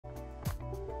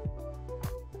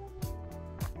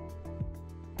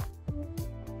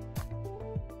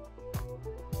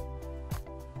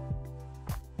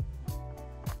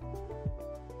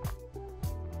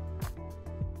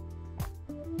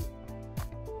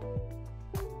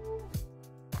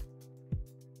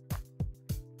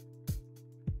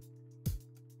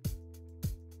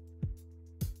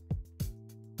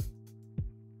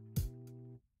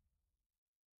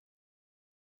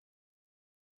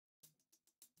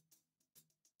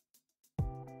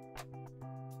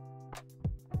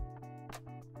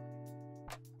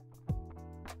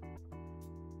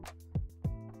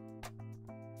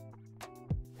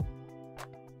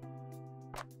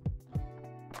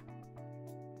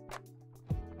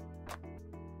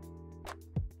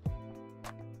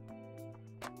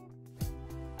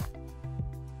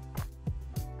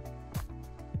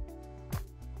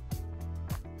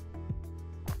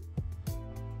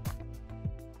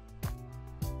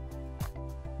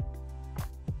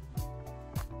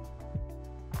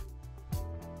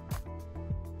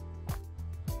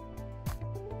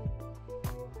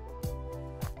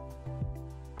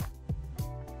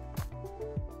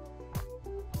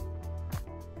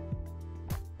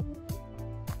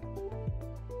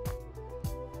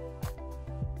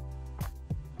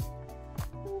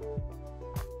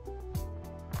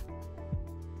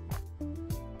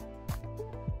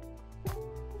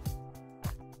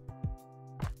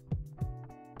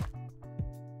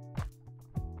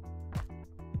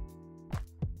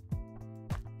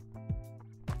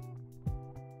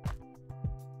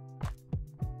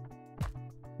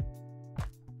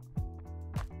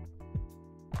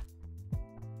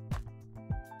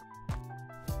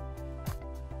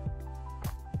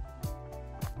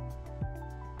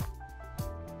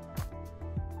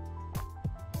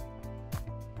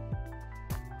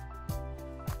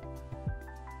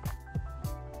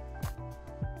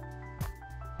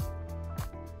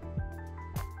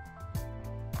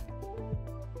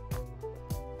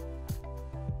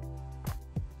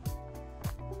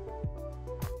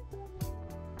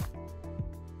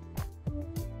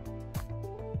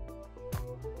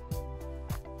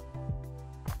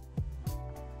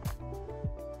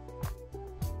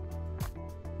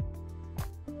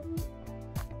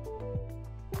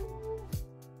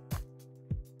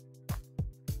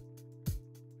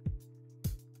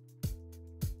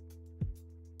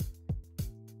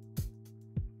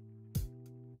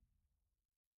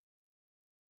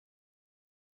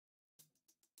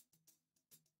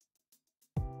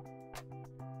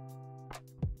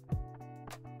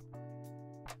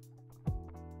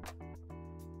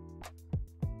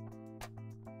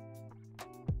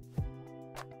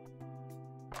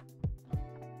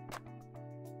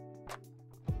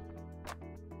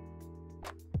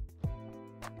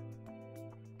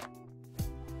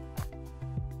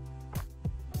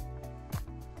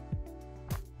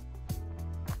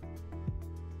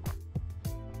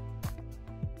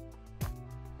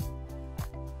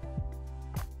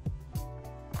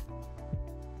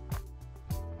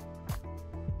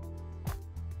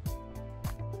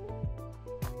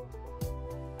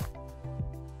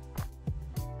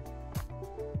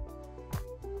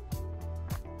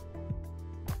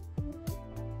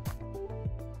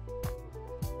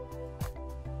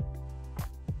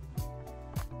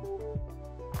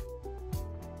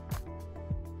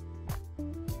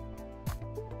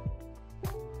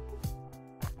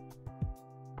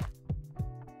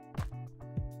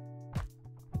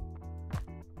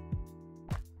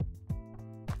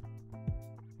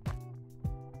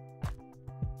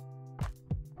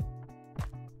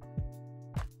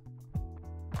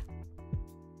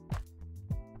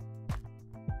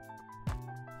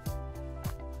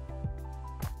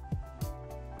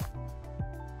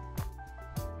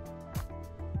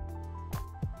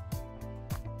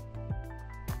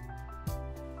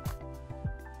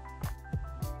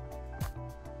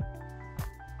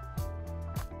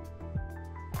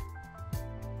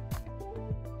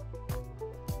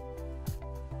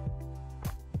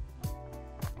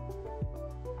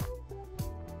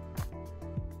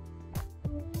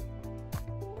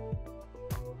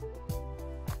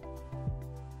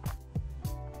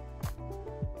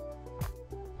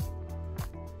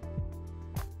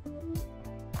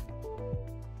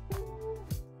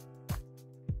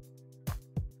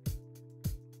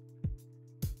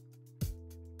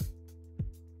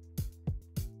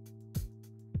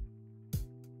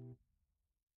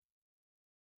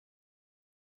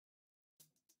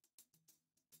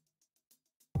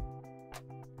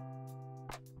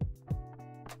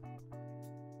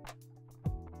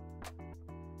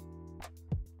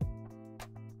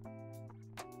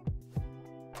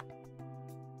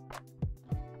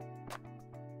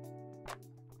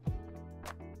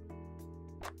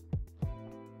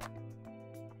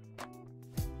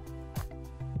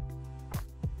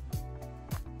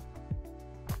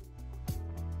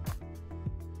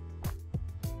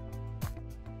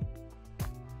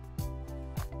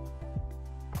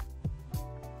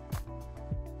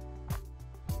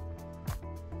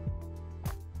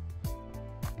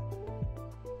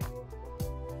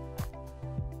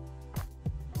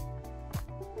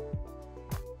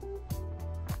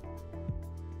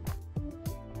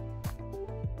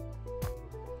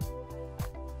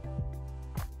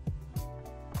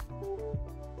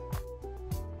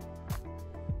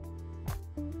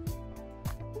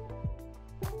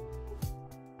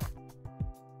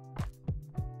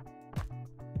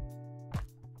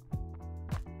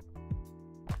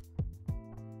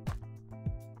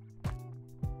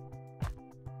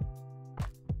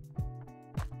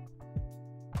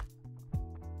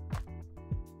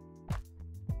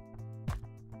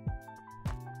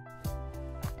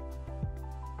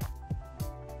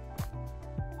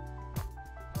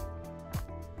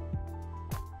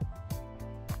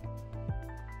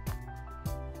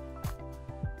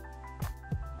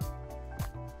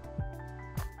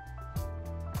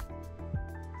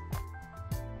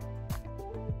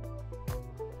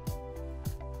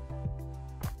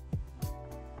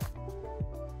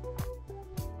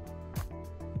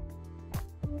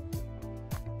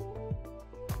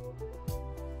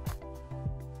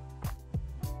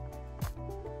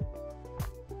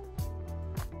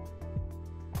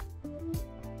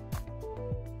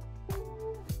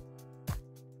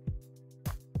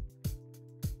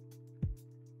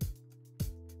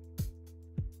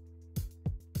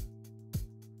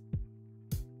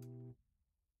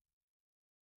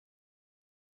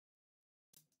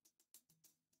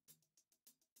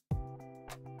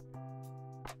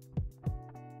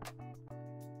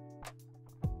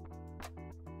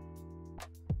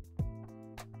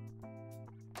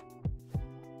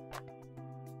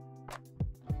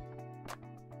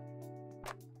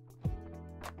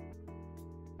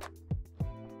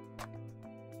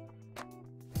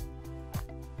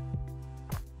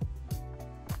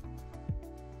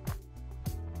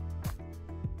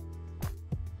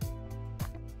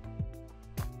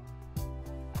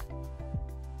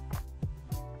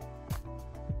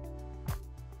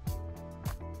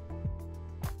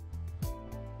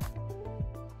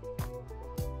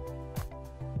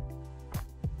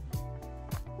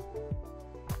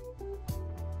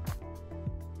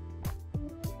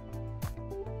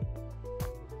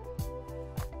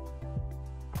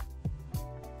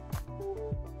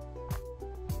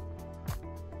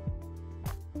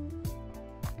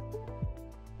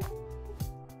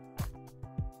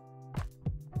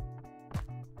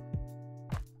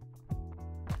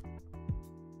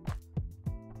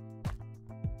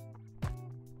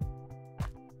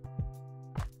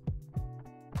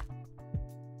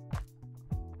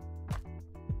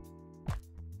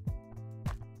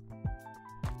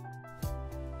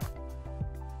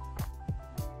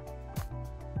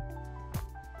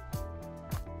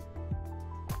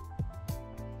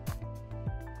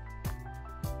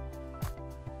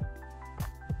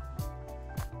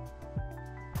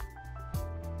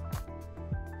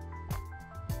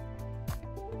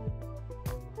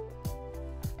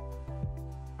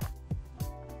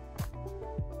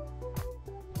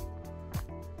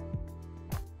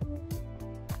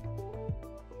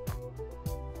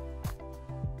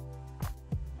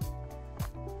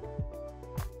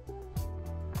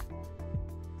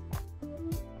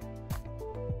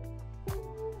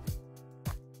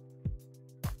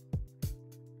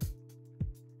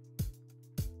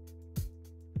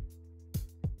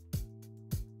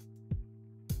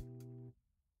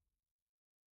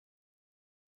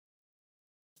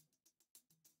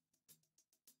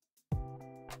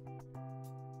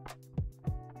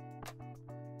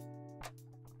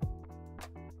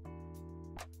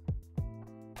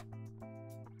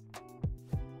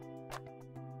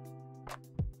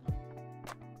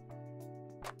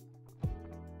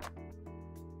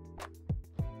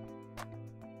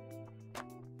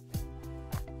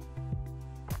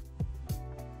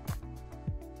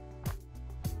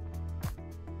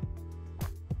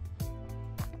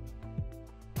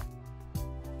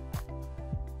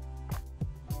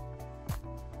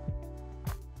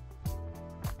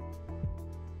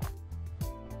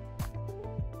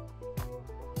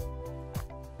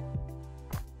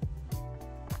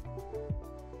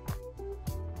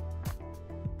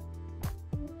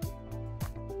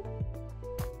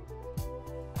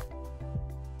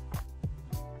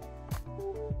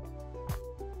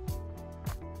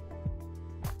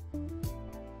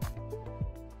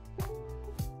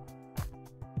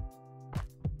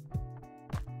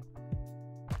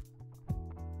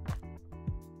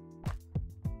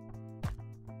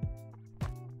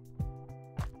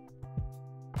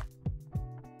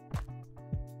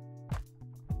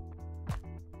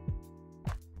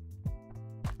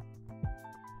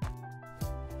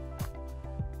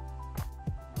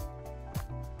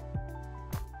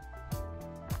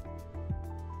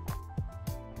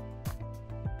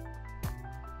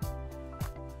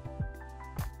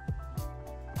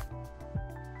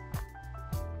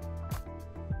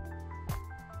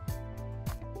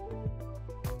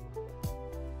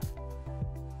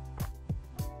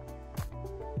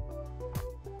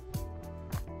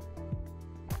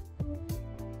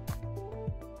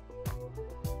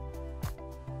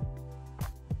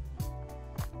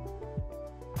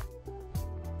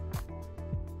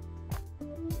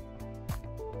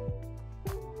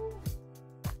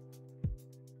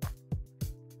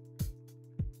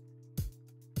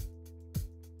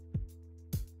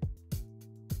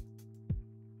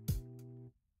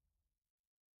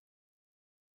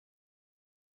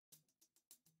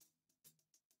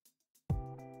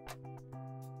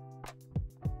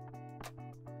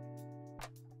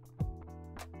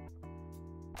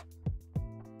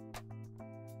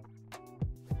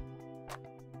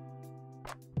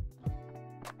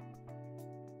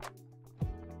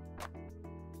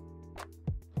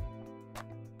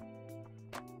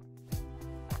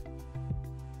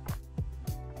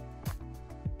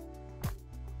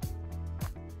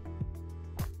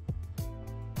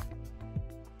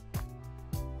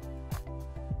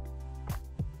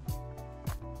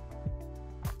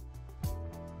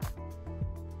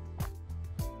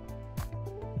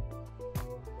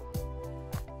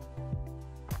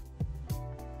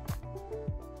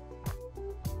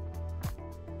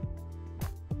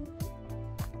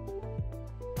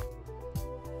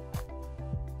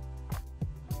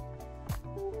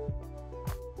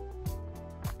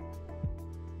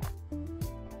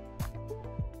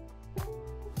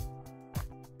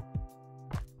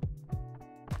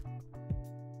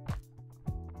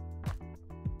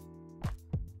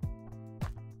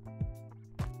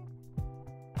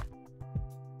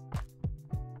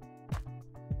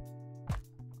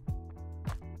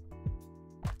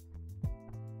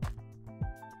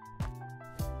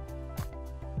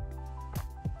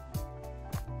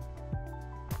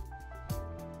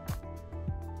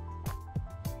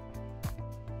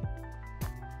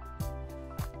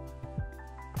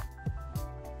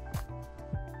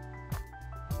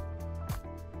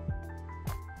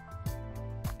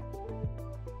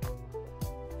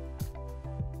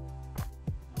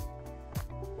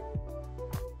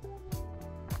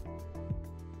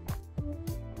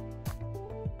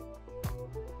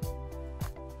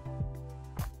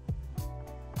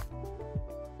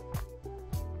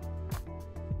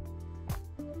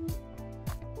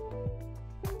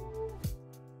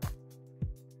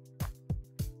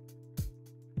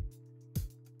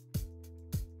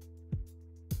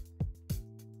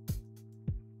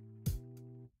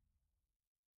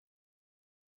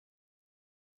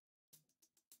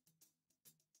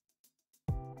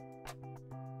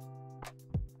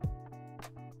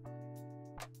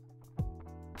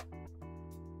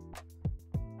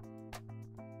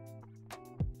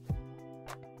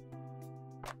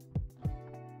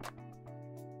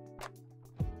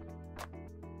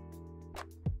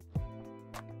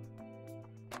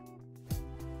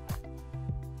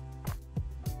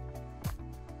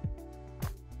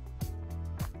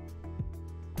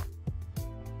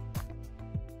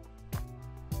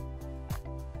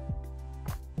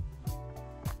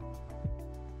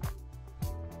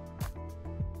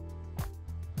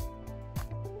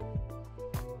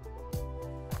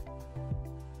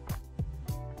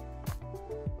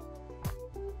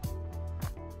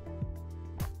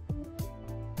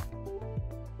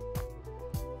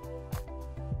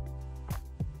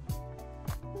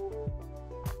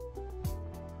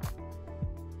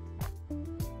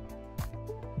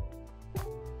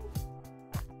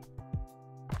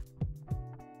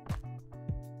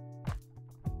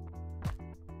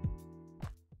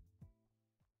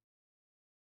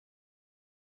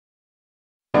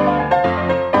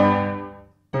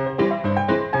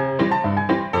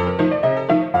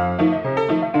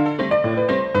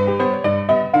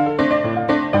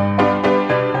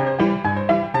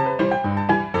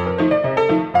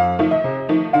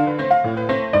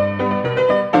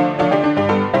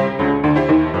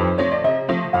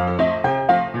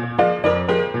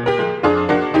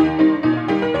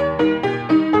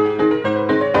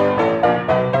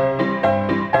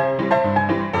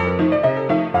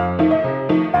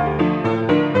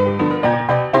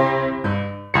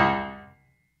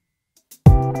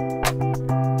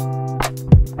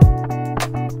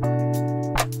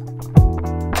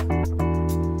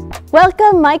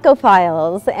Welcome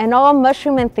mycophiles and all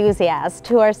mushroom enthusiasts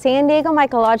to our San Diego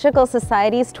Mycological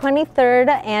Society's 23rd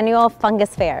Annual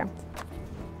Fungus Fair.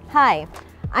 Hi,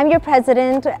 I'm your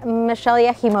president,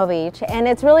 Jachimowicz, and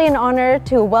it's really an honor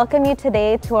to welcome you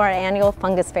today to our annual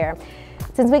Fungus Fair.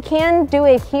 Since we can't do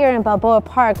it here in Balboa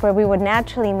Park where we would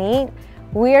naturally meet,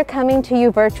 we are coming to you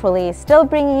virtually, still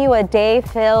bringing you a day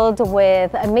filled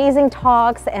with amazing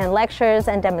talks and lectures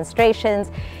and demonstrations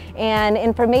and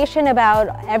information about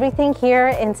everything here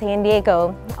in San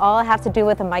Diego, all have to do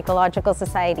with the Mycological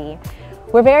Society.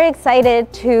 We're very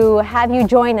excited to have you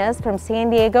join us from San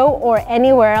Diego or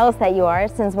anywhere else that you are,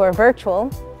 since we're virtual.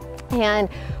 And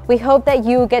we hope that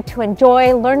you get to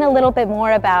enjoy, learn a little bit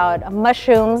more about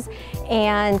mushrooms,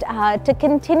 and to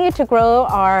continue to grow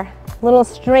our little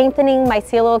strengthening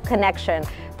mycelial connection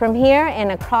from here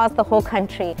and across the whole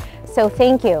country. So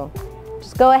thank you.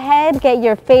 Just go ahead, get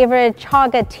your favorite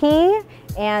chaga tea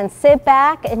and sit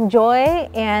back, enjoy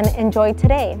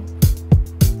today.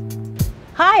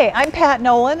 Hi, I'm Pat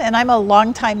Nolan, and I'm a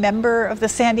longtime member of the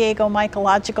San Diego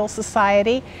Mycological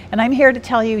Society, and I'm here to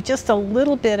tell you just a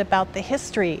little bit about the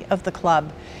history of the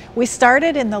club. We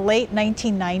started in the late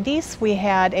 1990s. We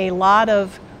had a lot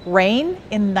of rain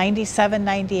in 97,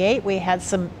 98. We had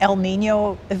some El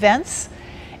Nino events,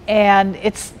 and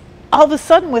it's all of a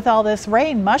sudden, with all this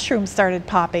rain, mushrooms started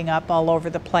popping up all over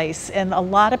the place, and a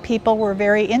lot of people were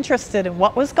very interested in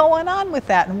what was going on with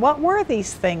that and what were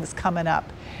these things coming up.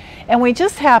 And it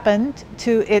just happened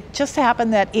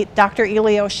that Dr.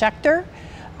 Elio Schechter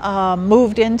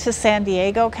moved into San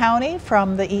Diego County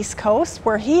from the East Coast,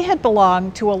 where he had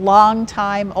belonged to a long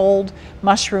time old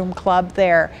mushroom club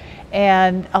there.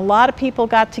 And a lot of people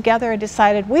got together and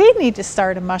decided we need to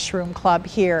start a mushroom club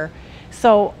here.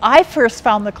 So I first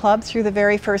found the club through the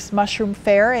very first mushroom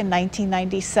fair in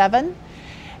 1997,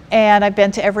 and I've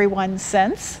been to every one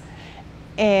since.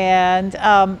 And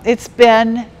it's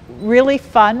been really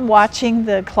fun watching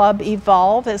the club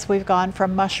evolve as we've gone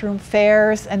from mushroom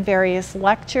fairs and various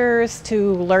lectures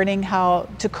to learning how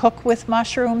to cook with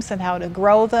mushrooms and how to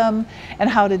grow them and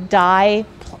how to dye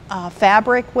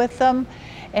fabric with them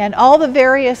and all the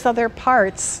various other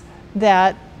parts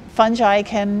that fungi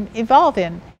can evolve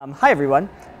in. Hi everyone,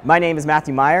 my name is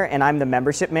Matthew Meyer and I'm the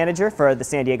membership manager for the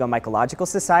San Diego Mycological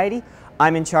Society.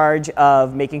 I'm in charge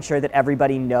of making sure that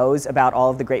everybody knows about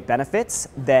all of the great benefits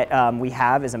that we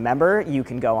have as a member. You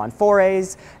can go on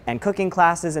forays and cooking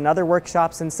classes and other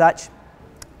workshops and such.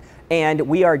 And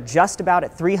we are just about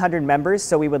at 300 members,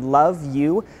 so we would love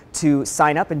you to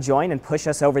sign up and join and push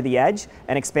us over the edge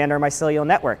and expand our mycelial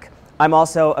network. I'm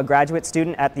also a graduate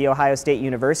student at The Ohio State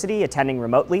University, attending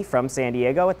remotely from San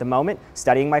Diego at the moment,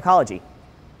 studying mycology.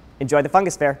 Enjoy the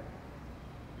Fungus Fair.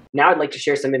 Now I'd like to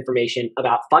share some information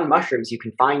about fun mushrooms you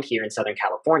can find here in Southern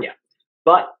California.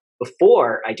 But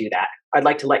before I do that, I'd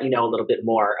like to let you know a little bit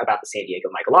more about the San Diego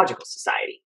Mycological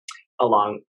Society,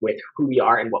 along with who we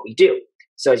are and what we do.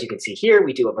 So as you can see here,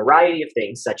 we do a variety of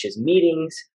things such as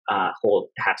meetings,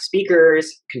 have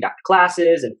speakers, conduct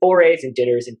classes and forays and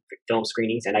dinners and film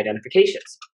screenings and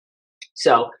identifications.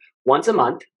 So once a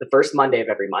month, the first Monday of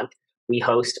every month, we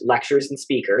host lectures and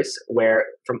speakers where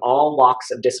from all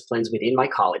walks of disciplines within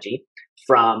mycology,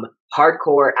 from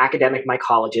hardcore academic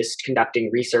mycologists conducting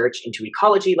research into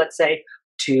ecology, let's say,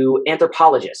 to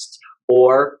anthropologists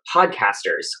or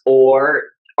podcasters or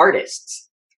artists.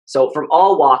 So from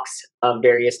all walks of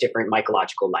various different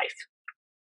mycological life.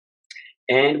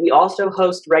 And we also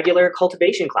host regular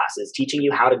cultivation classes, teaching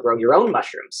you how to grow your own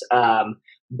mushrooms,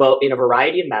 but in a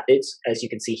variety of methods. As you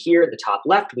can see here at the top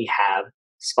left, we have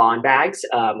spawn bags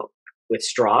with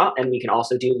straw, and we can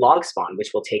also do log spawn,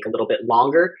 which will take a little bit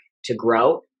longer to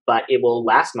grow, but it will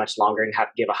last much longer and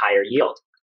give a higher yield.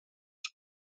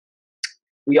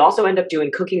 We also end up doing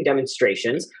cooking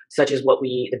demonstrations, such as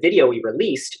the video we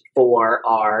released for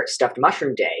our stuffed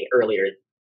mushroom day earlier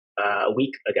a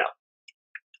week ago.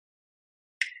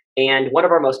 And one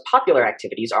of our most popular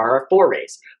activities are our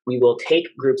forays. We will take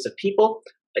groups of people,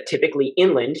 typically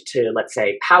inland to, let's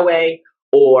say, Poway,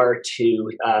 or to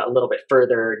a little bit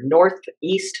further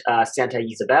northeast, Santa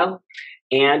Isabel,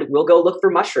 and we'll go look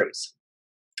for mushrooms.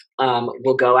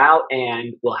 We'll go out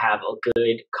and we'll have a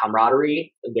good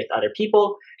camaraderie with other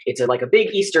people. It's like a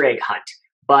big Easter egg hunt,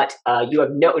 but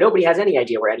nobody has any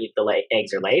idea where any of the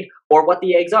eggs are laid or what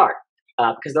the eggs are.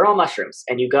 Because they're all mushrooms,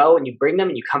 and you go and you bring them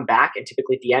and you come back, and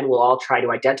typically at the end we'll all try to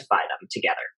identify them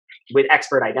together with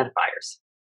expert identifiers.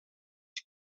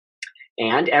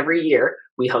 And every year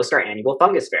we host our annual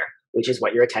Fungus Fair, which is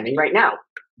what you're attending right now,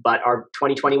 but our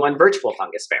 2021 virtual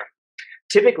Fungus Fair.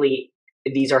 Typically,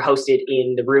 these are hosted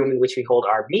in the room in which we hold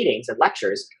our meetings and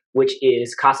lectures, which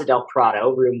is Casa del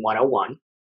Prado, room 101.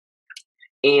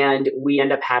 And we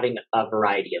end up having a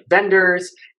variety of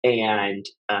vendors and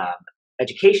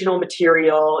educational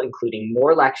material, including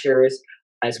more lectures,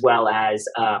 as well as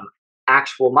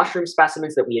actual mushroom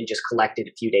specimens that we had just collected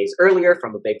a few days earlier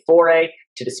from a big foray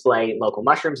to display local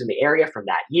mushrooms in the area from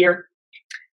that year,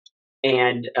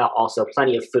 and also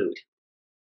plenty of food.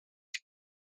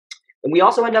 And we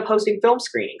also end up hosting film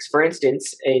screenings. For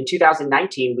instance, in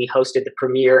 2019, we hosted the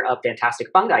premiere of Fantastic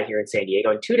Fungi here in San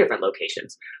Diego in 2 different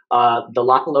locations. The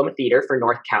La Paloma Theater for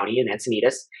North County in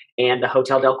Encinitas, and the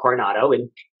Hotel del Coronado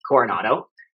in Coronado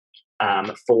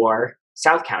for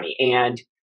South County. And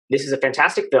this is a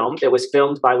fantastic film that was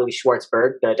filmed by Louis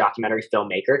Schwartzberg, the documentary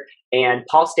filmmaker, and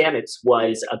Paul Stamets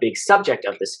was a big subject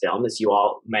of this film, as you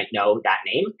all might know that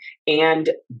name. And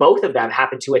both of them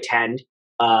happened to attend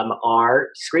our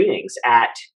screenings at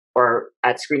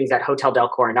screenings at Hotel del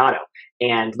Coronado.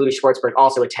 And Louis Schwartzberg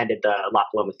also attended the La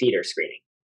Paloma Theater screening.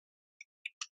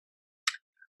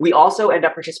 We also end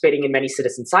up participating in many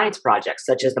citizen science projects,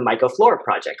 such as the Mycoflora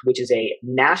project, which is a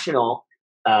national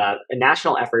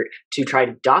effort to try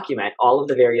to document all of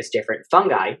the various different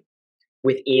fungi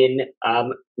within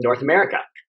North America.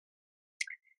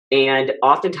 And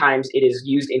oftentimes it is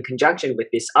used in conjunction with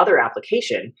this other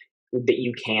application that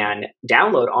you can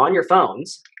download on your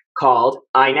phones called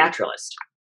iNaturalist.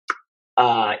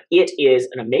 It is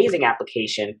an amazing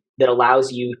application that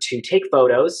allows you to take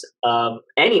photos of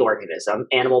any organism,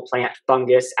 animal, plant,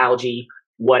 fungus, algae,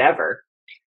 whatever,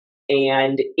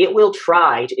 and it will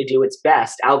try to do its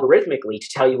best algorithmically to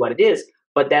tell you what it is.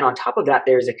 But then on top of that,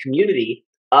 there's a community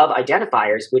of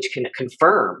identifiers which can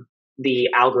confirm the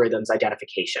algorithm's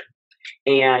identification.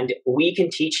 And we can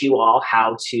teach you all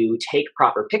how to take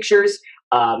proper pictures,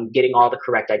 getting all the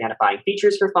correct identifying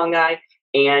features for fungi.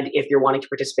 And if you're wanting to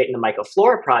participate in the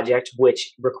Mycoflora project,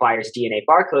 which requires DNA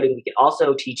barcoding, we can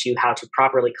also teach you how to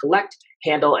properly collect,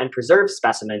 handle, and preserve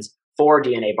specimens for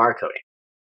DNA barcoding.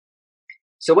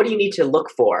 So what do you need to look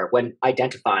for when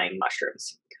identifying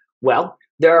mushrooms? Well,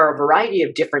 there are a variety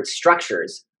of different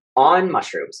structures on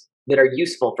mushrooms that are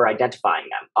useful for identifying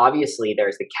them. Obviously,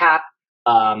 there's the cap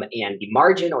and the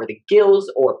margin or the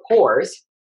gills or pores,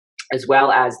 as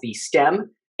well as the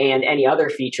stem and any other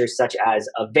features such as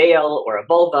a veil or a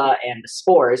vulva and the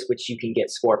spores, which you can get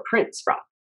spore prints from.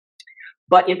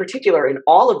 But in particular, in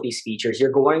all of these features,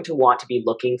 you're going to want to be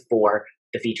looking for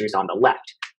the features on the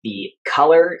left: the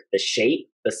color, the shape,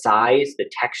 the size, the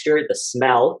texture, the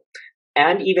smell,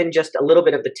 and even just a little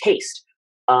bit of the taste,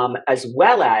 as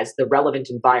well as the relevant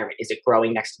environment. Is it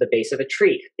growing next to the base of a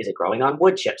tree? Is it growing on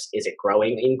wood chips? Is it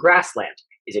growing in grassland?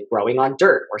 Is it growing on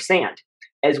dirt or sand?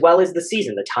 As well as the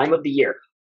season, the time of the year.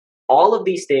 All of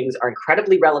these things are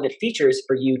incredibly relevant features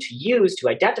for you to use to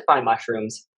identify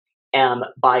mushrooms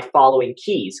by following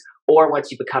keys. Or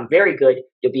once you become very good,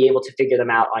 you'll be able to figure them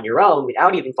out on your own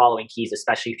without even following keys,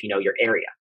 especially if you know your area.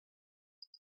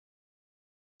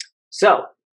 So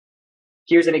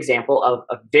here's an example of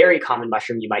a very common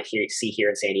mushroom you might see here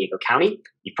in San Diego County.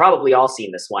 You've probably all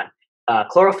seen this one,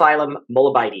 Chlorophyllum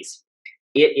mollibites.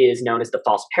 It is known as the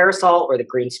false parasol or the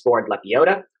green-spored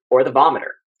lepiota or the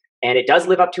vomiter. And it does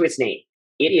live up to its name.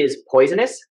 It is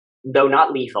poisonous, though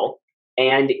not lethal,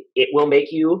 and it will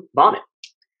make you vomit.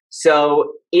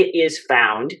 So it is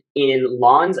found in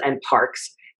lawns and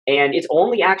parks, and it's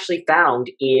only actually found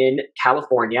in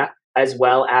California as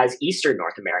well as Eastern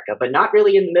North America, but not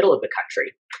really in the middle of the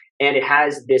country. And it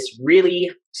has this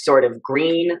really sort of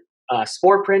green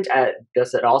spore print.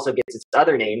 Thus it also gets its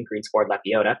other name, green-spored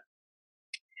lepiota.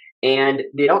 And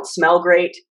they don't smell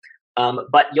great.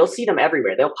 But you'll see them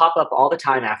everywhere. They'll pop up all the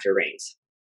time after rains.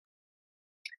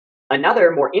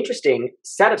 Another more interesting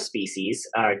set of species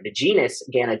are the genus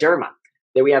Ganoderma.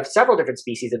 There we have several different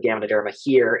species of Ganoderma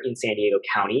here in San Diego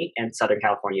County and Southern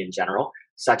California in general,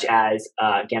 such as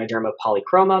Ganoderma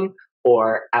polychromum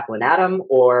or aplanatum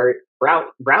or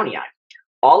brownii.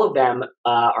 All of them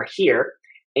are here,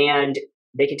 and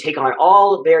they can take on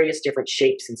all various different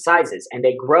shapes and sizes, and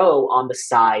they grow on the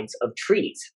sides of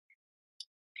trees,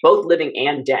 both living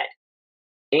and dead.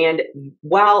 And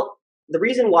while the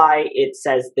reason why it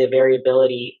says the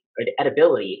variability or the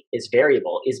edibility is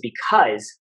variable is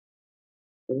because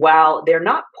while they're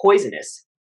not poisonous,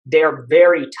 they're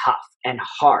very tough and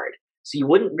hard. So you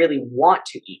wouldn't really want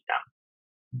to eat them.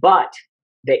 But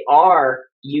they are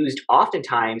used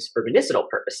oftentimes for medicinal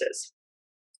purposes.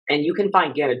 And you can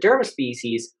find Ganoderma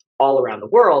species all around the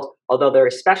world, although there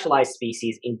are specialized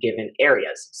species in given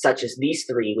areas, such as these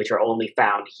three, which are only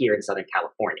found here in Southern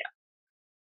California.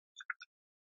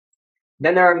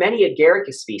 Then there are many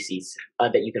agaricus species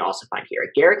that you can also find here.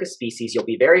 Agaricus species you'll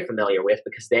be very familiar with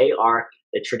because they are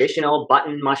the traditional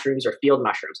button mushrooms or field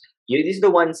mushrooms. These are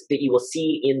the ones that you will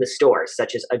see in the stores,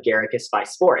 such as Agaricus by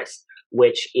Spores,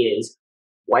 which is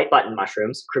white button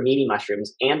mushrooms, cremini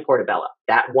mushrooms, and portobello.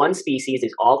 That one species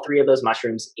is all three of those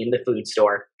mushrooms in the food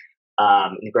store,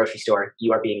 in the grocery store.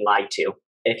 You are being lied to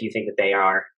if you think that they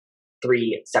are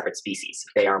three separate species.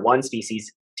 They are one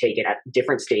species taken at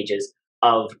different stages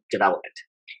of development.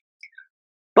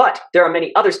 But there are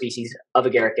many other species of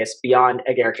Agaricus beyond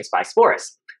Agaricus by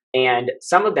Spores, and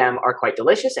some of them are quite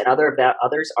delicious, and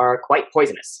others are quite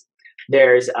poisonous.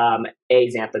 There's A.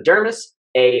 xanthodermis,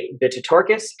 A.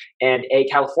 bitotorchis, and A.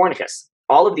 californicus.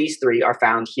 All of these three are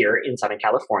found here in Southern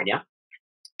California,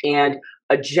 and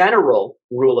a general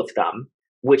rule of thumb,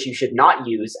 which you should not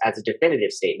use as a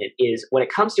definitive statement, is when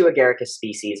it comes to Agaricus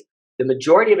species, the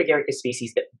majority of Agaricus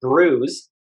species that bruise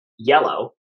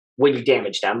yellow when you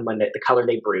damage them, when the color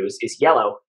they bruise is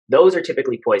yellow, those are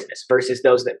typically poisonous, versus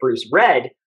those that bruise red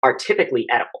are typically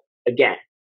edible. Again,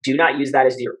 do not use that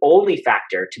as your only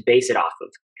factor to base it off of,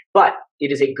 but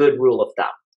it is a good rule of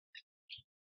thumb.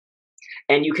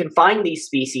 And you can find these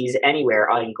species anywhere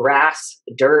on grass,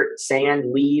 dirt,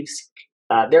 sand, leaves.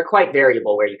 They're quite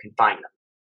variable where you can find them.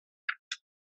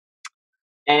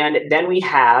 And then we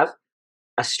have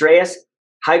Astraeus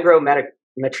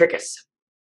hygrometricus,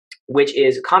 which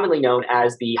is commonly known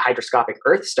as the hygroscopic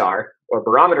Earth star, or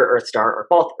barometer Earth star, or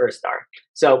fault Earth star.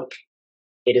 So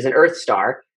it is an Earth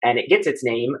star, and it gets its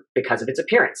name because of its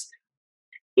appearance.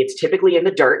 It's typically in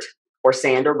the dirt, or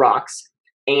sand, or rocks,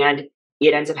 and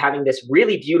it ends up having this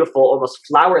really beautiful, almost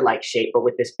flower-like shape, but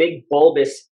with this big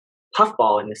bulbous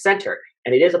puffball in the center.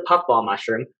 And it is a puffball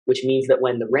mushroom, which means that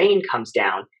when the rain comes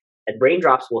down, and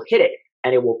raindrops will hit it,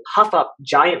 and it will puff up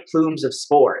giant plumes of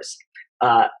spores.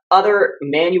 Other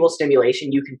manual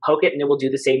stimulation, you can poke it and it will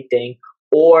do the same thing,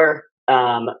 or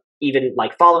even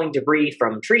like following debris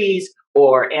from trees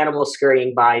or animals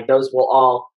scurrying by, those will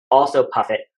all also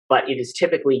puff it, but it is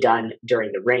typically done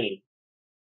during the rain.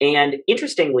 And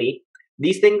interestingly,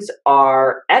 these things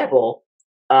are edible,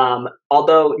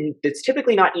 although it's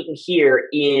typically not eaten here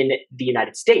in the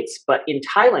United States. But in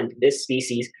Thailand, this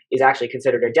species is actually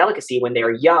considered a delicacy when they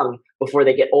are young. Before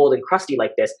they get old and crusty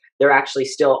like this, they're actually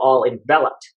still all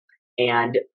enveloped.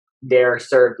 And they're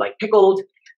served like pickled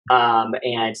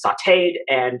and sauteed.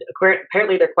 And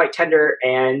apparently they're quite tender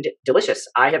and delicious.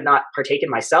 I have not partaken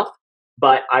myself,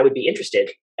 but I would be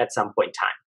interested at some point in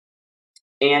time.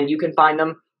 And you can find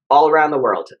them all around the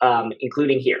world,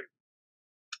 including here.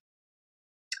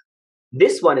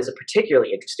 This one is a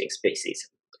particularly interesting species,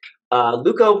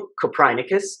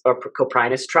 Leucocoprinus or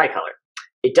Coprinus tricolor.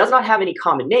 It does not have any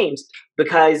common names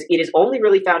because it is only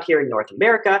really found here in North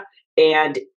America,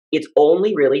 and it's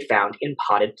only really found in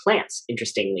potted plants,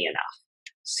 interestingly enough.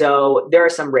 So there are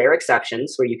some rare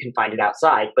exceptions where you can find it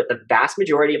outside, but the vast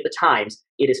majority of the times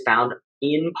it is found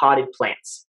in potted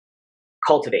plants,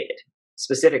 cultivated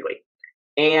specifically.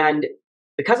 And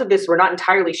because of this, we're not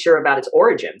entirely sure about its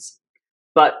origins,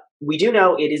 but we do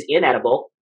know it is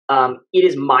inedible. It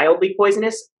is mildly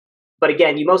poisonous, but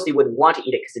again, you mostly wouldn't want to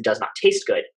eat it because it does not taste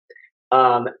good.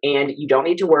 And you don't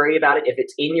need to worry about it if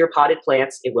it's in your potted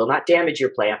plants. It will not damage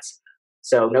your plants.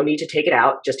 So no need to take it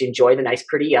out. Just enjoy the nice,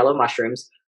 pretty yellow mushrooms,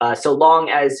 so long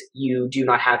as you do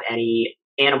not have any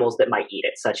animals that might eat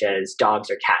it, such as dogs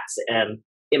or cats.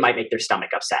 It might make their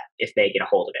stomach upset if they get a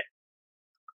hold of it.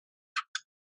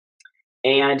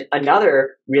 And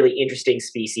another really interesting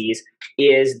species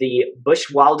is the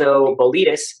Bushwaldo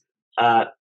boletus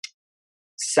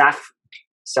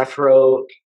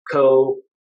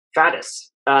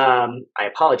saphrocofatus. I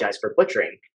apologize for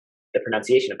butchering the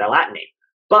pronunciation of that Latin name,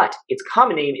 but its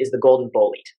common name is the golden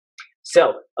bolete.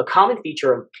 So a common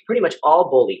feature of pretty much all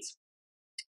boletes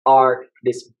are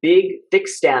this big, thick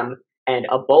stem and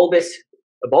a bulbous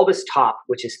top,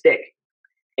 which is thick.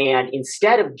 And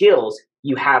instead of gills,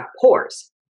 you have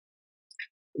pores,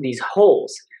 these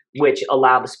holes, which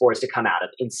allow the spores to come out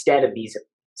of instead of these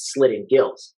slitted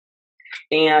gills.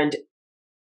 And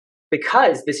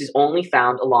because this is only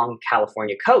found along the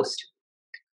California coast,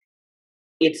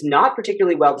 it's not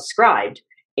particularly well described,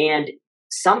 and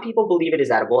some people believe it is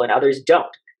edible and others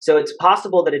don't. So it's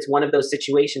possible that it's one of those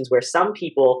situations where some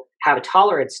people have a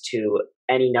tolerance to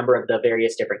any number of the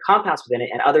various different compounds within it,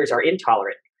 and others are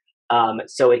intolerant.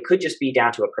 So it could just be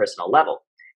down to a personal level.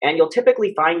 And you'll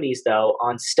typically find these, though,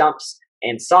 on stumps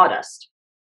and sawdust.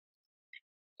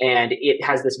 And it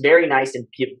has this very nice and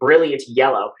brilliant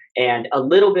yellow and a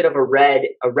little bit of a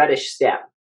reddish stem.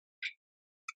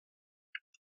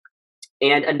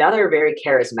 And another very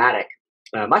charismatic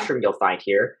mushroom you'll find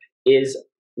here is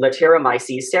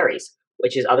Lateromyces ceres,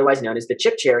 which is otherwise known as the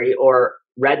chip cherry or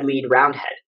red lead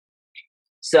roundhead.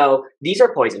 So these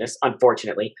are poisonous,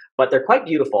 unfortunately, but they're quite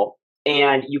beautiful,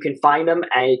 and you can find them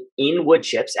in wood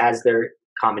chips, as their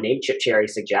common name, chip cherry,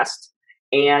 suggests.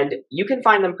 And you can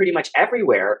find them pretty much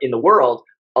everywhere in the world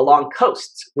along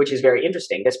coasts, which is very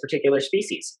interesting, this particular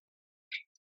species.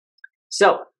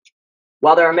 So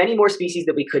while there are many more species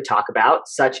that we could talk about,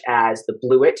 such as the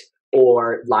bluet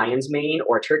or lion's mane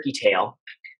or turkey tail,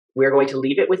 we're going to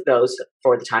leave it with those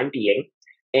for the time being.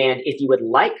 And if you would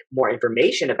like more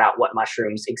information about what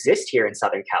mushrooms exist here in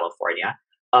Southern California,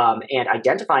 and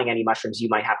identifying any mushrooms you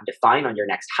might happen to find on your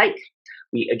next hike,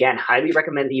 we again highly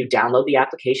recommend that you download the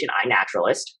application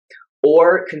iNaturalist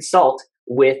or consult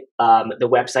with the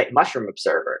website Mushroom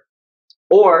Observer.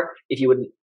 Or if you would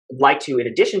like to, in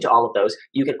addition to all of those,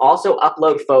 you can also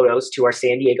upload photos to our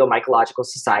San Diego Mycological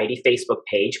Society Facebook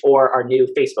page or our new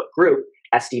Facebook group,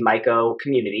 SDMYCO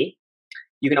Community.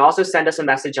 You can also send us a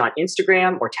message on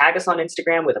Instagram or tag us on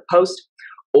Instagram with a post,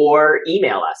 or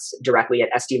email us directly at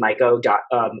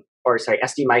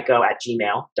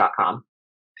sdmyco@gmail.com.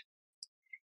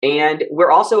 And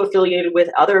we're also affiliated with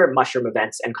other mushroom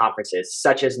events and conferences,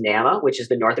 such as NAMA, which is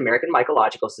the North American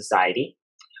Mycological Society.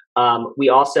 We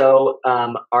also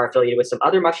are affiliated with some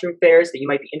other mushroom fairs that you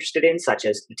might be interested in, such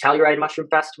as the Telluride Mushroom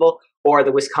Festival or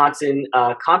the Wisconsin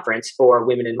Conference for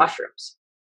Women in Mushrooms.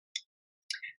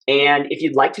 And if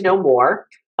you'd like to know more,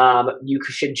 you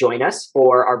should join us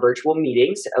for our virtual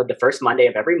meetings the first Monday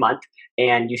of every month,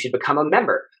 and you should become a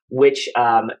member, which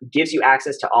gives you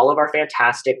access to all of our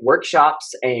fantastic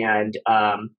workshops and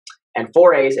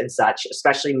forays and such,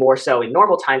 especially more so in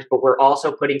normal times, but we're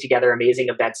also putting together amazing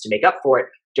events to make up for it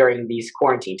during these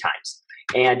quarantine times.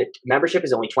 And membership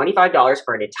is only $25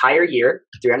 for an entire year,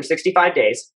 365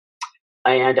 days.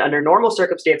 And under normal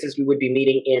circumstances, we would be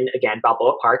meeting in, again,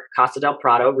 Balboa Park, Casa del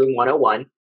Prado, room 101,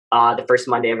 the first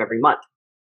Monday of every month.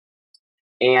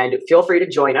 And feel free to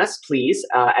join us, please,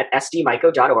 at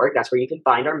sdmyco.org. That's where you can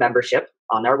find our membership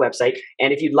on our website.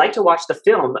 And if you'd like to watch the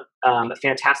film,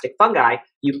 Fantastic Fungi,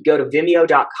 you can go to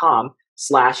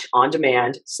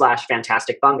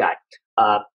vimeo.com/on-demand/Fantastic Fungi.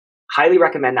 Highly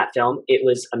recommend that film. It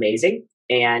was amazing,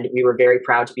 and we were very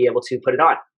proud to be able to put it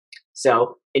on.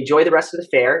 So enjoy the rest of the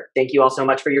fair. Thank you all so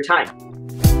much for your time.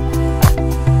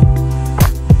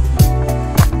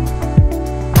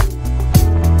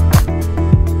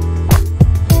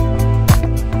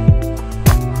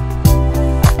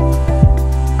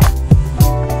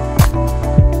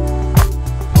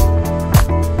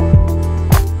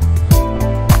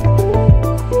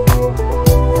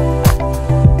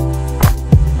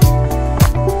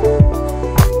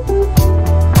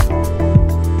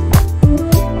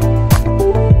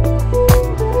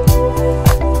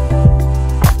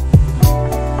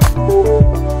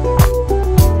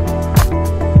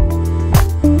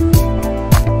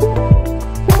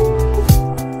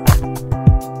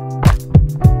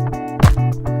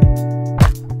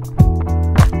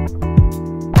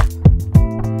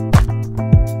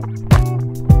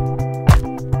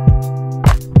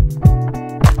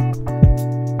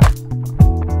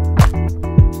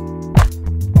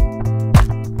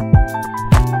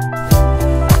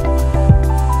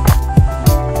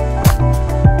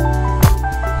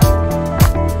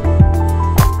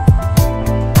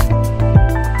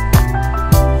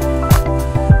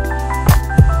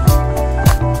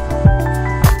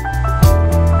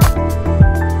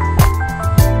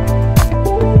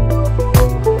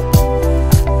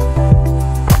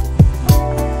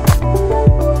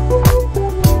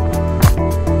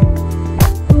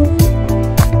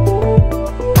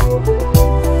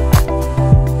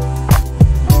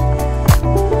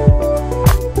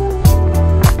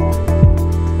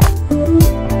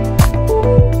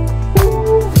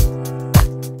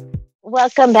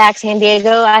 Welcome back, San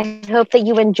Diego. I hope that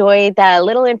you enjoyed that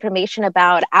little information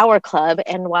about our club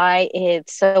and why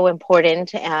it's so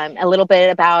important, a little bit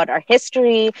about our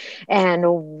history and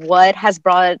what has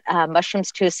brought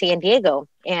mushrooms to San Diego,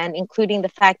 and including the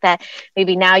fact that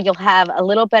maybe now you'll have a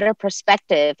little better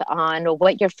perspective on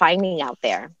what you're finding out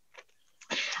there.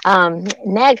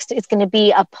 Next, it's going to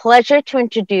be a pleasure to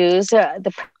introduce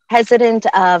the president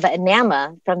of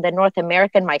NAMA from the North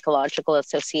American Mycological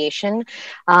Association,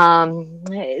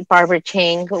 Barbara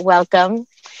Ching. Welcome.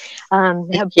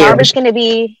 Barbara's going to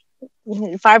be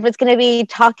Barbara's going to be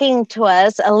talking to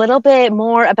us a little bit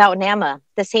more about NAMA,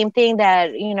 the same thing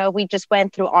that, we just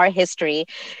went through our history.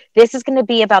 This is going to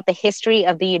be about the history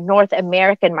of the North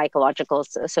American Mycological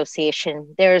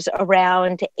Association. There's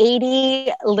around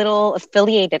 80 little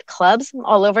affiliated clubs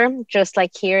all over, just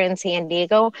like here in San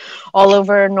Diego, all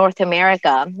over North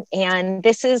America. And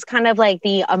this is kind of like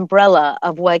the umbrella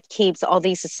of what keeps all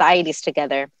these societies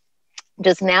together.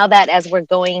 Just now that as we're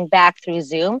going back through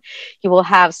Zoom, you will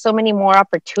have so many more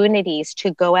opportunities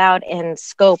to go out and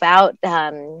scope out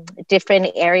different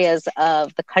areas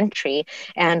of the country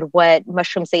and what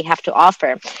mushrooms they have to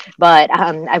offer. But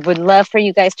I would love for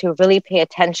you guys to really pay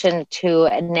attention to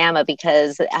NAMA,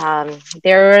 because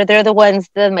they're the ones,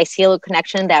 the mycelial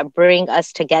connection, that bring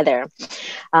us together.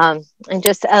 And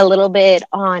just a little bit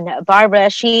on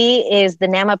Barbara. She is the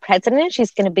NAMA president.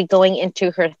 She's going to be going into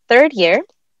her third year.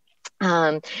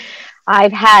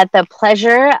 I've had the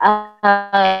pleasure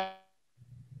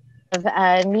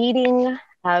of meeting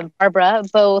Barbara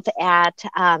both at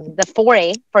the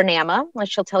foray for NAMA, which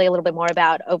she'll tell you a little bit more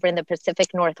about, over in the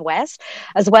Pacific Northwest,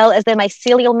 as well as the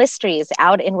Mycelial Mysteries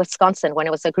out in Wisconsin, when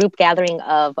it was a group gathering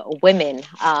of women,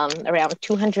 around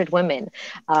 200 women,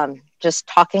 just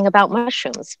talking about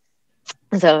mushrooms.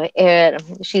 So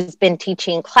she's been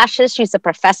teaching classes. She's a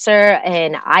professor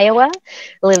in Iowa,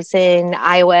 lives in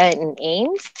Iowa and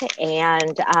Ames.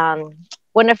 And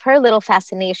one of her little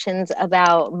fascinations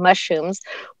about mushrooms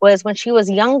was when she was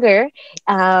younger,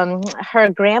 her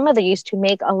grandmother used to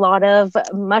make a lot of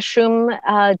mushroom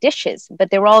dishes,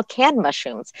 but they were all canned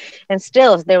mushrooms. And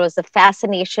still, there was a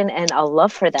fascination and a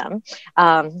love for them.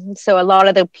 So a lot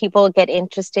of the people get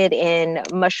interested in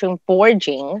mushroom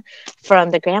foraging from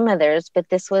the grandmothers, but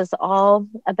this was all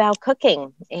about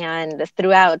cooking. And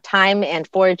throughout time and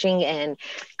foraging and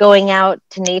going out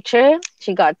to nature,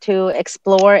 she got to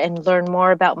explore and learn more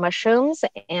about mushrooms,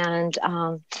 and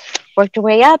worked her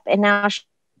way up. And now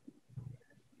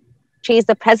she's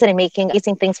the president, making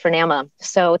amazing things for NAMA.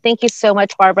 So thank you so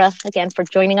much, Barbara, again, for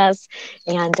joining us.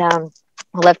 And I'd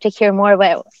love to hear more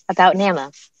about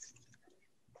NAMA.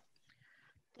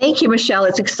 Thank you, Michelle.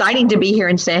 It's exciting to be here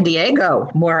in San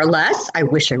Diego, more or less. I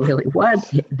wish I really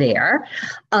was there.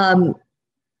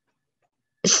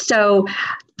 So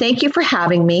thank you for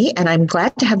having me, and I'm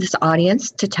glad to have this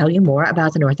audience to tell you more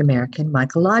about the North American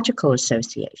Mycological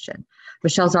Association.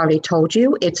 Michelle's already told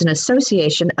you it's an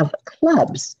association of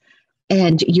clubs,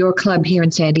 and your club here in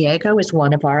San Diego is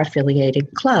one of our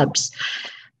affiliated clubs.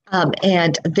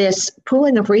 And this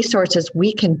pooling of resources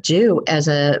we can do as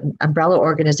an umbrella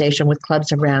organization with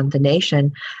clubs around the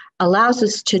nation allows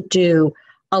us to do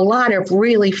a lot of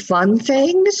really fun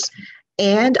things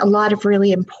and a lot of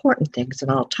really important things. And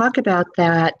I'll talk about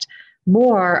that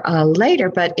more later.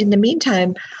 But in the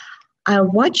meantime, I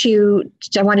want to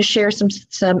share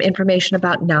some information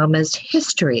about NAMA's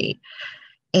history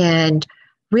and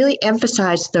really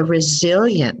emphasize the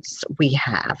resilience we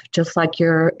have, just like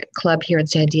your club here in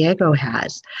San Diego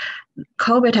has.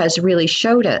 COVID has really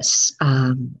showed us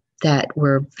that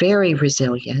we're very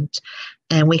resilient,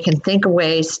 and we can think of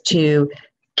ways to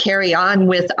carry on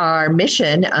with our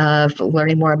mission of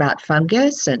learning more about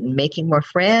fungus and making more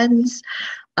friends,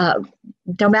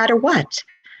 no matter what.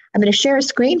 I'm going to share a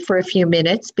screen for a few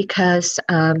minutes because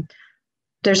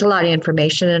there's a lot of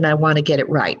information and I want to get it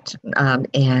right.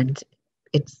 And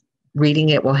reading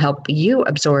it will help you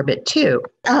absorb it too.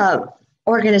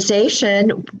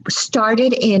 Organization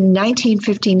started in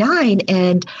 1959,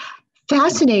 and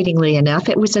fascinatingly enough,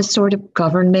 it was a sort of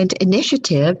government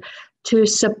initiative to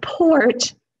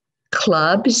support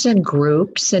clubs and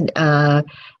groups and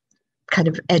kind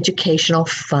of educational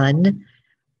fun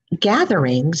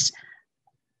gatherings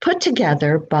put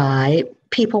together by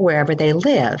people wherever they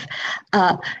live.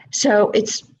 So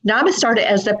NAMA started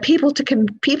as the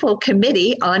People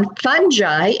Committee on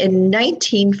Fungi in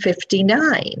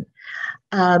 1959.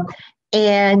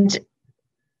 And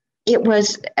it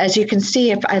was, as you can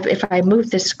see, if I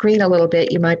move the screen a little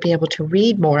bit, you might be able to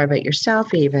read more of it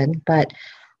yourself even, but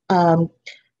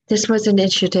this was an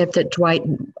initiative that Dwight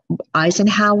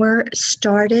Eisenhower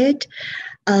started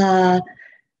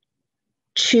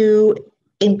to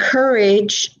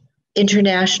encourage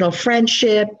international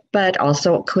friendship, but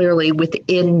also clearly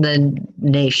within the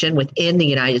nation, within the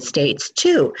United States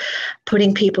too,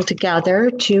 putting people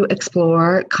together to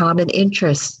explore common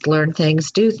interests, learn things,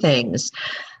 do things.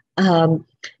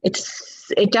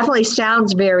 It definitely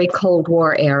sounds very Cold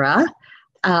War era.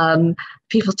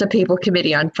 People to People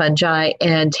Committee on Fungi,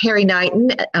 and Harry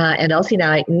Knighton and Elsie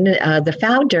Knighton, the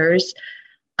founders,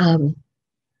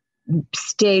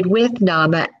 stayed with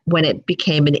NAMA when it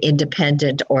became an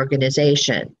independent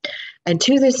organization. And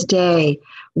to this day,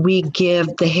 we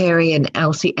give the Harry and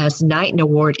LCS Knighton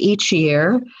Award each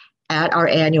year at our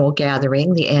annual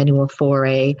gathering, the annual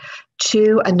foray,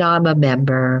 to a NAMA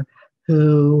member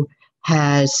who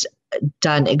has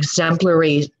done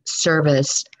exemplary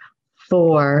service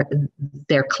for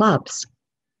their clubs.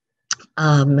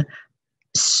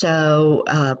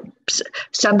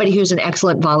 Somebody who's an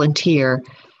excellent volunteer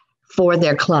for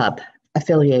their club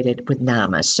affiliated with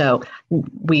NAMA. So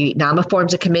NAMA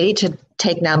forms a committee to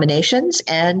take nominations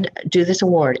and do this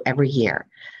award every year.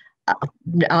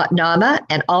 NAMA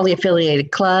and all the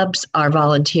affiliated clubs are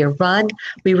volunteer run.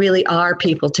 We really are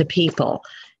people to people.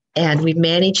 And we've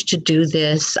managed to do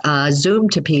this Zoom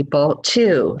to people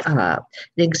too. An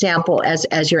example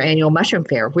as your annual mushroom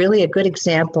fair, really a good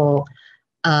example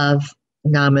of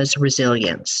NAMA's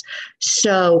resilience.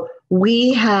 So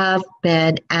we have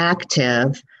been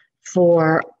active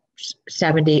for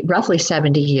roughly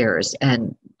 70 years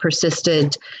and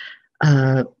persisted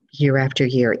year after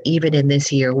year, even in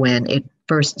this year when it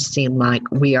first seemed like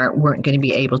we weren't going to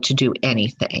be able to do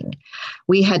anything.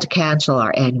 We had to cancel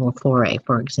our annual foray,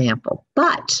 for example.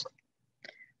 But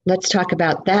let's talk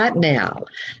about that now.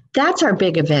 That's our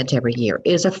big event every year,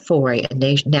 is a foray, a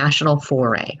national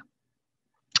foray.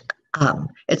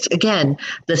 It's, again,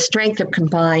 the strength of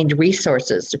combined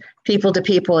resources, people to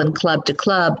people and club to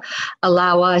club,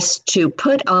 allow us to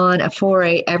put on a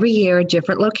foray every year, a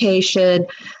different location,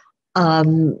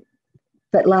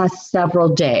 that lasts several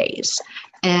days.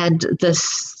 And the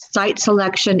site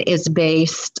selection is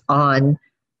based on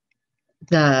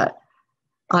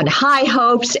high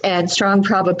hopes and strong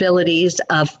probabilities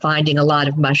of finding a lot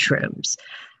of mushrooms.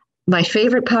 My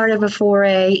favorite part of a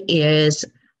foray is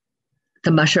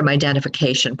the mushroom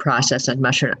identification process and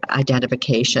mushroom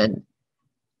identification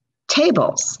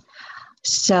tables.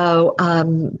 So,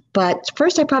 but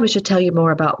first I probably should tell you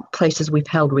more about places we've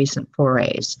held recent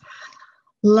forays.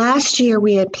 Last year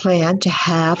we had planned to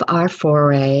have our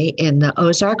foray in the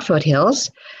Ozark foothills,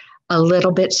 a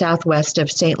little bit southwest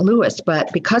of St. Louis,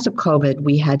 but because of COVID,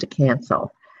 we had to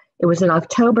cancel. It was an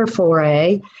October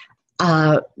foray.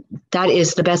 That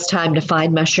is the best time to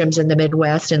find mushrooms in the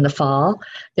Midwest in the fall.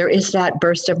 There is that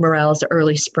burst of morels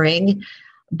early spring,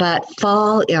 but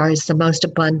fall is the most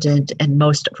abundant and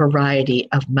most variety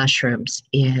of mushrooms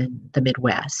in the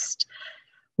Midwest.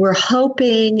 We're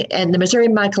hoping, and the Missouri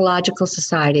Mycological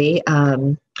Society,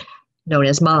 known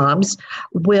as MOMS,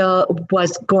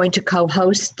 was going to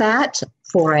co-host that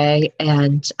foray,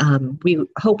 and we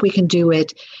hope we can do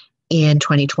it in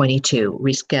 2022,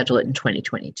 reschedule it in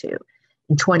 2022.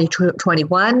 In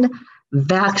 2021,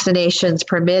 vaccinations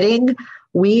permitting,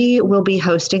 we will be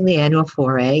hosting the annual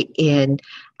foray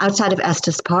outside of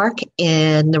Estes Park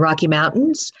in the Rocky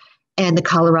Mountains, and the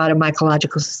Colorado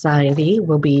Mycological Society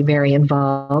will be very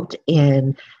involved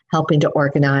in helping to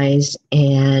organize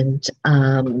and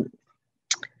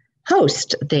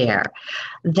host there.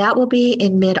 That will be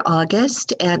in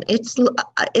mid-August, and it's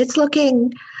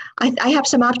looking, I have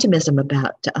some optimism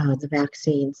about the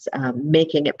vaccines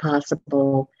making it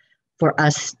possible for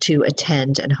us to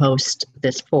attend and host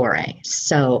this foray.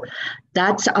 So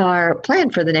that's our plan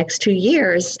for the next 2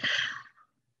 years.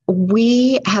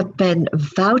 We have been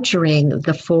vouchering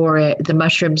the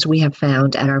mushrooms we have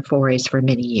found at our forays for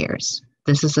many years.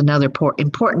 This is another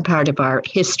important part of our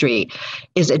history,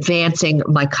 is advancing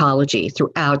mycology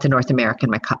throughout the North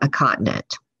American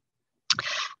continent.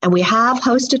 And we have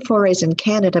hosted forays in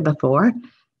Canada before,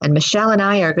 and Michelle and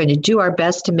I are going to do our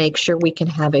best to make sure we can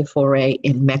have a foray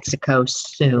in Mexico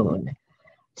soon.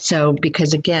 So,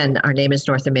 because again, our name is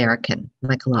North American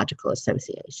Mycological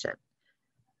Association.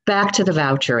 Back to the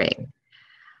vouchering.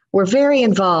 We're very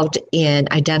involved in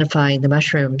identifying the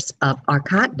mushrooms of our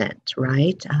continent,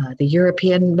 right? The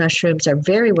European mushrooms are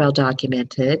very well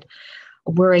documented.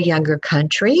 We're a younger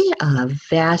country, a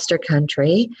vaster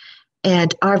country,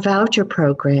 and our voucher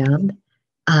program,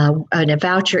 and a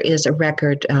voucher is a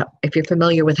record, if you're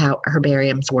familiar with how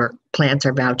herbariums work, plants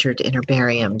are vouchered in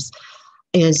herbariums,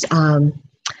 is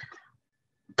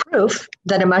proof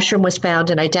that a mushroom was found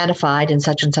and identified in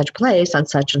such and such place on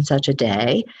such and such a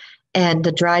day, and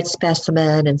the dried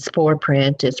specimen and spore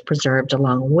print is preserved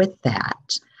along with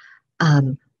that.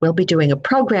 We'll be doing a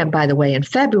program, by the way, in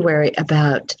February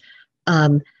about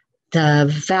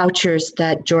the vouchers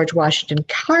that George Washington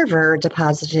Carver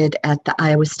deposited at the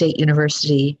Iowa State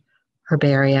University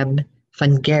Herbarium,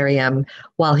 Fungarium,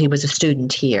 while he was a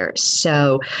student here.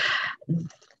 So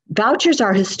vouchers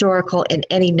are historical in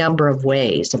any number of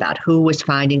ways about who was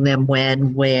finding them,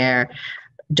 when, where,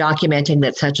 documenting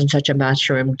that such and such a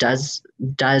mushroom does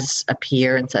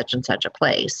appear in such and such a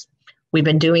place. We've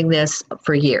been doing this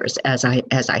for years, as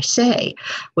I say,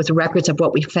 with records of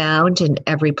what we found in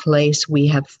every place we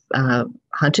have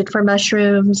hunted for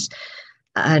mushrooms,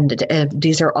 and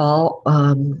these are all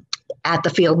at the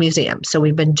Field Museum. So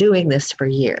we've been doing this for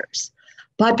years.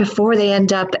 But before they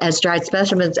end up as dried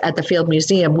specimens at the Field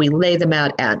Museum, we lay them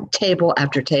out at table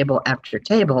after table after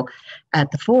table at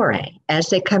the foray as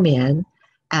they come in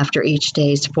after each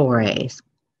day's forays.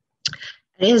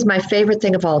 It is my favorite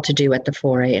thing of all to do at the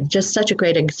foray, and just such a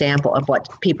great example of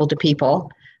what people to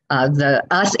people,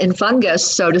 us in fungus,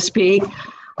 so to speak,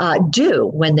 do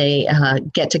when they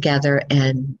get together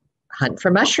and hunt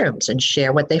for mushrooms and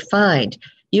share what they find.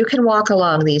 You can walk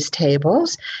along these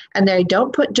tables, and they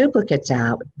don't put duplicates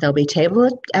out. There'll be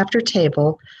table after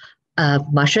table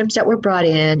of mushrooms that were brought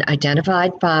in,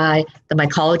 identified by the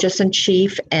mycologist in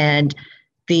chief and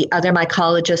the other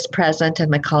mycologists present and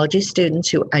mycology students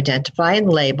who identify and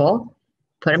label,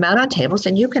 put them out on tables,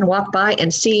 and you can walk by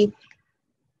and see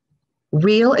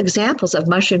real examples of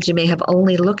mushrooms you may have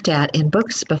only looked at in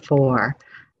books before,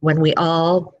 when we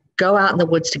all go out in the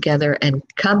woods together and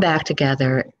come back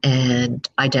together and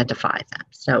identify them.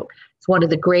 So it's one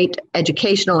of the great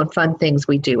educational and fun things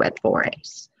we do at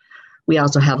forays. We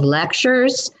also have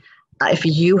lectures. If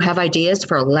you have ideas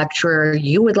for a lecturer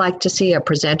you would like to see, a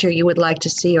presenter you would like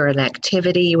to see, or an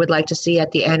activity you would like to see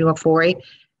at the annual foray,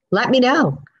 let me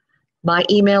know. My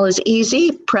email is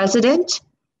easy,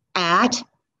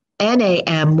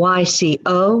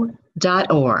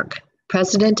 president@namyco.org,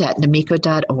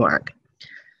 president@namyco.org.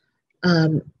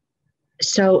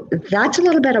 So that's a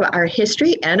little bit about our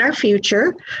history and our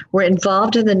future. We're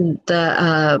involved in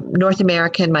the North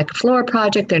American Mycoflora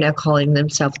Project. They're now calling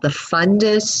themselves the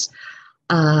Fungus,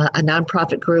 a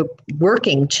nonprofit group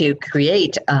working to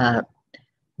create a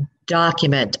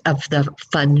document of the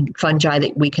fungi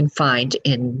that we can find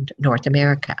in North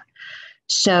America.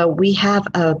 So we have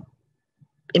an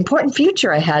important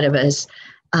future ahead of us,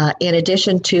 in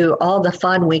addition to all the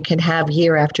fun we can have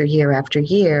year after year after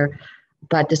year,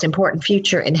 but this important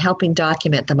future in helping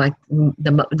document the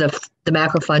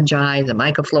macrofungi, the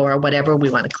mycoflora, whatever we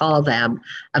want to call them,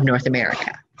 of North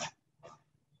America.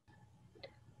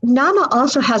 NAMA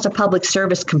also has a public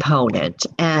service component,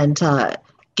 and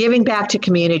giving back to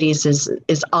communities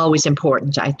is always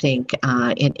important, I think,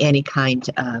 in any kind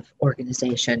of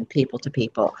organization, people to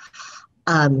people.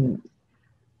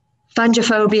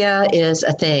 Fungophobia is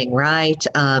a thing, right?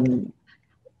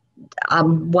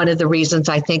 One of the reasons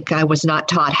I think I was not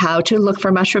taught how to look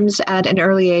for mushrooms at an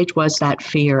early age was that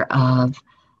fear of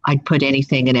I'd put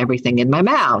anything and everything in my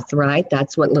mouth, right?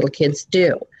 That's what little kids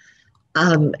do.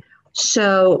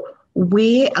 So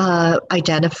we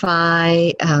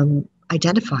identify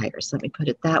identifiers, let me put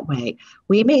it that way.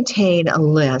 We maintain a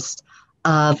list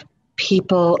of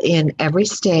people in every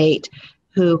state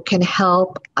who can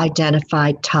help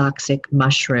identify toxic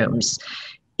mushrooms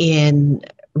in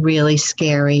really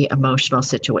scary emotional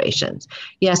situations.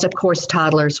 Yes, of course,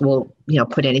 toddlers will,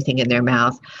 put anything in their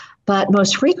mouth, but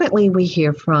most frequently we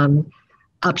hear from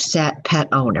upset pet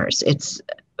owners. It's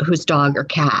whose dog or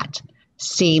cat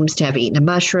seems to have eaten a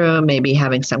mushroom, maybe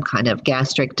having some kind of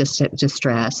gastric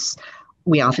distress.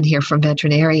 We often hear from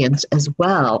veterinarians as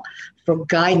well for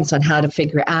guidance on how to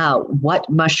figure out what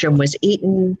mushroom was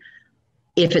eaten,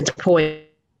 if it's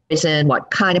poison,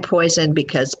 what kind of poison,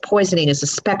 because poisoning is a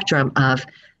spectrum of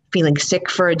feeling sick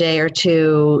for a day or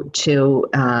two to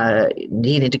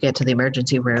needing to get to the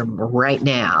emergency room right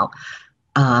now.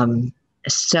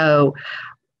 So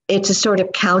it's a sort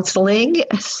of counseling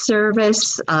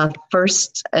service,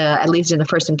 first, at least in the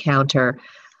first encounter,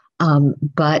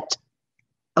 but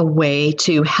a way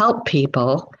to help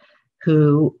people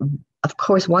who, of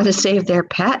course, want to save their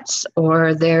pets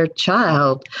or their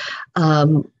child,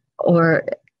 or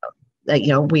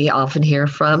we often hear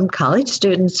from college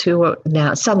students who are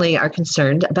now suddenly are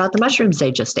concerned about the mushrooms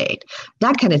they just ate,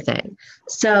 that kind of thing.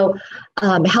 So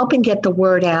helping get the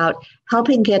word out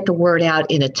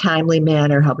in a timely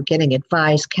manner, help getting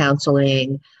advice,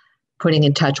 counseling, putting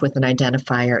in touch with an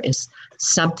identifier is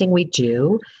something we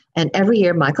do. And every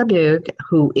year, Michael Bug,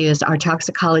 who is our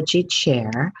toxicology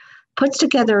chair, puts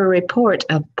together a report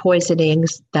of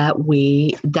poisonings that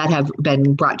have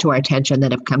been brought to our attention,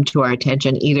 that have come to our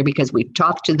attention, either because we've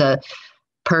talked to the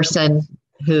person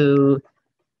who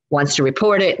wants to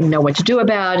report it and know what to do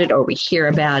about it, or we hear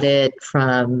about it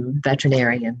from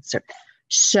veterinarians.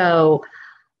 So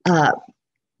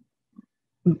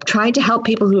trying to help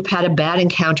people who have had a bad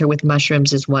encounter with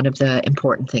mushrooms is one of the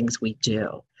important things we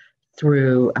do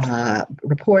through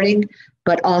reporting,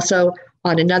 but also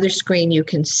on another screen, you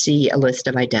can see a list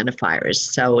of identifiers.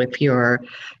 So if you're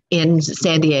in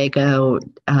San Diego,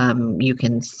 you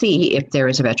can see if there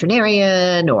is a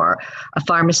veterinarian or a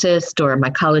pharmacist or a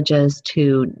mycologist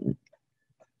who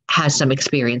has some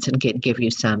experience and give you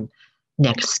some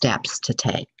next steps to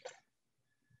take.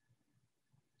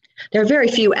 There are very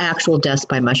few actual deaths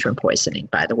by mushroom poisoning,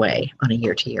 by the way, on a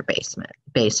year-to-year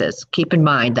basis. Keep in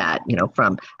mind that,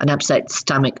 from an upset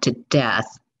stomach to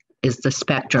death is the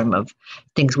spectrum of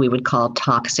things we would call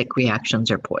toxic reactions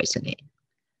or poisoning.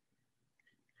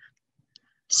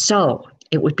 So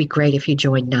it would be great if you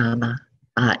joined NAMA.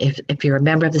 If you're a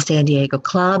member of the San Diego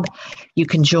Club, you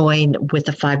can join with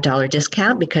a $5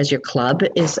 discount because your club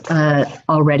is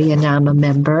already a NAMA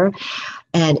member.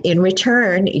 And in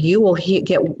return, you will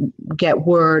get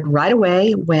word right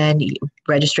away when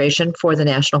registration for the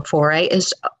National Foray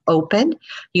is open.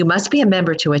 You must be a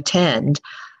member to attend.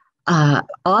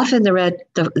 Often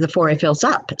the Foray fills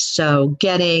up, so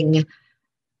getting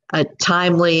a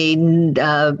timely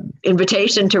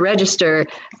invitation to register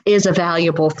is a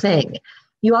valuable thing.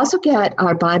 You also get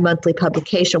our bi-monthly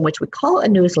publication, which we call a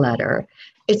newsletter.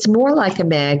 It's more like a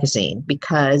magazine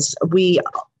because we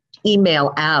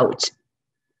email out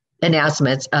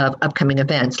announcements of upcoming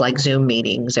events like Zoom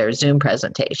meetings or Zoom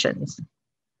presentations.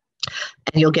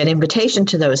 And you'll get invitation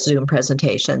to those Zoom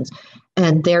presentations,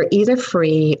 and they're either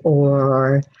free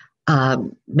or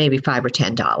maybe $5 or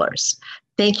 $10.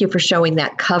 Thank you for showing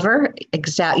that cover.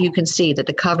 You can see that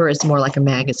the cover is more like a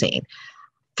magazine.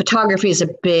 Photography is a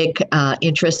big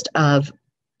interest of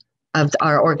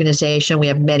our organization. We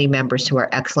have many members who are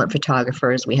excellent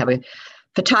photographers. We have a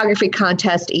photography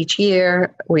contest each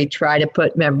year. We try to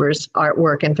put members'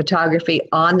 artwork and photography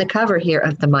on the cover here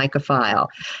of the Mycofile.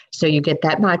 So you get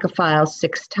that Mycofile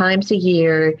 6 times a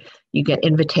year. You get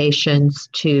invitations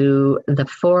to the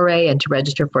Foray and to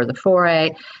register for the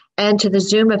Foray and to the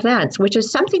Zoom events, which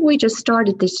is something we just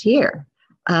started this year.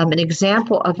 An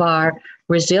example of our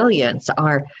resilience,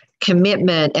 our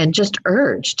commitment, and just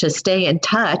urge to stay in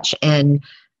touch and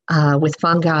with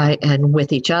fungi and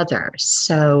with each other.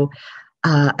 So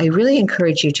I really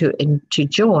encourage you to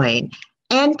join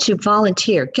and to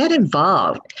volunteer. Get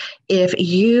involved. If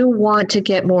you want to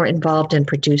get more involved in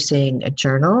producing a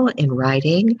journal, in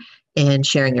writing, and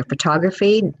sharing your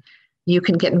photography, you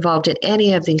can get involved in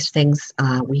any of these things.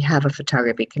 We have a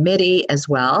photography committee as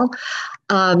well.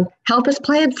 Help us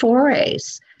plan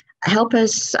forays. Help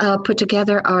us put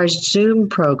together our Zoom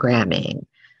programming.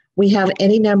 We have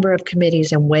any number of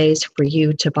committees and ways for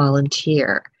you to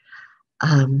volunteer.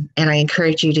 And I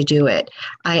encourage you to do it.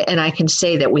 I can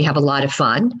say that we have a lot of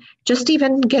fun, just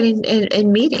even getting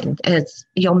in meeting.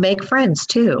 You'll make friends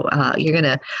too. You're going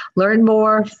to learn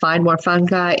more, find more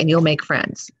fungi, and you'll make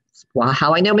friends. Well,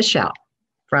 how I know Michelle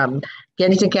from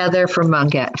getting together for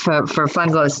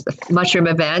Fungus mushroom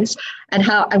events, and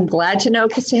how I'm glad to know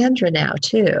Cassandra now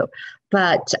too.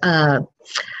 But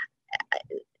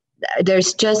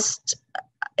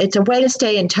it's a way to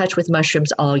stay in touch with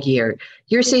mushrooms all year.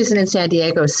 Your season in San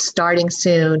Diego is starting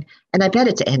soon, and I bet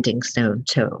it's ending soon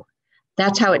too.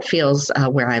 That's how it feels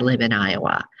where I live in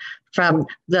Iowa. From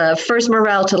the first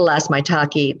morel to the last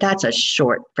maitake, that's a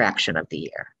short fraction of the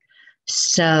year.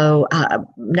 So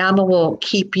NAMA will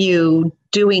keep you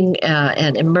doing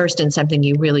and immersed in something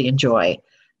you really enjoy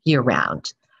year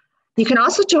round. You can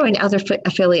also join other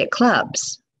affiliate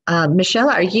clubs. Michelle,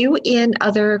 are you in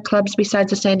other clubs besides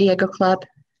the San Diego Club?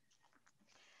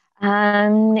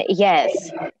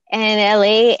 Yes, in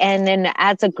LA, and then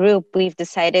as a group, we've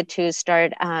decided to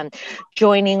start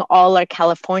joining all our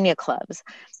California clubs,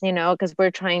 because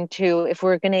we're trying to, if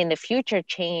we're going to in the future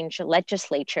change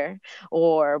legislature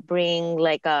or bring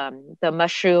like the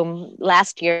mushroom.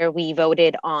 Last year, we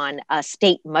voted on a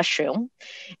state mushroom.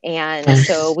 And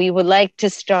so we would like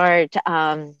to start,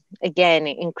 again,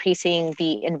 increasing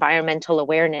the environmental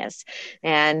awareness.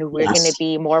 And we're going to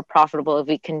be more profitable if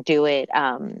we can do it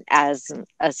as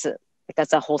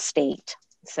a whole state.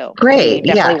 So great.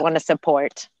 We definitely want to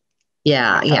support.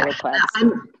 Yeah.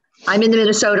 I'm in the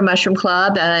Minnesota Mushroom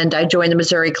Club, and I joined the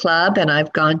Missouri Club, and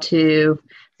I've gone to,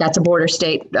 that's a border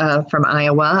state from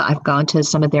Iowa. I've gone to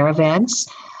some of their events.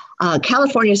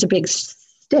 California is a big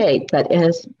state, but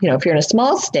if you're in a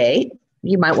small state,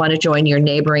 you might want to join your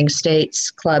neighboring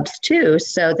states' clubs too,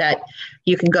 so that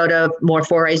you can go to more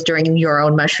forays during your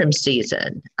own mushroom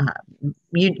season.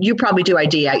 You probably do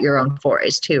ID at your own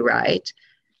forays too, right?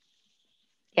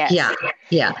 Yes.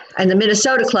 Yeah. And the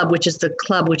Minnesota Club, which is the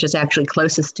club which is actually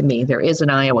closest to me, there is an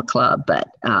Iowa club, but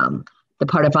the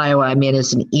part of Iowa I'm in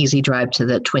is an easy drive to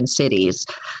the Twin Cities.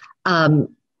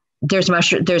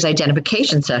 There's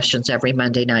identification sessions every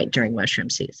Monday night during mushroom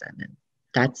season,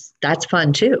 and that's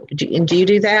fun too. Do you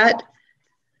do that?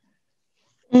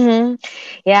 Mm-hmm.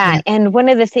 Yeah, and one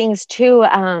of the things too,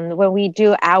 when we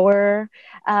do our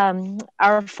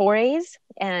forays,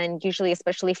 and usually,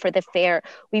 especially for the fair,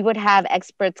 we would have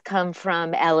experts come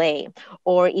from LA,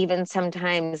 or even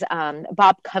sometimes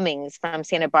Bob Cummings from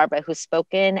Santa Barbara, who's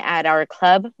spoken at our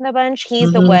club a bunch.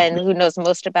 He's the one who knows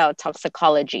most about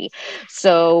toxicology.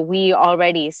 So we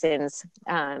already, since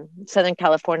Southern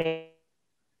California,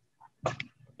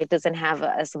 it doesn't have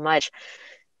as much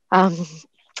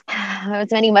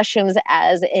as many mushrooms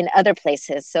as in other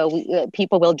places. So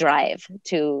people will drive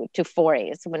to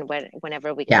forays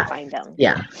whenever we can find them.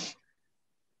 Yeah.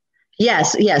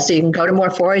 Yes. So you can go to more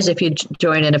forays if you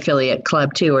join an affiliate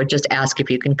club too, or just ask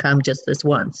if you can come just this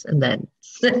once, and then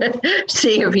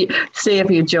see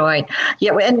if you join.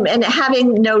 Yeah, and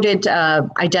having noted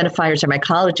identifiers or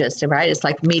mycologists, right? It's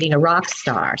like meeting a rock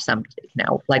star.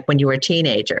 Like when you were a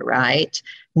teenager, right?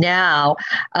 Now,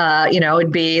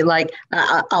 it'd be like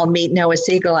I'll meet Noah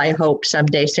Siegel. I hope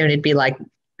someday soon. It'd be like,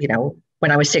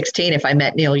 when I was 16, if I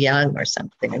met Neil Young or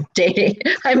something.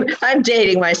 I'm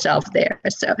dating myself there.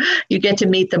 So you get to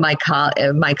meet the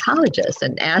mycologists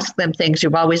and ask them things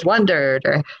you've always wondered,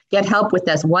 or get help with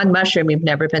this one mushroom you've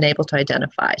never been able to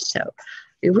identify. So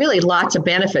really lots of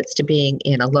benefits to being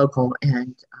in a local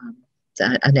and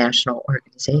a national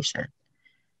organization.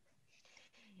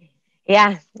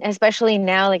 Yeah, especially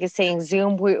now, like I was saying,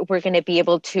 Zoom, we're going to be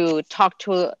able to talk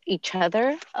to each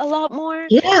other a lot more.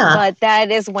 Yeah. But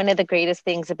that is one of the greatest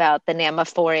things about the NAMA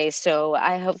foray. So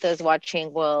I hope those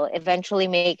watching will eventually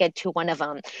make it to one of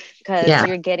them, because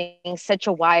you're getting such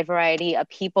a wide variety of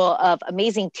people, of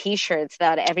amazing T-shirts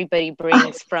that everybody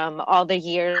brings from all the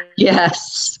years.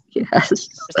 Yes.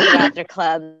 Throughout their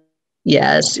club.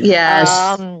 Yes.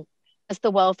 The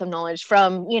wealth of knowledge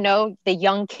from, the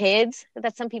young kids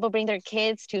that some people bring their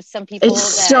kids to, some people. It's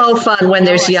so fun when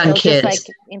there's young kids. Just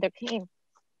like in their pain.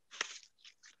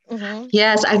 Mm-hmm.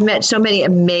 Yes, I've met so many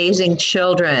amazing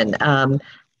children on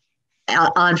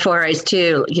forays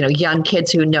too. Young kids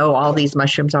who know all these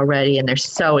mushrooms already, and they're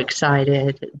so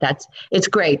excited. It's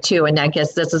great too. And I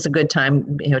guess this is a good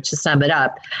time, to sum it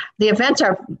up. The events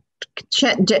are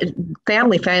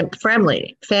family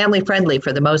friendly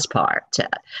for the most part.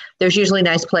 There's usually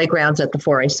nice playgrounds at the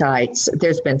foray sites.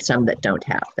 There's been some that don't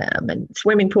have them, and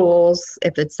swimming pools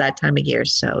if it's that time of year.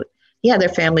 So yeah, they're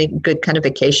family, good kind of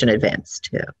vacation events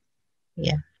too.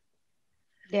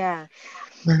 Yeah.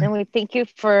 And we thank you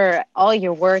for all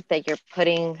your work that you're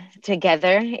putting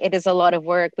together. It is a lot of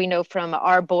work. We know from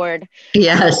our board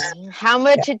how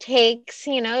much it takes,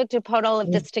 to put all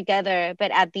of this together. But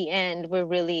at the end, we're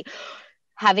really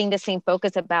having the same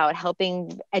focus about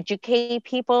helping educate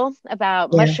people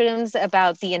about mushrooms,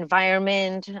 about the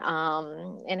environment,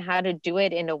 and how to do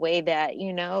it in a way that,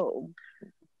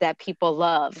 that people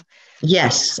love.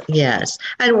 Yes.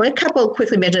 And a couple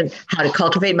quickly mentioned how to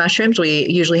cultivate mushrooms. We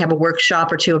usually have a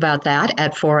workshop or two about that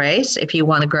at forays if you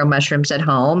want to grow mushrooms at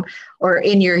home or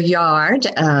in your yard.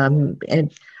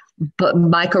 But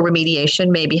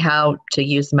mycoremediation, maybe how to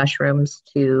use mushrooms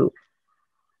to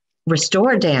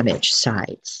restore damaged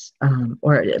sites,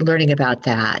 or learning about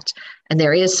that. And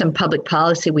there is some public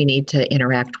policy we need to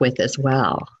interact with as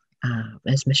well,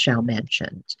 as Michelle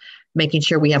mentioned. Making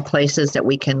sure we have places that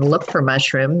we can look for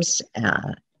mushrooms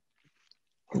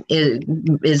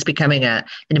is becoming an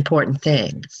important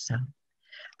thing. So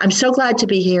I'm so glad to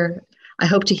be here. I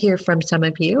hope to hear from some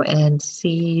of you and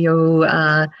see you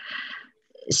at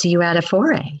a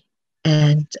foray.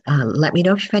 And let me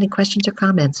know if you have any questions or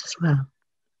comments as well.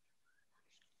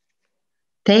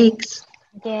 Thanks.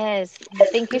 Yes,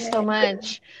 thank you so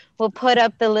much. We'll put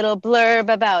up the little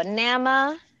blurb about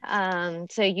NAMA.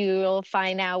 So you'll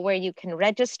find out where you can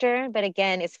register, but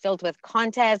again, it's filled with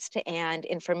contests and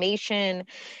information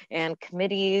and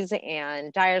committees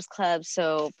and Dyers Club.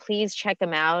 So please check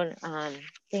them out.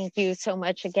 Thank you so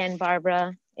much again,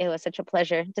 Barbara. It was such a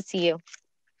pleasure to see you.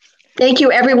 Thank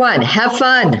you, everyone. Have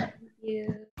fun. Thank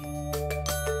you.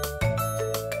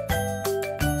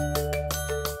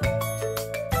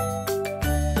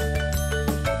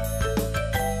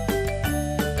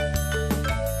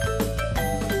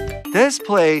 This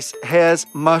place has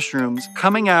mushrooms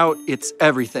coming out. It's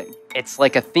everything. It's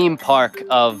like a theme park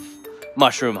of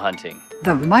mushroom hunting.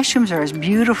 The mushrooms are as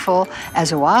beautiful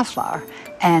as a wildflower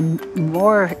and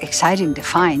more exciting to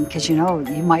find because, you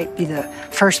might be the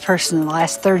first person in the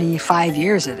last 35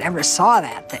 years that ever saw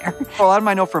that there. A lot of them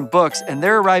I know from books, and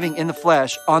they're arriving in the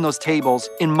flesh on those tables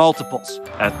in multiples.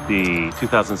 At the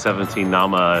 2017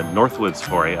 NAMA Northwoods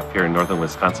foray up here in northern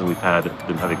Wisconsin, we've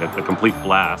been having a complete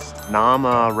blast.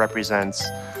 NAMA represents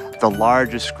the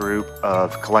largest group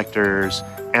of collectors,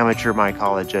 amateur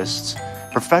mycologists,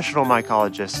 professional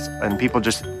mycologists and people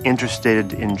just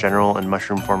interested in general in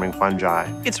mushroom-forming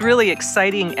fungi. It's really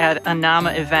exciting at a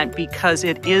NAMA event because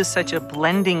it is such a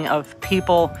blending of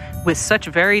people with such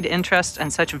varied interests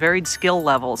and such varied skill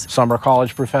levels. Some are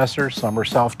college professors, some are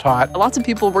self-taught. Lots of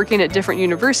people working at different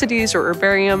universities or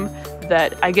herbarium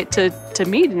that I get to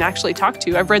meet and actually talk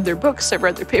to. I've read their books, I've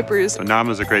read their papers. So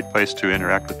NAMA is a great place to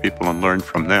interact with people and learn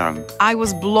from them. I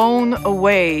was blown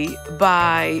away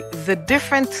by the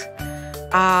different,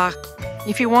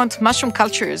 if you want, mushroom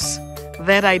cultures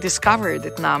that I discovered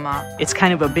at NAMA. It's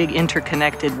kind of a big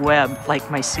interconnected web like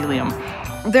mycelium.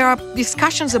 There are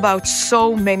discussions about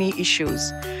so many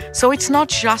issues. So it's not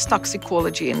just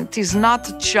toxicology, and it is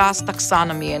not just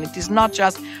taxonomy, and it is not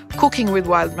just cooking with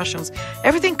wild mushrooms.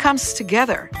 Everything comes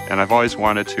together. And I've always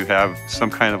wanted to have some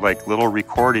kind of like little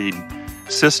recording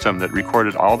system that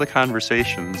recorded all the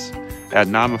conversations at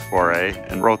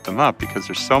NAMA4A and wrote them up because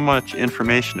there's so much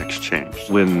information exchanged.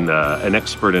 When an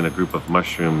expert in a group of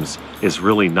mushrooms is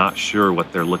really not sure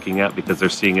what they're looking at because they're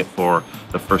seeing it for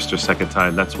the first or second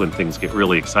time, that's when things get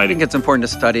really exciting. I think it's important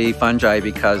to study fungi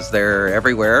because they're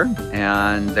everywhere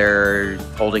and they're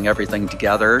holding everything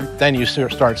together. Then you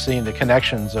start seeing the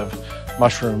connections of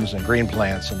mushrooms and green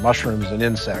plants and mushrooms and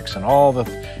insects and all the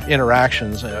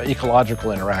interactions,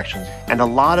 ecological interactions. And a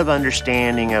lot of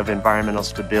understanding of environmental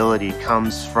stability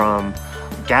comes from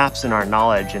gaps in our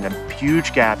knowledge, and a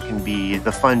huge gap can be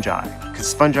the fungi,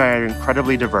 because fungi are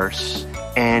incredibly diverse,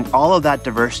 and all of that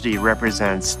diversity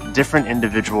represents different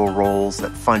individual roles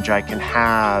that fungi can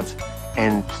have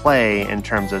and play in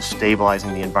terms of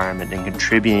stabilizing the environment and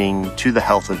contributing to the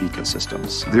health of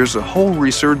ecosystems. There's a whole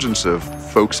resurgence of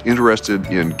folks interested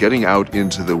in getting out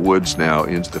into the woods now,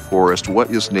 into the forest. What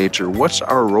is nature? What's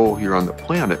our role here on the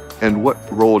planet? And what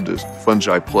role does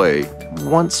fungi play?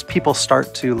 Once people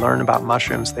start to learn about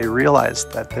mushrooms, they realize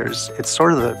that it's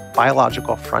sort of the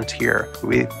biological frontier.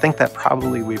 We think that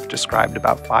probably we've described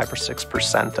about 5 or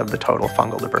 6% of the total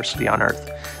fungal diversity on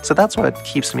Earth. So that's what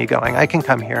keeps me going. I can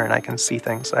come here and I can see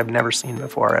things I've never seen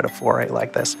before at a foray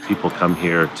like this. People come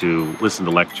here to listen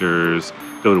to lectures,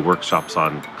 go to workshops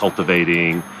on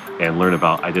cultivating, and learn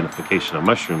about identification of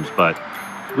mushrooms, but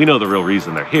we know the real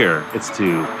reason they're here. It's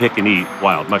to pick and eat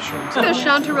wild mushrooms. The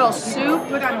chanterelle soup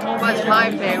was my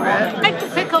favorite. I like the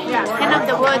pickled hen of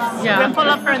the woods,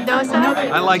 Rimpola frondosa.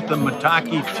 I like the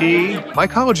maitake tea.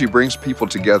 Mycology brings people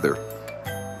together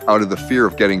out of the fear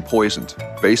of getting poisoned,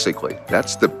 basically.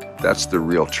 That's the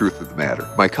real truth of the matter.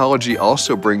 Mycology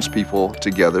also brings people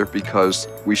together because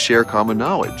we share common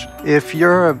knowledge. If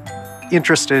you're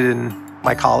interested in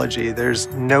mycology, there's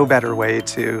no better way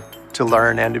to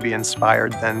learn and to be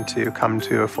inspired than to come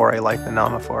to a foray like the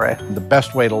NAMA foray. The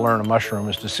best way to learn a mushroom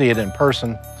is to see it in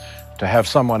person, to have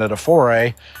someone at a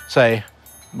foray say,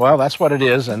 well, that's what it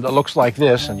is, and it looks like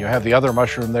this, and you have the other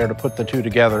mushroom there to put the two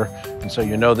together, and so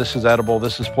you know this is edible,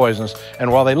 this is poisonous.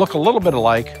 And while they look a little bit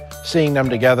alike, seeing them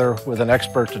together with an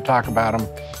expert to talk about them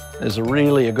is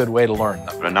really a good way to learn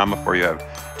them. At NAMA4 you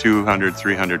have 200,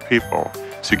 300 people.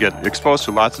 So you get exposed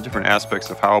to lots of different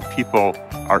aspects of how people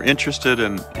are interested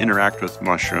and interact with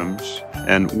mushrooms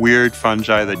and weird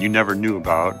fungi that you never knew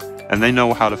about, and they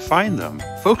know how to find them.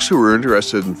 Folks who are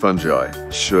interested in fungi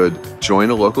should join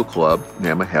a local club.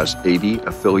 NAMA has 80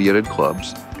 affiliated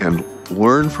clubs, and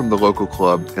learn from the local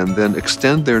club and then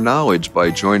extend their knowledge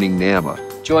by joining NAMA.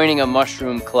 Joining a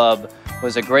mushroom club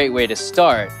was a great way to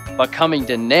start, but coming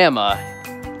to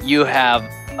NAMA, you have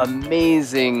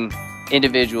amazing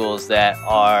individuals that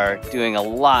are doing a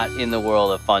lot in the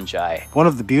world of fungi. One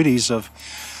of the beauties of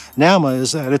NAMA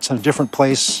is that it's in a different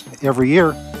place every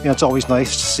year. It's always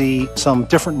nice to see some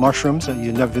different mushrooms that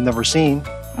you've never seen.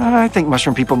 I think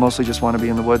mushroom people mostly just want to be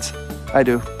in the woods. I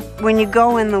do. When you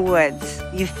go in the woods,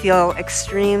 you feel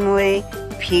extremely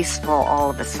peaceful all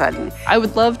of a sudden. I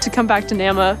would love to come back to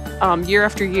NAMA year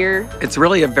after year. It's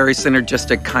really a very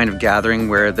synergistic kind of gathering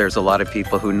where there's a lot of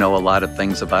people who know a lot of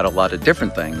things about a lot of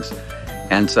different things.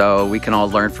 And so we can all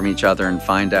learn from each other and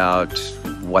find out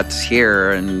what's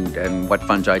here and what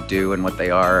fungi do and what they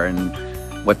are and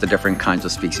what the different kinds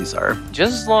of species are.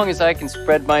 Just as long as I can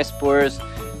spread my spores,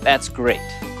 that's great.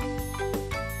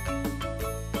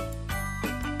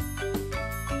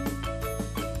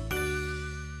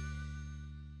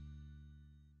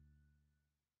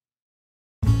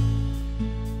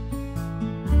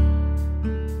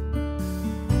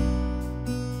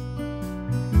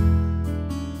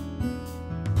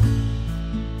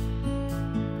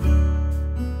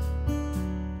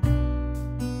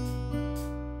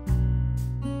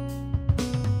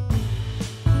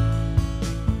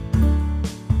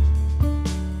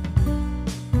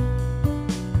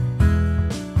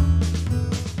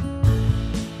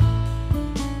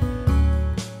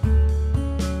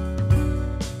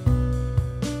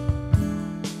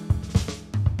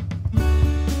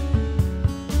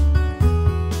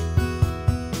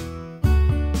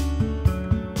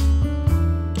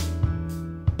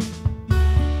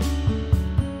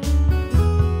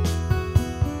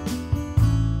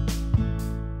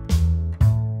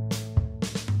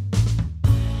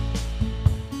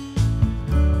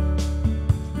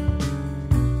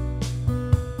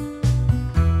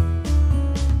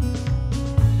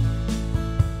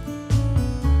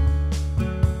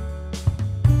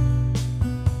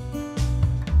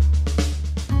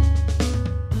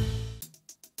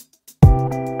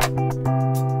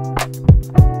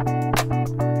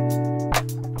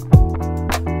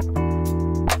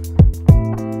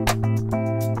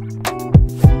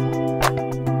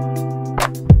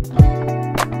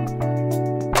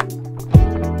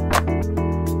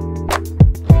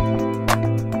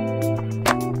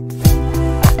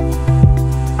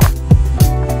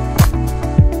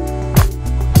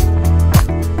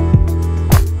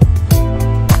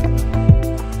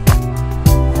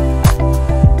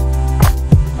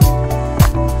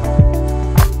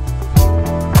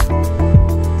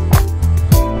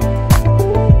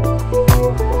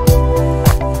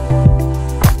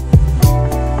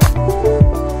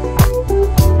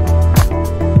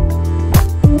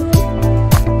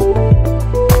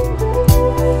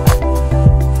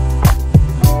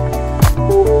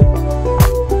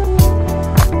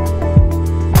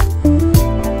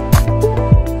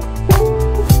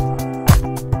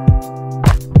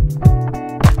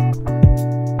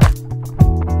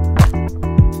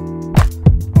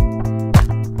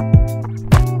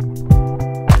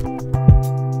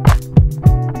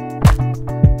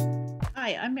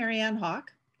 I'm Marianne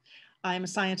Hawke. I'm a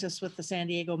scientist with the San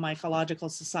Diego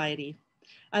Mycological Society.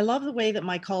 I love the way that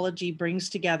mycology brings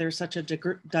together such a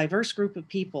diverse group of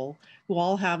people who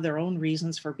all have their own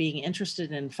reasons for being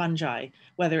interested in fungi,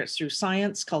 whether it's through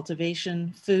science,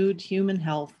 cultivation, food, human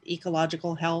health,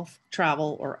 ecological health,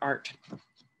 travel, or art.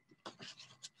 I'm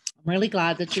really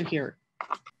glad that you're here.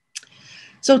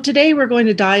 So today we're going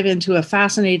to dive into a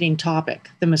fascinating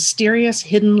topic, the mysterious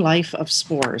hidden life of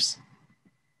spores.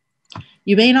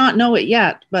 You may not know it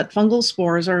yet, but fungal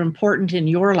spores are important in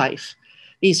your life.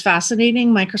 These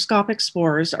fascinating microscopic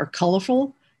spores are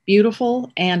colorful,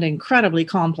 beautiful, and incredibly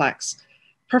complex,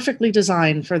 perfectly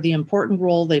designed for the important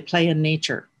role they play in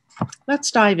nature. Let's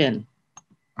dive in.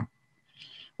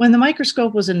 When the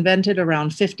microscope was invented around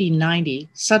 1590,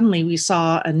 suddenly we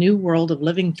saw a new world of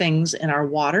living things in our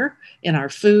water, in our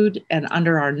food, and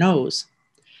under our nose.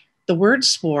 The word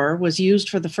spore was used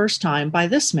for the first time by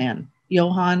this man,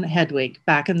 Johann Hedwig,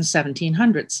 back in the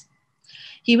 1700s.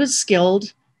 He was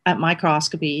skilled at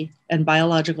microscopy and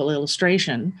biological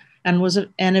illustration, and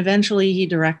eventually he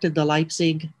directed the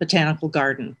Leipzig Botanical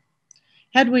Garden.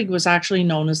 Hedwig was actually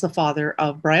known as the father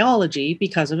of bryology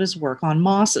because of his work on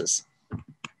mosses.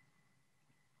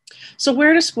 So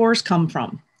where do spores come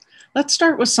from? Let's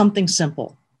start with something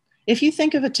simple. If you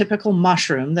think of a typical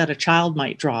mushroom that a child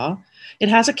might draw, it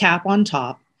has a cap on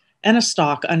top and a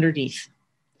stalk underneath.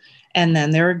 And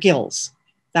then there are gills.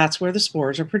 That's where the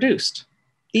spores are produced.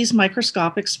 These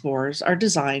microscopic spores are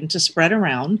designed to spread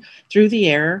around through the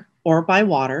air or by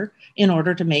water in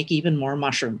order to make even more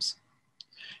mushrooms.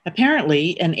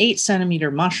 Apparently, an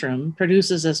 8-centimeter mushroom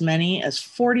produces as many as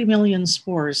 40 million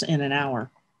spores in an hour.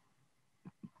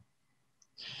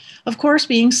 Of course,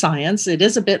 being science, it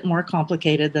is a bit more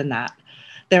complicated than that.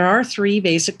 There are 3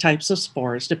 basic types of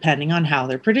spores depending on how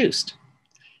they're produced.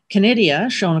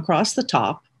 Conidia, shown across the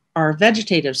top, are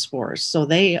vegetative spores, so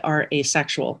they are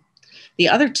asexual. The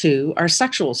other 2 are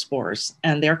sexual spores,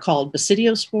 and they're called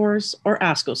basidiospores or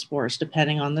ascospores,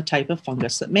 depending on the type of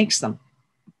fungus that makes them.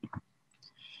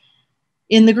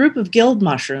 In the group of gilled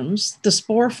mushrooms, the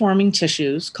spore-forming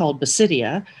tissues, called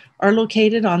basidia, are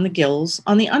located on the gills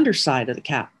on the underside of the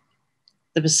cap.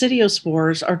 The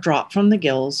basidiospores are dropped from the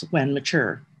gills when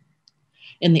mature.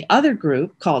 In the other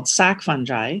group, called sac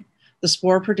fungi, the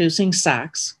spore-producing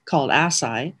sacs, called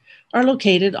asci, are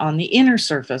located on the inner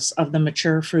surface of the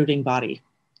mature fruiting body.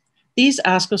 These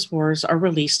ascospores are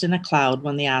released in a cloud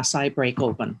when the asci break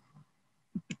open.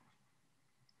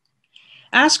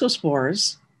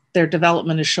 Ascospores, their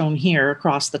development is shown here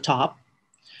across the top,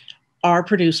 are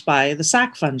produced by the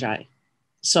sac fungi.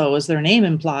 So as their name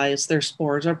implies, their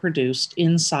spores are produced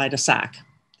inside a sac.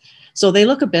 So they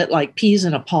look a bit like peas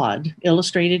in a pod,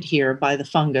 illustrated here by the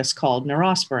fungus called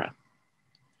Neurospora.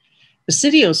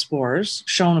 Basidiospores,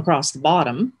 shown across the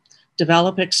bottom,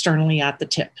 develop externally at the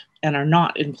tip and are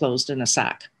not enclosed in a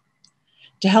sac.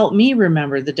 To help me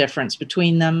remember the difference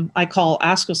between them, I call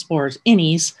ascospores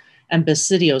innies and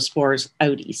basidiospores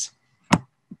outies.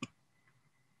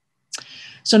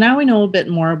 So now we know a bit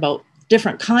more about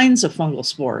different kinds of fungal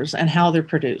spores and how they're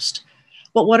produced.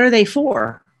 But what are they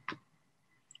for?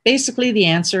 Basically, the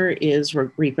answer is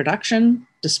reproduction,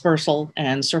 dispersal,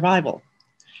 and survival.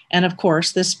 And of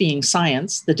course, this being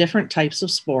science, the different types of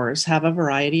spores have a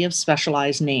variety of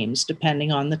specialized names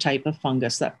depending on the type of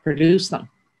fungus that produce them.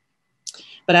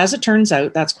 But as it turns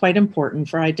out, that's quite important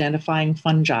for identifying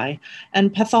fungi,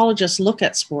 and pathologists look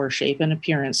at spore shape and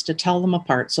appearance to tell them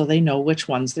apart so they know which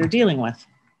ones they're dealing with.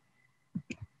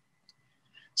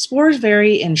 Spores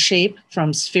vary in shape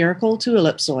from spherical to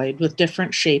ellipsoid with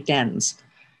different shaped ends.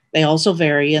 They also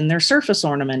vary in their surface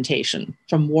ornamentation,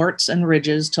 from warts and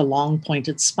ridges to long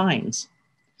pointed spines.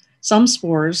 Some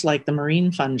spores, like the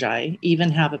marine fungi,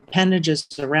 even have appendages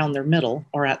around their middle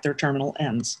or at their terminal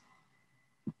ends.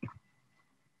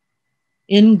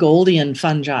 Ingoldian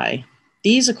fungi.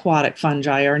 These aquatic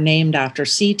fungi are named after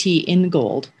C.T.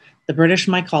 Ingold, the British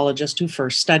mycologist who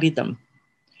first studied them.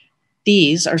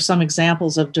 These are some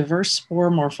examples of diverse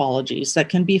spore morphologies that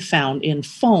can be found in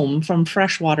foam from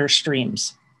freshwater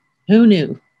streams. Who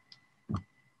knew?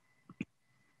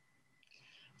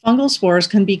 Fungal spores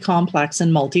can be complex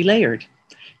and multi-layered.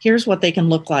 Here's what they can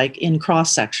look like in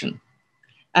cross-section.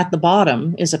 At the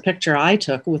bottom is a picture I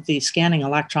took with the scanning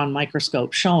electron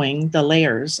microscope showing the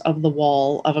layers of the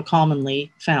wall of a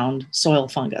commonly found soil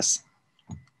fungus.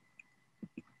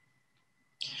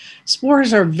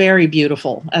 Spores are very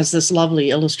beautiful, as this lovely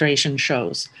illustration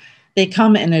shows. They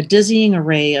come in a dizzying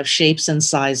array of shapes and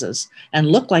sizes and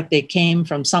look like they came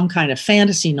from some kind of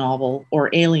fantasy novel or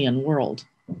alien world.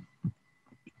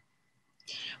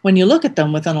 When you look at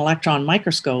them with an electron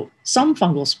microscope, some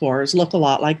fungal spores look a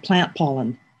lot like plant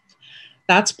pollen.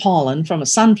 That's pollen from a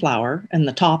sunflower in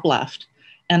the top left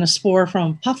and a spore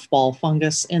from puffball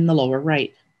fungus in the lower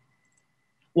right.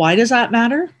 Why does that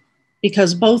matter?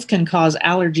 Because both can cause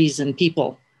allergies in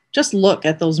people. Just look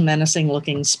at those menacing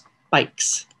looking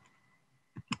spikes.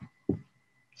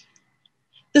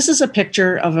 This is a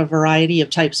picture of a variety of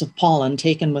types of pollen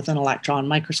taken with an electron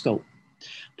microscope.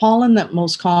 Pollen that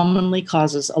most commonly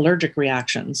causes allergic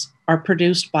reactions are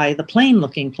produced by the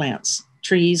plain-looking plants,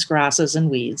 trees, grasses, and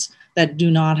weeds that do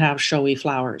not have showy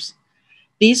flowers.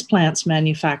 These plants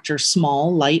manufacture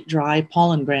small, light, dry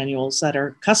pollen granules that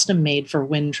are custom made for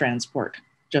wind transport,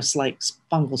 just like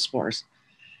fungal spores.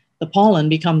 The pollen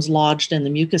becomes lodged in the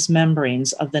mucous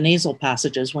membranes of the nasal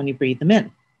passages when you breathe them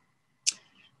in.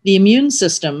 The immune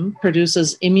system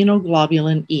produces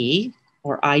immunoglobulin E,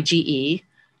 or IgE,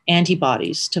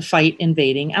 antibodies to fight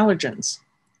invading allergens.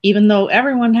 Even though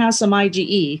everyone has some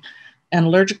IgE, an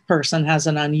allergic person has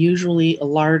an unusually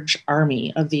large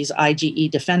army of these IgE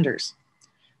defenders.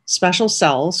 Special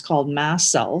cells called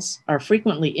mast cells are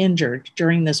frequently injured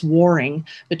during this warring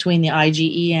between the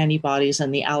IgE antibodies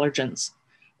and the allergens.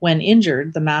 When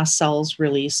injured, the mast cells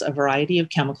release a variety of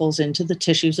chemicals into the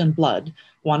tissues and blood,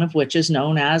 one of which is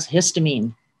known as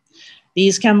histamine.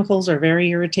 These chemicals are very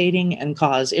irritating and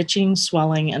cause itching,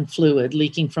 swelling, and fluid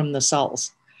leaking from the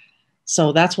cells.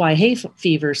 So that's why hay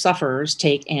fever sufferers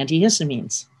take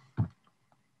antihistamines.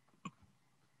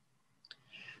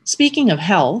 Speaking of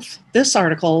health, this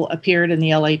article appeared in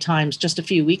the LA Times just a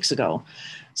few weeks ago.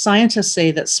 Scientists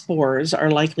say that spores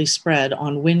are likely spread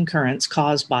on wind currents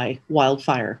caused by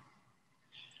wildfire.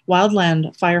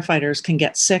 Wildland firefighters can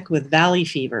get sick with valley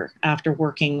fever after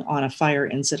working on a fire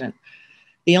incident.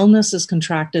 The illness is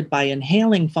contracted by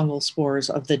inhaling fungal spores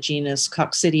of the genus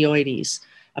Coccidioides,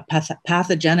 a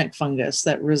pathogenic fungus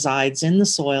that resides in the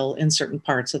soil in certain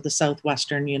parts of the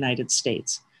southwestern United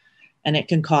States. And it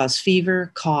can cause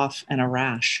fever, cough, and a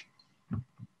rash.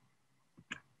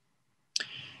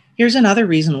 Here's another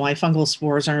reason why fungal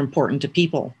spores are important to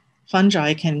people.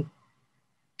 Fungi can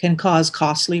cause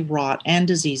costly rot and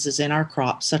diseases in our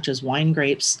crops, such as wine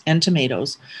grapes and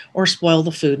tomatoes, or spoil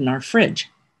the food in our fridge.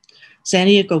 San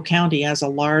Diego County has a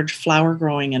large flower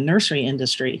growing and nursery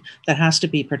industry that has to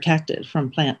be protected from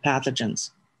plant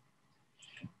pathogens.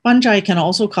 Fungi can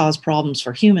also cause problems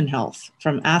for human health,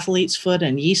 from athlete's foot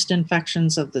and yeast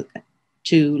infections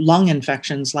to lung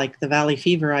infections like the valley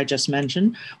fever I just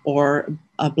mentioned, or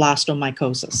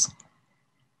blastomycosis.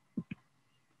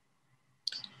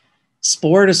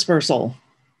 Spore dispersal.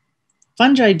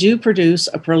 Fungi do produce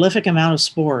a prolific amount of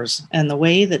spores, and the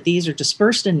way that these are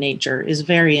dispersed in nature is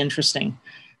very interesting.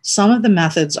 Some of the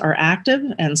methods are active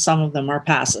and some of them are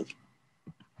passive.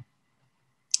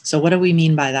 So what do we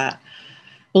mean by that?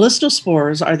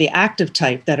 Ballistospores are the active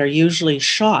type that are usually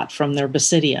shot from their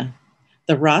basidia.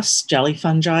 The rusts, jelly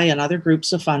fungi, and other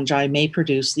groups of fungi may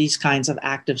produce these kinds of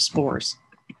active spores.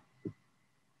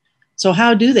 So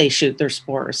how do they shoot their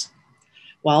spores?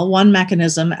 Well, one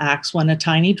mechanism acts when a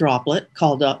tiny droplet,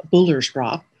 called a Buller's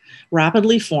drop,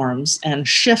 rapidly forms and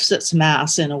shifts its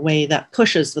mass in a way that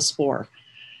pushes the spore.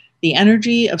 The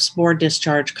energy of spore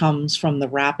discharge comes from the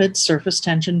rapid surface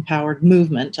tension powered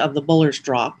movement of the Buller's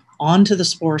drop onto the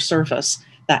spore surface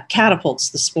that catapults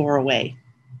the spore away.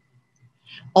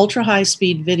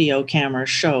 Ultra-high-speed video cameras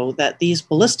show that these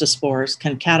ballistospores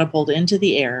can catapult into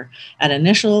the air at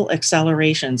initial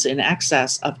accelerations in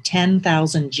excess of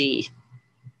 10,000 G.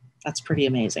 That's pretty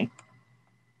amazing.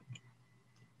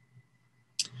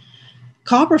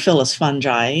 Coprophilous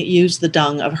fungi use the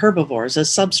dung of herbivores as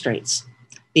substrates.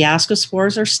 The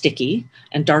ascospores are sticky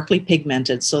and darkly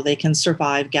pigmented so they can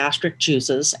survive gastric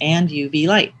juices and UV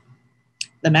light.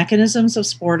 The mechanisms of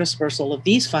spore dispersal of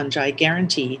these fungi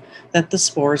guarantee that the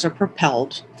spores are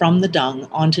propelled from the dung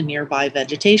onto nearby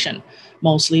vegetation,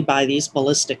 mostly by these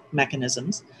ballistic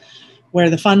mechanisms, where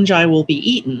the fungi will be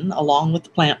eaten along with the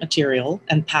plant material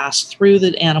and pass through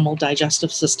the animal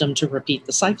digestive system to repeat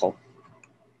the cycle.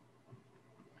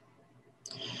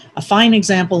 A fine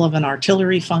example of an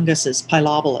artillery fungus is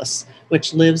Pilobolus,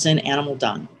 which lives in animal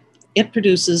dung. It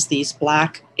produces these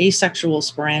black asexual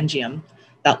sporangium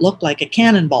that look like a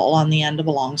cannonball on the end of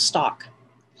a long stalk.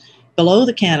 Below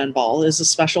the cannonball is a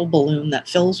special balloon that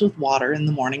fills with water in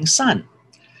the morning sun.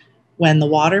 When the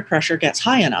water pressure gets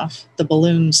high enough, the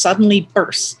balloon suddenly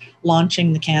bursts,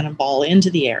 launching the cannonball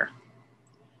into the air.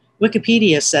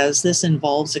 Wikipedia says this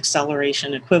involves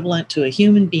acceleration equivalent to a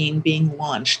human being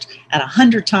launched at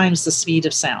 100 times the speed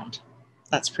of sound.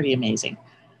 That's pretty amazing.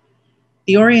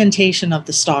 The orientation of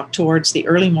the stalk towards the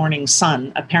early morning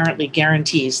sun apparently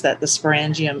guarantees that the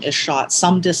sporangium is shot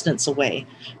some distance away,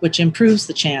 which improves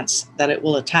the chance that it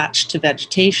will attach to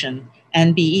vegetation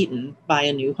and be eaten by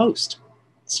a new host.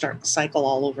 Start the cycle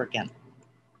all over again.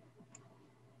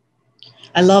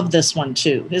 I love this one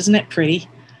too. Isn't it pretty?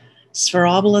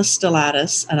 Spherobolus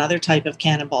stellatus, another type of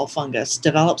cannonball fungus,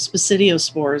 develops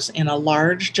basidiospores in a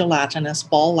large gelatinous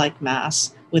ball-like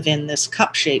mass within this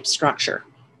cup-shaped structure.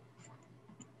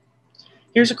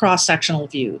 Here's a cross-sectional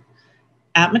view.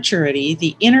 At maturity,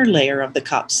 the inner layer of the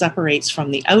cup separates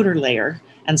from the outer layer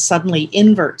and suddenly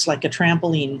inverts like a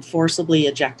trampoline, forcibly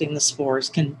ejecting the spores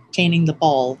containing the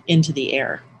ball into the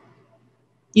air.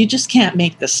 You just can't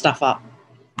make this stuff up.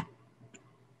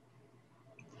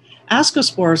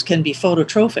 Ascospores can be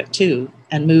phototrophic too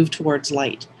and move towards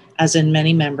light, as in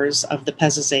many members of the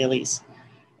Pezizales.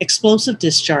 Explosive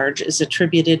discharge is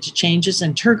attributed to changes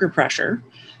in turgor pressure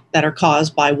that are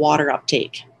caused by water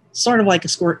uptake, sort of like a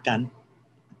squirt gun.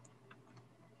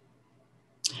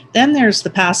 Then there's the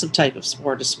passive type of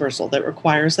spore dispersal that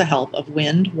requires the help of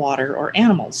wind, water, or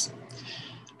animals.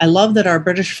 I love that our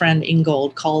British friend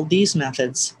Ingold called these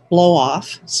methods blow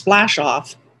off, splash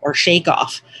off, or shake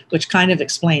off, which kind of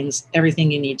explains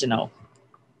everything you need to know.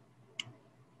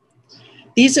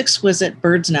 These exquisite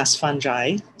bird's nest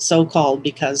fungi, so called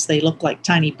because they look like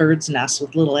tiny bird's nests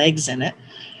with little eggs in it,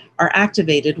 are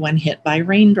activated when hit by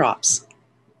raindrops.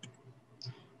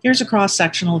 Here's a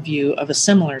cross-sectional view of a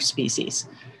similar species.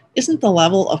 Isn't the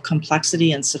level of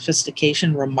complexity and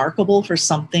sophistication remarkable for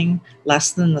something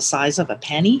less than the size of a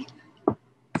penny?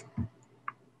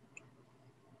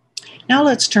 Now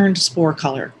let's turn to spore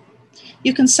color.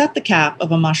 You can set the cap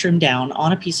of a mushroom down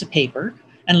on a piece of paper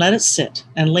and let it sit,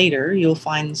 and later you'll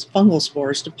find fungal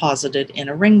spores deposited in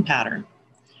a ring pattern.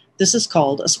 This is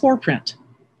called a spore print.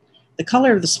 The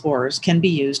color of the spores can be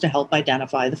used to help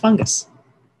identify the fungus.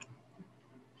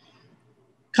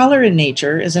 Color in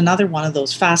nature is another one of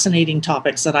those fascinating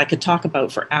topics that I could talk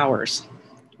about for hours.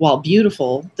 While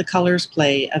beautiful, the colors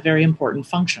play a very important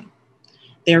function.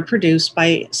 They are produced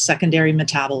by secondary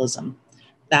metabolism.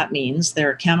 That means there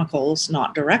are chemicals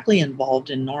not directly involved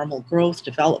in normal growth,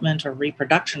 development, or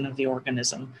reproduction of the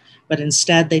organism, but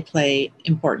instead they play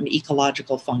important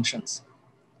ecological functions.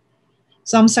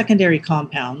 Some secondary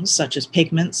compounds, such as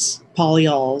pigments,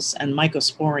 polyols, and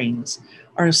mycosporines,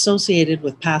 are associated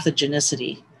with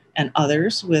pathogenicity, and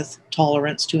others with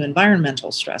tolerance to environmental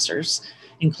stressors,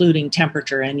 including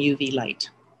temperature and UV light.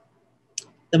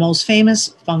 The most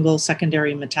famous fungal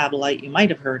secondary metabolite you might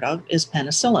have heard of is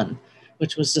penicillin,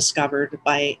 which was discovered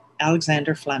by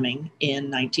Alexander Fleming in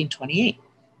 1928.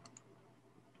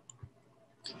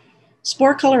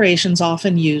 Spore coloration is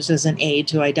often used as an aid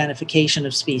to identification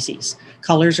of species.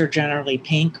 Colors are generally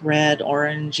pink, red,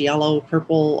 orange, yellow,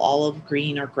 purple, olive,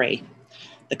 green, or gray.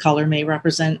 The color may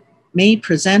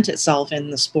present itself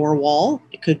in the spore wall.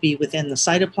 It could be within the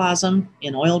cytoplasm,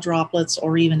 in oil droplets,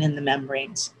 or even in the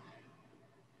membranes.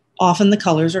 Often the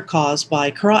colors are caused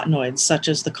by carotenoids, such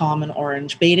as the common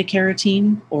orange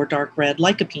beta-carotene or dark red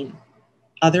lycopene.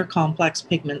 Other complex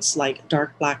pigments like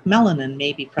dark black melanin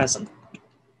may be present.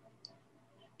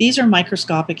 These are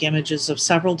microscopic images of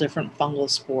several different fungal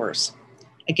spores.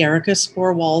 Agaricus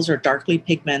spore walls are darkly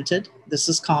pigmented. This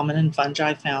is common in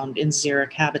fungi found in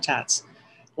xeric habitats.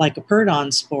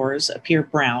 Lycoperdon spores appear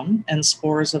brown, and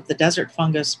spores of the desert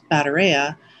fungus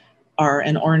Bacteria are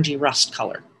an orangey rust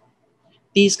color.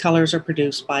 These colors are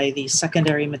produced by the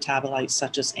secondary metabolites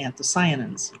such as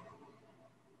anthocyanins.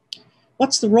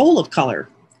 What's the role of color?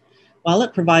 Well,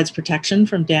 it provides protection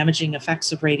from damaging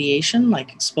effects of radiation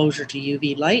like exposure to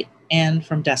UV light and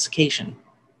from desiccation.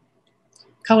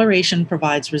 Coloration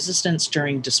provides resistance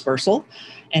during dispersal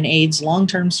and aids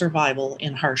long-term survival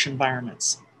in harsh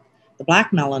environments. The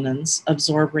black melanins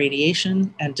absorb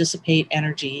radiation and dissipate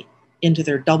energy into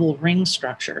their double ring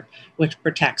structure, which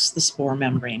protects the spore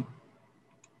membrane.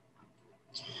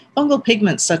 Fungal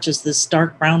pigments such as this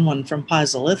dark brown one from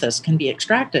Physolithus can be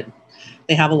extracted.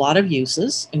 They have a lot of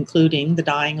uses, including the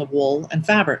dyeing of wool and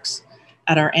fabrics.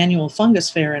 At our annual fungus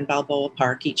fair in Balboa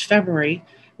Park each February,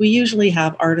 we usually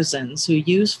have artisans who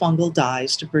use fungal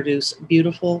dyes to produce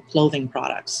beautiful clothing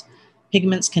products.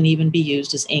 Pigments can even be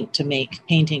used as ink to make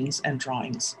paintings and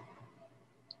drawings.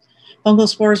 Fungal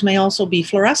spores may also be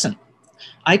fluorescent.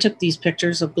 I took these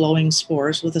pictures of glowing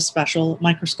spores with a special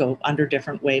microscope under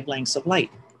different wavelengths of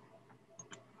light.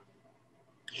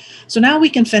 So now we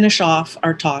can finish off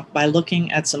our talk by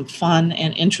looking at some fun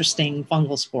and interesting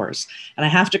fungal spores. And I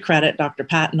have to credit Dr.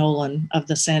 Pat Nolan of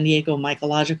the San Diego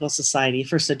Mycological Society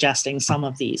for suggesting some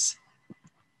of these.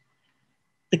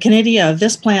 The conidia of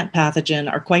this plant pathogen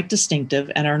are quite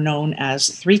distinctive and are known as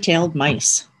three-tailed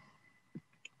mice.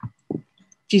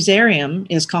 Fusarium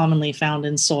is commonly found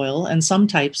in soil, and some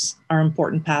types are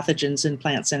important pathogens in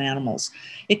plants and animals.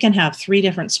 It can have 3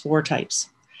 different spore types.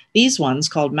 These ones,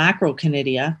 called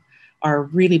macroconidia, are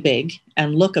really big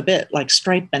and look a bit like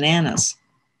striped bananas.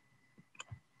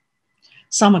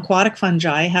 Some aquatic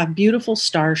fungi have beautiful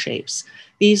star shapes.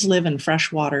 These live in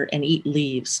fresh water and eat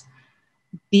leaves.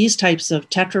 These types of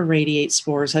tetraradiate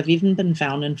spores have even been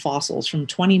found in fossils from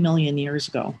 20 million years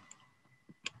ago.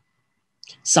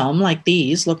 Some, like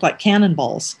these, look like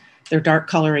cannonballs. Their dark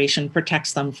coloration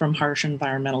protects them from harsh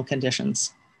environmental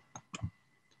conditions.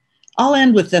 I'll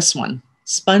end with this one,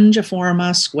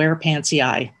 Spongiforma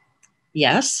squarepantsii.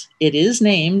 Yes, it is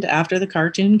named after the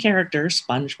cartoon character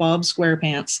SpongeBob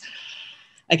SquarePants.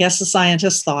 I guess the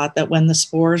scientists thought that when the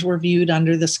spores were viewed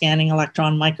under the scanning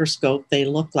electron microscope, they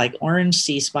looked like orange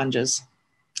sea sponges.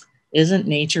 Isn't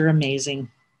nature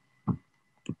amazing?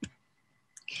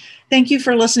 Thank you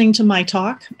for listening to my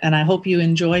talk, and I hope you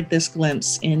enjoyed this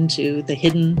glimpse into the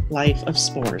hidden life of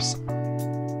spores.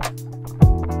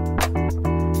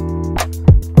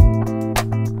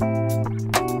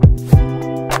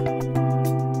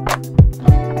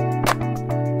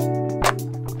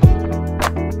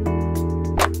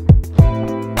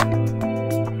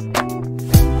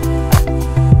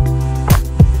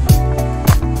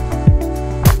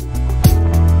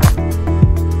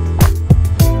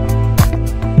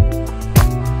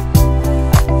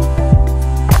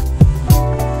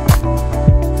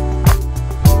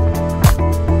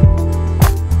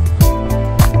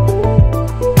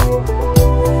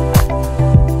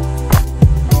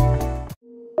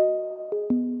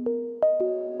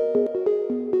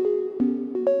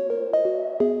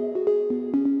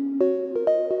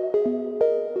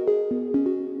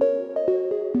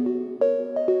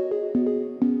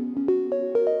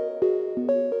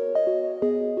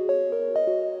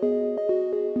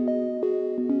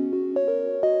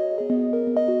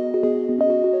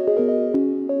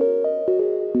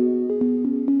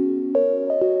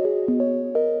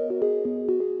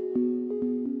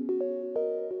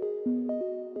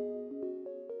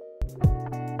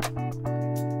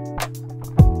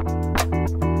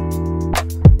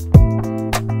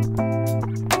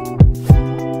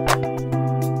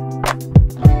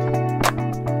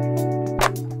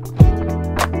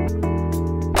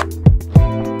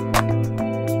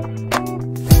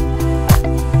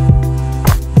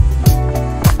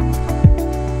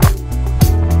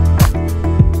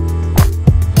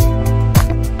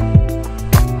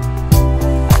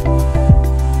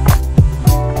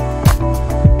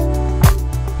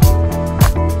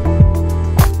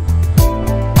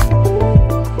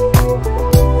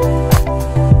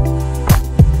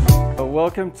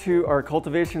 Welcome to our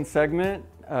cultivation segment.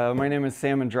 My name is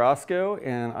Sam Androsco,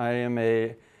 and I am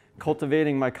a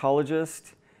cultivating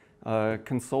mycologist,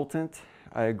 consultant.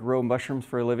 I grow mushrooms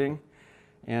for a living,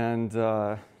 and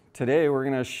today we're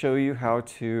going to show you how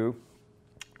to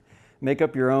make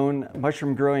up your own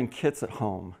mushroom growing kits at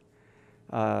home.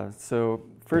 So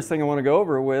first thing I want to go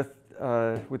over with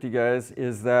you guys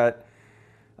is that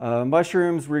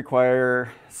mushrooms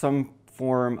require some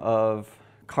form of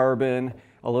carbon,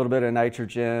 a little bit of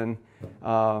nitrogen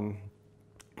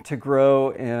to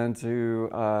grow and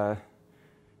to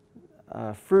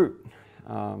fruit.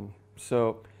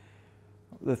 So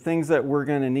the things that we're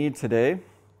going to need today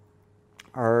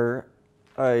are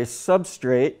a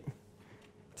substrate.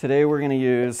 Today we're going to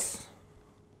use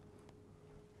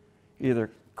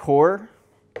either core,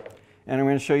 and I'm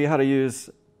going to show you how to use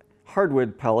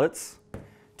hardwood pellets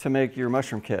to make your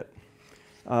mushroom kit.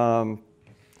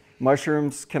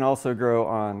 Mushrooms can also grow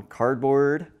on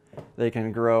cardboard. They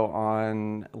can grow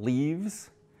on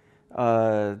leaves,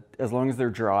 as long as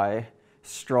they're dry.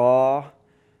 Straw,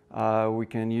 we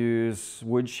can use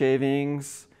wood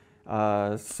shavings,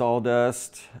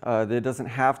 sawdust. It doesn't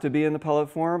have to be in the pellet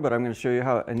form, but I'm going to show you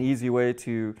an easy way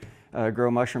to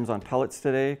grow mushrooms on pellets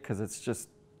today, because it's just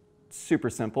super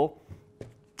simple.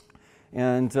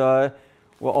 And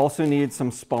we'll also need some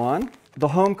spawn. The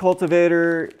home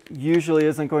cultivator usually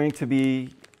isn't going to be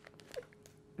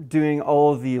doing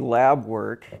all of the lab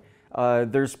work.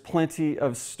 There's plenty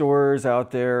of stores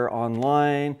out there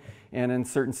online and in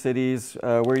certain cities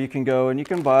where you can go and you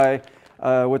can buy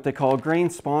what they call grain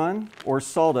spawn or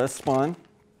sawdust spawn.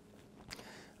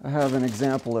 I have an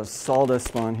example of sawdust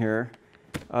spawn here.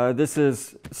 This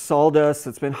is sawdust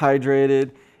that's been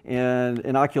hydrated and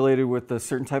inoculated with a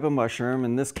certain type of mushroom,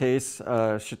 in this case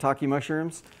shiitake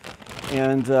mushrooms.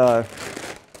 And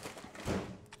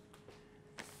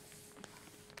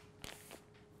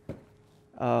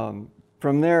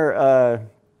From there,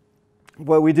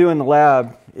 what we do in the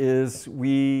lab is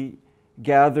we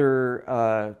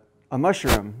gather a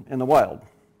mushroom in the wild.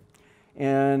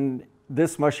 And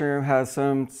this mushroom has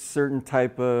some certain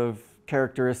type of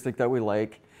characteristic that we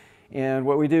like. And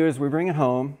what we do is we bring it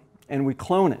home and we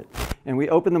clone it. And we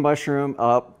open the mushroom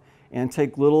up and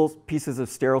take little pieces of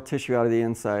sterile tissue out of the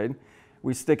inside.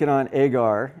 We stick it on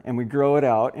agar and we grow it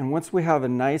out. And once we have a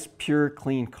nice, pure,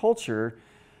 clean culture,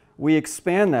 we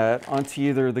expand that onto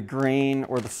either the grain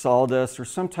or the sawdust or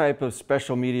some type of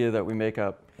special media that we make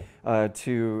up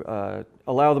to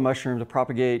allow the mushroom to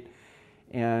propagate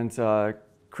and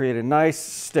create a nice,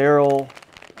 sterile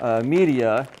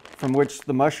media from which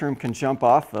the mushroom can jump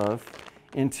off of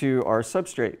into our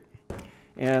substrate.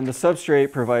 And the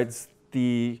substrate provides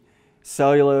the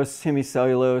cellulose,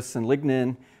 hemicellulose, and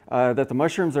lignin that the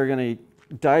mushrooms are going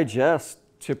to digest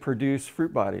to produce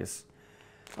fruit bodies.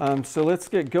 So let's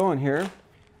get going here.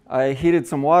 I heated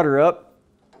some water up,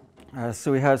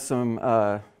 so we have some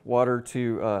water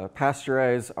to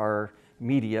pasteurize our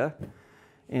media.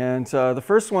 And the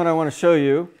first one I want to show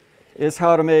you is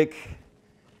how to make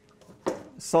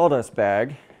sawdust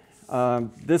bag.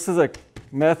 This is a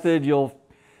method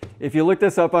if you look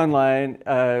this up online,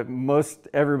 most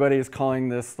everybody is calling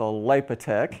this the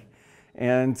Lipotech.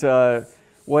 And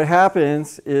what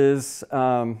happens is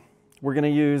we're going to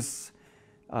use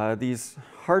these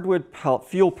hardwood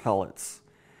fuel pellets.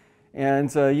 And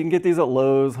you can get these at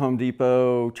Lowe's, Home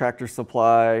Depot, Tractor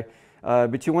Supply,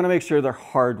 but you want to make sure they're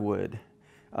hardwood.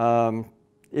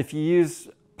 If you use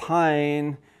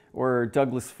pine or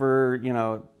Douglas fir,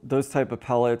 those type of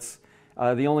pellets,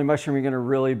 the only mushroom you're going to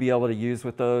really be able to use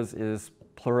with those is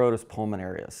Pleurotus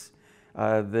pulmonaris.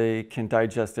 They can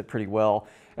digest it pretty well,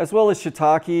 as well as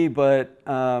shiitake, but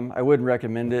I wouldn't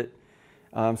recommend it.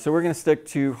 So we're going to stick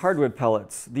to hardwood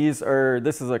pellets. This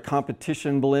is a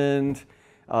competition blend.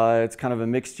 It's kind of a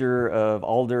mixture of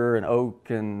alder and oak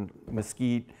and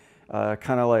mesquite,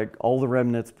 kind of like all the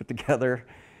remnants put together.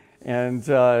 And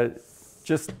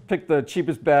just pick the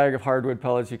cheapest bag of hardwood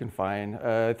pellets you can find.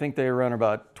 I think they run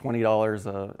about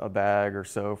 $20 a bag or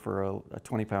so for a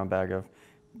 20-pound bag of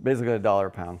basically $1 a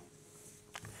pound.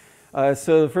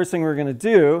 So the first thing we're going to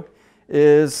do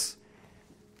is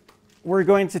we're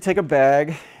going to take a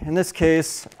bag. In this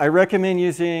case, I recommend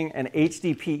using an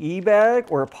HDPE bag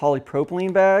or a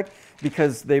polypropylene bag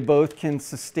because they both can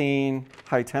sustain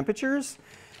high temperatures.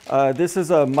 This is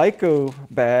a MYCO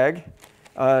bag.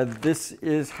 This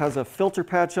has a filter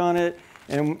patch on it,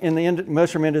 and in the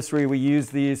mushroom industry we use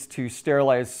these to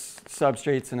sterilize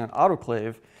substrates in an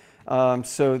autoclave,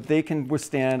 so they can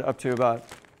withstand up to about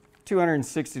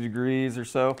 260 degrees or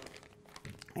so.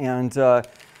 And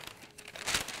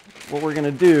what we're going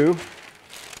to do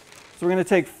is we're going to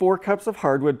take 4 cups of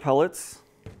hardwood pellets.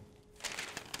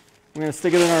 We're going to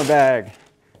stick it in our bag,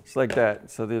 just like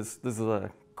that. So this is a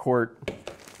quart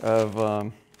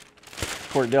deli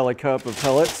cup of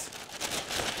pellets.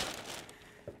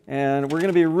 And we're going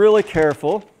to be really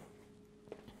careful.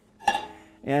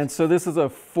 And so this is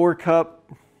a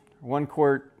 4-cup,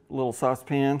 1-quart little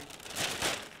saucepan.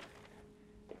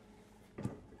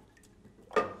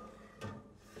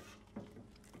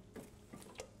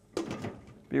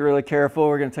 Be really careful.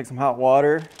 We're going to take some hot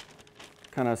water,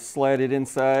 kind of slide it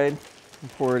inside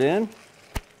and pour it in.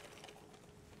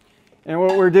 And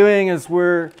what we're doing is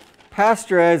we're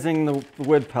pasteurizing the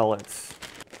wood pellets.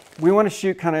 We want to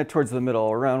shoot kind of towards the middle,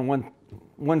 around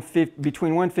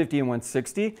between 150 and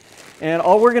 160. And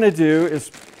all we're going to do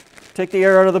is take the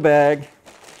air out of the bag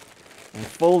and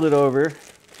fold it over.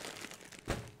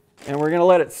 And we're going to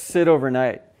let it sit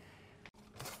overnight.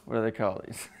 What do they call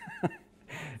these?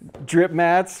 Drip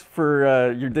mats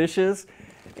for your dishes.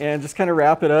 And just kind of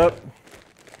wrap it up.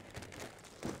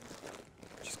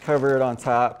 Just cover it on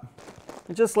top.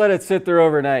 And just let it sit there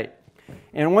overnight.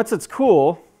 And once it's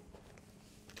cool,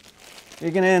 you're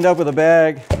going to end up with a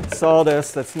bag of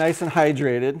sawdust that's nice and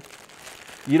hydrated.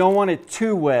 You don't want it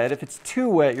too wet. If it's too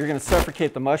wet, you're going to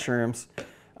suffocate the mushrooms.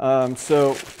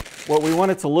 So what we want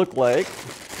it to look like,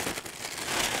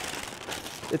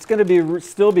 it's going to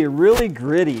still be really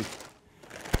gritty,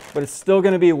 but it's still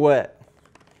going to be wet.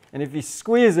 And if you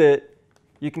squeeze it,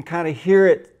 you can kind of hear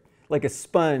it like a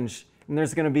sponge. And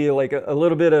there's going to be like a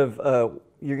little bit of,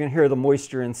 you're going to hear the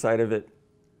moisture inside of it.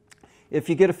 If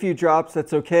you get a few drops,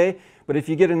 that's okay. But if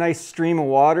you get a nice stream of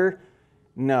water,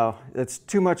 no, that's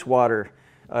too much water.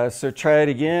 So try it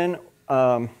again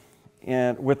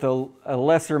and with a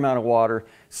lesser amount of water.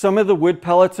 Some of the wood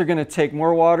pellets are going to take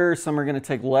more water. Some are going to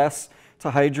take less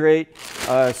to hydrate.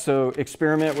 So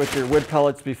experiment with your wood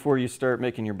pellets before you start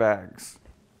making your bags.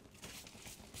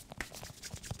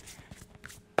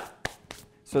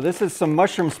 So this is some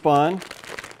mushroom spawn.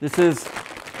 This is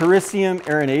Hericium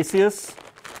erinaceus.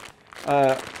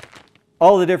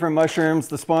 All the different mushrooms,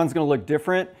 the spawn's going to look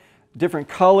different. Different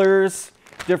colors,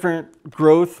 different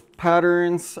growth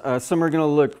patterns. Some are going to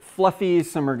look fluffy,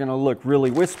 some are going to look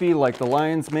really wispy, like the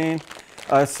lion's mane.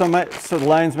 So the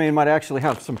lion's mane might actually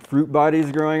have some fruit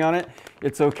bodies growing on it.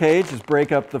 It's okay, just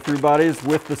break up the fruit bodies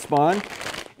with the spawn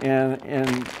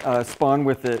and spawn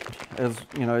with it. As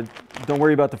you know, don't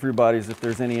worry about the fruit bodies if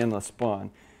there's any in the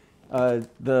spawn.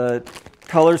 The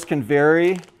colors can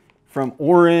vary from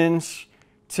orange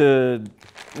to,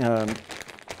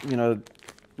 you know,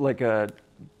 like a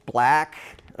black.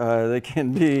 They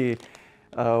can be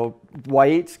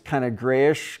white, kind of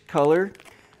grayish color.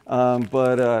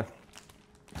 But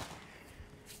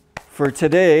for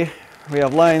today, we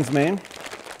have lion's mane.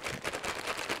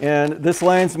 And this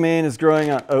lion's mane is growing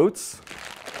on oats.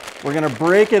 We're going to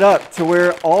break it up to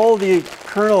where all the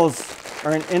kernels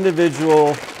are in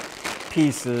individual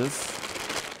pieces.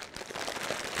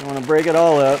 I want to break it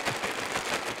all up.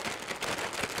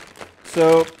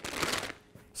 So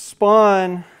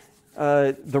spawn,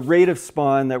 the rate of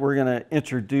spawn that we're going to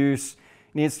introduce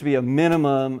needs to be a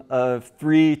minimum of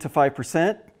 3 to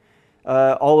 5%,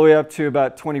 all the way up to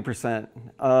about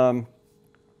 20%.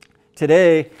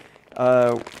 Today,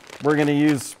 we're going to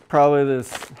use probably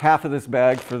half of this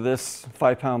bag for this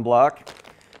 5-pound block.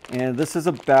 And this is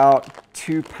about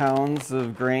 2 pounds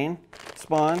of grain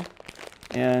spawn.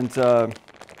 And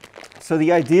so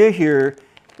the idea here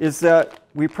is that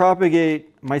we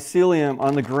propagate mycelium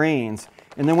on the grains.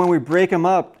 And then when we break them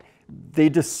up, they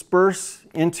disperse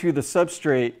into the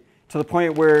substrate to the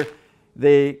point where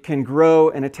they can grow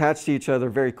and attach to each other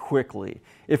very quickly.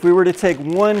 If we were to take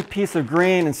one piece of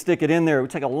grain and stick it in there, it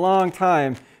would take a long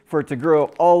time for it to grow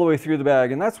all the way through the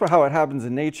bag. And that's how it happens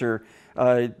in nature.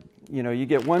 You know, you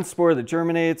get one spore that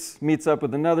germinates, meets up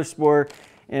with another spore,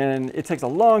 and it takes a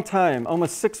long time,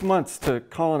 almost 6 months, to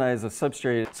colonize a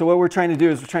substrate. So what we're trying to do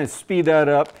is we're trying to speed that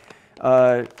up.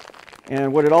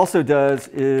 And what it also does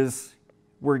is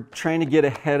we're trying to get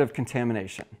ahead of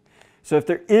contamination. So if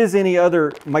there is any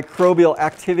other microbial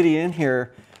activity in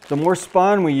here, the more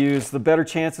spawn we use, the better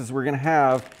chances we're going to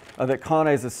have of it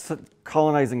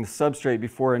colonizing the substrate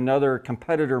before another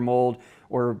competitor mold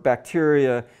or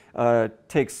bacteria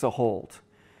takes a hold.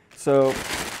 So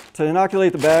to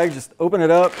inoculate the bag, just open it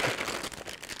up,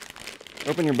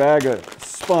 open your bag of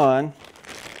spawn,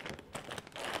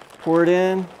 pour it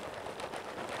in,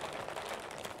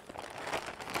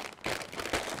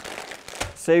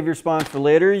 save your spawn for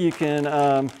later. You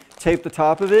can tape the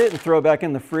top of it and throw it back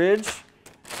in the fridge.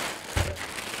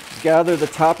 Gather the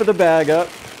top of the bag up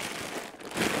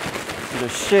and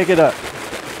just shake it up.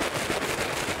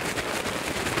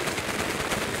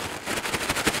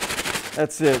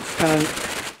 That's it. Just kind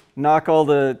of knock all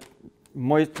the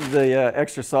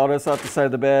extra sawdust off the side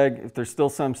of the bag. If there's still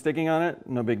some sticking on it,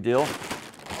 no big deal.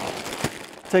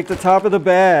 Take the top of the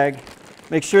bag.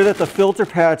 Make sure that the filter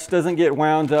patch doesn't get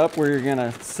wound up where you're going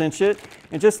to cinch it.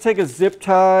 And just take a zip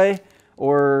tie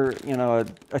or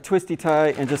a twisty tie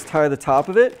and just tie the top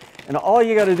of it. And all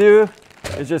you got to do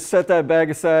is just set that bag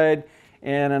aside.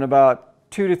 And in about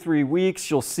 2 to 3 weeks,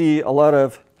 you'll see a lot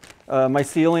of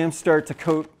mycelium start to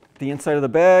coat the inside of the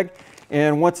bag.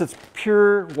 And once it's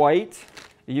pure white,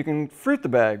 you can fruit the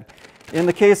bag. In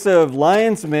the case of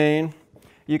lion's mane,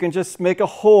 you can just make a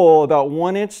hole about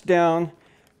 1 inch down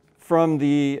from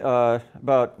the,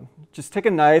 just take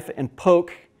a knife and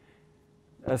poke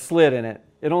a slit in it.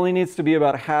 It only needs to be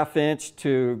about 1/2 inch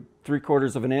to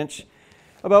 3/4 of an inch,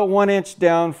 about 1 inch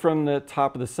down from the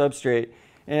top of the substrate.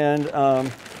 And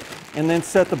then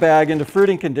set the bag into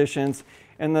fruiting conditions,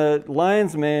 and the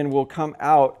lion's mane will come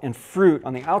out and fruit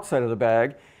on the outside of the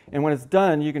bag. And when it's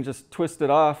done, you can just twist it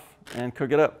off and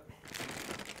cook it up.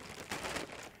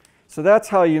 So that's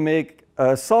how you make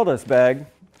a sawdust bag.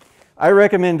 I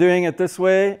recommend doing it this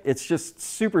way. It's just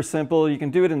super simple. You can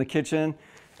do it in the kitchen,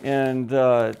 and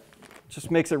just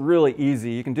makes it really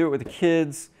easy. You can do it with the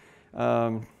kids,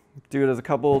 do it as a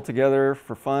couple together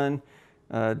for fun,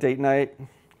 date night.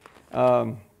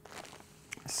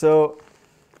 So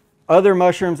other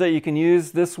mushrooms that you can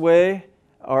use this way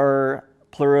are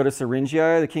Pleurotus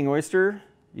syringii, the king oyster.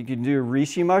 You can do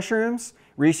reishi mushrooms.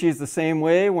 Reishi is the same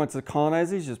way. Once it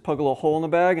colonizes, you just poke a little hole in the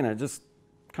bag and it just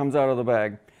comes out of the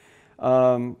bag.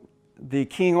 The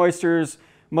king oysters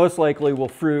most likely will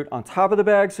fruit on top of the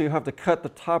bag, so you have to cut the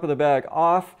top of the bag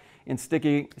off and stick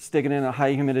it in a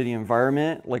high humidity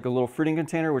environment, like a little fruiting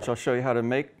container, which I'll show you how to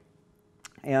make.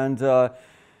 And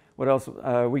what else?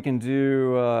 We can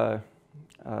do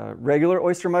regular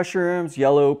oyster mushrooms,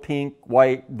 yellow, pink,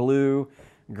 white, blue,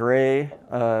 gray.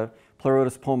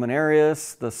 Pleurotus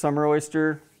pulmonarius, the summer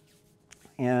oyster,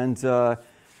 and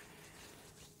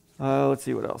let's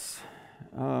see what else.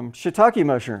 Shiitake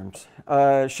mushrooms.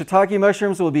 Shiitake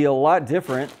mushrooms will be a lot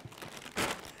different.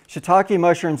 Shiitake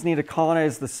mushrooms need to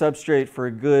colonize the substrate for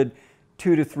a good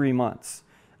 2 to 3 months.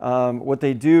 What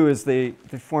they do is they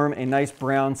form a nice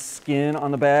brown skin on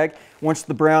the bag. Once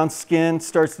the brown skin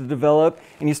starts to develop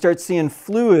and you start seeing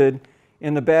fluid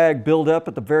in the bag build up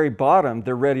at the very bottom,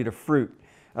 they're ready to fruit.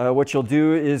 What you'll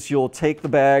do is you'll take the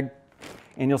bag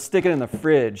and you'll stick it in the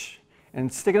fridge.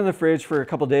 And stick it in the fridge for a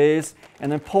couple days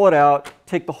and then pull it out,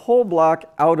 take the whole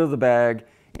block out of the bag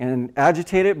and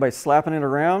agitate it by slapping it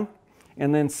around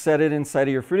and then set it inside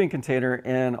of your fruiting container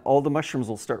and all the mushrooms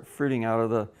will start fruiting out of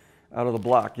the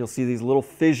block. You'll see these little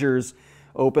fissures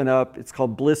open up. It's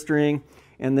called blistering.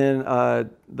 And then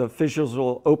the fissures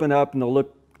will open up and they'll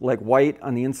look like white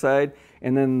on the inside.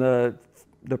 And then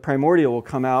the primordial will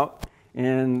come out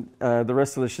and the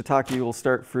rest of the shiitake will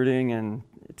start fruiting. And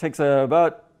it takes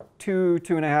about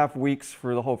 2.5 weeks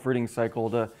for the whole fruiting cycle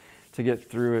to get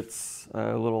through its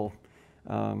little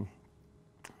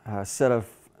set of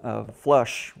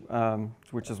flush,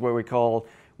 which is what we call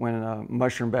when a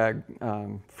mushroom bag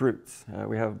fruits.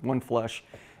 We have one flush.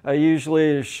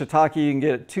 Usually shiitake, you can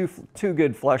get two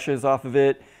good flushes off of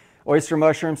it. Oyster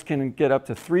mushrooms can get up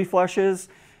to 3 flushes.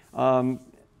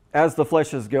 As the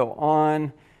flushes go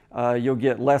on, you'll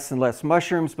get less and less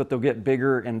mushrooms, but they'll get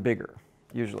bigger and bigger,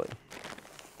 usually.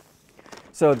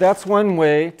 So that's one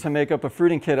way to make up a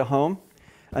fruiting kit at home.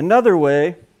 Another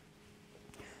way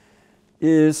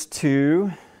is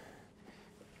to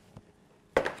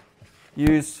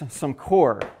use some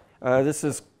core. This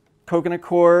is coconut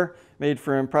core made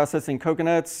from processing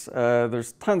coconuts.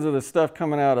 There's tons of this stuff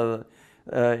coming out of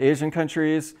the Asian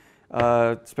countries,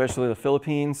 especially the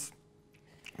Philippines.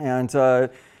 And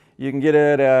you can get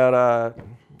it at a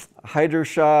hydro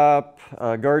shop,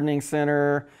 a gardening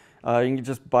center. You can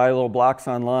just buy little blocks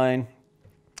online.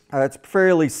 It's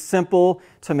fairly simple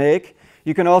to make.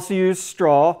 You can also use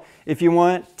straw. If you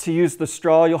want to use the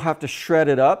straw, you'll have to shred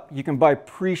it up. You can buy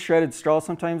pre-shredded straw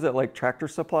sometimes at like Tractor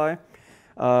Supply.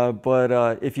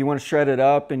 But if you want to shred it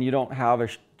up and you don't have a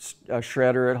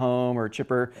shredder at home or a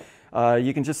chipper,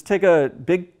 you can just take a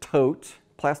big tote,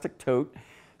 plastic tote,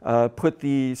 put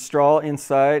the straw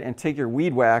inside and take your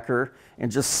weed whacker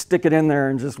and just stick it in there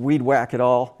and just weed whack it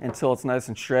all until it's nice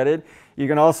and shredded. You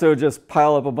can also just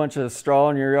pile up a bunch of straw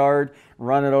in your yard,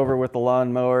 run it over with the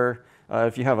lawnmower.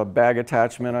 If you have a bag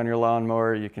attachment on your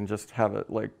lawnmower, you can just have it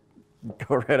like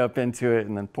go right up into it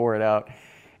and then pour it out.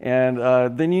 And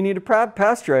then you need to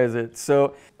pasteurize it.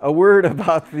 So a word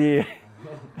about the,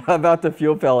 about the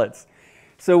fuel pellets.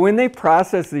 So when they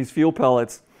process these fuel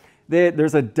pellets,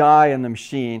 there's a die in the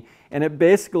machine, and it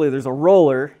basically, there's a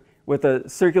roller with a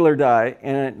circular die,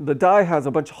 and the die has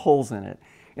a bunch of holes in it.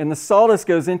 And the sawdust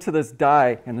goes into this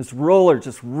die, and this roller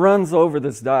just runs over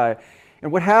this die.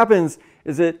 And what happens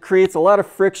is it creates a lot of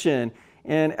friction,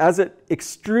 and as it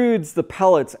extrudes the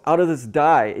pellets out of this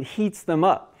die, it heats them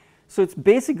up. So it's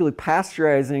basically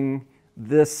pasteurizing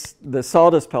the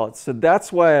sawdust pellets. So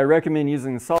that's why I recommend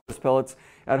using the sawdust pellets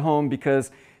at home, because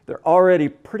they're already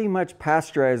pretty much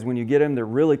pasteurized when you get them. They're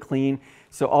really clean.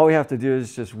 So all we have to do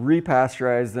is just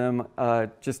repasteurize them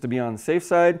just to be on the safe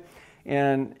side.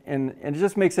 And it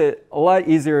just makes it a lot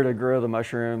easier to grow the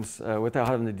mushrooms without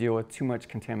having to deal with too much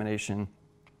contamination.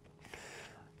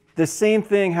 The same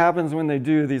thing happens when they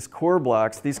do these core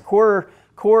blocks. These core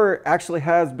actually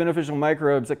has beneficial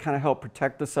microbes that kind of help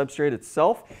protect the substrate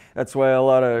itself. That's why a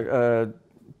lot of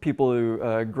people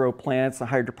who grow plants and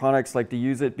hydroponics like to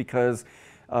use it, because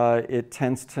it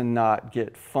tends to not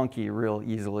get funky real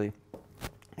easily.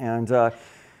 And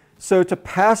so to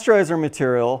pasteurize our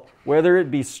material, whether it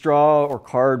be straw or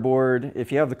cardboard,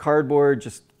 if you have the cardboard,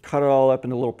 just cut it all up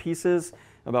into little pieces,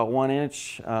 about 1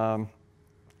 inch.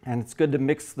 And it's good to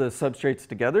mix the substrates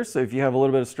together. So if you have a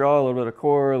little bit of straw, a little bit of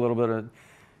core, a little bit of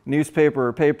newspaper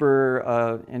or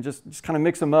paper, and just kind of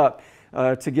mix them up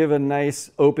to give a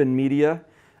nice open media.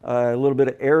 A little bit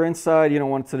of air inside. You don't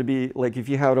want it to be like, if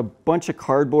you had a bunch of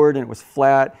cardboard and it was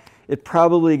flat, it'd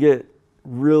probably get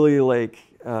really like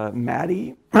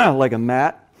matty, like a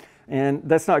mat. And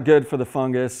that's not good for the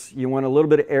fungus. You want a little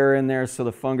bit of air in there so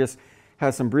the fungus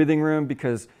has some breathing room,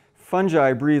 because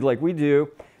fungi breathe like we do.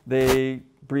 They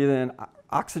breathe in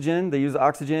oxygen, they use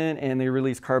oxygen, and they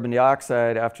release carbon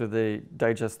dioxide after they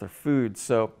digest their food.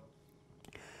 So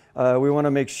we want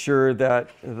to make sure that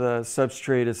the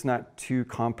substrate is not too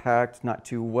compact, not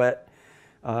too wet.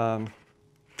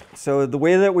 So the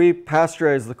way that we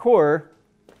pasteurize the core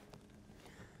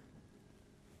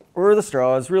or the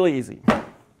straw is really easy.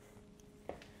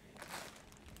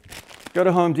 Go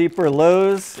to Home Depot or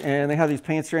Lowe's, and they have these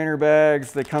paint strainer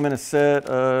bags. They come in a set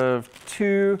of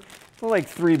 2, like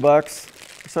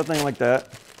 $3, something like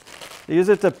that. They use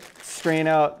it to strain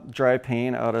out dry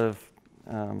paint out of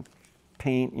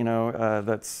paint, you know,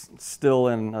 that's still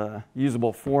in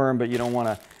usable form, but you don't want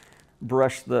to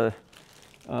brush the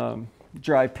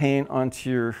dry paint onto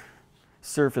your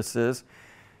surfaces.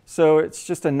 So it's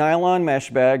just a nylon mesh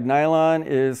bag. Nylon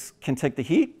can take the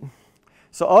heat.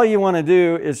 So all you want to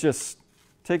do is just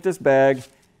take this bag,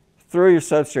 throw your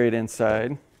substrate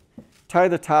inside, tie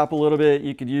the top a little bit.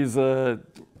 You could use a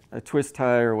twist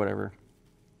tie or whatever.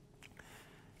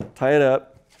 Tie it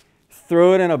up,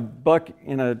 throw it in a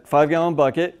 5-gallon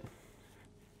bucket.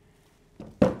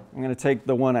 I'm going to take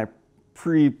the one I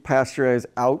pre-pasteurized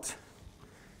out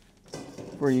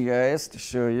for you guys to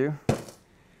show you.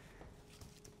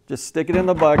 Just stick it in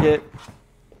the bucket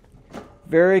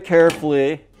very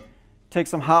carefully. Take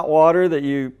some hot water that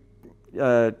you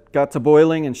got to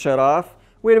boiling and shut off.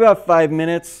 Wait about 5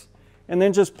 minutes and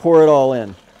then just pour it all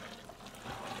in.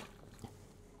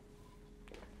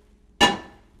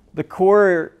 The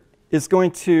core is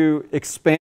going to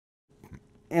expand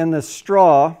and the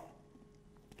straw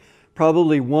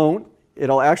probably won't.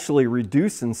 It'll actually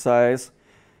reduce in size.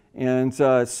 And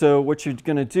so what you're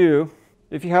going to do,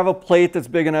 if you have a plate that's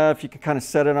big enough, you can kind of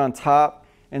set it on top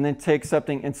and then take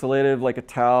something insulative like a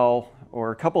towel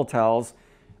or a couple of towels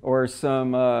or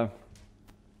some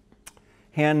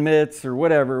hand mitts or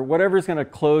whatever's going to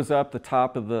close up the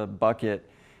top of the bucket.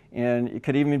 And it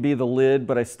could even be the lid,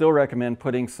 but I still recommend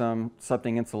putting something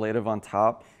insulative on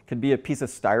top. It could be a piece of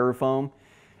styrofoam.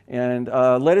 And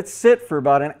let it sit for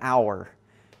about an hour.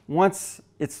 Once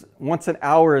an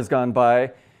hour has gone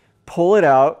by, pull it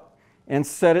out and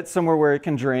set it somewhere where it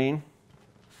can drain.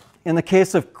 In the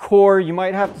case of core, you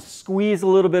might have to squeeze a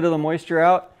little bit of the moisture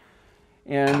out.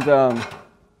 And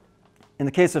in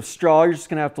the case of straw, you're just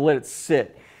going to have to let it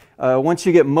sit. Once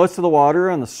you get most of the water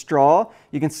on the straw,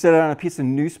 you can set it on a piece of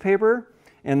newspaper,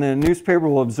 and the newspaper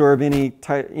will absorb any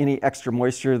extra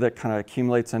moisture that kind of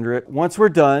accumulates under it. Once we're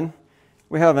done,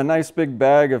 we have a nice big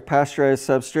bag of pasteurized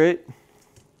substrate.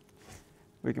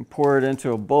 We can pour it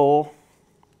into a bowl.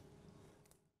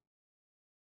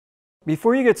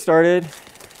 Before you get started,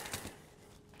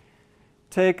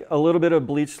 take a little bit of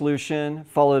bleach solution,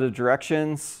 follow the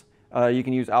directions. You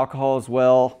can use alcohol as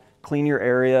well, clean your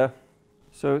area.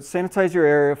 So sanitize your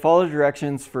area, follow the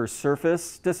directions for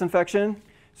surface disinfection.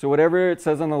 So whatever it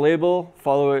says on the label,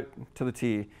 follow it to the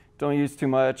T. Don't use too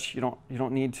much, you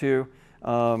don't need to.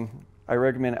 I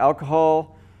recommend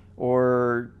alcohol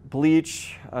or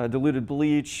bleach, diluted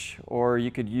bleach, or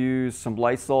you could use some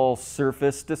Lysol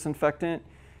surface disinfectant.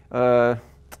 I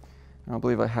don't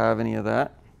believe I have any of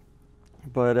that.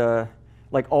 But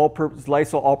like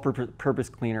Lysol all-purpose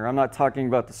cleaner. I'm not talking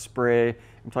about the spray.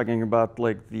 I'm talking about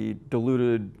like the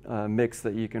diluted mix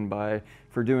that you can buy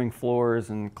for doing floors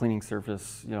and cleaning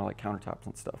surface, you know, like countertops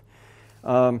and stuff.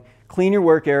 Clean your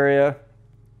work area,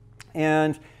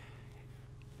 and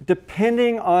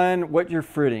depending on what you're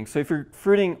fruiting. So if you're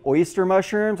fruiting oyster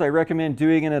mushrooms, I recommend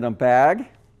doing it in a bag,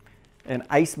 an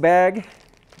ice bag.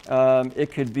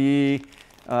 It could be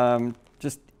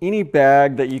just any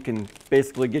bag that you can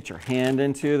basically get your hand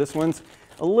into. This one's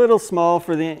a little small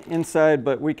for the inside,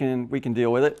 but we can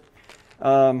deal with it.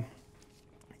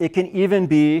 It can even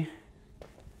be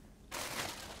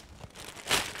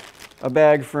a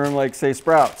bag from, like, say,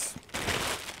 Sprouts.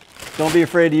 Don't be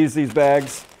afraid to use these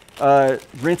bags.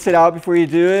 Rinse it out before you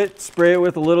do it. Spray it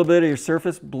with a little bit of your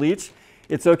surface bleach.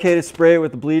 It's okay to spray it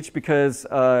with the bleach because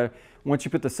once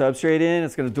you put the substrate in,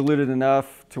 it's going to dilute it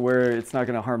enough to where it's not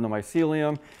going to harm the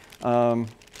mycelium.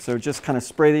 So just kind of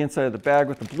spray the inside of the bag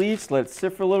with the bleach, let it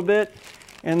sit for a little bit,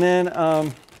 and then,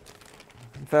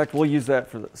 in fact, we'll use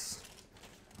that for this.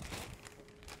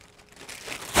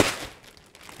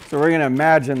 So we're going to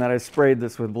imagine that I sprayed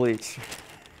this with bleach.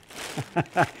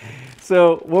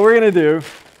 So what we're going to do is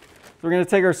we're going to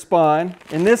take our spawn.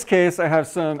 In this case, I have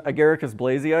some Agaricus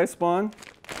blazei spawn.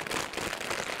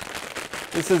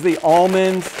 This is the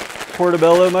almond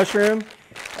portobello mushroom.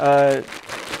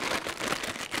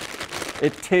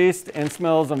 It tastes and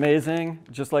smells amazing,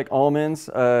 just like almonds,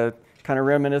 kind of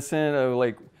reminiscent of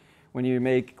like when you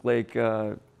make like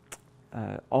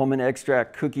almond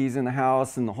extract cookies in the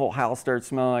house and the whole house starts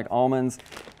smelling like almonds.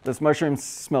 This mushroom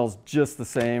smells just the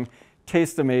same,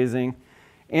 tastes amazing,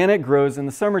 and it grows in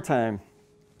the summertime.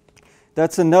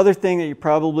 That's another thing that you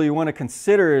probably want to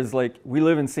consider is, like, we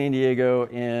live in San Diego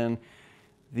and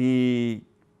the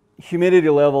humidity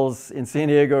levels in San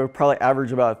Diego probably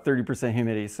average about 30%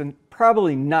 humidity. So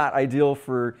probably not ideal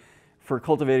for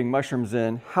cultivating mushrooms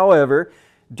in. However,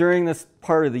 during this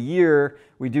part of the year,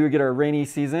 we do get our rainy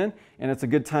season, and it's a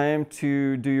good time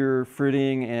to do your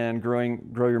fruiting and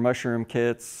grow your mushroom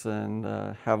kits and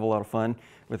have a lot of fun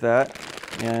with that.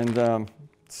 And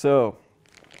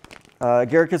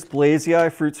Agaricus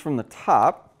blazei fruits from the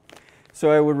top. So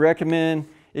I would recommend,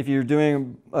 if you're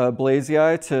doing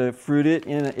blazei, to fruit it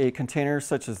in a container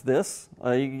such as this.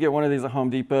 You can get one of these at Home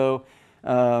Depot.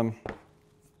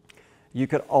 You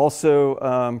could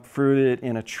also fruit it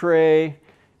in a tray,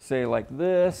 say like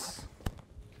this.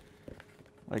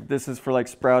 Like this is for like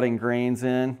sprouting grains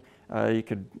in. You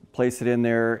could place it in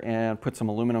there and put some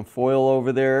aluminum foil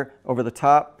over there, over the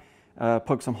top.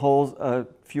 Poke some holes, a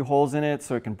few holes in it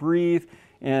so it can breathe.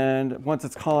 And once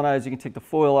it's colonized, you can take the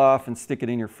foil off and stick it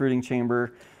in your fruiting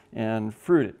chamber and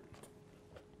fruit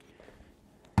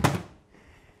it.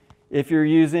 If you're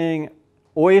using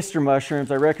oyster mushrooms,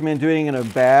 I recommend doing it in a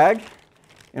bag.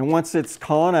 And once it's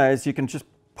colonized, you can just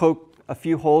poke a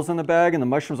few holes in the bag and the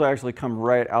mushrooms will actually come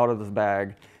right out of the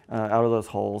bag, out of those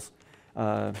holes.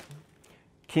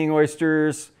 King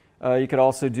oysters, you could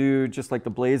also do just like the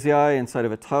blazei inside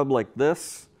of a tub like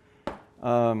this.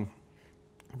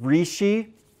 Reishi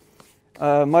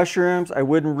mushrooms, I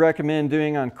wouldn't recommend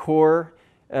doing on core,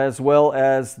 as well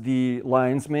as the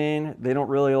lion's mane. They don't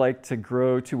really like to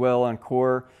grow too well on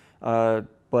core,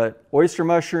 but oyster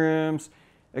mushrooms,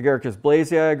 Agaricus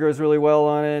blazei grows really well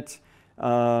on it.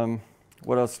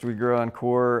 What else do we grow on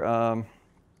core?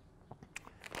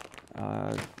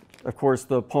 Of course,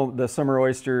 the summer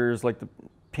oysters, like the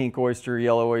pink oyster,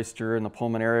 yellow oyster, and the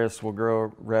pulmonaris will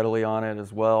grow readily on it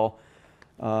as well.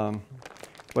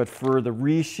 But for the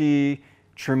reishi,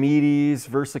 trametes,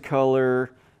 versicolor,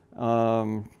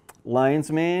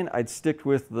 lion's mane, I'd stick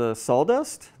with the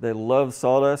sawdust. They love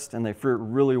sawdust and they fruit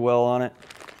really well on it.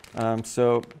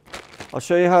 So I'll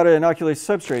show you how to inoculate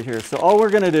substrate here. So all we're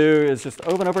going to do is just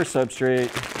open up our substrate.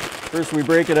 First we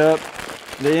break it up,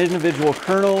 the individual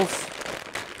kernels,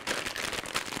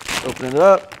 open it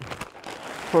up,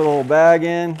 put a little bag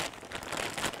in.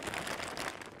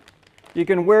 You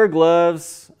can wear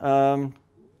gloves.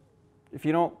 If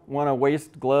you don't want to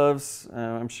waste gloves,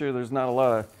 I'm sure there's not a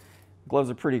lot of, gloves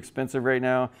are pretty expensive right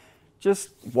now.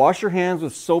 Just wash your hands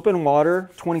with soap and water,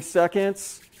 20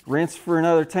 seconds, rinse for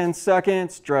another 10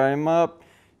 seconds, dry them up.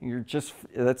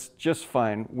 That's just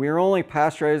fine. We're only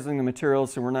pasteurizing the material,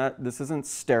 so this isn't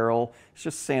sterile, it's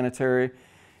just sanitary.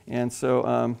 And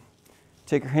so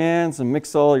take your hands and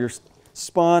mix all your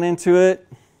spawn into it.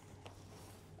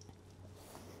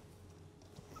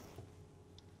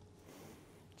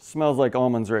 Smells like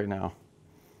almonds right now.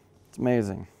 It's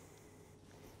amazing.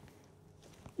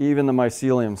 Even the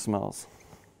mycelium smells.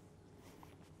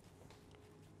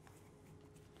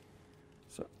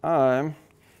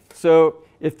 So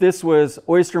if this was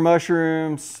oyster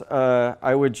mushrooms,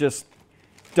 I would just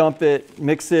dump it,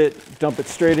 mix it, dump it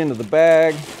straight into the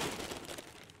bag.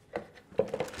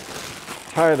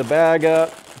 Tie the bag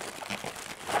up,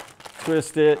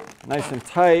 twist it nice and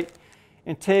tight,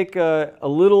 and take a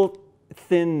little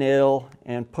thin nail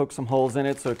and poke some holes in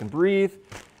it so it can breathe.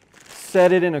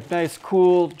 Set it in a nice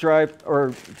cool, dry,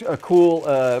 or a cool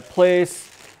place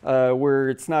where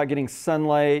it's not getting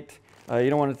sunlight. You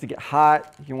don't want it to get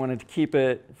hot. You want it to keep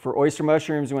it, for oyster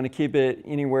mushrooms, you want to keep it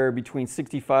anywhere between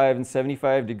 65 and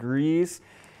 75 degrees.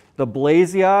 The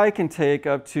blazei can take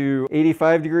up to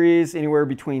 85 degrees, anywhere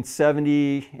between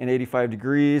 70 and 85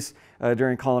 degrees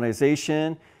during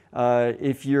colonization.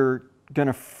 If you're going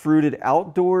to fruit it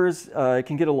outdoors, it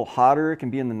can get a little hotter. It can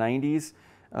be in the 90s.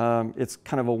 It's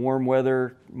kind of a warm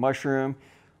weather mushroom.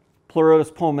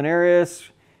 Pleurotus pulmonaris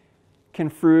can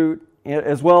fruit,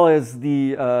 as well as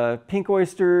the pink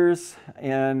oysters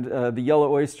and the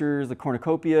yellow oysters, the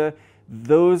cornucopia.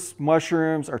 Those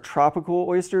mushrooms are tropical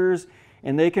oysters,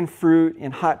 and they can fruit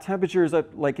in hot temperatures up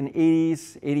like in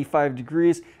 80s, 85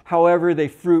 degrees. However, they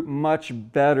fruit much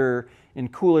better in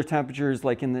cooler temperatures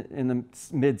like in the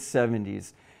mid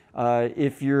 70s.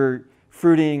 If you're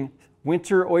fruiting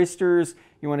winter oysters,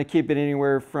 you want to keep it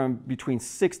anywhere from between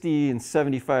 60 and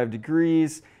 75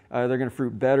 degrees. They're going to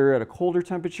fruit better at a colder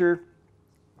temperature.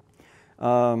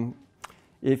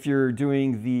 If you're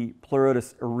doing the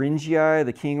Pleurotus oryngii,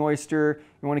 the king oyster,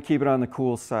 you want to keep it on the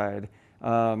cool side.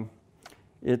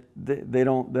 They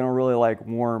don't really like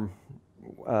warm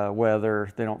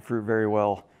weather. They don't fruit very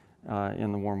well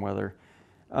in the warm weather.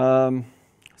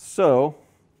 So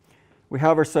we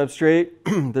have our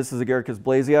substrate. This is Agaricus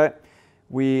blazei.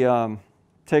 We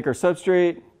take our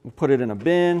substrate, we'll put it in a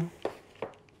bin.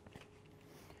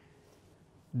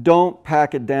 Don't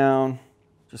pack it down.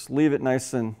 Just leave it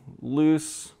nice and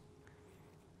loose.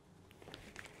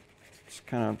 Just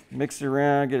kind of mix it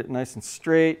around, get it nice and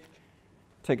straight.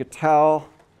 take a towel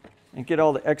and get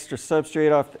all the extra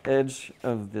substrate off the edge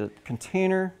of the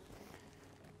container.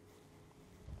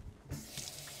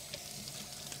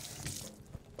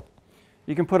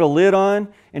 You can put a lid on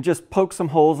and just poke some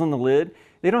holes in the lid.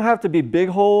 They don't have to be big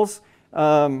holes,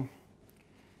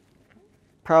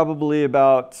 probably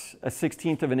about a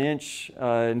 1/16 of an inch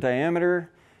in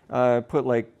diameter. Put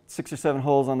like 6 or 7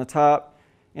 holes on the top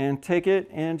and take it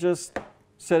and just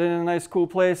set it in a nice cool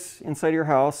place inside your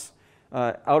house,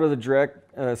 out of the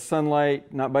direct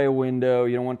sunlight, not by a window.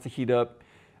 You don't want it to heat up.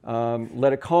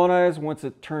 Let it colonize. Once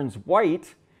it turns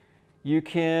white, you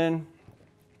can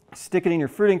stick it in your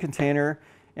fruiting container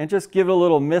and just give it a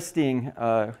little misting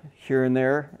here and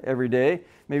there every day,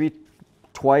 maybe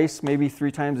twice, maybe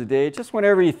 3 times a day, just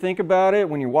whenever you think about it,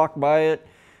 when you walk by it.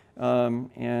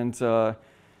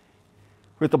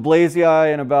 With the blazy eye,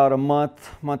 in about a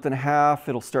month and a half,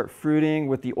 it'll start fruiting.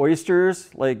 With the oysters,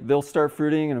 like they'll start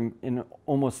fruiting in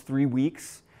almost 3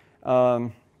 weeks.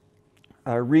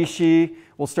 Reishi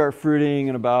will start fruiting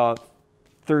in about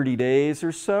 30 days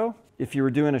or so. If you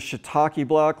were doing a shiitake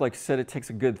block, like I said, it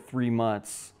takes a good 3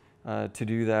 months to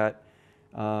do that.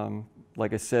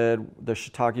 Like I said, the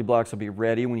shiitake blocks will be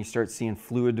ready when you start seeing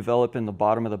fluid develop in the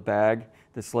bottom of the bag,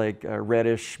 this like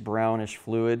reddish, brownish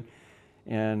fluid.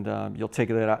 And you'll take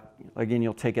it out, again,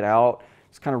 you'll take it out,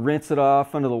 just kind of rinse it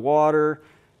off under the water,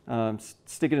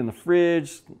 stick it in the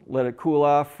fridge, let it cool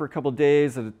off for a couple of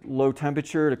days at a low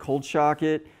temperature to cold shock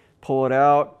it, pull it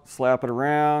out, slap it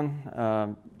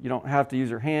around. You don't have to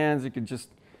use your hands. You can just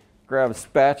grab a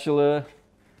spatula,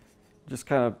 just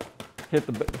kind of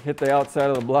hit the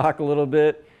outside of the block a little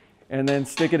bit, and then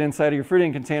stick it inside of your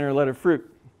fruiting container and let it fruit.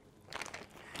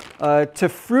 To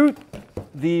fruit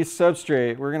the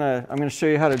substrate, I'm gonna show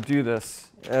you how to do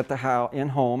this at the house, in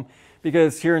home,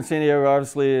 because here in San Diego,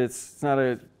 obviously, it's not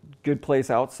a good place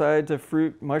outside to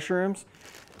fruit mushrooms,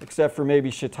 except for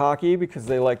maybe shiitake, because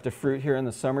they like to fruit here in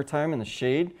the summertime in the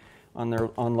shade on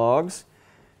logs.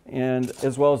 And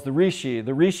as well as the reishi.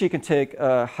 The reishi can take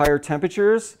higher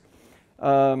temperatures.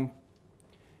 Reishi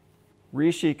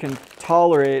can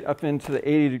tolerate up into the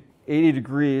 80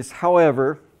 degrees.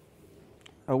 However,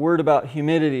 a word about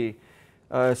humidity.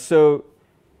 So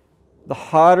the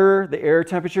hotter the air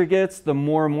temperature gets, the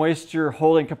more moisture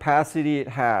holding capacity it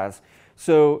has.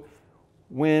 So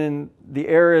when the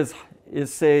air is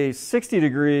say 60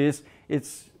 degrees,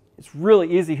 it's really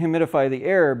easy to humidify the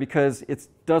air because it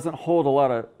doesn't hold a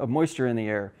lot of moisture in the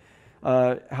air.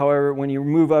 However, when you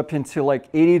move up into like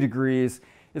 80 degrees,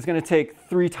 it's going to take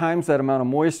 3 times that amount of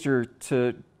moisture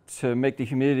to make the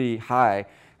humidity high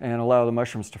and allow the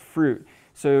mushrooms to fruit.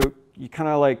 So you kind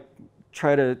of like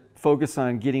try to focus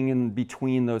on getting in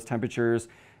between those temperatures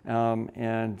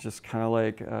and just kind of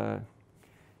like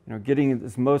getting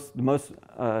the most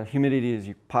humidity as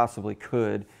you possibly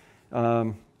could.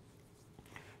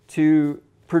 To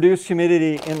produce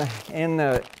humidity in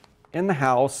the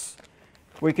house,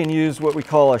 we can use what we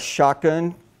call a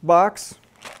shotgun box.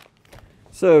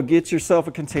 So get yourself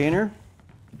a container,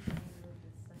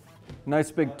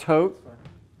 nice big tote.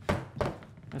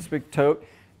 Nice big tote.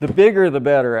 The bigger the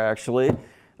better, actually.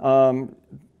 The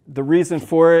reason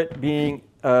for it being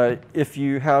if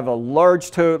you have a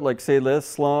large tote, like say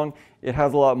this long, it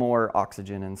has a lot more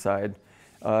oxygen inside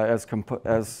as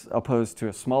opposed to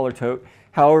a smaller tote.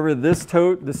 However, this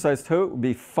size tote would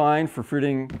be fine for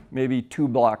fruiting maybe 2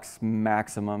 blocks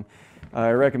maximum. I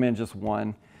recommend just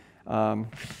 1.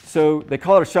 So they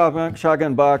call it a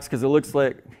shotgun box because it looks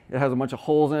like it has a bunch of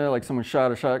holes in it, like someone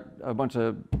shot a bunch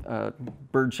of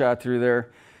bird shot through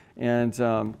there. And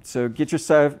so get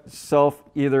yourself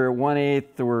either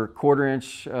 1/8 or 1/4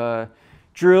 inch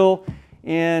drill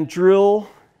and drill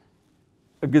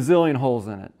a gazillion holes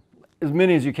in it, as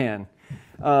many as you can.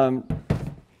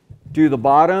 Do the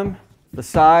bottom, the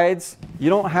sides. You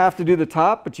don't have to do the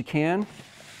top, but you can.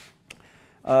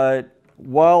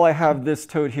 While I have this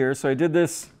tote here, so I did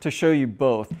this to show you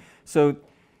both. So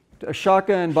a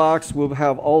shotgun box will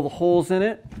have all the holes in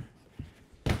it.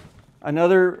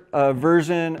 Another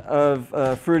version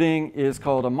of fruiting is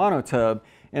called a monotub.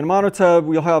 In a monotub,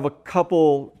 we'll have a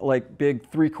couple like big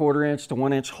 3/4 inch to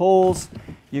 1 inch holes.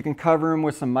 You can cover them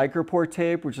with some micropore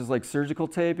tape, which is like surgical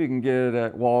tape. You can get it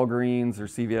at Walgreens or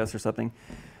CVS or something.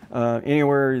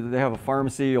 Anywhere they have a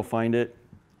pharmacy, you'll find it.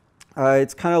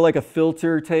 It's kind of like a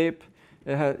filter tape.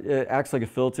 It acts like a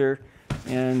filter.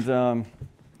 And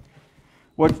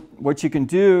what you can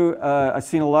do, I've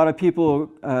seen a lot of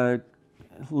people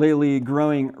lately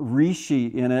growing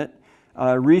reishi in it.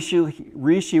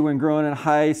 Reishi, when grown in a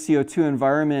high CO2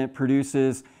 environment,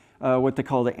 produces what they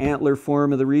call the antler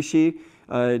form of the reishi.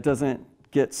 It doesn't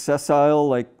get sessile,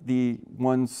 like the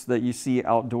ones that you see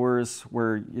outdoors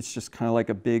where it's just kind of like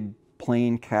a big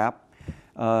plain cap.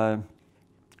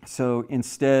 So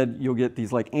instead you'll get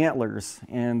these like antlers,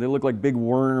 and they look like big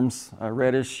worms,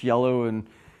 reddish, yellow,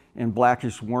 and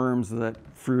blackish worms that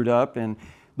fruit up. And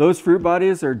those fruit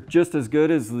bodies are just as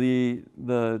good as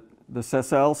the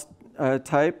sessile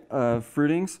type of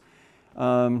fruitings.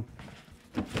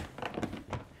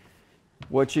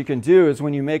 What you can do is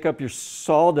when you make up your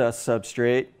sawdust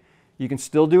substrate, you can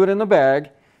still do it in the bag.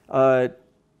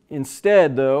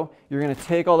 Instead, though, you're going to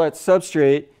take all that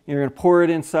substrate and you're going to pour it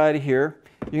inside of here.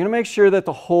 You're going to make sure that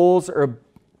the holes are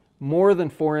more than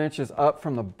 4 inches up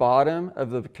from the bottom of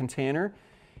the container,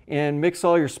 and mix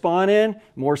all your spawn in.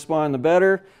 More spawn the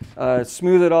better.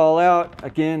 Smooth it all out.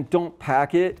 Again, don't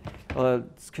pack it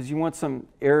because you want some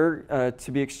air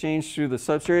to be exchanged through the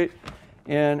substrate,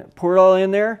 and pour it all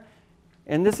in there.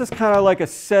 And this is kind of like a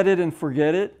set it and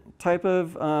forget it type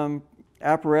of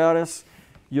apparatus.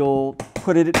 You'll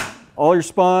put all your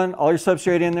spawn, all your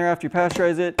substrate in there after you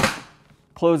pasteurize it,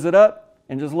 close it up,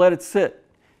 and just let it sit.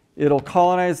 It'll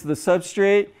colonize the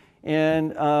substrate,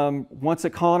 and once it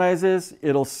colonizes,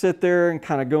 it'll sit there and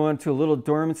kind of go into a little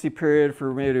dormancy period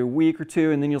for maybe a week or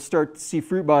two, and then you'll start to see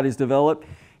fruit bodies develop.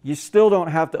 You still don't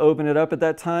have to open it up at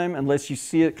that time unless you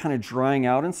see it kind of drying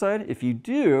out inside. If you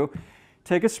do,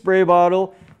 take a spray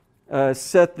bottle,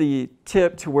 set the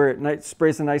tip to where it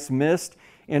sprays a nice mist,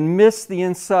 and mist the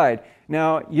inside.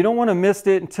 Now, you don't want to mist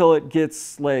it until it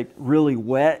gets like really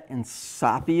wet and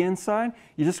soppy inside.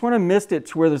 You just want to mist it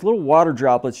to where there's little water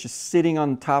droplets just sitting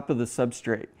on top of the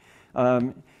substrate.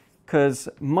 Because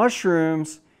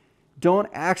mushrooms don't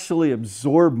actually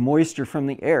absorb moisture from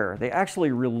the air. They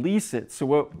actually release it. So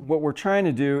what we're trying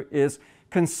to do is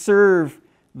conserve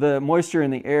the moisture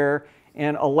in the air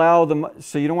and allow them,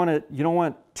 so you don't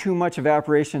want too much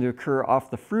evaporation to occur off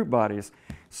the fruit bodies.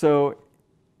 So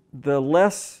the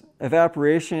less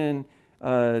evaporation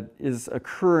is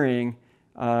occurring,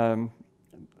 the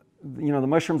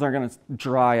mushrooms aren't going to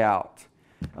dry out.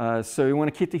 So you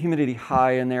want to keep the humidity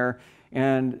high in there,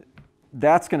 and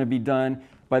that's going to be done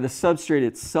by the substrate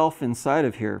itself inside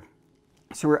of here.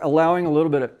 So we're allowing a little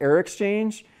bit of air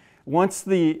exchange. Once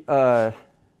the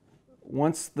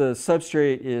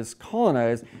substrate is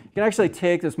colonized, you can actually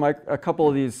take a couple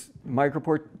of these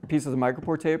pieces of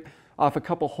micropore tape off a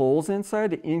couple holes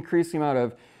inside to increase the amount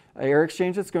of air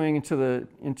exchange that's going into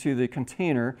the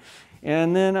container.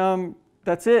 And then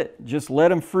that's it. Just let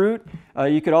them fruit.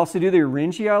 You could also do the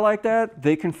Orangia like that.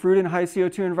 They can fruit in high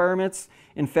CO2 environments.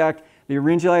 In fact, the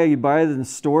Orangia you buy in the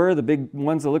store, the big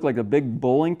ones that look like the big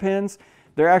bowling pins,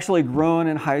 they're actually grown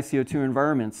in high CO2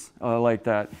 environments like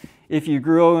that. If you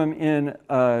grow them in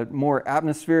more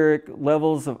atmospheric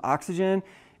levels of oxygen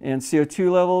and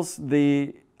CO2 levels,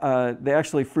 they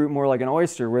actually fruit more like an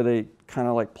oyster, where they kind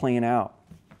of like plane out.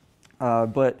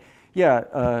 But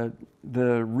yeah,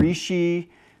 the reishi,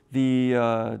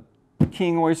 the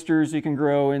king oysters you can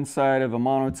grow inside of a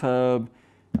monotub.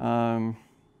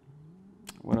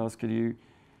 What else could you?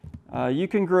 You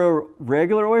can grow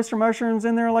regular oyster mushrooms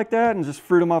in there like that and just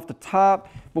fruit them off the top.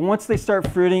 But once they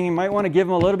start fruiting, you might want to give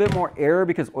them a little bit more air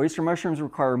because oyster mushrooms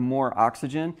require more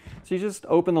oxygen. So you just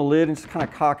open the lid and just kind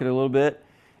of cock it a little bit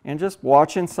and just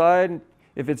watch inside.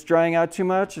 If it's drying out too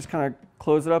much, just kind of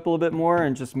close it up a little bit more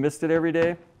and just mist it every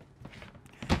day.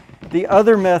 The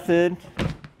other method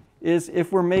is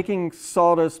if we're making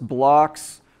sawdust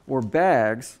blocks or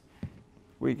bags,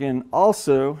 we can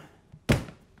also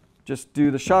just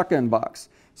do the shotgun box.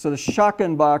 So the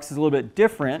shotgun box is a little bit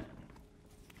different.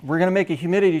 We're going to make a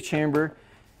humidity chamber.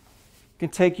 You can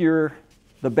take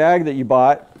the bag that you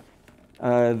bought,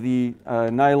 the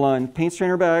nylon paint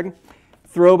strainer bag,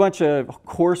 throw a bunch of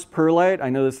coarse perlite. I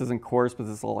know this isn't coarse, but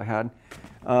this is all I had.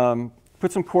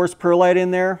 Put some coarse perlite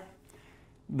in there.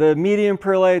 The medium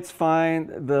perlite's fine.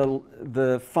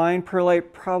 The fine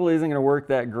perlite probably isn't going to work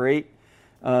that great.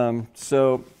 Take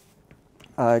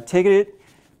it,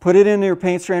 put it in your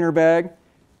paint strainer bag,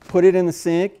 put it in the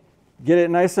sink, get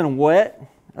it nice and wet.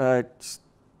 Just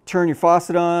turn your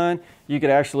faucet on. You could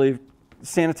actually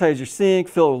sanitize your sink,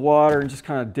 fill it with water, and just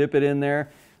kind of dip it in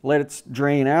there. Let it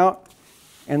drain out,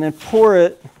 and then pour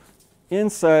it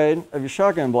inside of your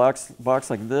shotgun box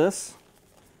like this.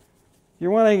 You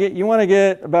want to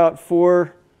get about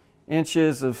 4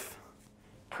 inches of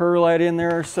perlite in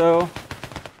there or so.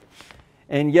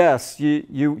 And yes,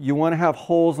 you want to have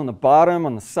holes on the bottom,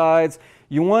 on the sides.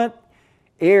 You want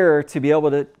air to be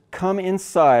able to come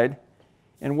inside.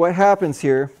 And what happens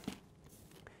here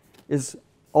is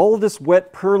all of this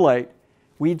wet perlite,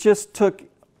 we just took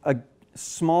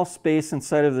small space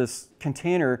inside of this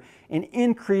container and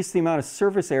increase the amount of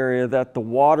surface area that the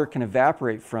water can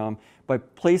evaporate from by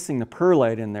placing the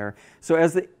perlite in there. So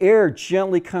as the air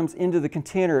gently comes into the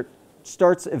container, it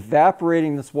starts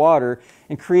evaporating this water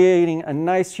and creating a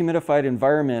nice humidified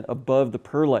environment above the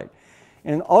perlite.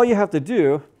 And all you have to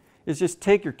do is just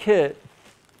take your kit,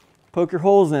 poke your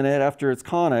holes in it after it's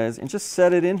colonized, and just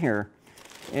set it in here.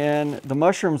 And the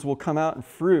mushrooms will come out and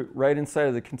fruit right inside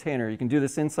of the container. You can do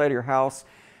this inside of your house.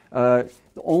 The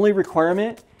only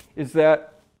requirement is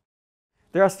that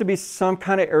there has to be some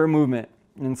kind of air movement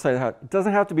inside the house. It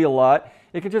doesn't have to be a lot.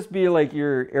 It could just be like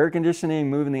your air conditioning,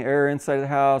 moving the air inside of the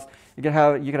house. You could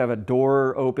have a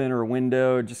door open or a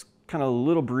window, just kind of a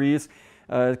little breeze,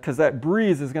 because that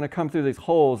breeze is going to come through these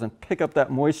holes and pick up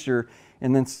that moisture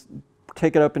and then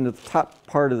take it up into the top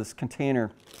part of this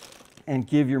container and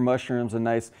give your mushrooms a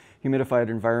nice humidified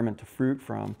environment to fruit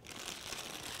from.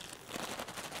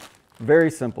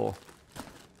 Very simple.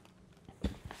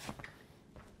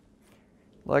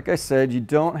 Like I said, you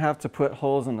don't have to put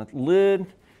holes in the lid.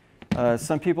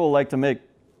 Some people like to make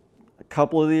a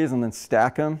couple of these and then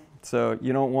stack them, so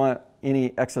you don't want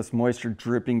any excess moisture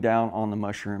dripping down on the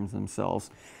mushrooms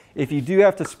themselves. If you do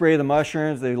have to spray the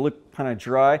mushrooms, they look kind of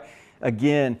dry.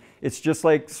 Again, it's just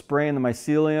like spraying the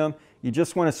mycelium. You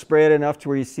just want to spray it enough to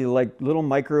where you see like little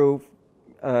micro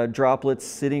droplets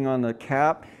sitting on the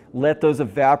cap. Let those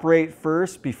evaporate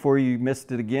first before you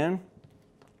mist it again.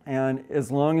 And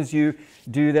as long as you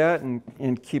do that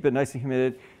and keep it nice and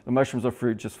humid, the mushrooms will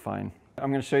fruit just fine. I'm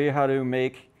going to show you how to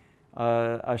make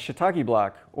a shiitake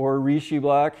black, or reishi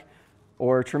black,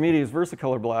 or Trametes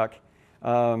versicolor black,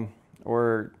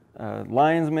 or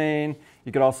lion's mane.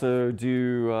 You could also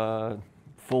do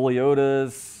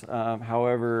foliotas,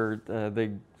 however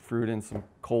they fruit in some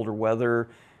colder weather.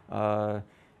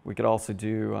 We could also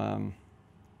do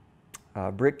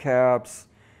brick caps.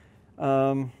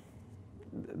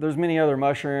 There's many other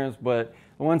mushrooms, but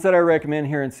the ones that I recommend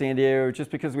here in San Diego,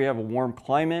 just because we have a warm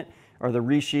climate, are the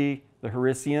reishi, the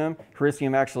hericium.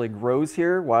 Hericium actually grows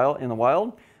here in the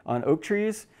wild on oak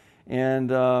trees, and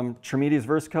Trametes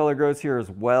versicolor grows here as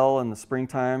well in the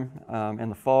springtime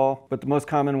and the fall. But the most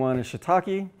common one is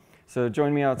shiitake. So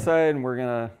join me outside and we're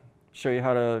gonna show you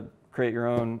how to create your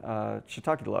own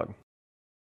shiitake log.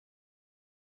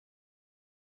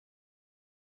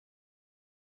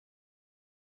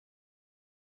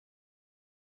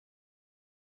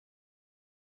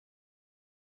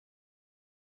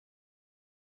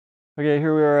 Okay,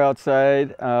 here we are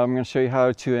outside. I'm going to show you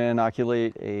how to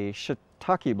inoculate a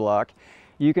shiitake block.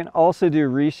 You can also do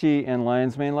reishi and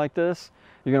lion's mane like this.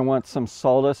 You're going to want some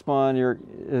sawdust spawn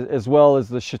as well as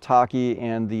the shiitake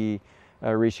and the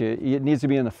reishi. It needs to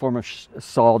be in the form of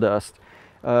sawdust.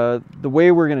 The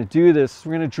way we're going to do this,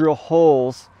 we're going to drill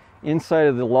holes inside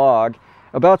of the log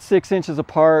about 6 inches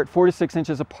apart, 4 to 6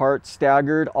 inches apart,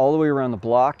 staggered all the way around the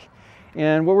block.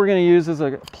 And what we're going to use is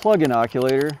a plug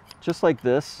inoculator, just like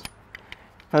this.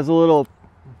 Has a little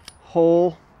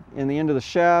hole in the end of the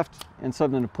shaft and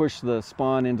something to push the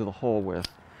spawn into the hole with.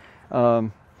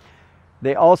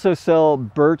 They also sell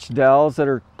birch dowels that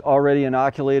are already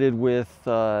inoculated with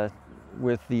the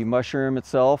mushroom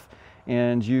itself,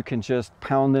 and you can just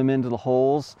pound them into the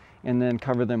holes and then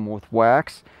cover them with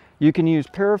wax. You can use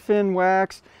paraffin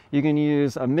wax, you can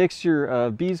use a mixture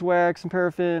of beeswax and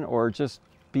paraffin, or just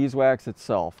beeswax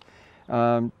itself.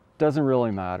 Doesn't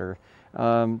really matter.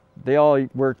 They all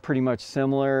work pretty much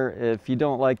similar. If you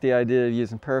don't like the idea of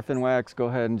using paraffin wax, go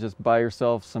ahead and just buy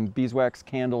yourself some beeswax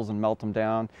candles and melt them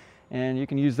down, and you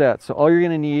can use that. So all you're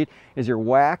going to need is your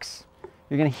wax.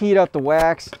 You're going to heat up the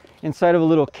wax inside of a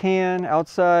little can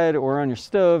outside or on your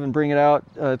stove and bring it out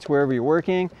to wherever you're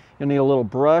working. You'll need a little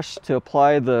brush to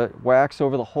apply the wax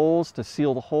over the holes to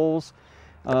seal the holes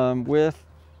with.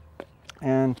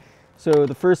 And so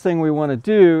the first thing we want to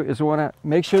do is we want to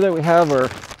make sure that we have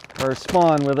our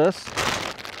spawn with us.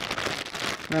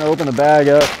 I'm going to open the bag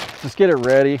up, just get it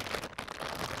ready.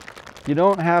 You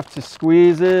don't have to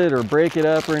squeeze it or break it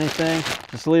up or anything,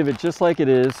 just leave it just like it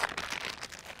is.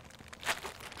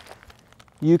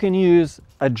 You can use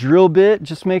a drill bit,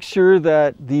 just make sure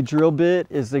that the drill bit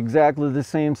is exactly the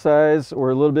same size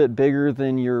or a little bit bigger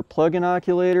than your plug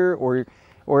inoculator,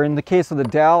 or in the case of the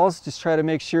dowels, just try to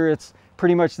make sure it's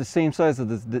pretty much the same size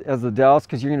as the dowels,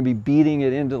 because you're going to be beating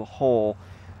it into the hole.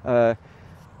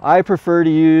 I prefer to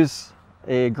use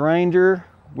a grinder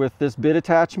with this bit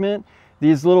attachment.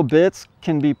 These little bits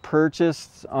can be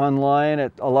purchased online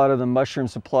at a lot of the mushroom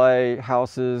supply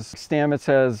houses. Stamets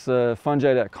has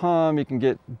fungi.com. You can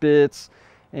get bits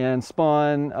and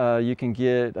spawn. You can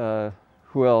get,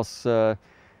 who else?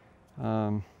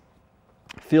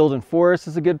 Field and forest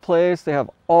is a good place. They have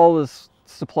all the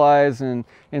supplies and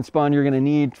spawn you're going to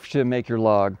need to make your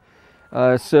log.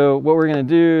 So what we're going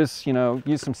to do is,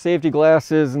 use some safety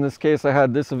glasses. In this case, I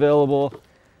had this available.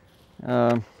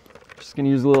 Just going to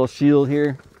use a little shield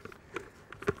here.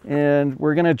 And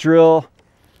we're going to drill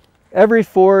every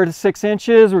 4 to 6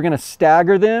 inches. We're going to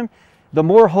stagger them. The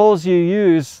more holes you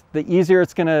use, the easier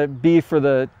it's going to be for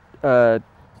the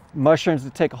mushrooms to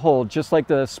take a hold, just like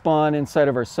the spawn inside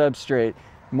of our substrate.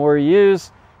 The more you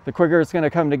use, the quicker it's going to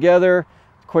come together,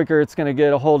 the quicker it's going to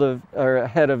get a hold of or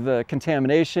ahead of the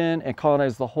contamination and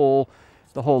colonize the whole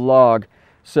log.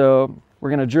 So we're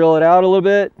going to drill it out a little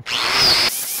bit.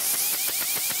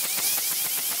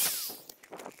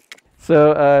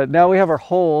 So now we have our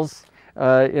holes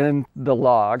in the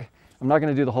log. I'm not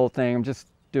going to do the whole thing. I'm just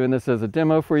doing this as a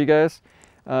demo for you guys.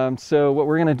 So what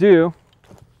we're going to do,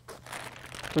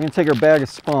 we're going to take our bag of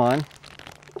spawn.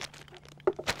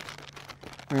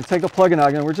 We're going to take the plug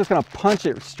inoculator and we're just going to punch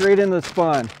it straight into the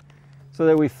spawn so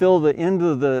that we fill the end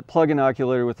of the plug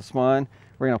inoculator with the spawn.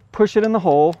 We're going to push it in the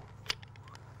hole.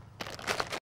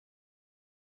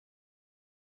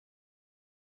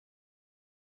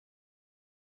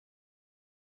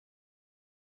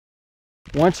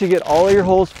 Once you get all of your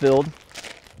holes filled,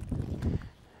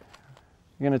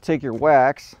 you're going to take your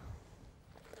wax.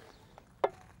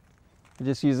 You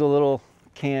just use a little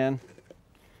can.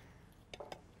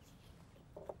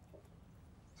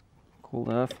 Cool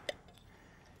enough.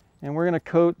 And we're going to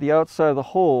coat the outside of the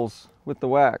holes with the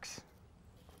wax.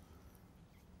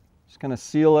 Just going to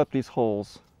seal up these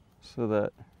holes so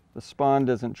that the spawn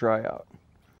doesn't dry out.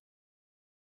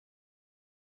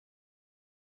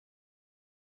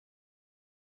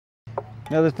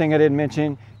 Another thing I didn't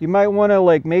mention, you might want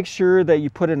to make sure that you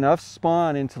put enough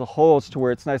spawn into the holes to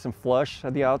where it's nice and flush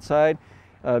at the outside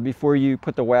before you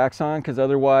put the wax on, because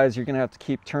otherwise you're going to have to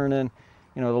keep turning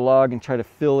the log and try to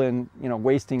fill in,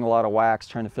 wasting a lot of wax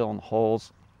trying to fill in the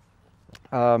holes.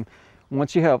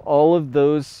 Once you have all of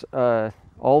those,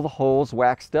 all the holes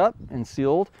waxed up and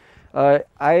sealed,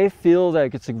 I feel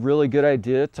like it's a really good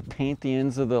idea to paint the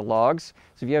ends of the logs.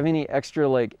 So if you have any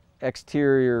extra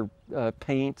exterior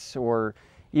paints or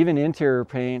even interior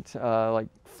paint, like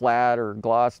flat or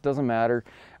gloss, doesn't matter.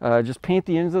 Just paint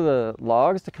the ends of the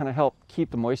logs to kind of help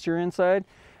keep the moisture inside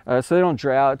so they don't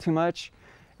dry out too much.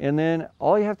 And then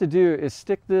all you have to do is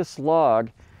stick this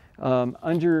log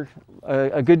under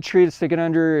a good tree to stick it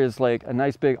under is like a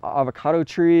nice big avocado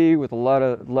tree with a lot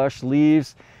of lush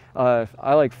leaves.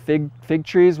 I like fig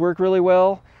trees work really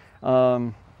well.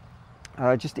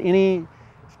 Just any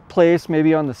place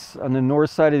maybe on the north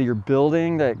side of your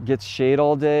building that gets shade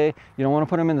all day. You don't want to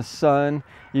put them in the sun.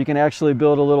 You can actually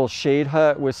build a little shade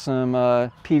hut with some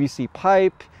PVC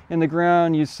pipe in the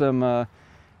ground. Use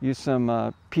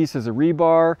some pieces of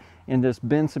rebar and just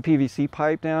bend some PVC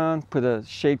pipe down, put a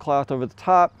shade cloth over the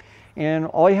top, and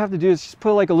all you have to do is just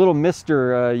put like a little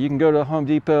mister. You can go to Home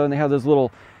Depot and they have those little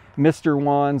mister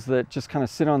wands that just kind of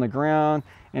sit on the ground,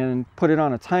 and put it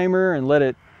on a timer and let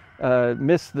it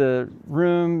mist the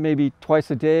room maybe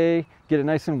twice a day, get it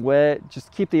nice and wet,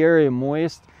 just keep the area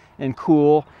moist and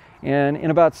cool. And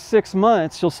in about 6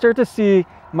 months, you'll start to see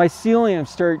mycelium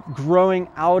start growing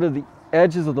out of the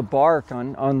edges of the bark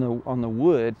on the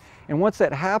wood. And once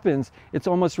that happens, it's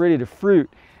almost ready to fruit.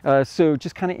 So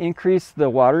just kind of increase the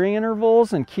watering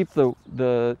intervals and keep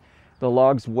the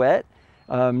logs wet.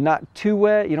 Not too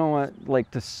wet. You don't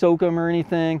want to soak them or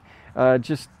anything.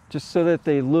 Just so that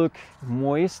they look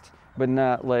moist, but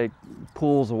not like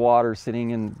pools of water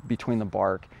sitting in between the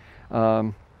bark.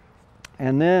 And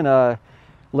then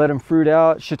let them fruit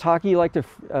out. Shiitake,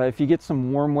 if you get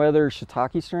some warm weather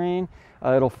shiitake strain,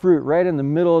 it'll fruit right in the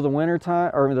middle of the winter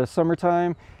time or the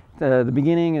summertime, the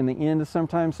beginning and the end of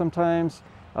sometimes.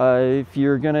 If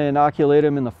you're going to inoculate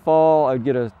them in the fall, I'd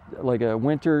get a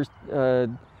winter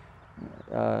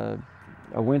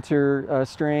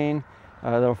strain.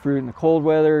 That'll fruit in the cold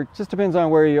weather. Just depends on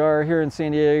where you are. Here in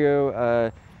San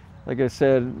Diego, like I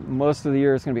said, most of the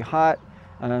year it's going to be hot.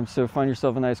 So find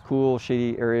yourself a nice, cool,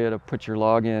 shady area to put your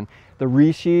log in. The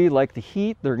reishi, like the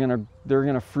heat, they're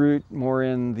gonna fruit more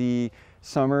in the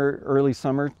early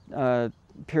summer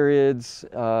periods,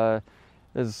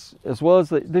 as well as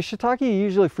the shiitake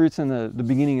usually fruits in the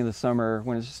beginning of the summer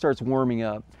when it just starts warming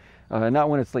up, not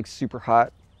when it's like super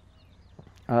hot.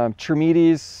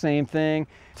 Termites, same thing.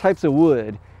 Types of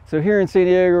wood. So here in San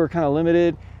Diego, we're kind of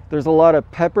limited. There's a lot of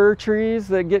pepper trees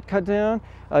that get cut down.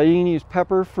 You can use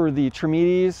pepper for the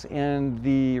termites and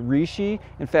the reishi.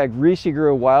 In fact, reishi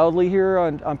grow wildly here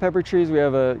on pepper trees. We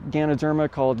have a Ganoderma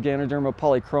called Ganoderma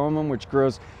polychromum, which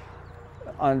grows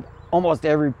on almost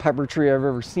every pepper tree I've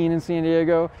ever seen in San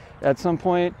Diego at some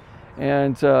point.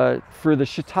 And for the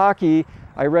shiitake,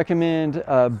 I recommend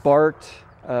barked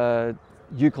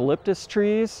eucalyptus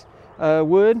trees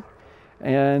wood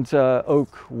and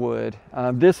oak wood.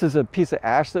 This is a piece of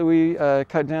ash that we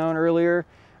cut down earlier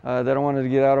that I wanted to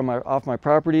get out of off my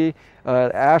property.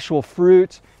 Ash will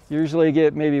fruit. Usually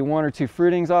get maybe 1 or 2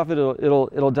 fruitings off it.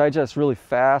 It'll digest really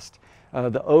fast.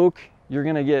 The oak, you're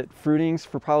gonna get fruitings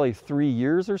for probably 3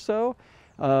 years or so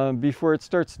before it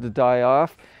starts to die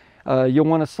off. You'll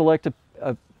want to select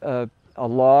a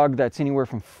log that's anywhere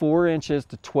from 4 inches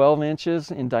to 12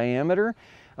 inches in diameter.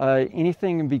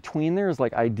 Anything in between there is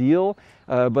like ideal,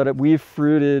 but we've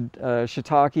fruited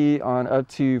shiitake on up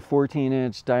to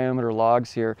 14-inch diameter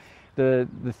logs here. The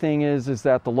thing is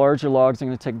that the larger logs are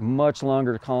going to take much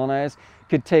longer to colonize.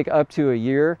 Could take up to a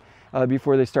year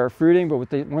before they start fruiting, but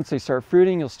once they start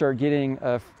fruiting, you'll start getting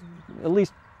at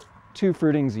least 2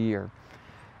 fruitings a year.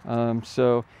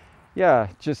 So yeah,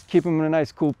 just keep them in a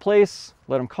nice cool place,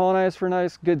 let them colonize for a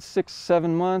nice good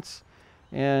 6-7 months.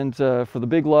 And for the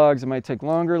big logs, it might take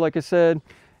longer, like I said,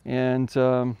 and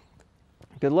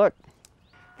good luck.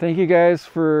 Thank you guys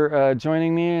for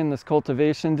joining me in this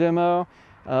cultivation demo.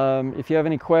 If you have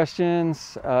any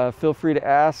questions, feel free to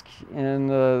ask in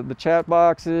the chat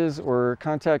boxes or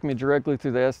contact me directly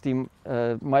through the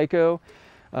SDMYCO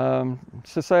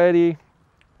Society.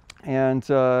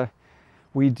 And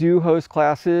we do host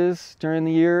classes during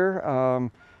the year.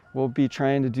 We'll be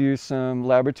trying to do some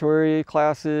laboratory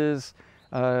classes,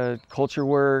 culture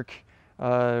work,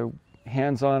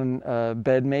 hands-on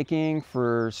bed making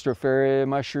for Stropharia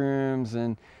mushrooms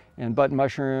and button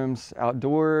mushrooms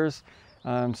outdoors.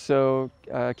 So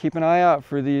keep an eye out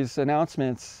for these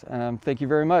announcements. Thank you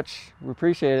very much. We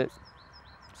appreciate it.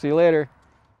 See you later.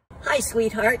 Hi,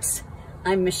 sweethearts.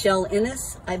 I'm Michelle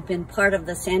Innes. I've been part of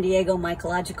the San Diego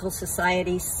Mycological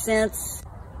Society since,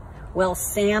 well,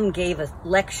 Sam gave a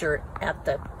lecture at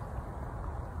the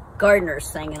gardeners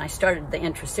thing, and I started the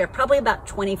interest there probably about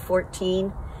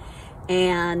 2014.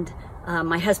 And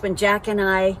my husband Jack and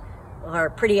I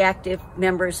are pretty active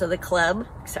members of the club,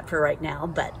 except for right now,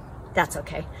 but that's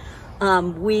okay.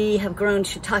 We have grown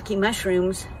shiitake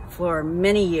mushrooms for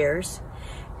many years,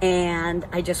 and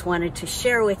I just wanted to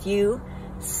share with you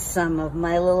some of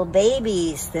my little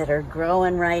babies that are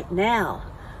growing right now.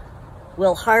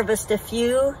 We'll harvest a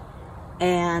few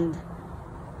and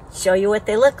show you what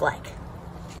they look like.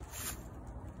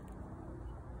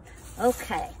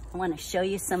 Okay, I want to show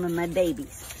you some of my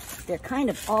babies. They're kind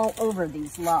of all over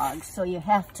these logs, so you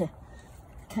have to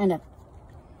kind of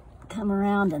come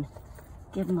around and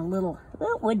give them a little,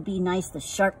 well, it would be nice, the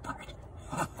sharp part.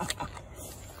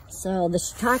 So the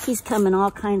shiitakes come in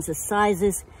all kinds of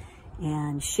sizes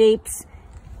and shapes,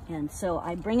 and so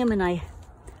I bring them and I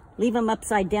leave them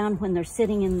upside down when they're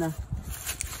sitting in the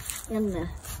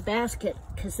basket,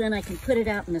 because then I can put it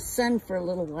out in the sun for a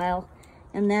little while,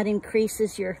 and that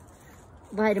increases your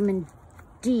vitamin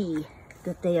D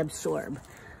that they absorb.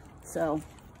 So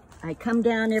I come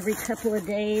down every couple of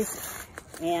days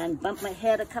and bump my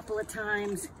head a couple of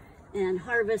times and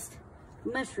harvest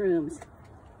mushrooms.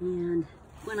 And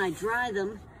when I dry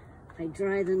them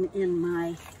in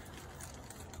my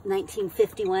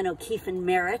 1951 O'Keefe and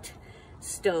Merritt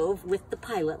stove with the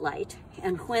pilot light.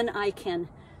 And when I can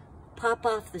pop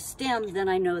off the stem, then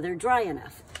I know they're dry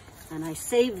enough. And I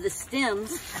save the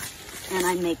stems and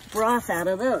I make broth out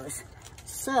of those.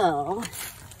 So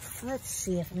let's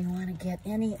see if we want to get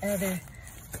any other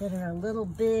that are a little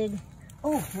big.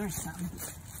 Oh, here's some.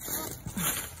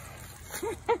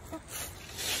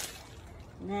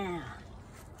 Now,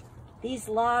 these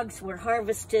logs were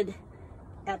harvested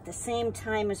at the same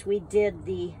time as we did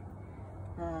the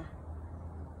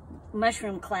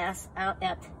mushroom class out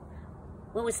at,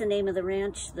 what was the name of the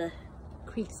ranch? The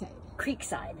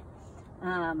Creekside.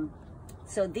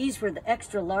 So these were the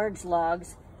extra large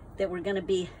logs that were going to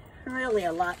be really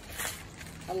a lot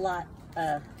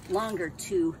longer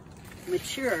to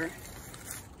mature.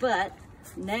 But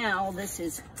now this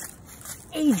is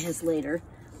ages later,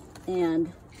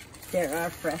 and there are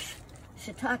fresh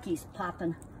shiitakes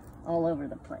popping all over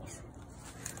the place.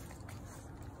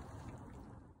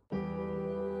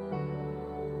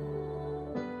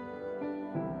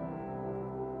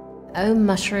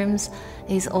 Mushrooms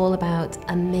is all about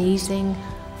amazing,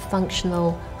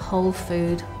 functional, whole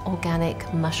food,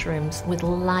 organic mushrooms with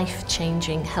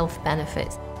life-changing health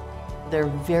benefits. They're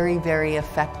very, very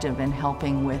effective in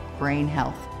helping with brain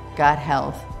health, gut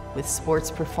health, with sports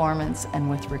performance, and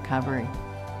with recovery.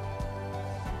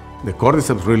 The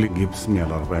cordyceps really gives me a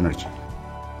lot of energy.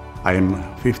 I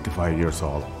am 55 years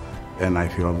old and I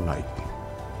feel like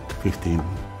 15.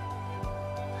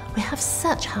 We have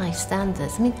such high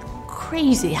standards, I mean,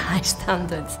 crazy high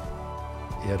standards.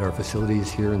 At our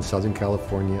facilities here in Southern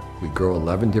California, we grow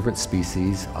 11 different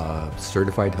species,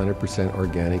 certified 100%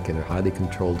 organic in a highly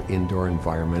controlled indoor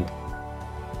environment.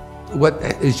 What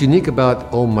is unique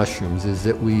about all mushrooms is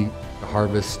that we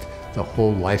harvest the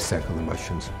whole life cycle of the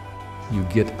mushrooms. You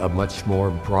get a much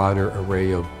more broader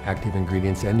array of active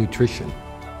ingredients and nutrition.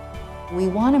 We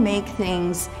want to make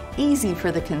things easy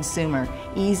for the consumer,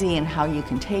 easy in how you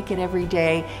can take it every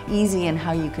day, easy in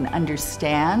how you can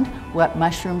understand what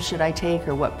mushrooms should I take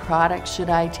or what products should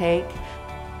I take.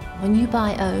 When you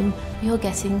buy Ohm, you're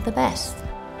getting the best.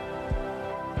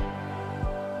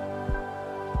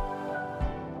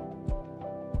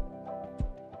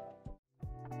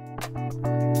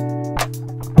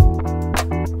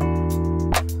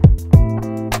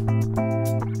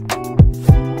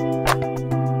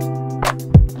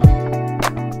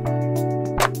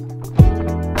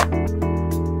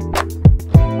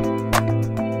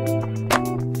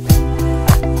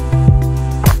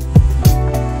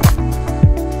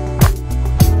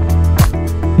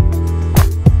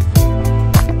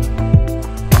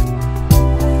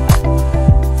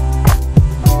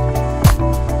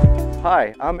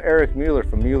 Hi, I'm Eric Mueller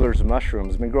from Mueller's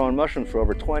Mushrooms. I've been growing mushrooms for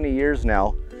over 20 years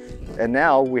now, and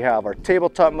now we have our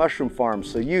tabletop mushroom farm,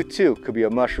 so you too could be a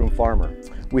mushroom farmer.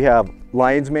 We have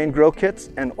lion's mane grow kits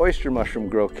and oyster mushroom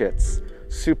grow kits.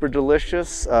 Super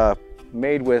delicious,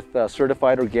 made with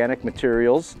certified organic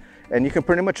materials, and you can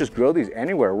pretty much just grow these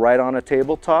anywhere, right on a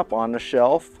tabletop, on a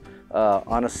shelf,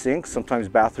 on a sink, sometimes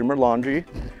bathroom or laundry.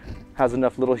 Has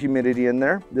enough little humidity in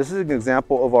there. This is an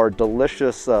example of our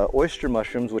delicious oyster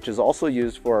mushrooms, which is also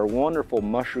used for our wonderful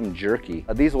mushroom jerky.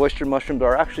 These oyster mushrooms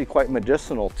are actually quite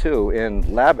medicinal too.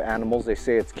 In lab animals, they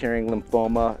say it's curing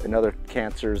lymphoma and other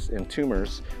cancers and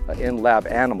tumors in lab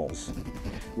animals.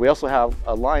 We also have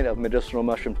a line of medicinal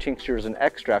mushroom tinctures and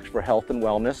extracts for health and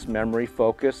wellness, memory,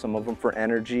 focus, some of them for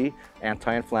energy,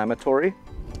 anti-inflammatory.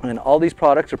 And all these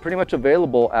products are pretty much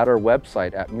available at our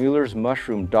website at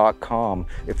muellersmushroom.com.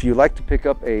 If you'd like to pick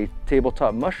up a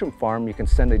tabletop mushroom farm, you can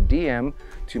send a DM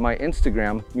to my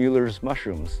Instagram, Mueller's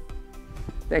Mushrooms.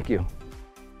 Thank you.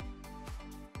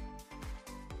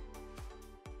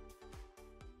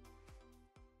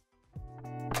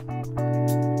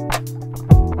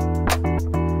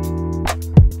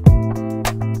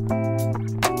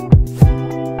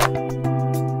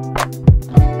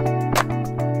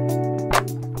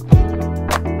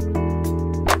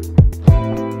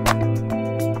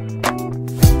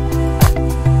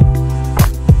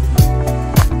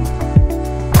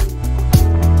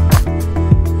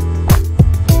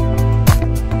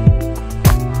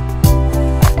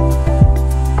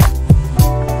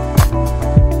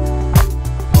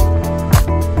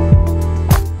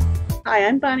 Hi,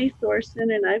 I'm Bonnie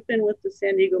Thorson, and I've been with the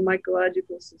San Diego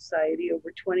Mycological Society over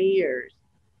 20 years.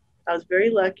 I was very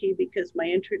lucky because my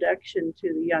introduction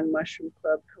to the Young Mushroom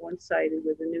Club coincided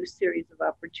with a new series of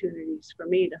opportunities for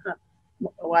me to hunt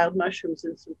wild mushrooms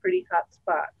in some pretty hot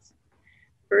spots.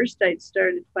 First, I'd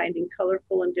started finding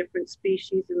colorful and different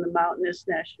species in the mountainous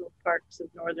national parks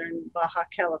of northern Baja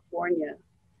California.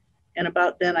 And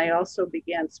about then, I also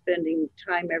began spending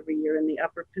time every year in the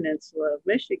Upper Peninsula of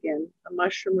Michigan, a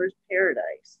mushroomer's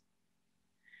paradise.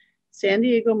 San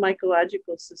Diego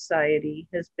Mycological Society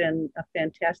has been a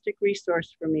fantastic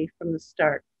resource for me from the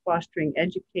start, fostering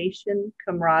education,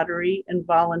 camaraderie, and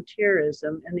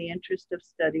volunteerism in the interest of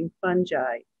studying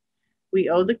fungi. We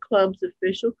owe the club's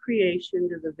official creation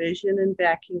to the vision and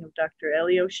backing of Dr.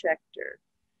 Elio Schechter.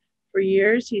 For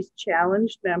years, he's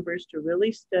challenged members to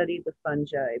really study the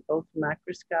fungi, both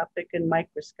macroscopic and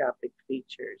microscopic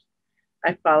features.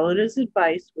 I followed his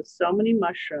advice with so many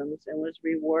mushrooms and was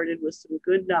rewarded with some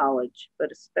good knowledge,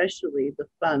 but especially the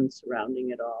fun surrounding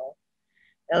it all.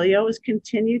 Elio has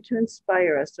continued to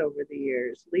inspire us over the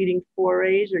years, leading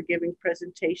forays or giving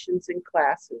presentations in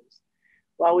classes.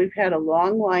 While we've had a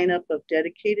long lineup of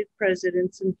dedicated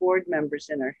presidents and board members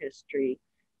in our history,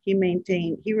 he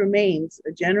remains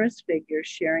a generous figure,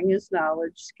 sharing his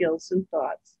knowledge, skills, and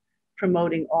thoughts,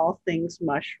 promoting all things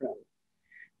mushroom.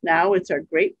 Now it's our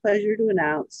great pleasure to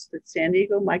announce that San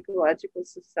Diego Mycological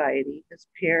Society has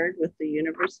paired with the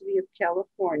University of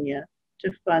California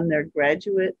to fund their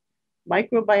Graduate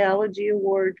Microbiology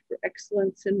Award for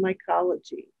Excellence in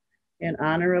Mycology in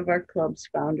honor of our club's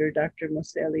founder, Dr.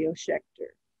 Mycelial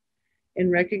Schechter. In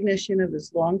recognition of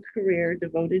his long career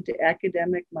devoted to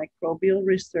academic microbial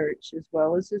research, as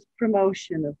well as his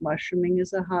promotion of mushrooming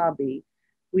as a hobby,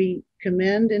 we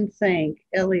commend and thank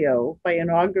Elio by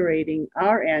inaugurating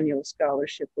our annual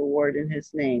scholarship award in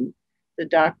his name, the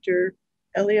Dr.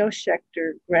 Elio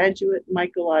Schechter Graduate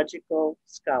Mycological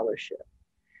Scholarship.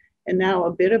 And now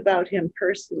a bit about him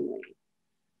personally.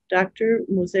 Dr.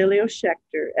 Mycelial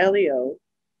Schechter, Elio,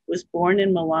 was born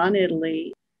in Milan,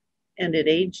 Italy, and at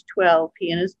age 12,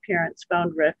 he and his parents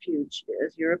found refuge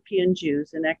as European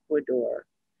Jews in Ecuador.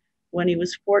 When he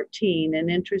was 14, an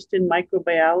interest in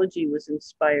microbiology was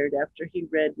inspired after he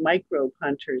read Microbe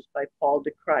Hunters by Paul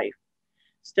de Kruif.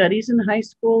 Studies in high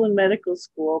school and medical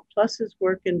school, plus his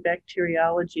work in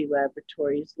bacteriology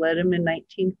laboratories, led him in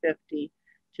 1950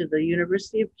 to the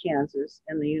University of Kansas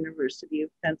and the University of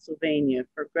Pennsylvania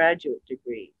for graduate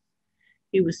degrees.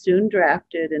 He was soon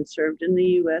drafted and served in the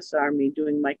U.S. Army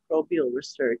doing microbial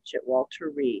research at Walter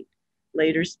Reed,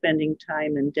 later spending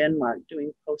time in Denmark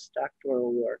doing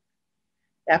postdoctoral work.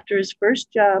 After his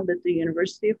first job at the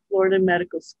University of Florida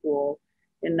Medical School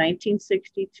in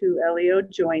 1962, Elio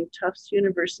joined Tufts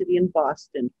University in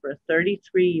Boston for a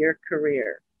 33-year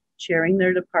career, chairing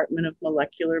their Department of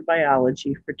Molecular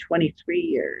Biology for 23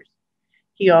 years.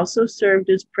 He also served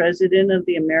as president of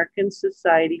the American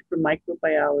Society for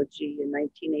Microbiology in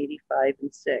 1985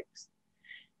 and 6.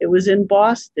 It was in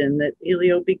Boston that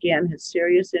Elio began his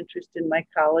serious interest in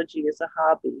mycology as a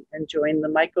hobby and joined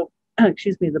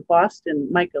the Boston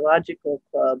Mycological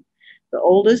Club, the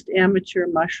oldest amateur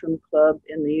mushroom club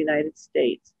in the United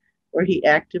States, where he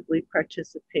actively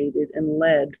participated and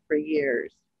led for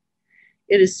years.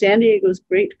 It is San Diego's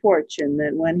great fortune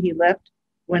that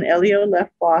when Elio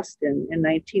left Boston in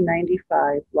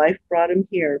 1995, life brought him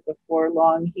here. Before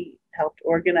long, he helped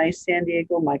organize San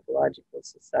Diego Mycological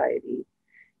Society.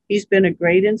 He's been a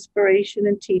great inspiration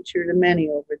and teacher to many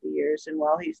over the years, and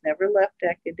while he's never left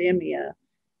academia,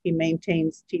 he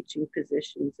maintains teaching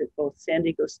positions at both San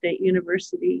Diego State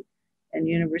University and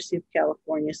University of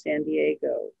California, San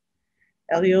Diego.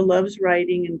 Elio loves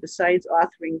writing, and besides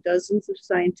authoring dozens of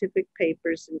scientific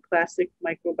papers and classic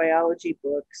microbiology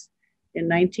books, in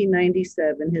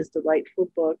 1997, his delightful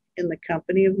book, In the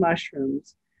Company of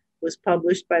Mushrooms, was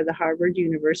published by the Harvard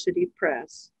University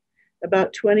Press.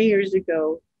 About 20 years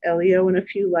ago, Elio and a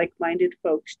few like-minded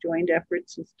folks joined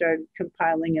efforts and started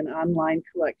compiling an online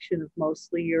collection of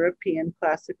mostly European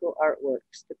classical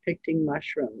artworks depicting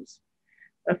mushrooms.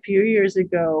 A few years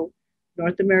ago,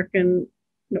 North American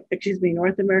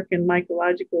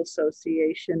Mycological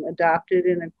Association adopted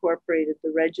and incorporated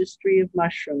the Registry of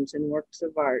Mushrooms in Works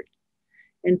of Art.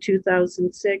 In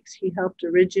 2006, he helped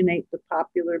originate the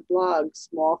popular blog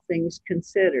Small Things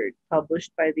Considered,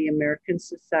 published by the American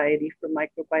Society for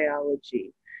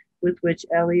Microbiology, with which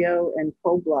Elio and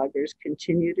co-bloggers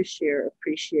continue to share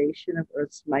appreciation of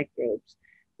Earth's microbes,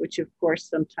 which of course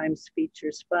sometimes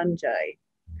features fungi.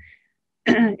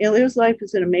 Elio's life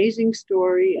is an amazing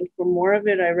story, and for more of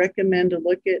it, I recommend a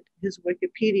look at his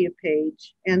Wikipedia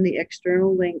page and the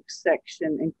external links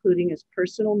section, including his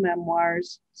personal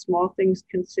memoirs, Small Things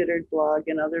Considered blog,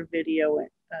 and other video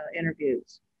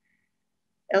interviews.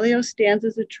 Elio stands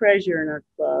as a treasure in our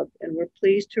club, and we're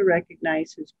pleased to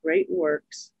recognize his great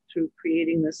works through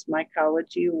creating this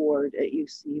Mycology Award at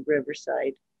UC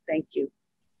Riverside. Thank you.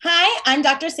 Hi, I'm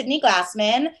Dr. Sydney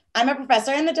Glassman. I'm a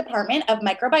professor in the Department of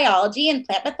Microbiology and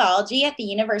Plant Pathology at the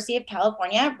University of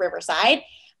California, Riverside.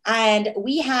 And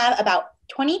we have about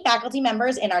 20 faculty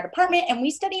members in our department, and we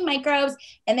study microbes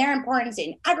and their importance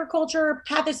in agriculture,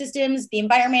 pathosystems, the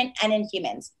environment, and in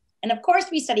humans. And of course,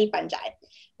 we study fungi.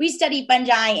 We study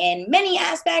fungi in many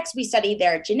aspects. We study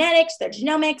their genetics, their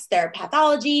genomics, their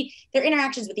pathology, their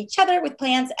interactions with each other, with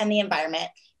plants, and the environment.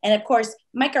 And of course,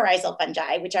 mycorrhizal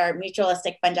fungi, which are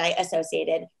mutualistic fungi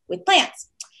associated with plants.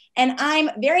 And I'm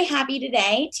very happy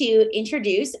today to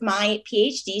introduce my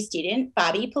PhD student,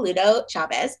 Bobby Peludo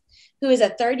Chavez, who is a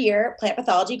third-year plant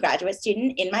pathology graduate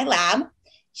student in my lab.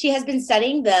 She has been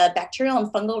studying the bacterial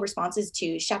and fungal responses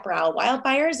to chaparral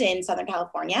wildfires in Southern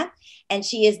California, and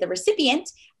she is the recipient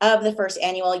of the first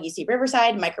annual UC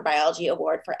Riverside Microbiology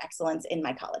Award for Excellence in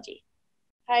Mycology.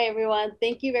 Hi, everyone.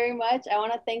 Thank you very much. I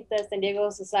want to thank the San Diego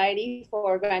Society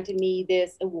for granting me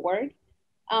this award.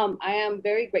 I am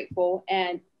very grateful,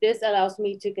 and this allows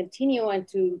me to continue and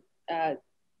to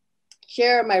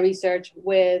share my research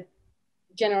with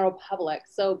general public.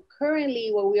 So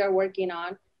currently what we are working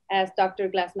on, as Dr.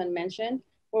 Glassman mentioned,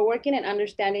 we're working on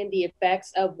understanding the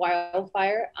effects of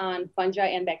wildfire on fungi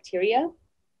and bacteria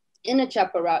in a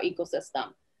chaparral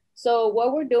ecosystem. So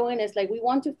what we're doing is we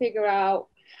want to figure out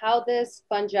how this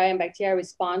fungi and bacteria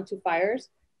respond to fires,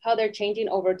 how they're changing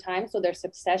over time, so their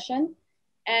succession.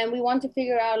 And we want to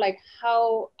figure out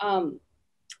how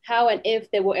and if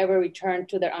they will ever return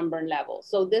to their unburned level.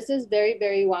 So this is very,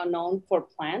 very well known for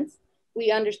plants.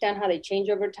 We understand how they change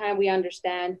over time. We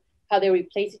understand how they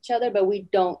replace each other, but we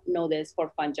don't know this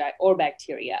for fungi or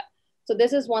bacteria. So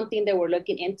this is one thing that we're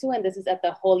looking into, and this is at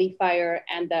the Holy Fire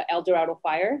and the El Dorado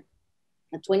Fire,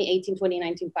 the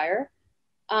 2018-2019 fire.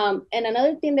 And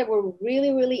another thing that we're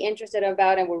really, really interested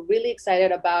about and we're really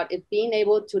excited about is being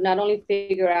able to not only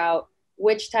figure out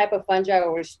which type of fungi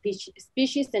or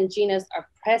species and genus are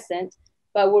present,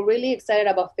 but we're really excited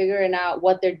about figuring out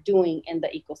what they're doing in the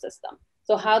ecosystem.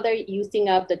 So how they're using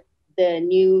up the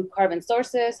new carbon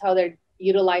sources, how they're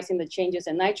utilizing the changes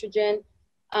in nitrogen,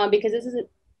 because this is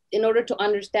in order to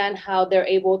understand how they're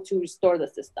able to restore the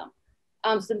system.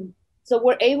 So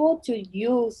we're able to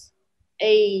use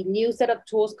a new set of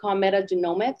tools called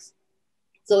metagenomics.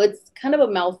 So it's kind of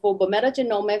a mouthful, but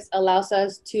metagenomics allows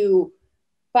us to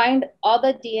find all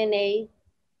the DNA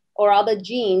or all the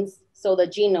genes, so the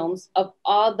genomes of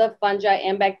all the fungi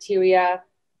and bacteria,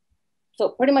 so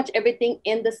pretty much everything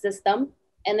in the system.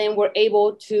 And then we're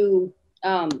able to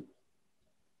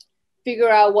figure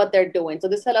out what they're doing. So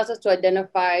this allows us to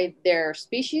identify their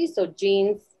species, so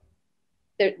genes,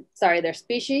 their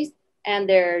species and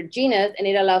their genus, and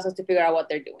it allows us to figure out what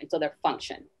they're doing, so their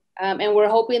function. And we're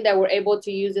hoping that we're able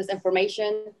to use this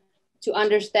information to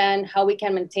understand how we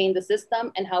can maintain the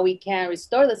system and how we can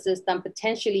restore the system,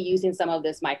 potentially using some of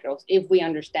these microbes if we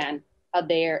understand how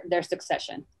their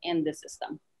succession in the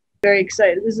system. Very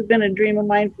excited. This has been a dream of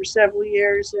mine for several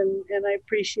years, and I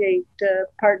appreciate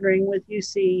partnering with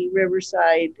UC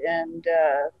Riverside and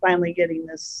finally getting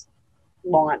this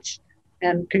launched.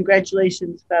 And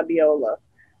congratulations, Fabiola.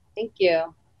 Thank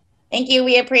you. Thank you.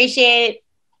 We appreciate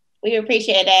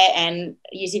it. And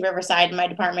UC Riverside and my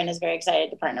department is very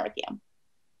excited to partner with you.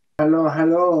 Hello,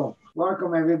 hello.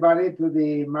 Welcome everybody to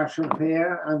the Mushroom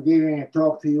Fair. I'm giving a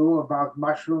talk to you about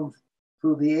mushrooms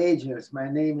through the ages.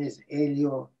 My name is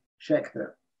Elio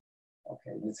Schechter.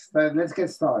 Okay, let's get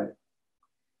started.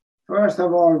 First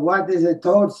of all, what is a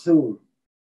toadstool?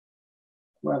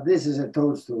 Well, this is a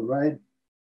toadstool, right?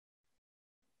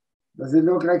 Does it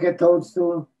look like a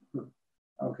toadstool?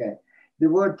 Okay. The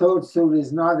word toadstool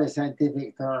is not a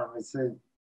scientific term.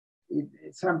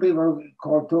 Some people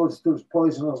call toadstools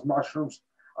poisonous mushrooms.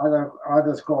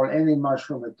 Others call any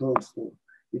mushroom a toadstool.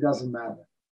 It doesn't matter.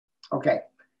 Okay.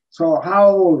 So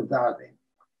how old are they?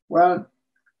 Well,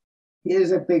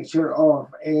 here's a picture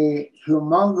of a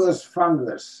humongous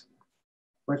fungus.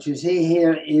 What you see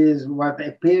here is what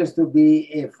appears to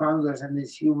be a fungus, and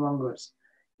it's humongous.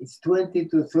 It's 20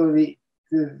 to 30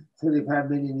 to 35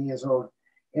 million years old.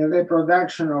 A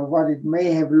reproduction of what it may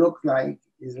have looked like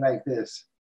is like this.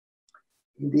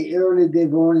 In the early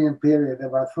Devonian period,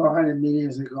 about 400 million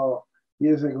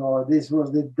years ago, this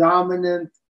was the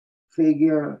dominant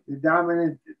figure, the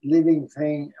dominant living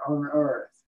thing on Earth.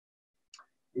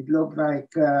 It looked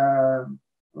like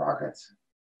rockets,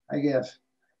 I guess.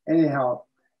 Anyhow,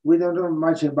 we don't know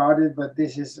much about it, but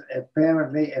this is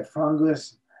apparently a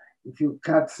fungus. If you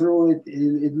cut through it,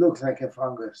 it looks like a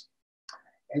fungus.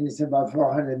 And it's about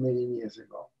 400 million years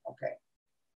ago. Okay.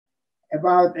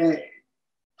 About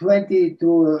 20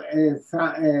 to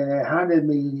 100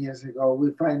 million years ago,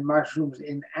 we find mushrooms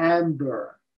in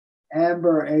amber.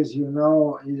 Amber, as you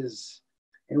know, is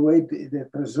a way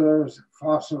that preserves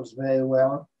fossils very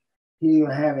well. Here you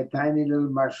have a tiny little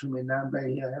mushroom in amber.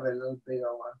 Here you have a little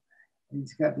bigger one. And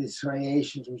it's got these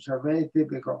striations, which are very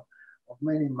typical of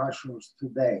many mushrooms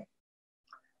today.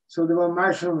 So there were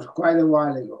mushrooms quite a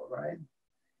while ago, right?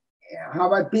 How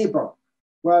about people?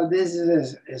 Well, this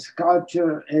is a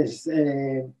sculpture, is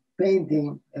a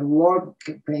painting, a wall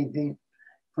painting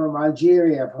from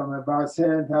Algeria from about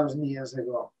 7,000 years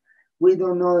ago. We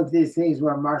don't know if these things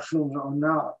were mushrooms or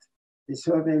not. They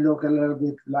certainly look a little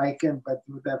bit like them, but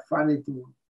they're funny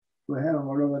to have them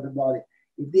all over the body.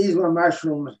 If these were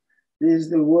mushrooms, this is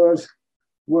the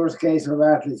worst case of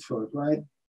athlete's foot, right?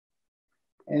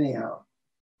 Anyhow.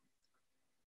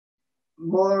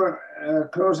 More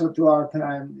closer to our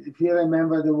time, if you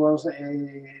remember, there was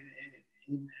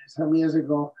some years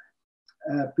ago,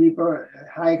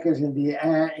 hikers in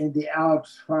the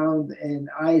Alps found an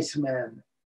Iceman,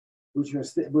 which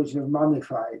was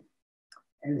mummified,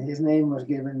 and his name was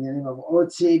given the name of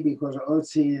Otzi because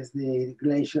Otzi is the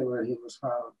glacier where he was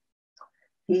found.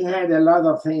 He had a lot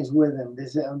of things with him.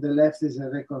 This on the left is a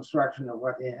reconstruction of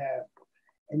what he had,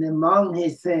 and among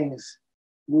his things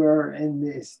were in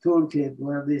this toolkit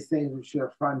were these things which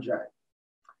are fungi.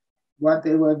 What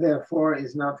they were there for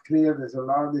is not clear. There's a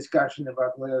lot of discussion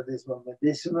about whether this was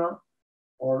medicinal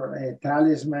or a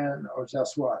talisman or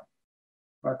just what.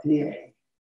 But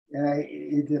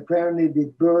it apparently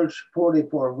the birch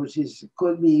polypore, which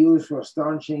could be used for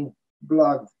staunching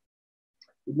blood.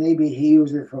 Maybe he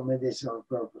used it for medicinal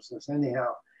purposes.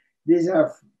 Anyhow, these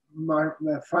are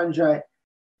fungi,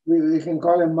 we can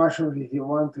call them mushrooms if you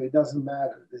want to, it doesn't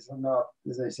matter. These are not,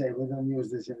 as I say, we don't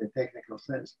use this in a technical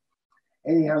sense.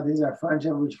 Anyhow, these are fungi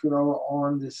which grow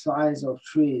on the sides of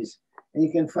trees. And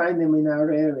you can find them in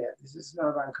our area. This is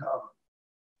not uncommon.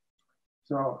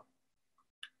 So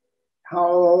how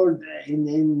old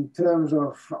in terms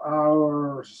of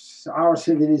our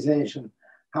civilization,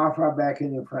 how far back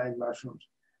can you find mushrooms?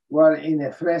 Well, in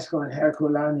a fresco in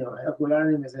Herculaneum,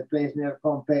 Herculaneum is a place near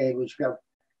Pompeii, which got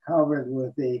covered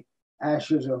with the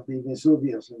ashes of the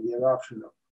Vesuvius and the eruption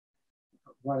of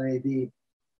 1 AD.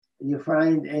 You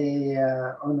find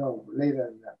a, oh no, later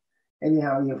than that.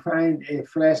 Anyhow, you find a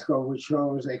fresco which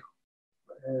shows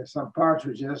some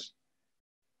partridges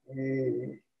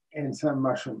and some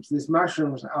mushrooms. These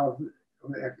mushrooms are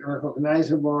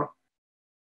recognizable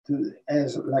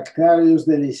as Lactarius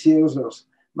deliciosus.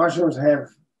 Mushrooms have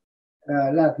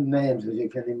Latin names, as you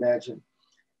can imagine.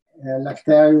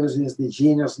 Lactarius is the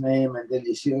genus name and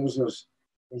deliciosus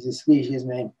is the species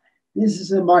name. This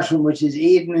is a mushroom which is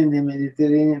eaten in the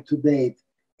Mediterranean to date,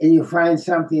 and you find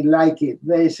something like it,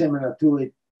 very similar to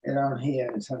it, around here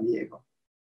in San Diego.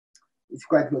 It's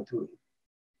quite good to eat.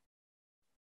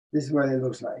 This is what it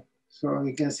looks like. So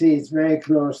you can see it's very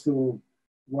close to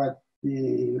what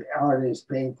the artist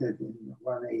painted in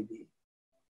 1 AD.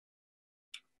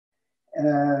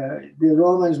 The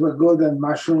Romans were good at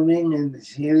mushrooming, and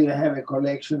here you have a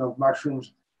collection of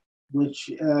mushrooms which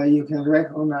you can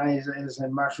recognize as a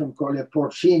mushroom called a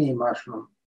porcini mushroom.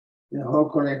 The whole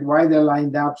collection, why they're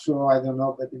lined up, so I don't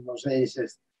know, but the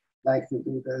mosaicists like to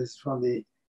do that. It's from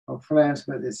France,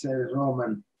 but it's a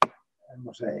Roman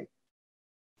mosaic.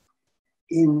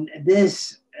 In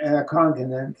this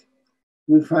continent,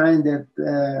 we find that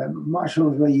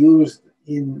mushrooms were used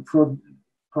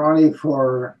probably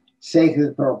for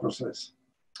sacred purposes.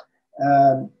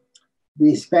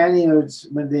 The Spaniards,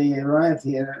 when they arrived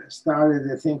here,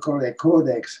 started a thing called a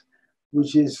codex,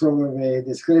 which is sort of a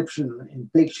description in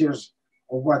pictures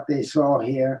of what they saw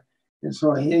here. And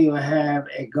so here you have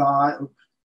a god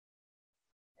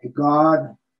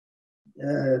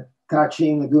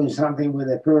touching or doing something with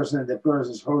a person, the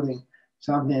person's holding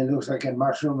something that looks like a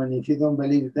mushroom. And if you don't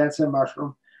believe that that's a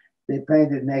mushroom, they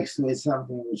painted next to it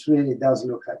something which really does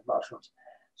look like mushrooms.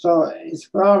 So it's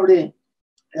probably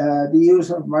the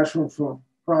use of mushrooms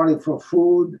probably for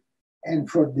food and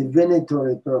for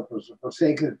divinatory purposes, for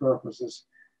sacred purposes.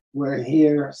 We're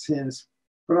here since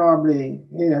probably,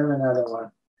 here you have another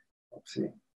one. Let's see.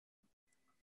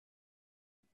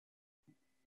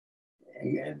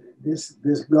 Again, this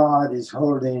god is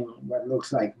holding what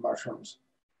looks like mushrooms.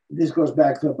 This goes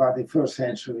back to about the 1st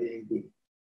century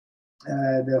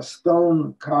AD. There are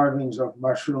stone carvings of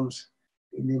mushrooms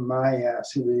in the Maya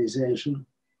civilization.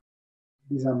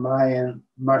 These are Mayan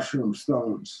mushroom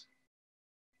stones.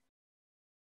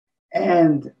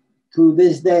 And to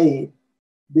this day,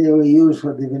 they were used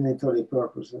for divinatory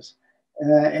purposes.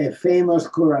 A famous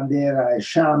curandera, a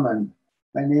shaman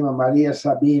by the name of Maria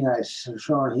Sabina is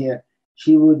shown here.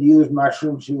 She would use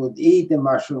mushrooms, she would eat the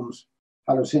mushrooms,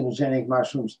 hallucinogenic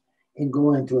mushrooms, and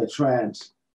go into a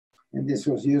trance. And this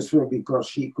was useful because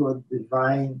she could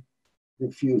divine the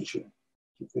future.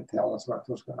 She could tell us what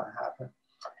was going to happen.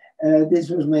 This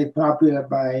was made popular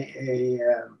by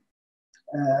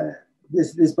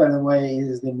this, by the way,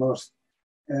 is the most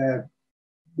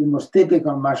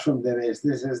typical mushroom there is.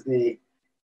 This is the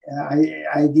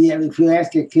idea. If you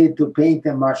ask a kid to paint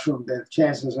a mushroom, the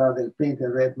chances are they'll paint a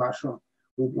red mushroom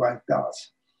with white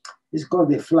dots. It's called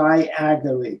the fly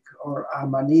agaric or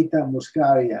Amanita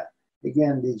muscaria.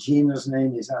 Again, the genus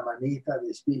name is Amanita,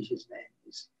 the species name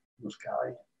is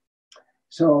muscaria.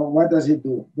 So what does it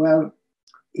do? Well,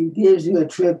 it gives you a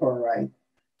trip, all right,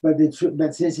 but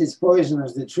since it's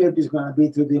poisonous, the trip is going to be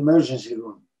to the emergency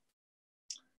room.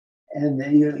 And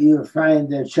you find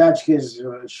the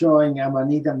tchotchkes showing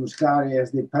Amanita muscaria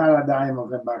as the paradigm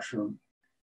of a mushroom.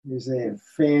 There's a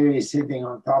fairy sitting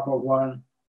on top of one,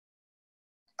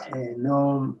 a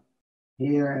gnome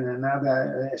here, and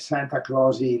another Santa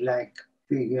Claus-like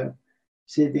figure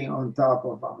sitting on top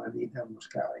of Amanita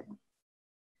muscaria.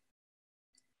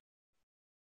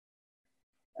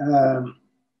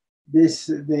 This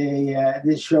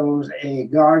shows a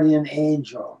guardian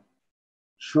angel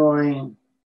showing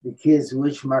the kids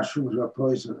which mushrooms were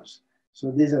poisonous.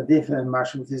 So these are different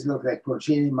mushrooms. These look like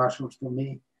porcini mushrooms to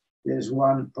me. There's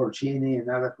one porcini,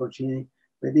 another porcini,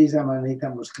 but these are Amanita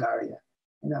muscaria.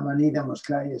 And Amanita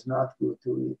muscaria is not good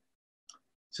to eat.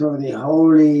 So the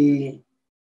holy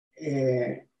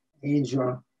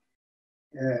angel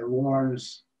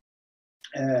warns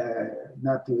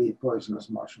not to eat poisonous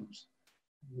mushrooms.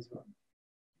 This one,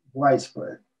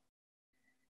 widespread.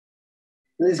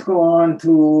 Let's go on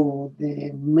to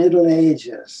the Middle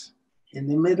Ages. In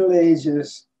the Middle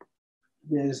Ages,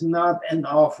 there's not an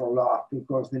awful lot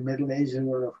because the Middle Ages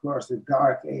were, of course, the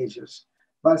Dark Ages.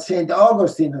 But St.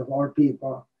 Augustine, of all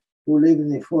people, who lived in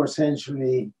the 4th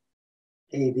century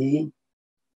AD,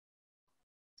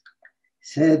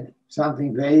 said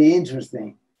something very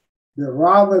interesting. The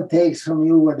robber takes from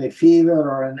you what a fever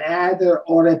or an adder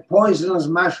or a poisonous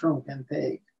mushroom can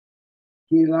take.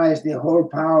 Here lies the whole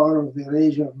power of the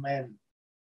rage of men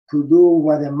to do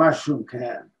what a mushroom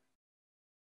can.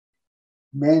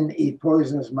 Men eat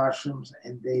poisonous mushrooms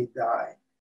and they die.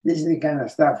 This is the kind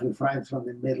of stuff we find from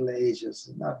the Middle Ages,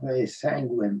 not very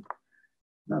sanguine,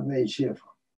 not very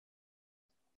cheerful.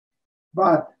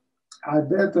 But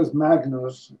Albertus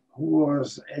Magnus, who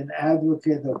was an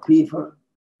advocate of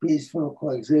peaceful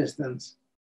coexistence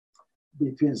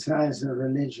between science and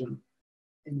religion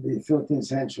in the 13th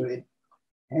century,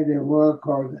 had a work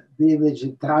called De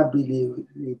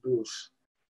Vegetabilibus,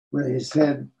 where he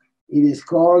said, it is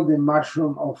called the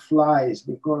mushroom of flies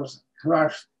because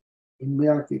crushed in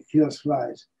milk it kills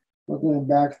flies. We're going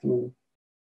back to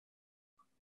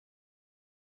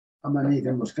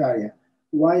Amanita muscaria.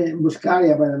 Why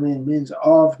muscaria, by the way, means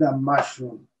of the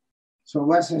mushroom. So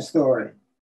what's the story?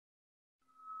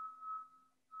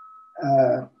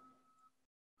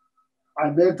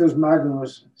 Albertus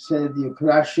Magnus said you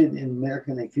crush it in milk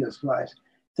and it kills flies.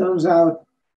 Turns out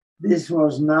this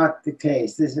was not the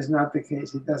case. This is not the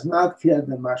case. It does not kill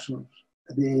the mushrooms,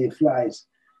 the flies.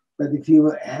 But if you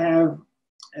have,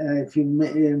 if you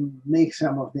make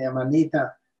some of the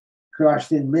amanita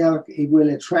crushed in milk, it will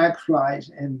attract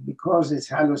flies. And because it's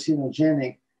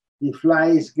hallucinogenic, the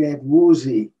flies get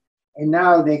woozy. And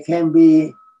now they can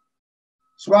be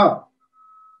swallowed.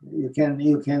 You can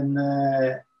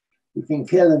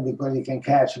kill them because you can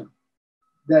catch them.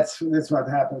 That's what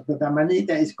happens. But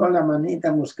amanita is called Amanita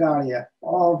muscaria,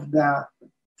 of the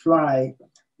fly,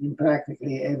 in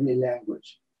practically every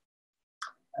language.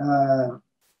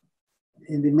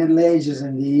 In the Middle Ages,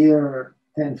 in the year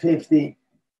 1050,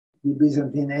 the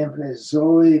Byzantine Empress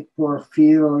Zoe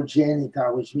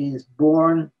Porphyrogenita, which means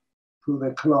born to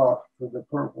the cloth, to the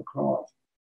purple cloth,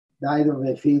 died of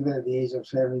a fever at the age of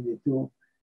 72.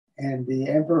 And the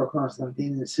Emperor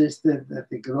Constantine insisted that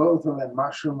the growth of a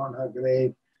mushroom on her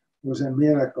grave was a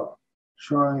miracle,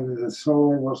 showing that the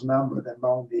soul was numbered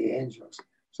among the angels.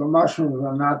 So mushrooms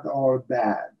were not all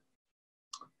bad.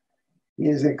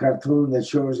 Here's a cartoon that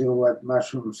shows you what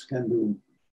mushrooms can do.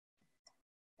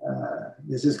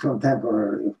 This is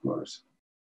contemporary, of course.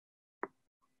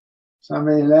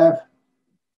 Somebody left?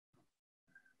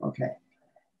 Okay.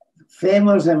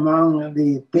 Famous among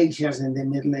the pictures in the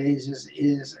Middle Ages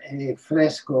is a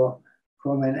fresco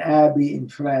from an abbey in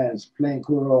France, Plain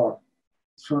Coureur.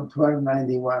 It's from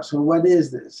 1291. So what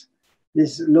is this?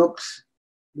 This looks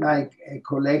like a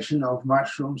collection of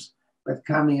mushrooms, but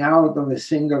coming out of a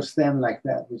single stem like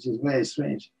that, which is very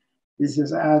strange. This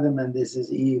is Adam and this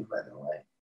is Eve, by the way.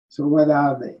 So what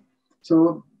are they?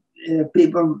 So a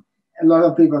lot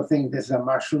of people think these are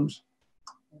mushrooms.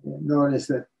 Notice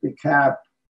that the cap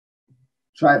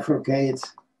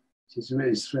trifurcates, which is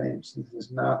really strange. This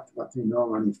is not what we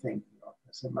normally think of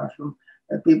as a mushroom,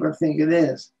 but people think it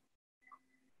is.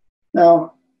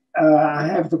 Now, I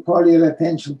have to call your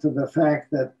attention to the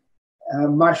fact that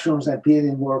mushrooms appear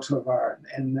in works of art,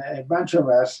 and a bunch of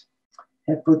us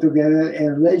have put together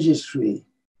a registry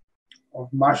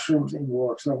of mushrooms in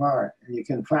works of art. And you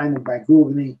can find it by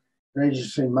Googling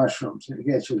registry mushrooms, it'll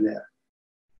get you there.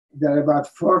 There are about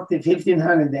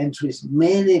 1,500 entries,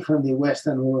 mainly from the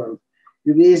Western world.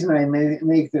 The reason I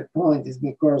make that point is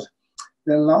because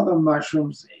there are a lot of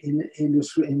mushrooms in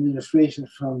illustrations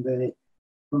from the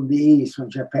East, from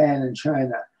Japan and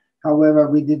China. However,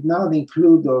 we did not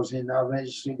include those in our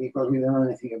registry because we don't know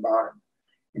anything about them.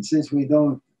 And since we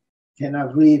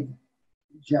cannot read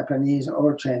Japanese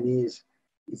or Chinese,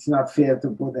 it's not fair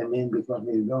to put them in because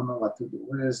we don't know what to do.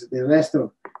 Whereas the rest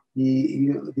of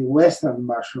the Western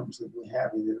mushrooms that we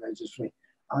have in the registry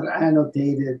are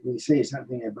annotated. We say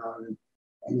something about it,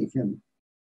 and you can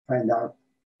find out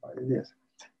what it is.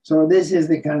 So this is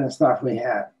the kind of stuff we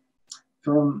have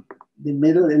from the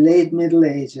late Middle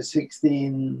Ages, nearly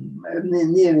the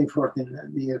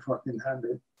year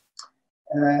 1400.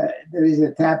 There is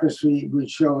a tapestry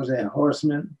which shows a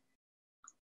horseman.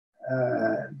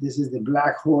 This is the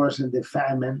black horse and the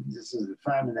famine. This is the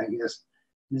famine, I guess.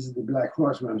 This is the black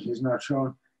horseman, which is not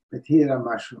shown, but here are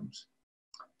mushrooms.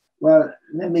 Well,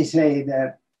 let me say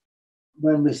that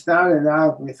when we started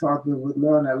out, we thought we would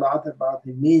learn a lot about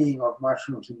the meaning of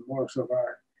mushrooms in works of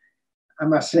art. I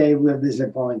must say we're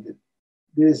disappointed.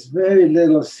 There's very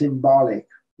little symbolic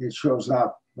it shows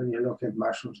up when you look at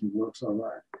mushrooms and works of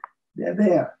art. They're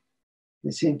there.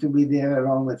 They seem to be there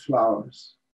along with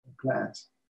flowers and plants.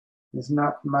 There's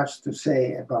not much to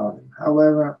say about them.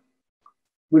 However,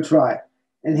 we'll try.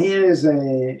 And here is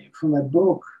from a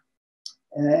book,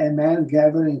 a man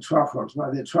gathering truffles.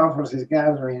 Well, the truffles he's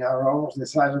gathering are almost the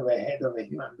size of a head of a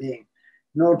human being.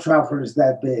 No truffle is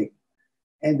that big.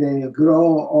 And they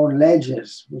grow on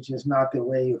ledges, which is not the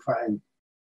way you find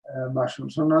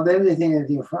mushrooms. So not everything that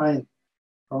you find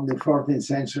from the 14th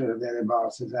century or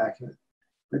thereabouts is accurate.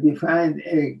 But you find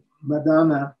a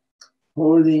Madonna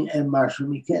holding a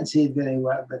mushroom. You can't see it very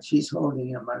well, but she's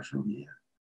holding a mushroom here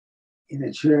in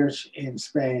a church in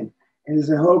Spain. And there's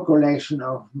a whole collection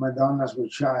of Madonnas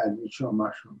with child which show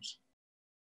mushrooms.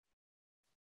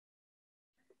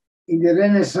 In the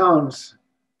Renaissance,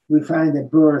 we find a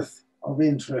birth of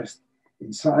interest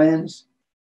in science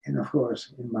and, of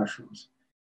course, in mushrooms.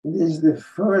 And this is the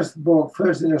first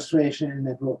illustration in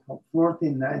the book from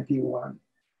 1491.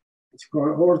 It's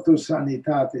called Hortus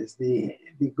Sanitatis,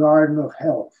 the Garden of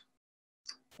Health.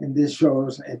 And this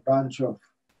shows a bunch of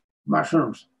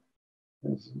mushrooms.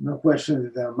 There's no question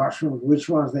that there are mushrooms. Which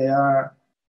ones they are,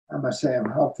 I must say, I'm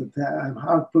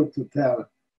hard put to tell.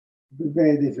 It's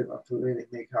very difficult to really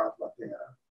make out what they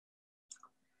are.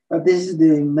 But this is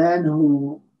the man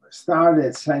who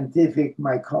started scientific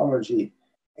mycology,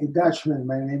 a Dutchman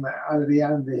by the name of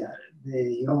Adriaan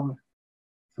de Jong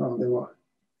from the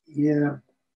year.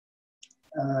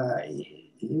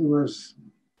 He was,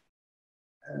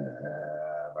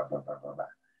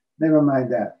 never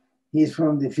mind that. He's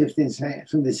from the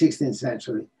 16th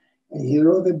century. And he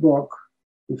wrote a book,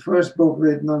 the first book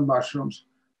written on mushrooms,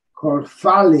 called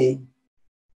Fali.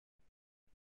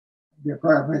 The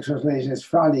correct translation is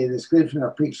Fali, a description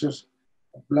of pictures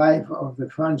of life of the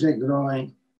fungi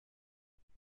growing,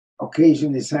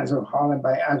 occasionally in the sense of Holland,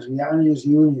 by Adrianus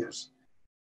Junius.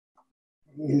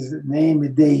 His name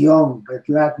is De Jong, but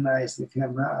Latinized it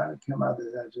came out as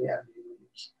Adrianus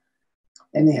Junius.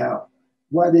 Anyhow,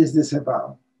 what is this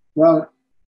about? Well,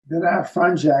 there are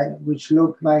fungi which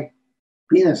look like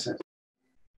penises.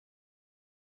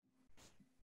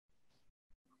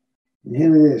 And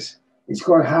here it is. It's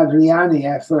called Hadriani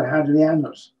after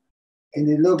Hadrianus, and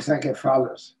it looks like a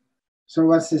phallus. So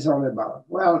what's this all about?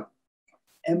 Well,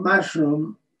 a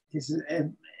mushroom is a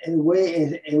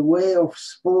way of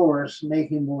spores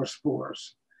making more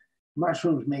spores.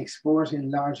 Mushrooms make spores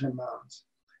in large amounts,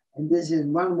 and this is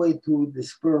one way to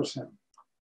disperse them.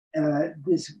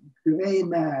 This gray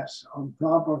mass on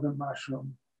top of the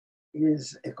mushroom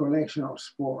is a collection of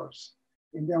spores,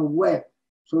 and they're wet,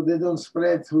 so they don't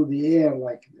spread through the air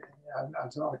like.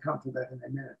 I'll come to that in a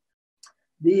minute.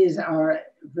 These are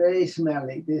very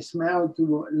smelly. They smell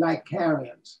like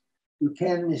carrions. You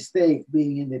can't mistake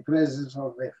being in the presence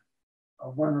of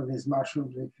one of these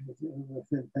mushrooms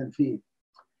within 10 feet.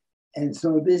 And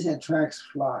so this attracts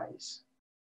flies.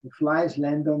 The flies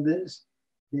land on this,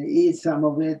 they eat some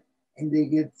of it, and they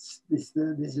get this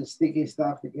is sticky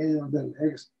stuff, they get it on their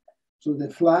legs. So they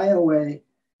fly away,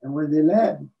 and when they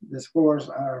land, the spores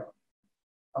are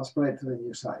spread to the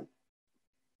new site.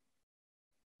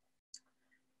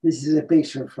 This is a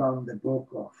picture from the book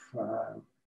of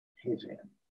Hadrian.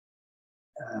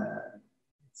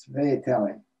 It's very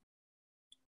telling.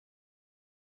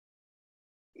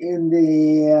 In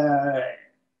the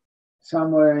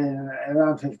somewhere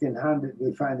around 1500,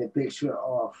 we find a picture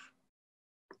of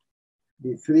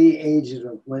the three ages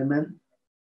of women,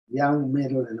 young,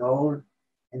 middle, and old.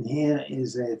 And here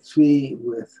is a tree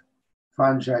with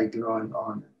fungi growing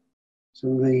on it. So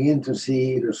we begin to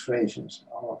see illustrations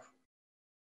of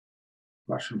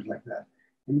mushrooms like that.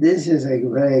 And this is a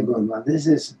very good one. This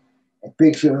is a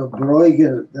picture of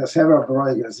Bruegel. There are several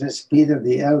Bruegels. This is Peter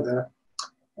the Elder,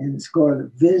 and it's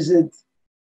called Visit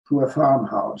to a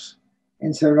Farmhouse. And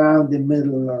it's around the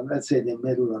middle of, let's say, the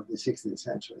middle of the 16th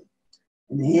century.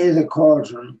 And here's a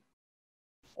cauldron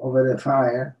over the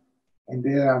fire, and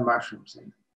there are mushrooms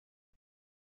in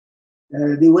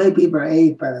it. The way people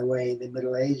ate, by the way, in the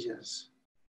Middle Ages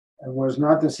was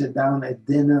not to sit down at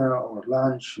dinner or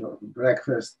lunch or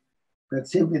breakfast, but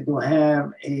simply to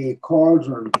have a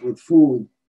cauldron with food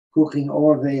cooking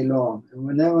all day long. And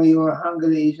whenever you were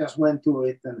hungry, you just went to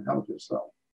it and helped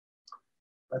yourself.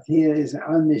 But here is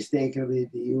unmistakably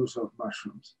the use of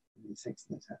mushrooms in the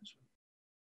 16th century.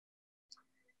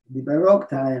 In the Baroque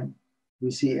time,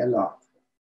 we see a lot.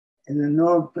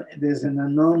 There's an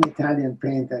unknown Italian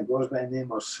painter that goes by the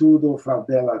name of Sudo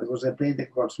Fardella. There was a painter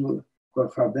called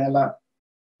Fardella,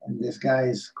 and this guy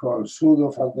is called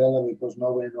Sudo Fardella because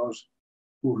nobody knows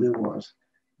who he was.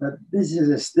 But this is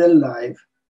a still life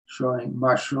showing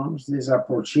mushrooms. These are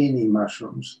porcini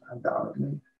mushrooms,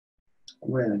 undoubtedly.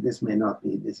 Well, this may not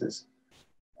be. This is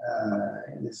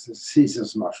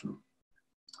Caesar's mushroom.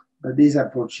 But these are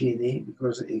porcini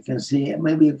because you can see,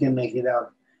 maybe you can make it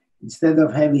out. Instead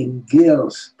of having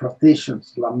gills,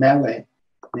 partitions, lamellae,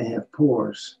 they have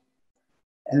pores.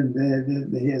 And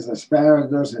here's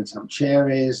asparagus and some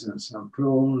cherries and some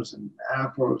prunes and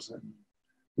apples and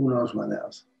who knows what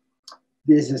else.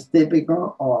 This is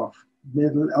typical of the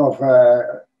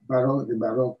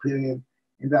Baroque period,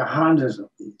 and there are hundreds of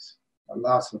these,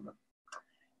 lots of them.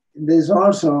 There's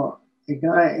also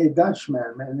a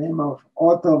Dutchman by the name of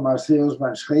Otto Marseus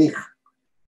van Schreich,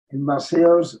 and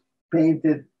Marseus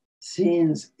painted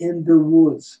scenes in the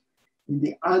woods, in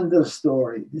the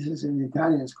understory. This is in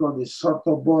Italian, it's called the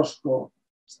sottobosco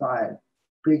style,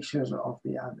 pictures of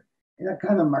the under. And they're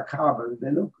kind of macabre, they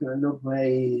look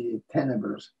very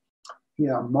tenebrous.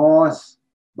 Here are moths,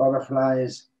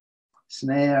 butterflies,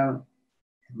 snail,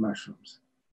 and mushrooms.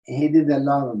 And he did a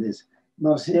lot of this.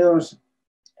 Marseus,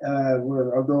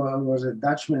 although he was a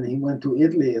Dutchman, he went to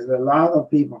Italy. There's a lot of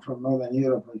people from Northern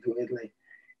Europe went to Italy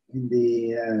in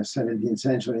the 17th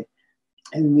century.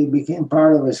 And we became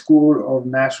part of a school of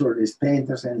naturalist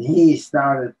painters, and he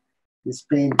started his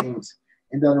paintings,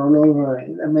 and they're all over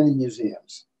in many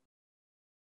museums.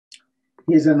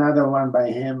 Here's another one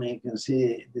by him. You can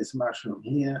see this mushroom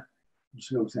here,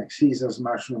 which looks like Caesar's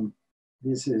mushroom.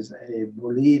 This is a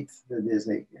bolete, that is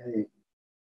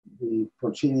the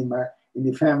porcini, in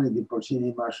the family, the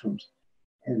porcini mushrooms.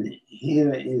 And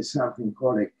here is something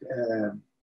called a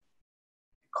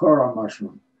coral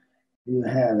mushroom. You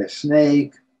have a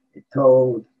snake, a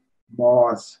toad,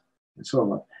 moths, and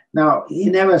so on. Now, he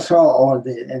never saw all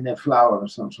this, and a flower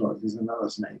of some sort is another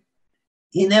snake.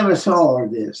 He never saw all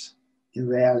this in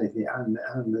reality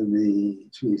under the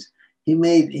trees. He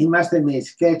must have made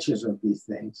sketches of these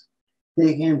things,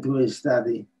 taking him to his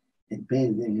study and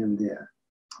painting him there.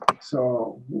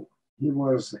 So he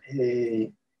wanted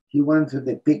to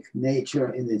depict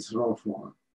nature in its raw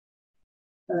form.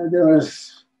 There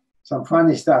was some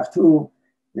funny stuff too.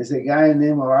 There's a guy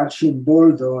named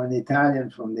Arcimboldo, an Italian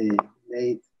from the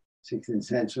late 16th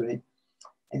century,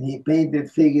 and he painted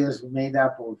figures made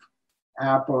up of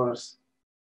apples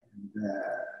and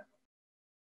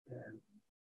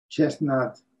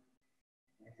chestnut,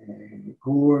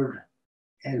 gourd,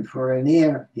 and for an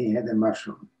ear he had a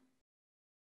mushroom.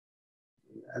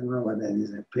 I don't know what that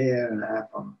is, a pear, an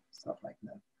apple, stuff like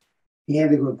that. He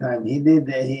had a good time.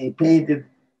 He painted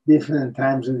different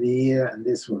times of the year, and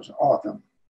this was autumn.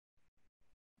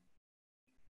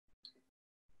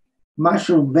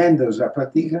 Mushroom vendors are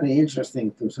particularly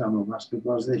interesting to some of us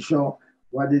because they show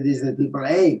what it is that people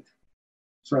ate.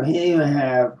 So here you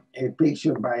have a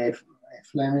picture by a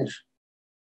Flemish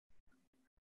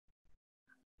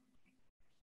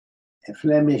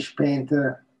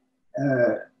painter,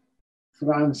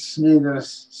 Frans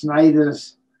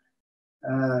Snijders,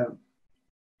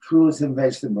 fruits and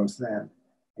vegetables then.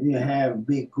 And you have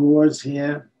big gourds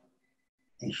here,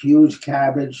 a huge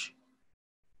cabbage,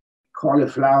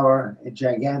 cauliflower, a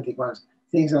gigantic ones.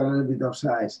 Things are a little bit of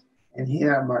size. And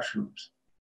here are mushrooms.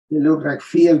 They look like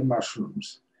field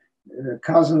mushrooms,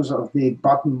 cousins of the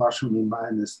button mushroom you buy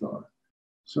in the store.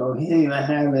 So here you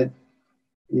have it.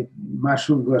 The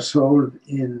mushrooms were sold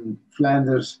in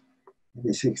Flanders in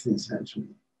the 16th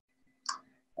century.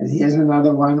 And here's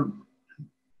another one,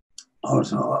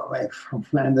 also from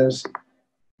Flanders,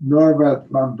 Norbert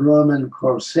van Bloemen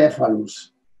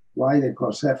Corcephalus. Why the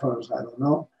Corcephalus, I don't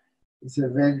know. It's a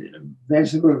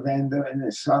vegetable vendor in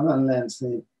a southern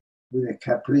landscape with a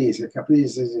caprice. A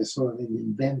caprice is a sort of an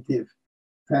inventive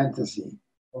fantasy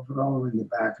of Rome in the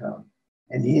background.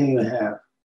 And here you have,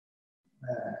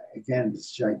 again,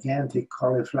 these gigantic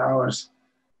cauliflowers,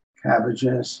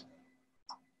 cabbages,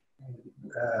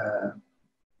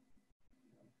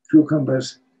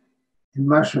 cucumbers, and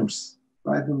mushrooms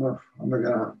right on the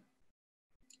ground.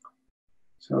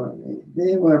 So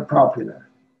they were popular.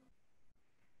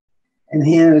 And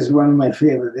here is one of my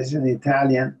favorites. This is an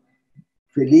Italian,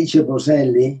 Felice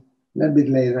Boselli, a little bit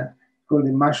later, called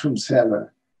the Mushroom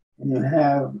Cellar. And you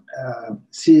have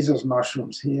Caesar's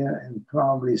mushrooms here and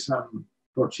probably some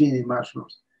porcini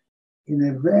mushrooms. In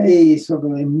a very sort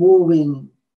of a moving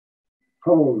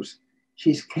pose,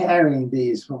 she's carrying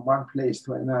these from one place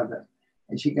to another,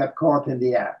 and she got caught in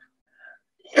the act.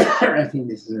 I think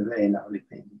this is a very lovely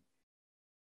painting.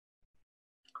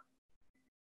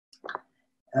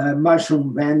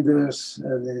 Mushroom vendors,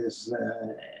 there's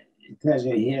it tells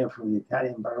you here from the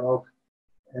Italian Baroque,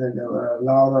 there were a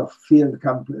lot of field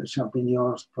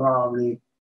champignons, probably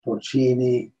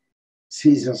porcini,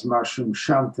 Caesar's mushroom,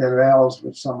 chanterelles,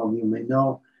 which some of you may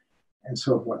know, and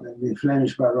so forth. And the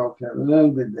Flemish Baroque are a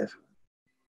little bit different.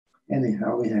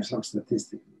 Anyhow, we have some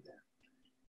statistics there.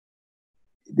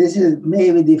 This is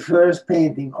maybe the first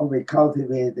painting of a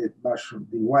cultivated mushroom,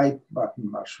 the white button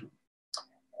mushroom,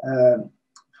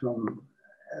 from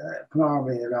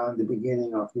probably around the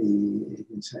beginning of the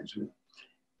 18th century.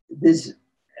 This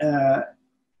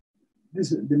is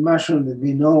the mushroom that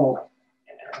we know,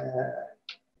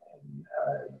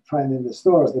 find in the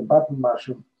stores, the button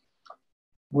mushroom,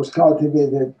 was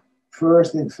cultivated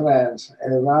first in France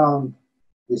around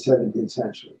the 17th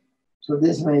century. So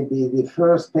this may be the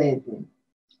first painting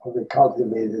of a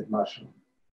cultivated mushroom.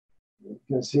 You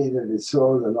can see that it's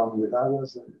sold along with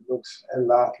others, and it looks a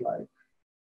lot like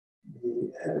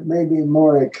maybe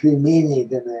more a cremini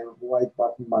than a white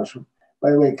button mushroom.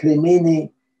 By the way,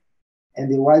 cremini and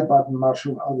the white button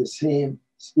mushroom are the same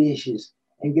species.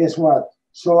 And guess what?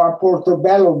 So are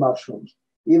portobello mushrooms.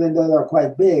 Even though they're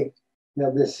quite big,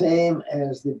 they're the same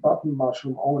as the button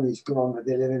mushroom, only it's grown, but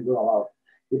they didn't grow out.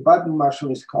 The button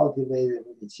mushroom is cultivated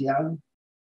when it's young.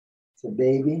 It's a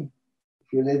baby.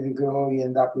 If you let it grow, you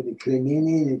end up with a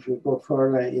cremini. If you go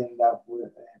further, you end up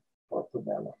with a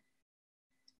portobello.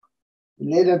 In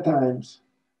later times,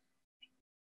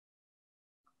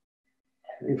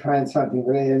 we find something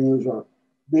very unusual.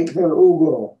 Victor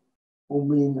Hugo, whom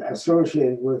we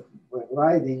associate with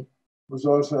writing, was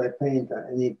also a painter,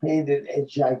 and he painted a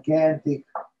gigantic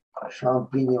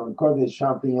champignon. We call it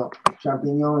champignon.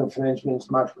 Champignon in French means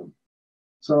mushroom.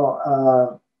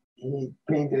 So he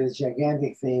painted a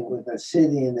gigantic thing with a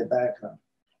city in the background.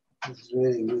 This is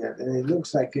really weird, and it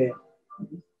looks like a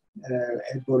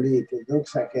bolete. It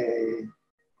looks like a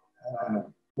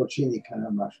porcini kind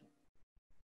of mushroom.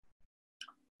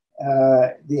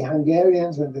 The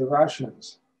Hungarians and the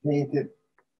Russians painted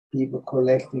people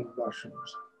collecting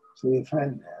mushrooms. So we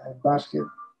find a basket.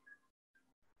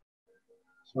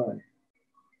 Sorry.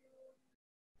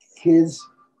 Kids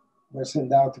were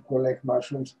sent out to collect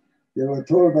mushrooms. They were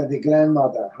told by the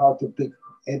grandmother how to pick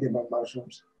edible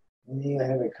mushrooms. And here you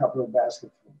have a couple of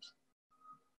basketfuls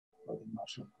for the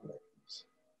mushroom collectors.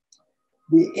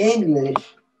 The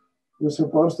English were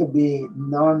supposed to be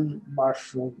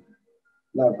non-mushroom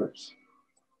lovers.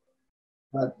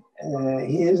 But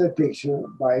here's a picture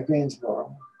by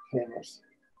Gainsborough, famous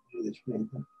British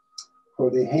painter,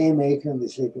 called The Haymaker and the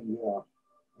Sleeping Girl.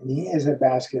 And he has a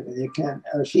basket, and you can't,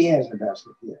 or she has a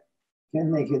basket here. Can't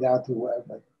make it out too well,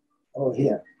 but oh,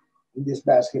 here, in this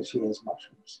basket, she has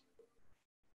mushrooms.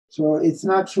 So it's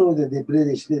not true that the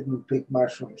British didn't pick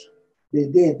mushrooms. They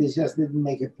did, they just didn't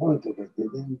make a point of it. They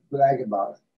didn't brag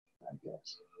about it, I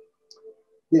guess.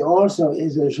 There also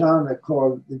is a genre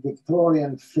called the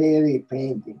Victorian fairy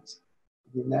paintings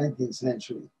in the 19th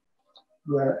century,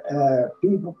 where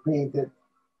people painted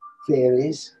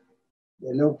fairies.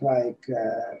 They look like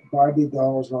Barbie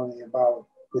dolls, only about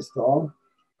this tall.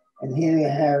 And here you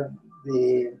have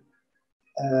the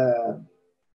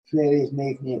fairies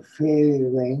making a fairy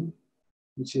ring,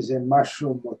 which is a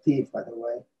mushroom motif, by the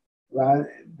way,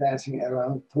 dancing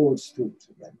around toadstools.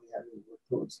 Again, we have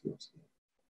toadstools here.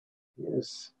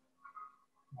 Here's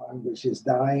one which is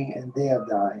dying, and they are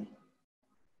dying.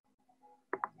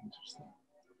 Interesting.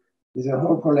 There's a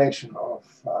whole collection of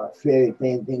fairy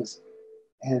paintings,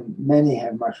 and many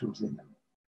have mushrooms in them.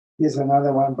 Here's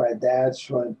another one by Dad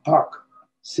showing Puck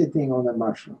sitting on a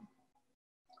mushroom.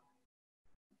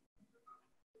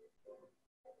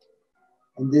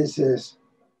 And this is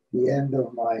the end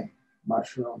of my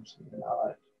mushrooms in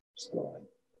our story.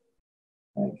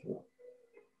 Thank you.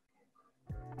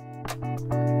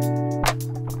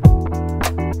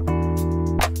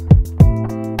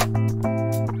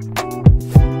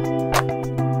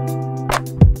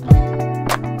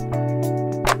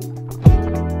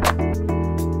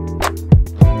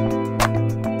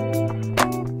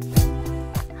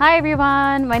 Hi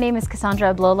everyone, my name is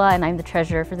Cassandra Ablola and I'm the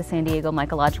treasurer for the San Diego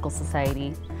Mycological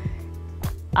Society.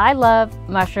 I love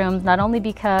mushrooms not only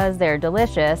because they're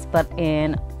delicious, but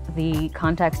in the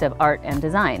context of art and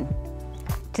design.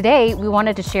 Today, we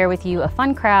wanted to share with you a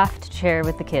fun craft to share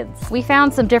with the kids. We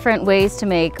found some different ways to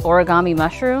make origami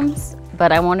mushrooms,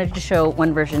 but I wanted to show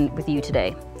one version with you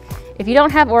today. If you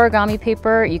don't have origami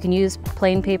paper, you can use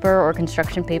plain paper or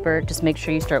construction paper. Just make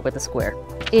sure you start with a square.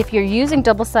 If you're using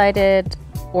double-sided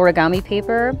origami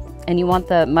paper and you want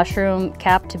the mushroom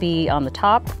cap to be on the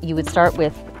top, you would start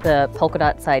with the polka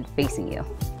dot side facing you.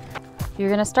 You're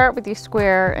gonna start with your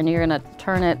square and you're gonna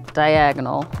turn it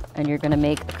diagonal and you're gonna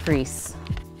make a crease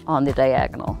on the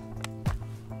diagonal.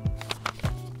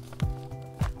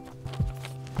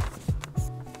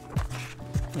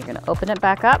 You're gonna open it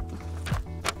back up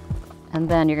And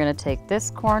then you're going to take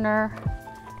this corner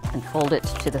and fold it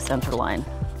to the center line.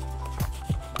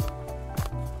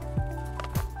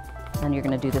 And you're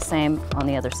going to do the same on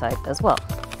the other side as well.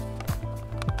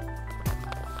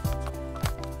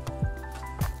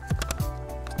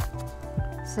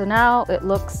 So now it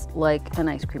looks like an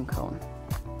ice cream cone.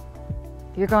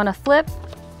 You're going to flip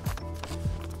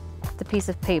the piece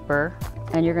of paper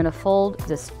and you're going to fold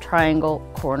this triangle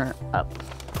corner up.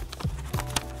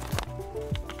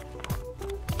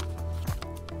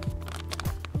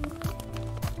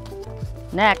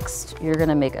 Next, you're going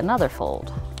to make another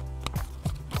fold,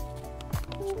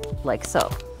 like so.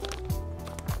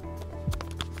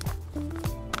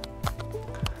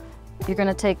 You're going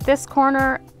to take this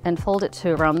corner and fold it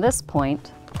to around this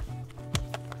point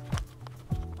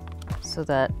so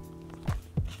that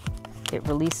it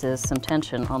releases some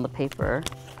tension on the paper.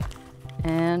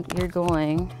 And you're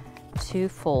going to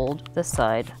fold this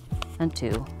side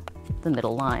into the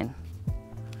middle line.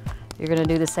 You're going to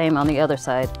do the same on the other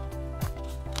side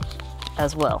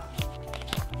as well.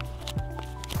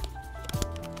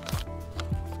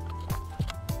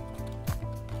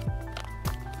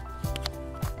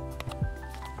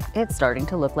 It's starting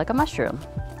to look like a mushroom.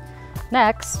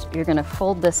 Next, you're going to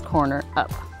fold this corner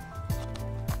up.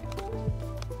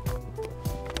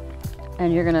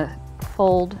 And you're going to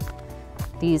fold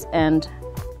these end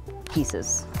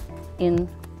pieces in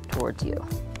towards you.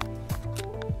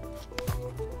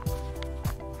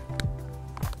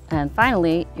 And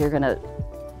finally, you're going to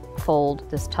fold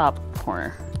this top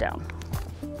corner down.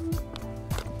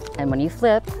 And when you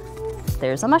flip,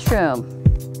 there's a mushroom.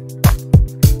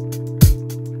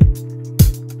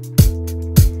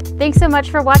 Thanks so much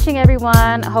for watching, everyone.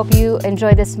 I hope you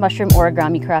enjoy this mushroom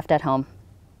origami craft at home.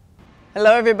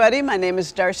 Hello everybody, my name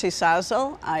is Darcy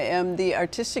Sazel. I am the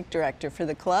artistic director for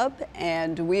the club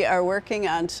and we are working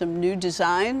on some new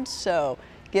designs, so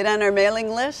get on our mailing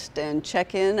list and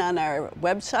check in on our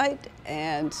website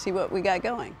and see what we got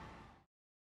going.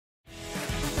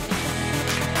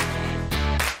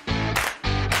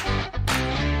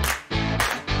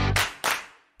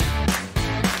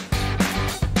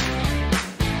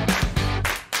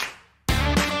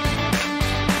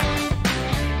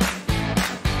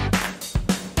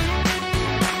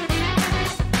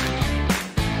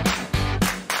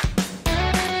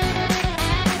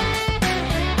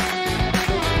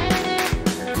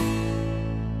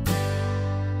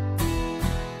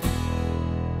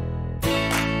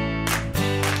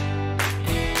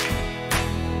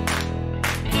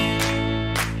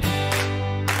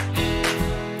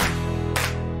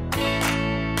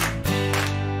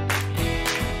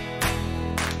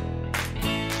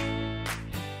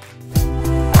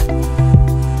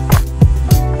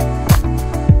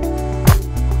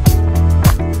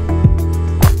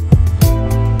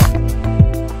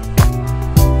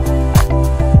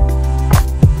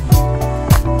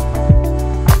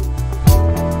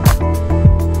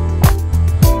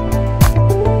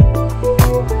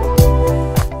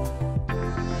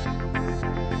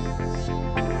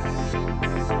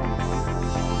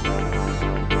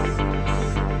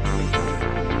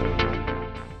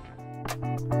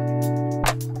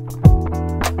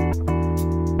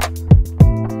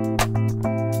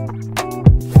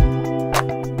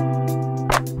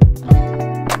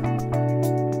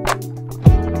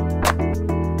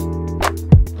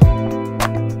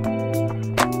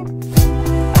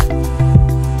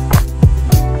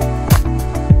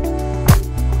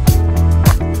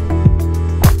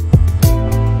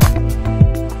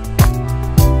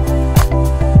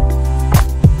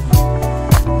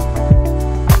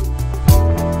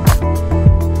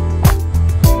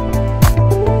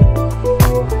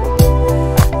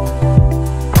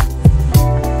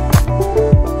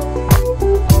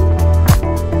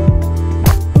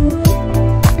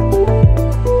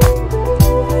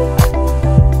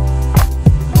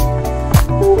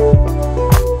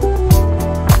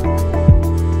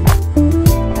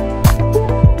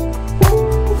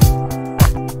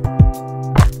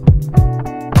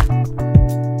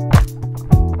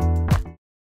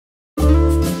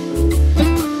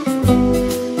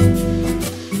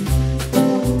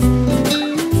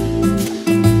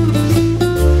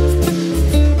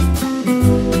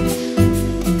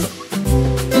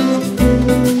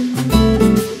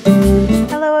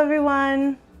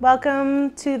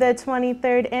 Welcome to the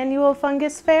 23rd Annual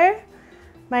Fungus Fair.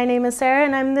 My name is Sarah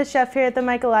and I'm the chef here at the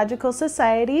Mycological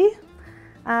Society.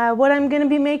 What I'm going to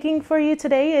be making for you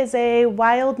today is a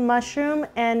wild mushroom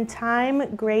and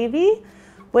thyme gravy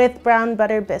with brown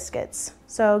butter biscuits.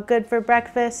 So good for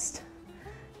breakfast,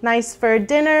 nice for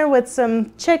dinner with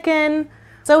some chicken.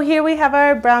 So here we have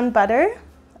our brown butter.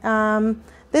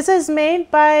 This is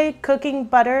made by cooking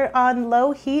butter on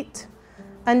low heat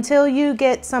until you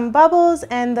get some bubbles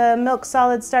and the milk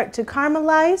solids start to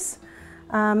caramelize.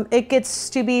 It gets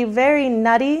to be very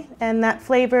nutty, and that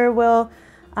flavor will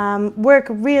work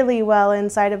really well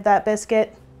inside of that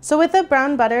biscuit. So with the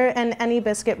brown butter and any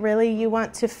biscuit really, you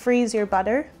want to freeze your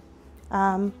butter.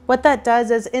 What that does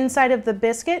is inside of the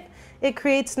biscuit, it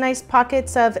creates nice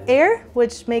pockets of air,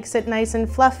 which makes it nice and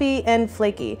fluffy and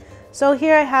flaky. So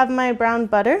here I have my brown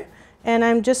butter, and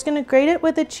I'm just gonna grate it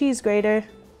with a cheese grater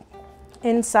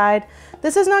inside.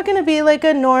 This is not gonna be like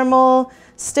a normal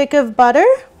stick of butter,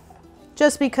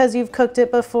 just because you've cooked it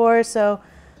before, so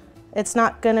it's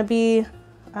not gonna be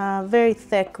very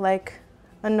thick like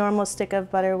a normal stick of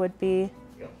butter would be.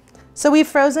 So we've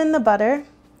frozen the butter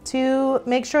to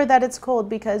make sure that it's cold,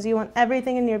 because you want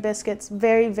everything in your biscuits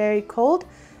very, very cold.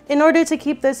 In order to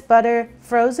keep this butter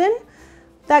frozen,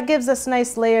 that gives us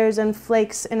nice layers and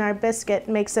flakes in our biscuit,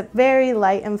 makes it very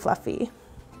light and fluffy.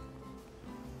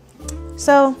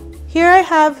 So here I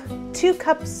have 2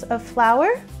 cups of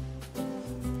flour.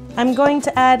 I'm going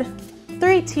to add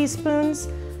 3 teaspoons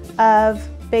of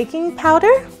baking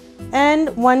powder and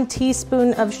 1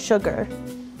 teaspoon of sugar.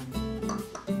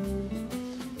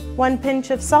 1 pinch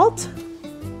of salt,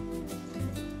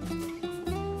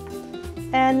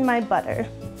 and my butter.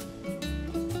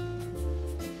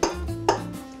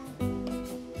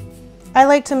 I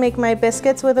like to make my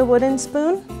biscuits with a wooden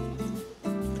spoon.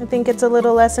 I think it's a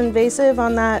little less invasive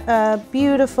on that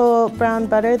beautiful brown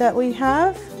butter that we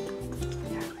have.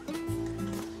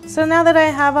 So now that I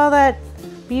have all that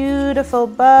beautiful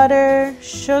butter,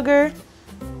 sugar,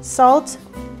 salt,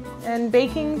 and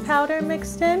baking powder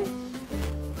mixed in,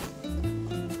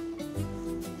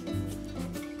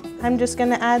 I'm just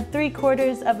gonna add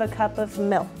 3/4 of a cup of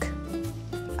milk.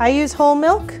 I use whole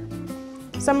milk.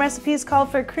 Some recipes call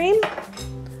for cream.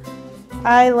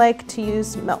 I like to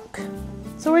use milk.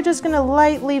 So we're just gonna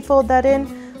lightly fold that in.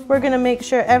 We're gonna make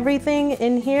sure everything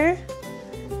in here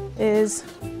is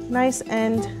nice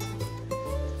and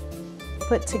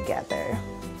put together.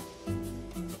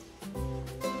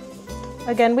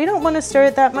 Again, we don't want to stir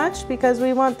it that much because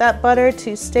we want that butter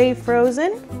to stay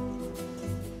frozen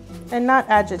and not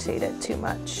agitate it too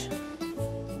much.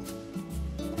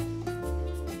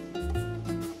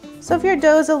 So if your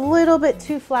dough is a little bit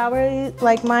too floury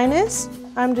like mine is,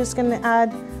 I'm just going to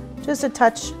add just a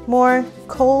touch more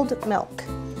cold milk.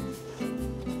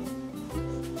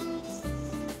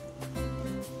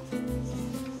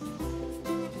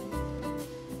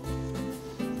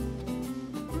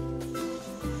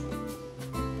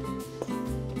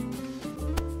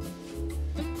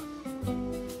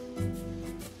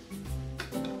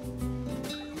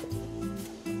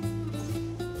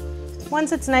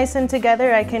 Once it's nice and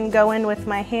together, I can go in with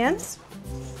my hands.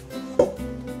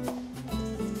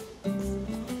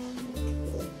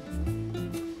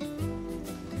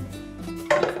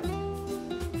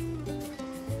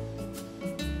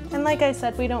 And like I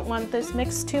said, we don't want this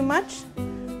mixed too much.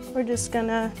 We're just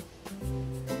gonna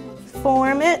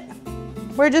form it.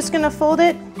 We're just gonna fold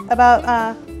it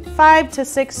about 5 to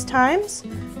 6 times.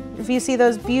 If you see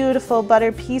those beautiful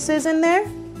butter pieces in there,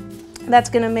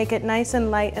 that's gonna make it nice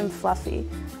and light and fluffy.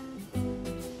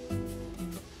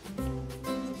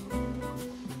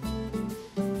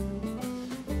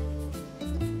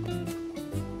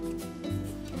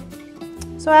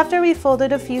 So after we fold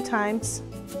it a few times,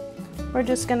 we're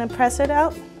just gonna press it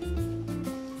out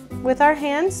with our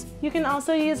hands. You can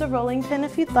also use a rolling pin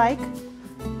if you'd like.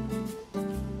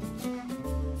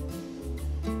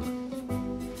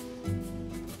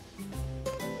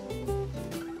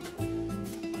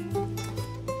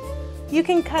 You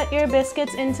can cut your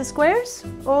biscuits into squares,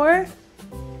 or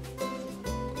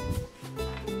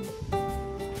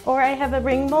I have a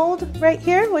ring mold right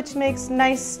here, which makes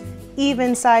nice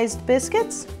even-sized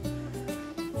biscuits.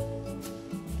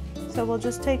 So we'll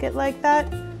just take it like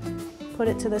that, put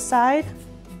it to the side,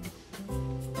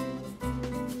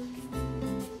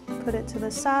 put it to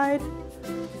the side,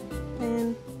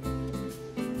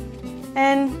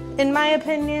 and in my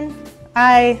opinion,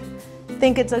 I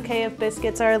think it's okay if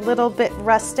biscuits are a little bit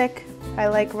rustic. I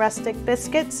like rustic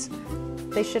biscuits.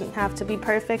 They shouldn't have to be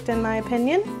perfect in my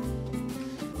opinion.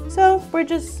 So we're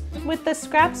just, with the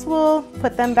scraps, we'll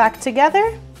put them back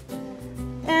together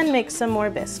and make some more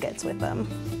biscuits with them.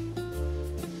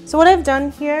 So what I've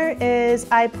done here is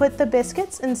I put the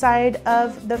biscuits inside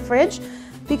of the fridge,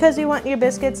 because you want your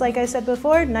biscuits, like I said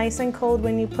before, nice and cold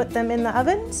when you put them in the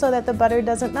oven so that the butter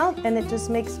doesn't melt, and it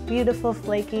just makes beautiful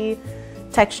flaky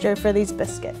texture for these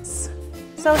biscuits.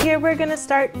 So here we're gonna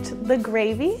start the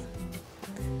gravy.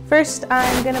 First,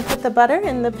 I'm gonna put the butter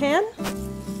in the pan.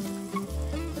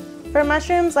 For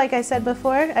mushrooms, like I said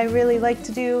before, I really like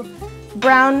to do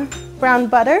brown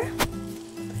butter.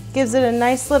 Gives it a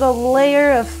nice little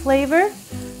layer of flavor.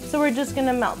 So we're just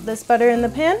gonna melt this butter in the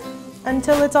pan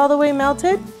until it's all the way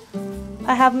melted.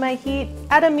 I have my heat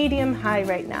at a medium high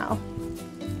right now.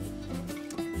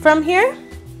 From here,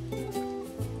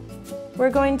 we're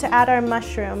going to add our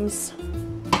mushrooms.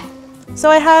 So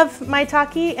I have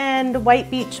maitake and white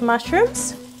beech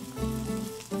mushrooms.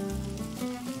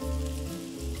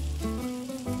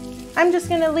 I'm just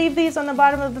gonna leave these on the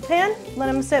bottom of the pan, let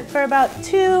them sit for about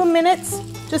 2 minutes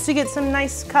just to get some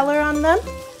nice color on them,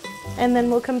 and then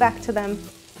we'll come back to them.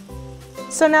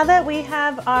 So now that we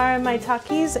have our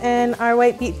maitakes and our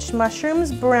white beech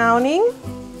mushrooms browning,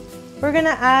 we're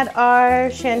gonna add our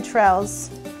chanterelles.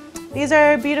 These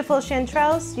are beautiful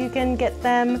chanterelles. You can get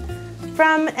them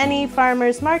from any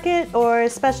farmer's market, or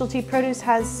Specialty Produce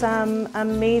has some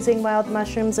amazing wild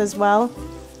mushrooms as well.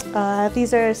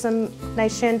 These are some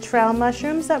nice chanterelle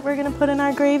mushrooms that we're gonna put in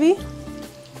our gravy.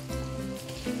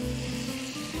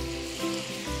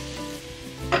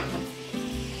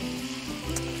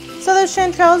 So those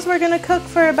chanterelles we're gonna cook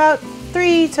for about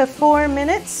 3 to 4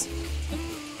 minutes.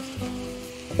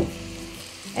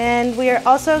 And we are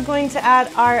also going to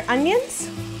add our onions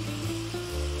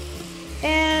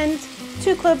and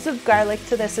 2 cloves of garlic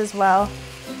to this as well.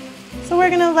 So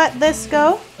we're gonna let this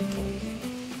go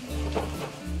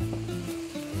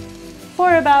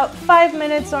for about 5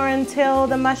 minutes, or until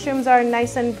the mushrooms are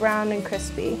nice and brown and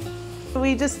crispy.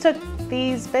 We just took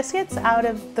these biscuits out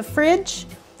of the fridge.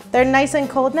 They're nice and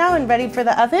cold now and ready for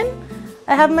the oven.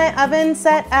 I have my oven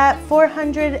set at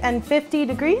 450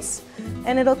 degrees,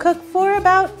 and it'll cook for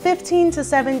about 15 to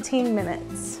 17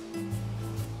 minutes.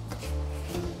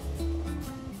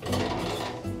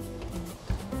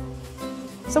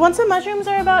 So once the mushrooms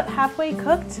are about halfway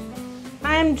cooked,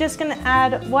 I'm just gonna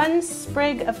add 1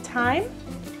 sprig of thyme.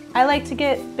 I like to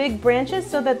get big branches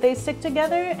so that they stick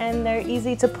together and they're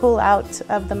easy to pull out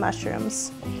of the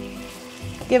mushrooms.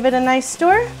 Give it a nice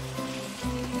stir,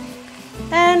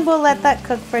 and we'll let that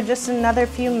cook for just another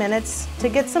few minutes to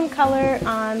get some color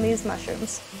on these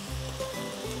mushrooms.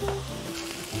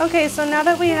 Okay, so now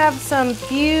that we have some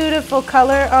beautiful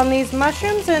color on these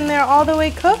mushrooms and they're all the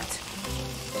way cooked,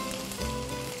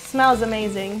 smells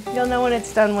amazing. You'll know when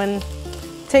it's done when it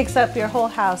takes up your whole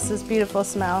house, this beautiful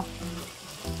smell.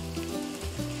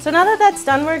 So now that that's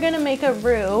done, we're gonna make a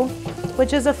roux,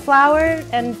 which is a flour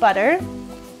and butter.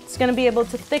 It's gonna be able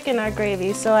to thicken our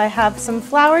gravy. So I have some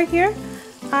flour here.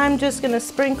 I'm just gonna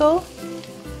sprinkle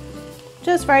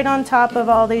just right on top of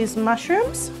all these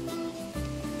mushrooms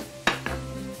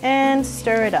and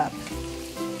stir it up.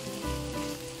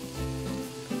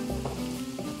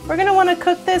 We're gonna wanna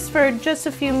cook this for just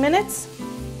a few minutes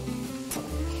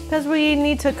because we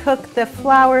need to cook the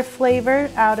flour flavor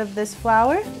out of this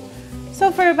flour. So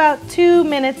for about 2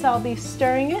 minutes, I'll be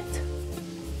stirring it.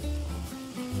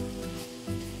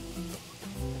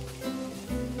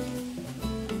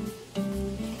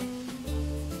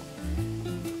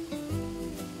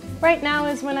 Right now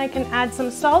is when I can add some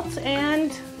salt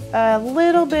and a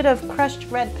little bit of crushed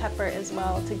red pepper as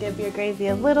well to give your gravy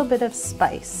a little bit of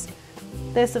spice.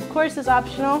 This, of course, is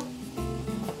optional.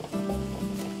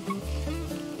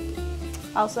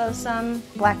 Also some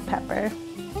black pepper.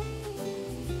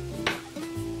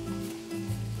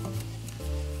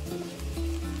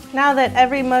 Now that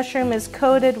every mushroom is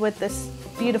coated with this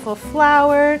beautiful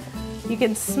flour, you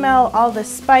can smell all the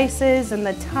spices and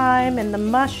the thyme and the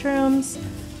mushrooms,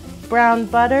 brown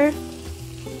butter.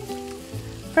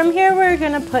 From here, we're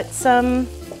gonna put some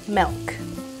milk.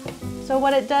 So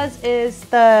what it does is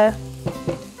the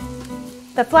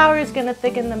flour is gonna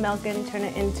thicken the milk and turn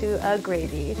it into a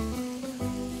gravy.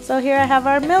 So here I have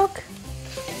our milk.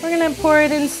 We're gonna pour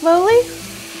it in slowly.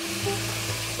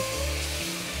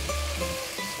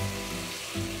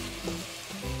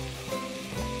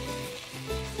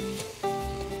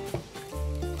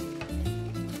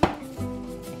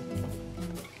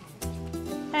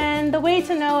 And the way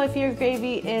to know if your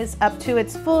gravy is up to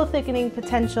its full thickening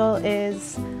potential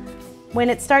is when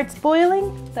it starts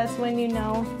boiling. That's when you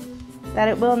know that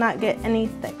it will not get any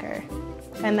thicker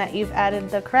and that you've added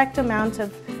the correct amount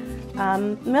of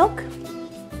milk.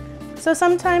 So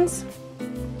sometimes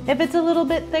if it's a little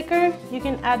bit thicker, you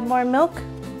can add more milk.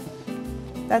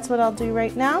 That's what I'll do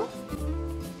right now.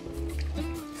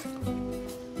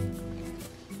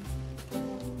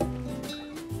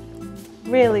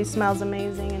 Really smells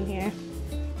amazing in here.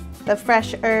 The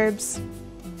fresh herbs,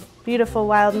 beautiful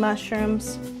wild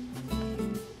mushrooms.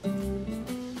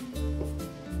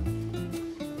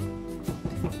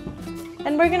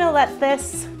 And we're gonna let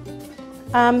this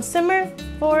simmer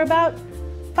for about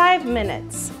 5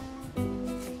 minutes,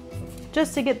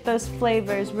 just to get those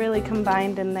flavors really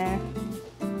combined in there.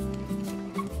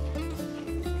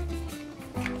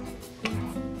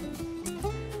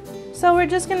 So we're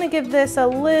just gonna give this a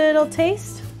little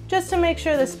taste, just to make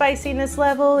sure the spiciness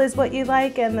level is what you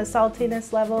like and the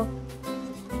saltiness level.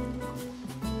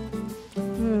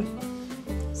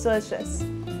 Delicious.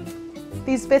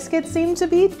 These biscuits seem to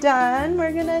be done.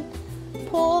 We're gonna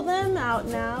pull them out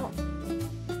now.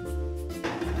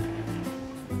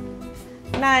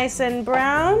 Nice and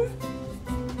brown,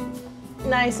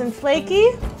 nice and flaky.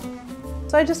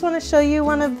 So I just want to show you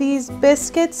one of these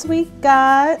biscuits we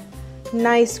got.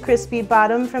 Nice crispy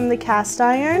bottom from the cast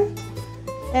iron.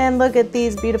 And look at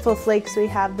these beautiful flakes we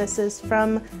have. This is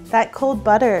from that cold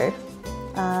butter.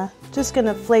 Just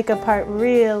gonna flake apart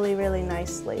really, really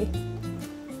nicely.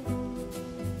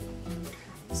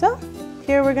 So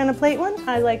here we're gonna plate one.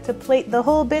 I like to plate the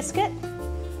whole biscuit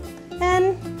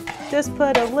and just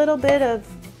put a little bit of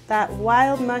that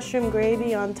wild mushroom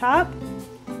gravy on top.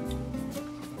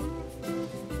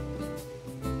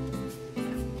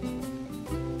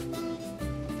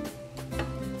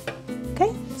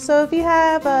 Okay, so if you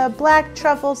have a black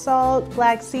truffle salt,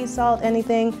 black sea salt,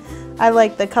 anything, I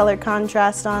like the color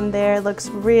contrast on there. It looks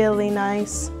really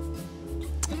nice.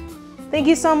 Thank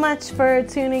you so much for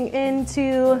tuning in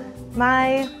to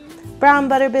my brown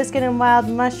butter biscuit and wild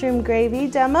mushroom gravy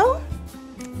demo.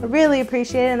 I really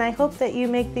appreciate it, and I hope that you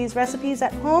make these recipes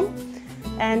at home.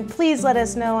 And please let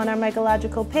us know on our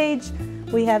Mycological page.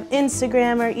 We have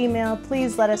Instagram or email.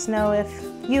 Please let us know if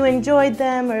you enjoyed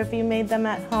them or if you made them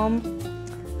at home.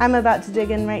 I'm about to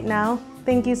dig in right now.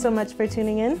 Thank you so much for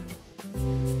tuning in.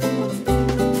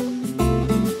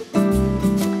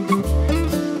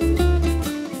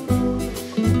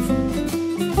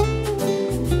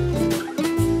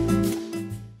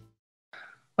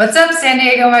 What's up, San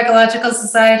Diego Mycological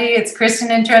Society? It's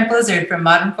Kristen and Trent Blizzard from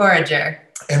Modern Forager.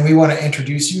 And we want to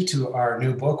introduce you to our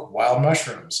new book, Wild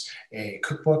Mushrooms, a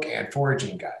cookbook and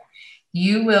foraging guide.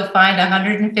 You will find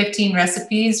 115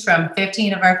 recipes from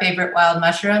 15 of our favorite wild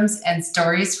mushrooms and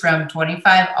stories from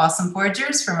 25 awesome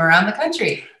foragers from around the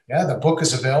country. Yeah, the book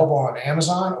is available on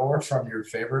Amazon or from your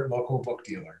favorite local book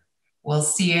dealer. We'll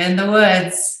see you in the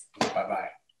woods. Bye-bye.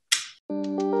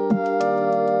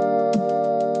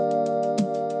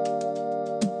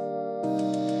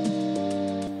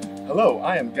 Hello,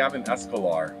 I am Gavin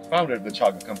Escolar, founder of the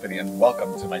Chaga Company, and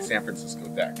welcome to my San Francisco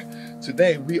deck.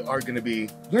 Today we are going to be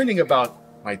learning about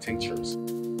my tinctures.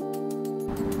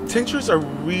 Tinctures are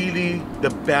really the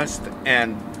best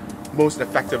and most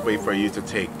effective way for you to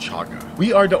take chaga.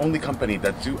 We are the only company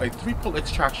that do a 3-pull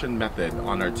extraction method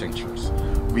on our tinctures.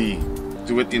 We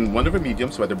do it in one of our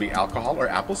mediums, whether it be alcohol or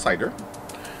apple cider,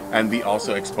 and we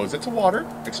also expose it to water,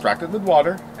 extract it with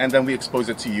water, and then we expose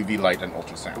it to UV light and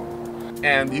ultrasound.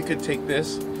 And you could take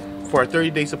this for a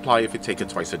 30-day supply if you take it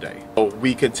twice a day. So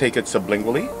we could take it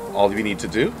sublingually. All we need to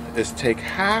do is take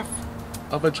half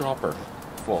of a dropper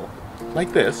full,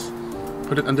 like this,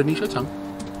 put it underneath your tongue,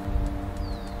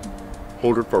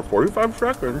 hold it for 45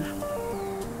 seconds,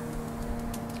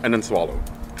 and then swallow.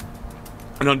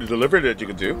 And on the delivery that you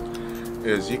could do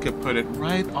is you could put it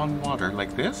right on water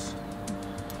like this,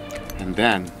 and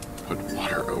then put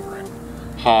water over it.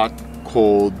 Hot,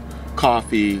 cold,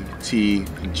 coffee, tea,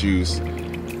 juice,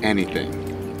 anything.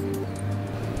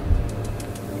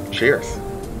 Cheers.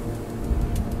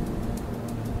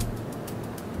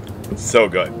 It's so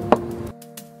good.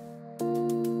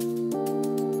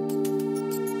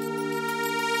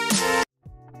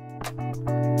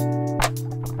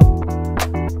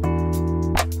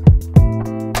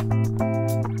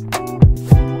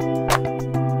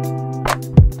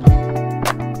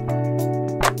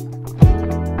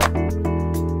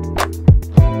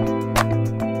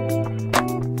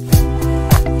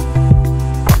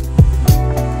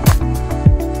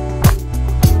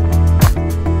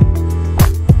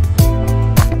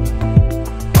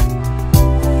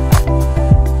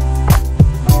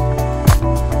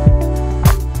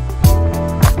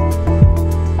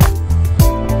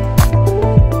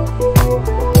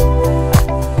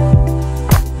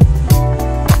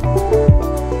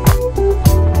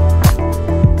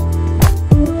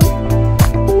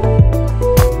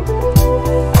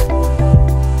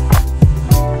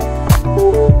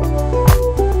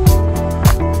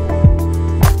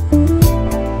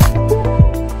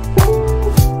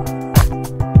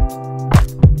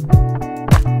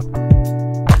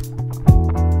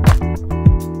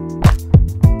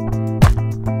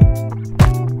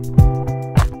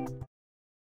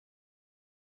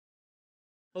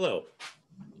 Hello,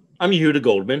 I'm Yehuda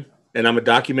Goldman, and I'm a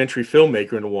documentary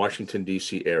filmmaker in the Washington,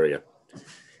 D.C. area.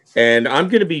 and I'm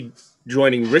going to be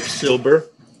joining Rick Silber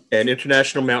and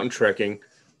International Mountain Trekking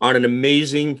on an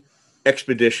amazing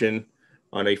expedition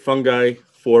on a fungi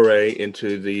foray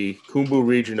into the Khumbu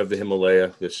region of the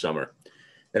Himalaya this summer.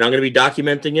 And I'm going to be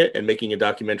documenting it and making a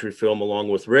documentary film along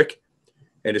with Rick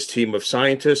and his team of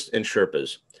scientists and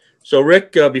Sherpas. So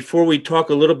Rick, before we talk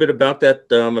a little bit about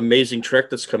that amazing trek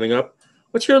that's coming up,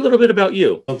 let's hear a little bit about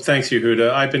you. Well, thanks,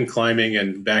 Yehuda. I've been climbing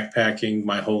and backpacking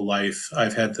my whole life.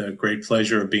 I've had the great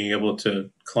pleasure of being able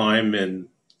to climb in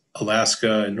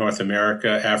Alaska, in North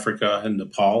America, Africa, and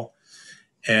Nepal.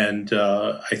 And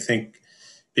I think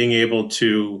being able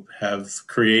to have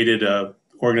created an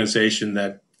organization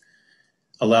that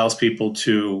allows people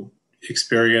to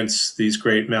experience these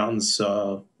great mountains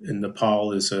in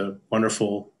Nepal is a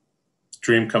wonderful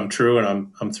dream come true,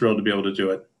 and I'm thrilled to be able to do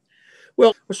it.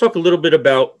 Well, let's talk a little bit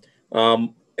about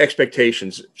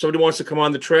expectations. If somebody wants to come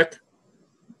on the trek,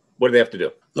 what do they have to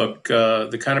do? Look,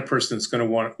 the kind of person that's going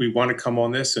to we want to come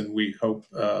on this, and we hope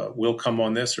will come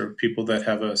on this, are people that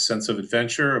have a sense of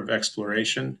adventure, of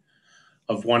exploration,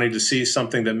 of wanting to see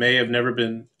something that may have never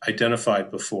been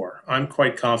identified before. I'm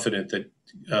quite confident that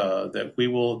that we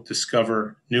will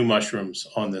discover new mushrooms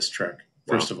on this trek,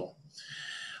 first of all.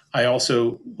 I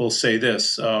also will say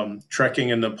this, trekking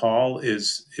in Nepal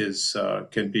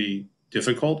can be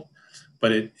difficult,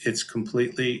 but it's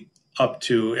completely up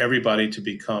to everybody to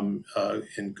become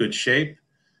in good shape,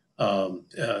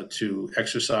 to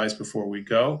exercise before we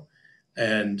go.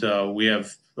 And we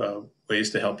have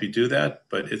ways to help you do that,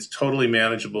 but it's totally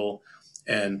manageable.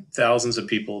 And thousands of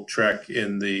people trek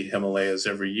in the Himalayas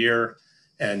every year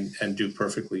and do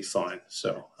perfectly fine.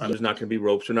 So there's not going to be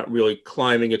ropes. We're not really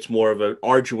climbing. It's more of an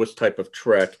arduous type of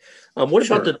trek. What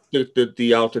Sure. about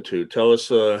the altitude? Tell us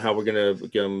how we're going to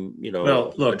get them,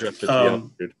 Well, look, adjusted to the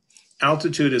altitude.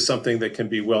 altitude is something that can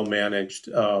be well managed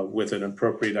with an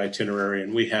appropriate itinerary,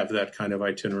 and we have that kind of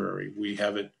itinerary. We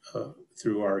have it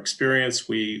through our experience.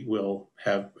 We will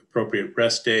have appropriate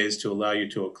rest days to allow you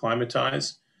to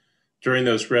acclimatize. During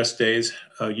those rest days,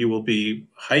 you will be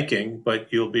hiking, but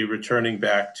you'll be returning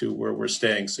back to where we're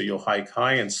staying. So you'll hike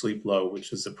high and sleep low,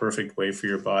 which is the perfect way for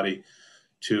your body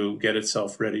to get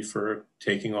itself ready for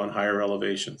taking on higher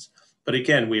elevations. But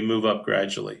again, we move up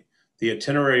gradually. The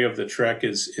itinerary of the trek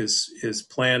is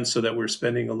planned so that we're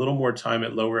spending a little more time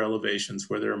at lower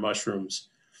elevations where there are mushrooms.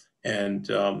 And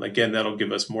again, that'll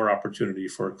give us more opportunity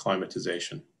for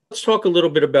acclimatization. Let's talk a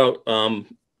little bit about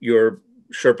your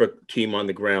Sherpa team on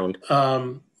the ground.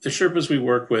 The Sherpas we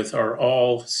work with are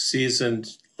all seasoned,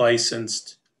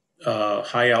 licensed,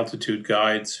 high altitude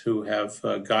guides who have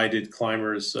guided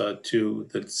climbers to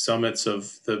the summits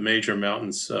of the major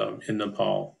mountains in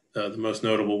Nepal. The most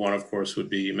notable one, of course, would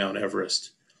be Mount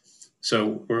Everest.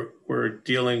 So we're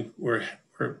going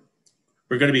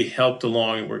to be helped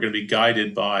along, and we're going to be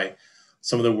guided by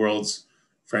some of the world's,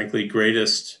 frankly,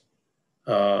 greatest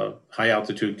high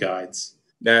altitude guides.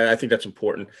 I think that's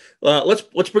important.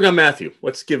 Let's bring on Matthew.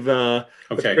 Let's bring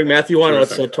Matthew on.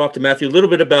 Terrific. Let's talk to Matthew a little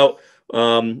bit about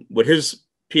what his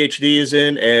PhD is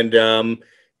in and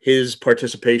his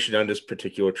participation on this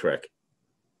particular trek.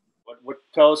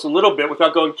 Tell us a little bit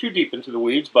without going too deep into the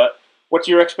weeds, but what's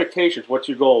your expectations? What's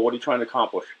your goal? What are you trying to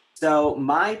accomplish? So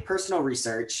my personal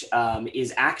research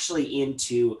is actually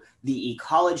into the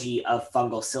ecology of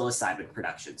fungal psilocybin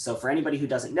production. So for anybody who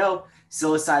doesn't know,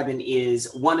 psilocybin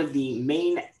is one of the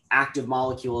main active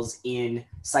molecules in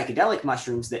psychedelic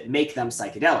mushrooms that make them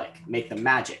psychedelic, make them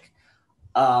magic.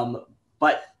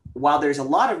 But while there's a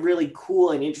lot of really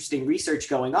cool and interesting research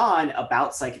going on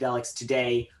about psychedelics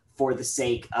today for the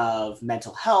sake of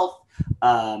mental health,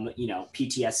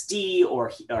 PTSD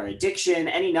or addiction,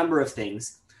 any number of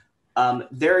things,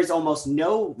 there is almost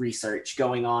no research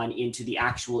going on into the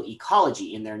actual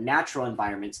ecology in their natural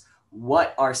environments.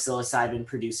 What are psilocybin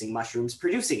producing mushrooms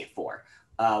producing it for?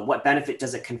 What benefit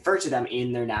does it confer to them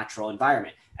in their natural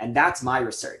environment? And that's my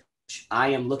research. I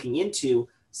am looking into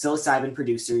psilocybin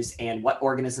producers and what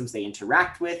organisms they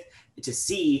interact with to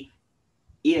see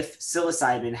if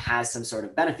psilocybin has some sort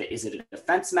of benefit. Is it a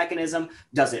defense mechanism?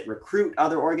 Does it recruit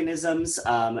other organisms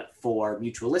for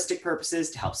mutualistic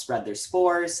purposes to help spread their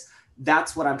spores?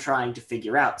 That's what I'm trying to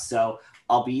figure out. So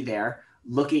I'll be there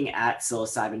looking at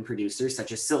psilocybin producers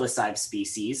such as psilocybe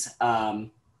species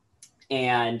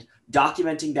and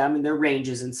documenting them and their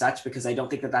ranges and such, because I don't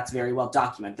think that that's very well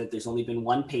documented. There's only been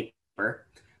one paper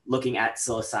looking at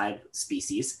psilocybe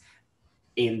species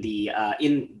in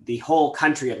the whole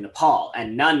country of Nepal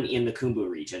and none in the Khumbu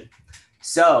region.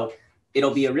 So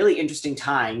it'll be a really interesting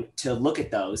time to look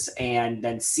at those and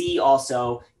then see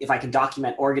also if I can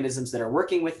document organisms that are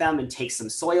working with them and take some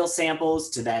soil samples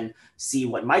to then see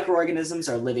what microorganisms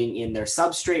are living in their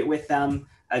substrate with them,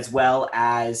 as well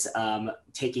as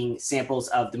taking samples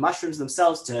of the mushrooms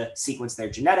themselves to sequence their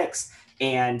genetics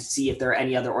and see if there are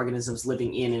any other organisms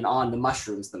living in and on the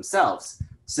mushrooms themselves.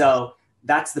 So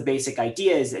that's the basic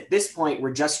idea. Is at this point,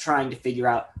 we're just trying to figure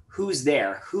out who's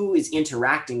there, who is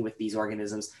interacting with these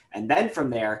organisms. And then from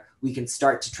there, we can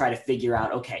start to try to figure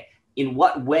out, okay, in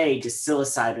what way does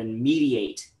psilocybin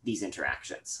mediate these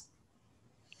interactions?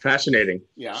 Fascinating.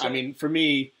 Yeah, I mean, for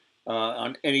me,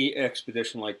 on any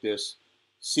expedition like this,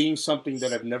 seeing something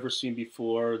that I've never seen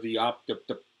before, the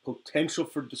potential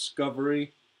for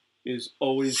discovery is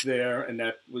always there, and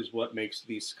that was what makes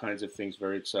these kinds of things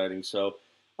very exciting. So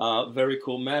very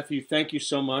cool. Matthew, thank you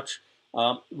so much.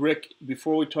 Rick,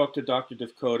 before we talk to Dr.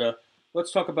 Devkota,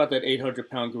 let's talk about that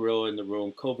 800-pound gorilla in the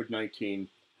room, COVID-19.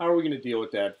 How are we going to deal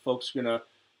with that? Folks are going to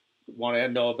want to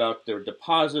know about their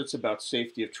deposits, about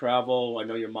safety of travel. I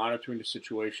know you're monitoring the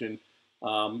situation.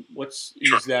 Let's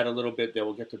ease that a little bit, then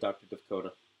we'll get to Dr.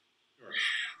 Devkota.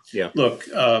 Yeah. Look,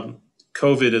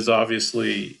 COVID is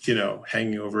obviously,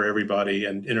 hanging over everybody,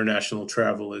 and international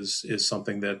travel is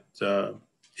something that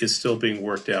is still being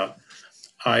worked out.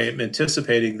 I am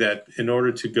anticipating that in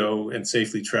order to go and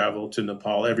safely travel to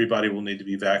Nepal, everybody will need to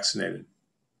be vaccinated.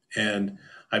 And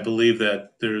I believe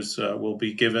that there's will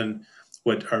be given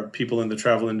what our people in the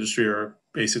travel industry are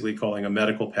basically calling a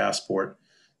medical passport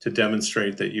to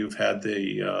demonstrate that you've had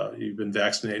you've been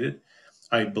vaccinated.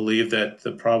 I believe that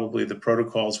probably the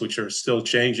protocols, which are still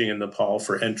changing in Nepal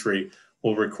for entry,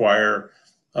 will require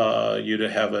you to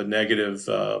have a negative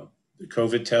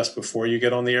COVID test before you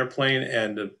get on the airplane,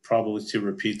 and probably to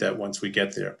repeat that once we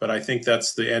get there. But I think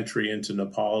that's the entry into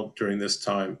Nepal during this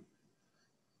time.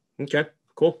 Okay,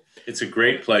 cool. It's a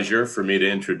great pleasure for me to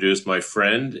introduce my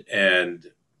friend and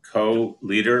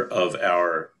co-leader of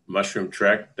our mushroom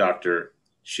trek, Dr.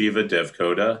 Shiva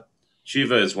Devkota.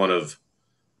 Shiva is one of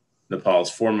Nepal's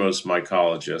foremost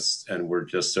mycologists, and we're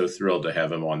just so thrilled to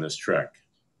have him on this trek.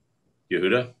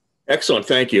 Yehuda? Excellent,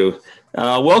 thank you.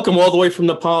 Welcome all the way from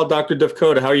Nepal, Dr.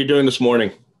 Devkota. How are you doing this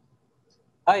morning?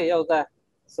 Hi, Yehuda.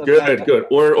 So good.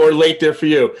 Or late there for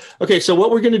you. Okay, so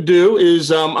what we're going to do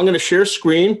is I'm going to share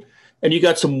screen, and you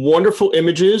got some wonderful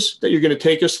images that you're going to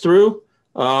take us through.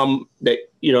 That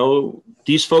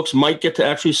these folks might get to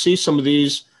actually see some of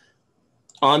these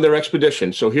on their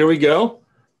expedition. So here we go.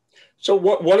 So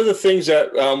one of the things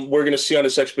that we're going to see on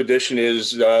this expedition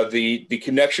is the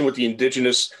connection with the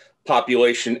indigenous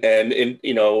population and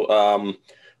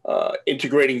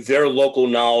integrating their local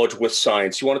knowledge with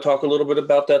science. You want to talk a little bit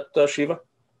about that, Shiva?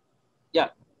 Yeah.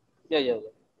 Thank you.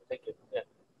 Yeah.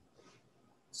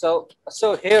 So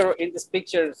here in these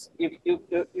pictures,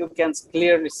 you can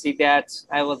clearly see that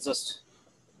I was just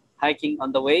hiking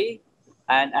on the way,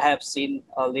 and I have seen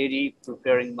a lady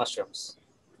preparing mushrooms.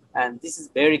 And this is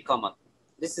very common.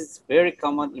 This is very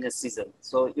common in a season.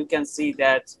 So you can see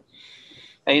that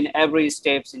in every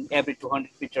steps, in every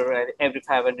 200 meter, and every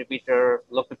 500 meter,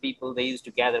 local people, they used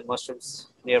to gather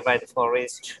mushrooms nearby the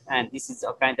forest. And this is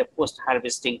a kind of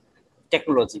post-harvesting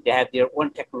technology. They have their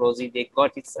own technology. They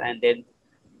got it, and then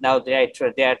now they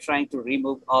are trying to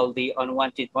remove all the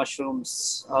unwanted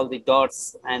mushrooms, all the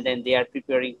dots, and then they are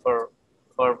preparing for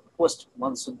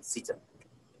post-monsoon season.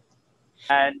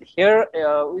 And here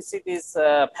we see these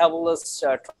fabulous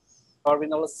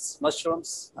Torvinolus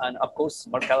mushrooms, and of course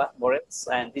Morcella morens,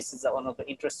 and this is one of the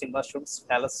interesting mushrooms,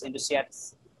 Palus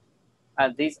indusiatus.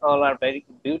 And these all are very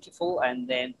beautiful and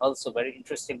then also very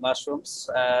interesting mushrooms,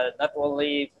 not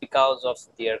only because of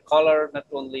their color, not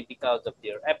only because of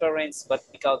their appearance, but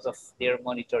because of their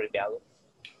monetary value.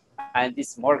 And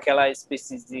this Morcella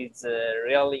species is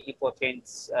really important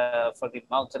for the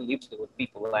mountain livelihood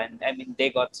people, and I mean they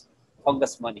got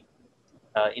fungus money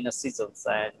in a seasons,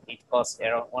 and it costs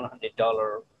around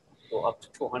 $100 to up to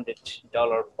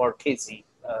 $200 per kg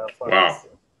for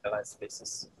this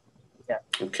species. Yeah.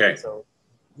 Okay. So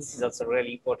this is also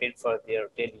really important for their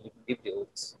daily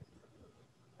livelihoods.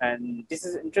 And this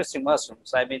is interesting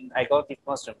mushrooms. I mean, I got these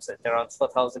mushrooms at around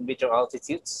 4,000 meter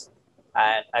altitudes,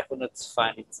 and I could not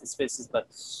find its species, but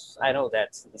I know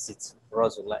that this is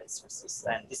Rosula species,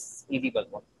 and this is edible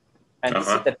one. And this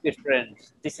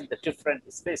is the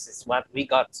different species what we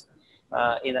got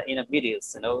in a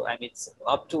medials. I mean, it's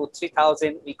up to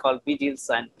 3,000 we call medials,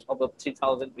 and above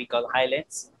 3,000 we call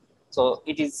highlands. So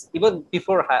it is even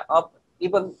before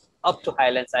even up to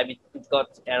highlands. I mean, it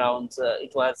got around.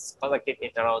 It was collected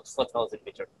at around 4,000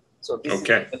 meters. So this is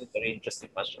very, very interesting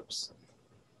mushrooms.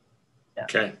 Yeah.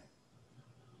 Okay.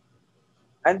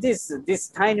 And this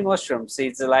tiny mushrooms,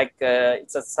 it's like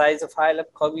it's a size of Highland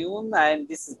commune, and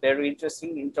this is very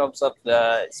interesting in terms of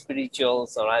the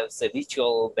spirituals, or I would say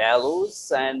ritual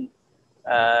values. And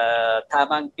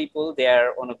Tamang people, they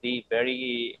are one of the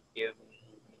very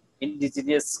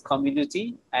indigenous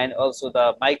community, and also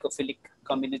the mycophilic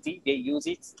community, they use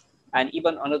it. And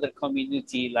even another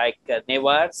community like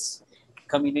Newars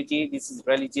community, this is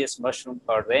religious mushroom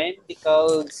for them,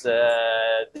 because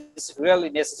this is really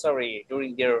necessary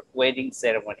during their wedding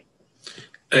ceremony.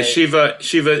 Shiva,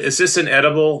 is this an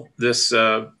edible, this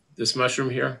mushroom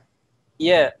here?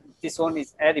 Yeah, this one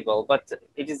is edible, but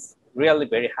it is really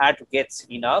very hard to get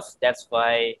enough. That's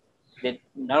why they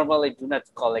normally do not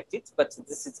collect it, but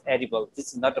this is edible.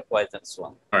 This is not a poisonous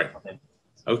one. All right.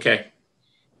 Okay.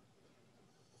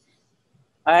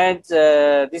 And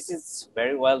this is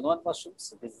very well-known mushrooms.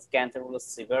 So this is Cantharellus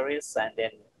siberius, and then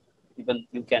even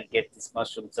you can get this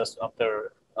mushroom just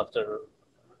after the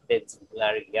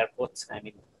airport. I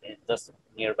mean, just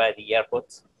nearby the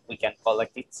airport, we can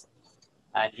collect it.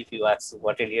 And if you ask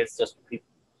what it is, just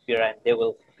prepare, and they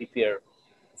will prepare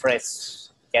fresh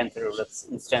Cantharellus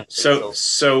instantly.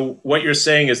 So what you're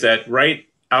saying is that right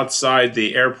outside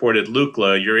the airport at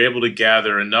Lukla, you're able to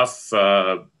gather enough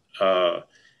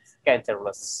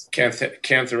Cantharellus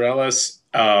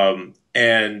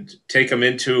and take them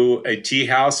into a tea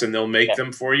house, and they'll make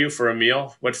them for you for a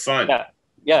meal. What fun!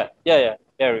 Yeah.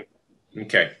 Very.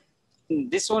 Okay.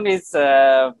 This one is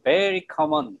very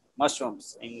common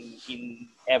mushrooms in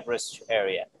Everest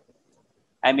area.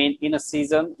 I mean, in a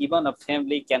season, even a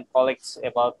family can collect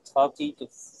about 30 to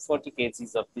 40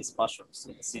 kgs of these mushrooms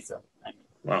in a season. I mean,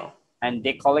 wow. And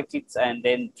they collect it and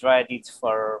then dry it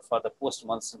for the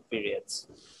post-monsoon periods.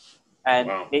 And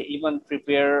they even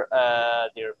prepare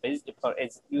their vegetable,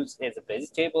 used as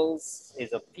vegetables,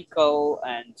 as a pickle,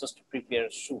 and just to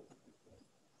prepare soup.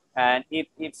 And if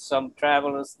some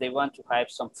travelers, they want to have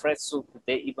some fresh soup,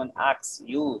 they even ask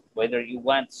you whether you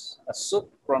want a soup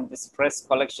from this fresh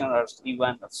collection, or you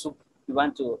want a soup, you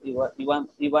want to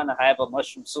have a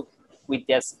mushroom soup with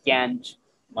just canned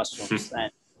mushrooms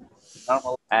and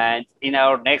normal. And in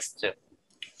our next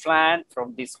plan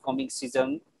from this coming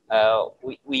season,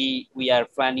 we are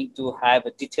planning to have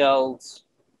a detailed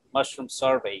mushroom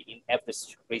survey in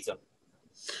Everest region.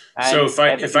 So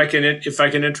if I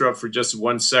can interrupt for just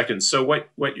 1 second. So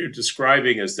what you're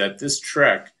describing is that this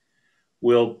trek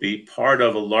will be part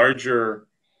of a larger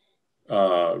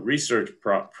research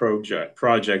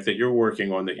project that you're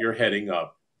working on, that you're heading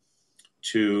up,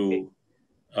 to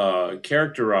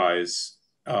characterize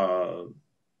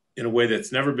in a way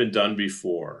that's never been done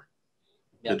before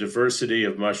the diversity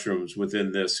of mushrooms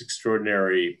within this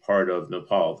extraordinary part of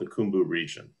Nepal, the Khumbu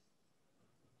region.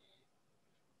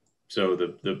 So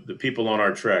the people on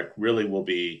our trek really will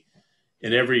be,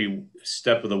 in every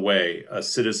step of the way, a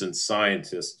citizen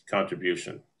scientist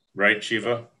contribution. Right,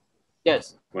 Shiva?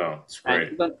 Yes. Well, it's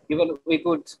great. And even we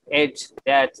could add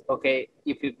that, okay,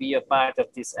 if you be a part of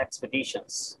these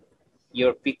expeditions,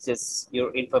 your pictures,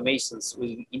 your informations will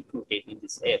be included in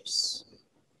these apps.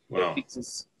 Wow. Your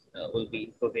pictures will be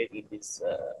included in this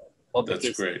publication.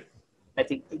 That's great. I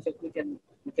think we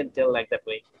can tell like that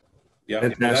way. Yeah,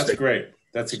 well, that's great.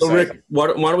 That's exciting. So Rick, why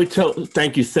don't we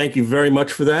thank you very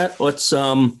much for that. Let's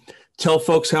tell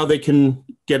folks how they can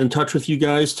get in touch with you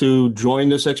guys to join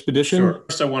this expedition. Sure.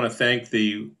 First, I want to thank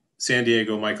the San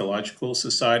Diego Mycological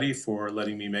Society for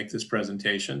letting me make this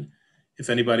presentation. If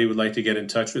anybody would like to get in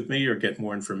touch with me or get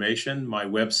more information, my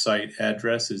website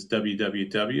address is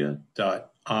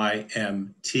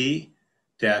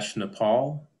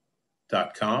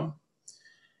www.imt-nepal.com.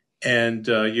 And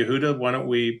Yehuda, why don't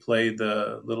we play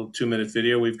the little 2-minute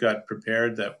video we've got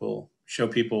prepared that will show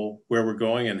people where we're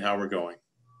going and how we're going.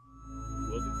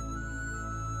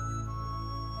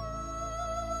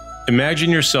 Imagine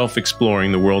yourself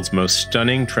exploring the world's most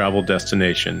stunning travel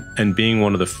destination and being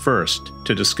one of the first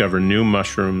to discover new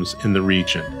mushrooms in the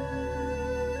region.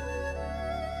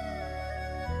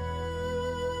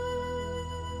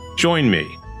 Join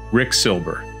me, Rick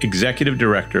Silber, Executive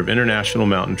Director of International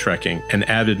Mountain Trekking and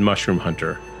avid mushroom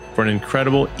hunter, for an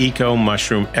incredible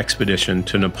eco-mushroom expedition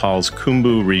to Nepal's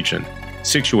Khumbu region,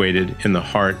 situated in the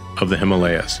heart of the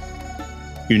Himalayas.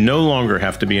 You no longer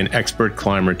have to be an expert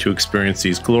climber to experience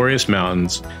these glorious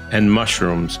mountains and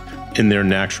mushrooms in their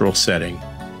natural setting.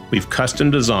 We've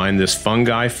custom designed this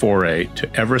fungi foray to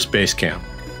Everest Base Camp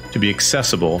to be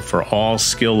accessible for all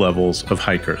skill levels of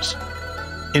hikers.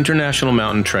 International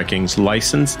Mountain Trekking's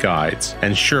licensed guides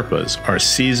and Sherpas are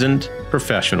seasoned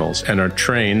professionals and are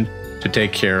trained to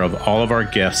take care of all of our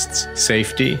guests'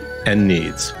 safety and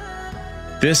needs.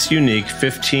 This unique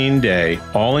 15-day,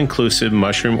 all-inclusive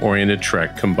mushroom-oriented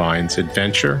trek combines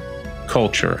adventure,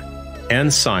 culture,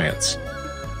 and science,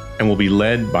 and will be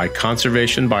led by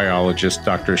conservation biologist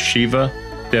Dr. Shiva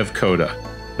Devkota,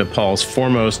 Nepal's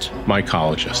foremost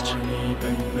mycologist.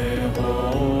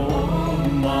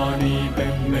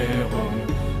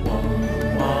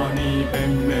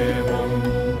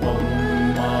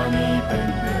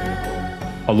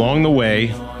 Along the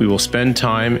way, we will spend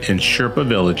time in Sherpa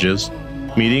villages,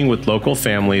 meeting with local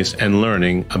families and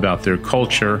learning about their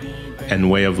culture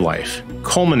and way of life,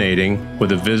 culminating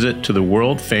with a visit to the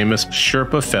world-famous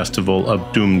Sherpa festival of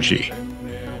Dumji.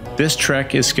 This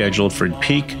trek is scheduled for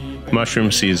peak mushroom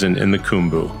season in the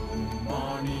Khumbu.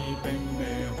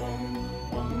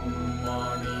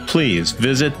 Please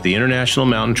visit the International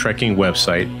Mountain Trekking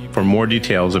website for more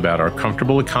details about our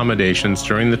comfortable accommodations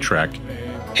during the trek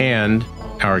and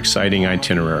our exciting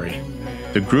itinerary.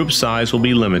 The group size will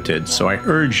be limited, so I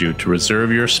urge you to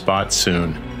reserve your spot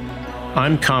soon.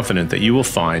 I'm confident that you will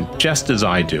find, just as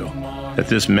I do, that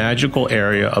this magical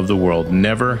area of the world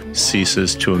never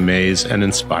ceases to amaze and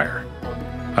inspire.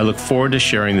 I look forward to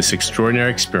sharing this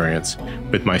extraordinary experience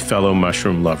with my fellow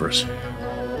mushroom lovers.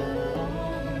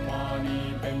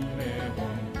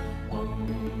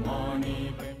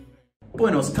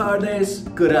 Buenos tardes,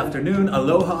 good afternoon,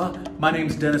 aloha. My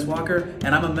name's Dennis Walker,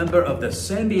 and I'm a member of the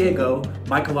San Diego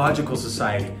Mycological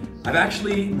Society. I've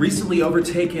actually recently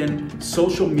overtaken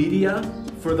social media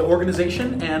for the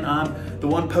organization, and I'm the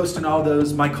one posting all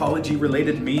those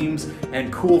mycology-related memes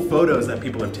and cool photos that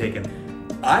people have taken.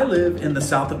 I live in the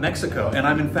south of Mexico, and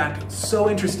I'm in fact so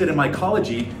interested in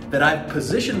mycology that I've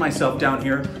positioned myself down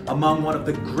here among one of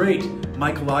the great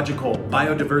mycological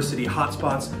biodiversity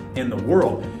hotspots in the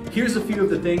world. Here's a few of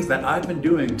the things that I've been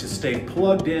doing to stay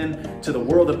plugged in to the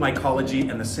world of mycology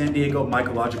and the San Diego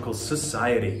Mycological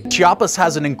Society. Chiapas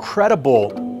has an incredible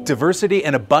diversity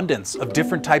and abundance of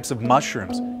different types of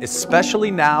mushrooms,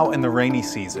 especially now in the rainy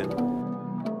season.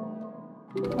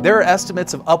 There are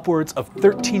estimates of upwards of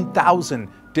 13,000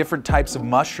 different types of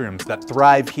mushrooms that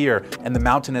thrive here in the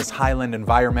mountainous highland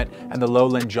environment and the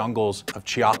lowland jungles of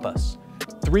Chiapas.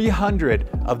 300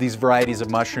 of these varieties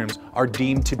of mushrooms are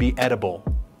deemed to be edible.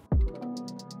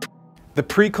 The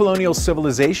pre-colonial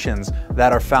civilizations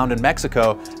that are found in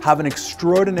Mexico have an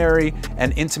extraordinary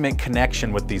and intimate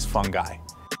connection with these fungi.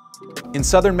 In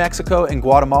southern Mexico and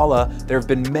Guatemala, there have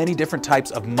been many different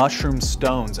types of mushroom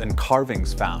stones and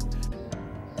carvings found.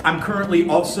 I'm currently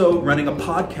also running a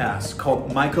podcast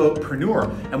called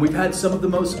Mycopreneur, and we've had some of the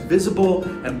most visible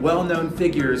and well-known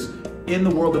figures in the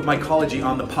world of mycology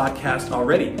on the podcast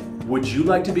already. Would you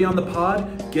like to be on the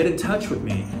pod? Get in touch with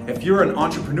me. If you're an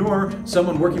entrepreneur,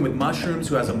 someone working with mushrooms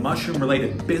who has a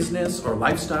mushroom-related business or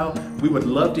lifestyle, we would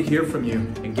love to hear from you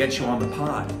and get you on the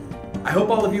pod. I hope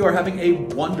all of you are having a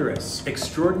wondrous,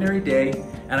 extraordinary day,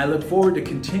 and I look forward to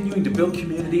continuing to build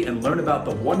community and learn about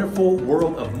the wonderful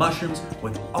world of mushrooms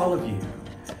with all of you.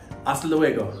 Hasta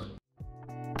luego.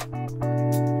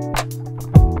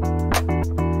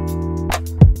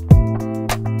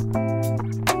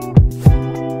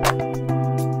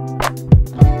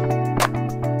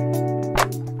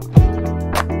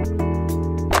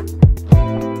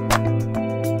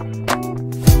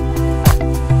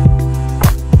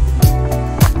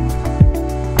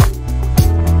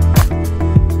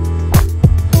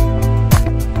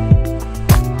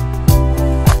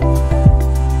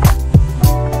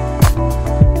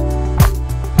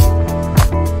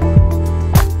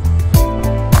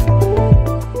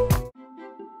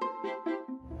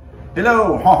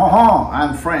 Hello, ha ha ha,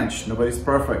 I'm French, nobody's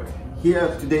perfect. Here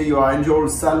today you are enjoying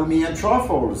salumi and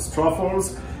truffles.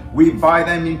 Truffles, we buy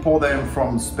them, import them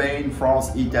from Spain, France,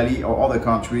 Italy or other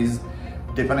countries,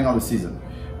 depending on the season.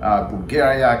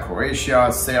 Bulgaria,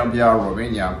 Croatia, Serbia,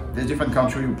 Romania, there's different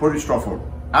countries who produce truffle.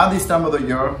 At this time of the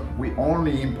year, we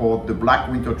only import the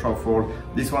black winter truffle.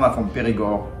 This one is from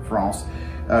Périgord, France.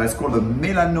 It's called the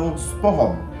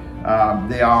Melanosporum.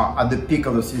 They are at the peak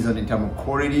of the season in terms of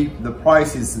quality. The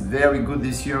price is very good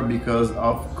this year because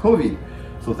of COVID.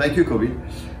 So thank you, COVID.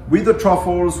 With the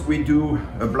truffles, we do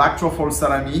a black truffle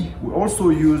salami. We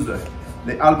also use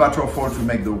the alba truffle to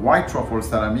make the white truffle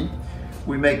salami.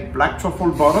 We make black truffle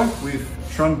butter with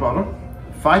shrunk butter,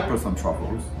 5%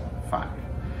 truffles, 5.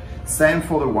 Same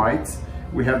for the white.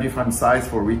 We have different sizes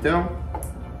for retail.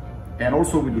 And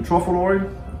also we do truffle oil.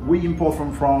 We import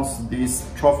from France this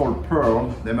truffle pearl.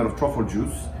 They're made of truffle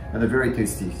juice and they're very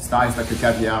tasty. It's nice like a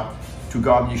caviar to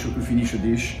garnish or to finish a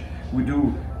dish. We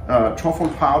do truffle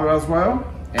powder as well.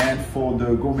 And for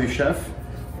the gourmet chef,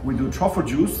 we do truffle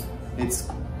juice.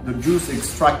 It's the juice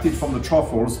extracted from the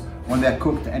truffles when they're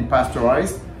cooked and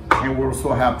pasteurized. and we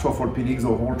also have truffle peelings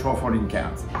or whole truffle in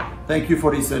cans. Thank you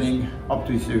for listening. Hope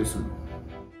to see you soon.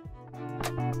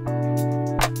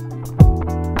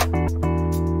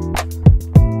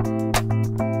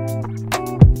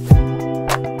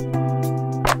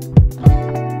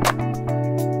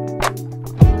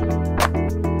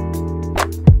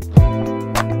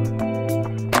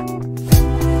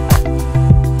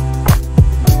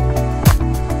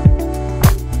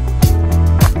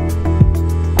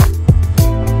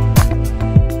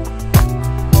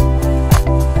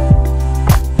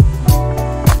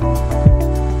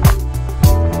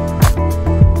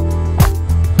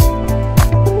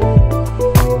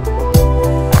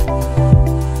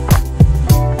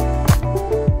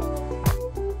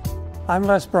 I'm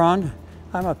Les Braun.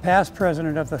 I'm a past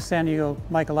president of the San Diego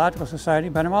Mycological Society,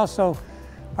 but I'm also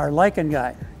our lichen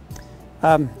guy.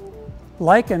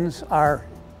 Lichens are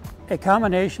a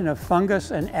combination of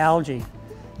fungus and algae.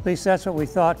 At least that's what we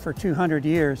thought for 200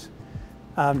 years.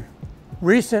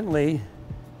 Recently,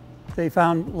 they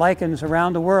found lichens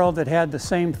around the world that had the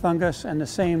same fungus and the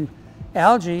same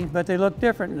algae, but they looked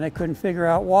different and they couldn't figure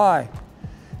out why.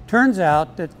 Turns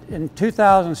out that in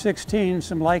 2016,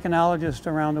 some lichenologists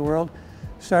around the world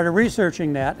started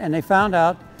researching that, and they found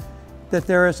out that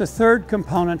there is a third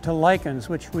component to lichens,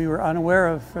 which we were unaware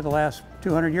of for the last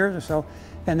 200 years or so,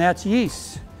 and that's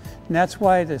yeast. And that's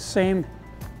why the same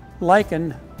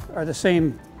lichen, or the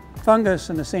same fungus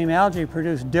and the same algae,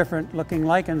 produce different looking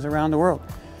lichens around the world.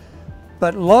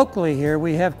 But locally here,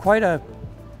 we have quite a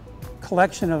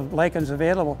collection of lichens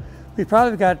available. We've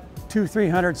probably got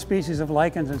 200-300 species of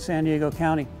lichens in San Diego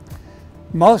County.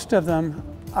 Most of them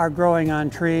are growing on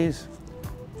trees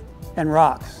and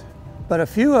rocks, but a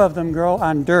few of them grow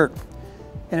on dirt.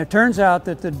 And it turns out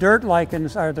that the dirt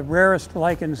lichens are the rarest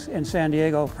lichens in San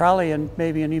Diego, probably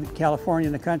maybe in even California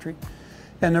in the country.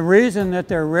 And the reason that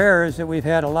they're rare is that we've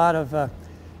had a lot of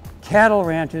cattle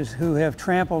ranches who have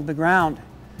trampled the ground,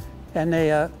 and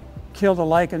they kill the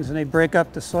lichens and they break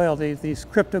up the soil. These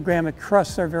cryptogamic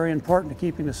crusts are very important to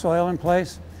keeping the soil in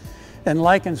place, and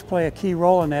lichens play a key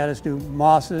role in that, as do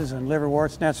mosses and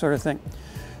liverworts and that sort of thing.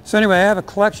 So anyway, I have a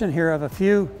collection here of a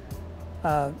few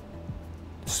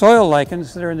soil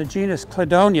lichens that are in the genus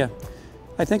Cladonia.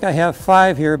 I think I have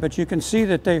 5 here, but you can see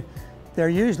that they're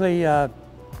usually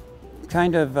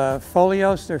kind of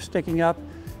foliose. They're sticking up.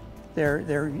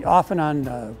 They're often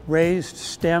on raised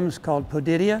stems called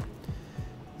podidia.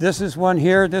 This is one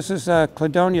here. This is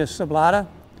Cladonia sublata.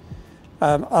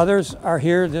 Others are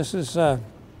here. This is, oh,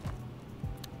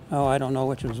 I don't know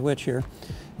which was which here.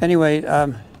 Anyway,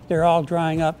 they're all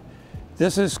drying up.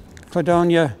 This is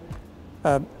Cladonia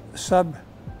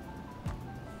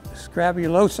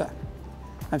subscrabulosa.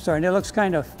 I'm sorry, and it looks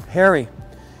kind of hairy.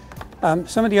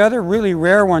 Some of the other really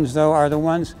rare ones, though, are the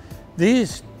ones,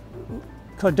 these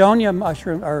Cladonia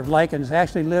mushroom or lichens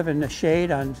actually live in the shade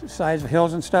on sides of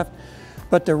hills and stuff.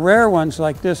 But the rare ones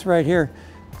like this right here,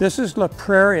 this is La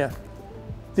Praria.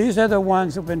 These are the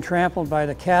ones that have been trampled by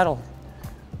the cattle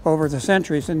over the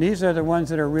centuries, and these are the ones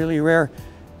that are really rare,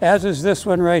 as is this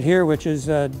one right here, which is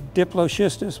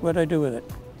Diploschistus. What do I do with it?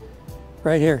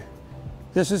 Right here.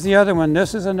 This is the other one.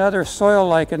 This is another soil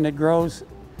lichen that grows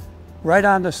right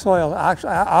on the soil,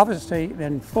 obviously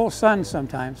in full sun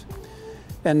sometimes,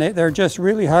 and they're just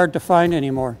really hard to find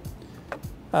anymore.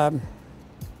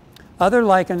 Other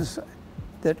lichens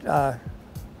that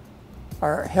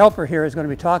our helper here is going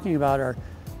to be talking about are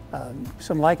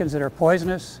some lichens that are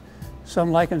poisonous.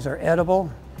 Some lichens are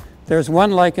edible. There's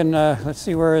one lichen, let's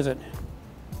see, where is it?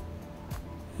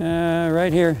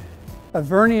 Right here.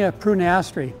 Avernia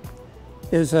prunastri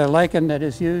is a lichen that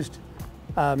is used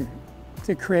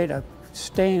to create a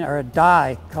stain or a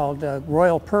dye called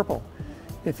royal purple.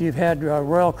 If you've had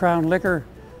Royal Crown liquor,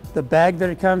 the bag that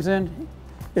it comes in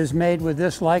is made with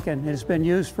this lichen. It's been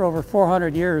used for over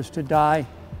 400 years to dye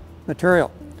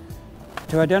material.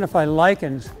 To identify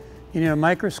lichens, you need a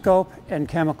microscope and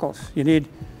chemicals. You need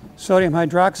sodium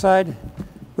hydroxide,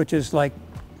 which is like,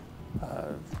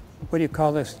 what do you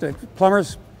call this? The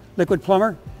plumber's liquid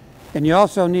plumber. And you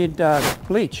also need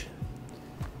bleach.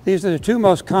 These are the 2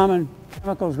 most common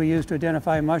chemicals we use to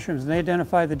identify mushrooms, and they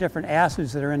identify the different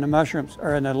acids that are in the mushrooms,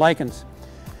 or in the lichens.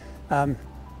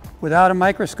 Without a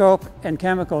microscope and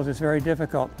chemicals, it's very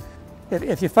difficult.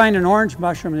 If you find an orange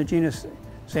mushroom in the genus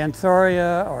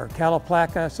Xanthoria or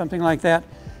Caloplaca, something like that,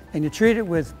 and you treat it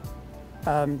with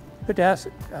sodium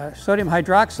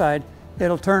hydroxide,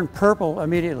 it'll turn purple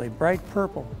immediately, bright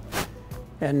purple.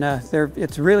 And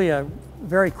it's really a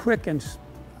very quick and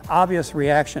obvious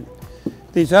reaction.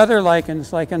 These other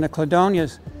lichens, like in the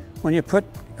Cladonias, when you put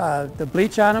the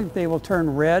bleach on them, they will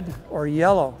turn red or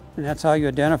yellow, and that's how you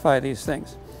identify these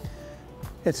things.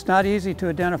 It's not easy to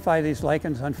identify these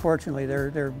lichens, unfortunately.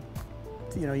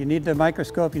 You need the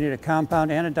microscope, you need a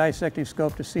compound and a dissecting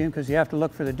scope to see them because you have to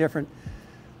look for the different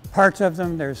parts of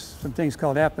them. There's some things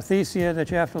called apothecia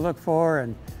that you have to look for,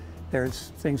 and there's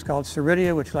things called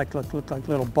ceridia, which look like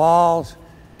little balls,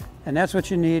 and that's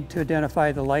what you need to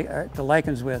identify the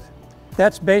lichens with.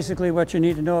 That's basically what you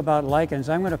need to know about lichens.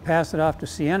 I'm going to pass it off to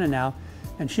Sienna now,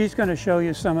 and she's going to show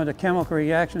you some of the chemical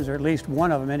reactions, or at least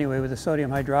one of them anyway, with the sodium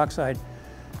hydroxide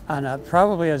on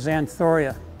probably a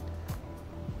xanthoria.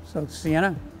 So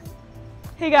Sienna?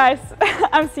 Hey guys,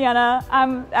 I'm Sienna.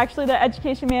 I'm actually the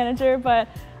education manager, but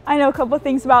I know a couple of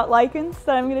things about lichens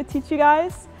that I'm going to teach you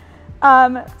guys.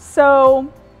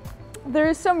 So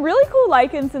there's some really cool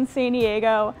lichens in San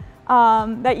Diego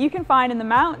that you can find in the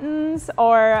mountains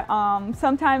or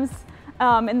sometimes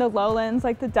in the lowlands,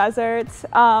 like the deserts.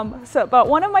 But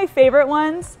one of my favorite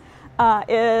ones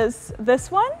is this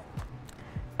one,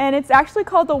 and it's actually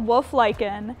called the wolf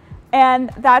lichen.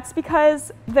 And that's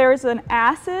because there's an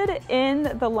acid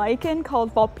in the lichen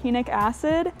called volcanic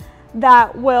acid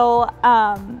that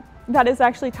that is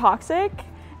actually toxic.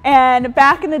 And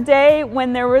back in the day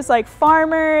when there was like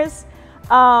farmers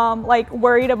like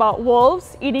worried about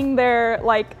wolves eating their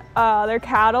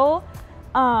cattle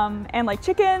and like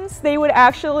chickens, they would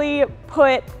actually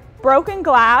put broken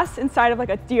glass inside of like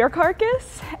a deer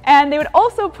carcass, and they would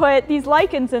also put these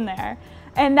lichens in there.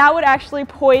 And that would actually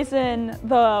poison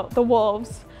the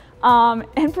wolves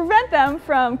and prevent them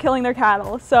from killing their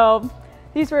cattle. So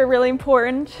these were really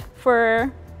important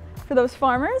for those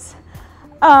farmers.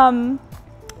 And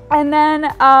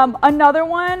then another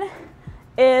one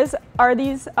are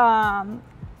these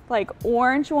like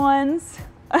orange ones.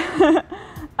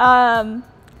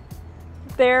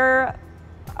 They're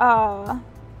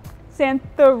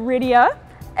xanthoridia.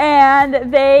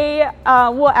 And they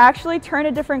will actually turn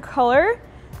a different color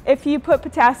if you put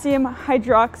potassium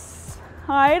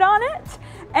hydroxide on it.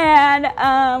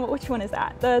 And which one is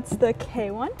that? That's the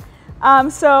K one.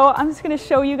 So I'm just going to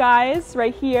show you guys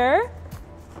right here.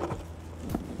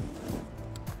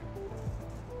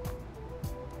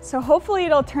 So hopefully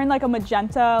it'll turn like a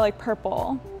magenta, like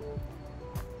purple.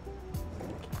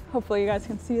 Hopefully you guys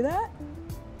can see that.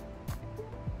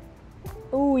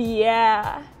 Oh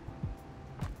yeah.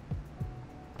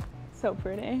 So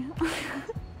pretty.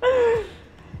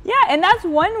 Yeah, and that's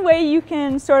one way you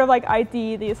can sort of like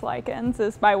ID these lichens,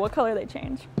 is by what color they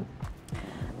change.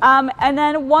 And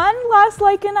then one last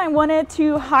lichen I wanted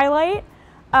to highlight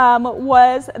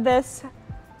was this.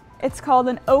 It's called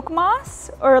an oak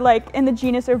moss, or like in the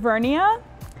genus Ervernia.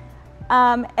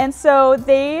 And so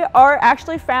they are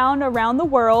actually found around the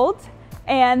world,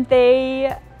 and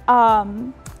they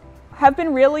have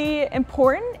been really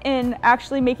important in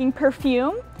actually making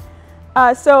perfume.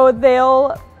 So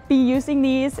they'll be using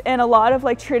these in a lot of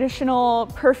like traditional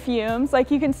perfumes.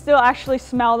 Like you can still actually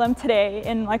smell them today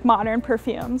in like modern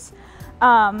perfumes.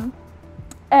 And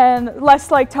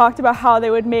Les like talked about how they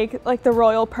would make like the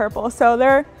royal purple. So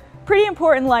they're pretty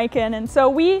important lichen. And so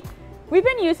we've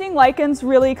been using lichens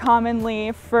really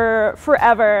commonly for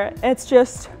forever. It's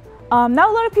just not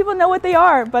a lot of people know what they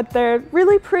are, but they're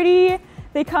really pretty.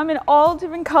 They come in all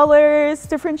different colors,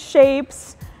 different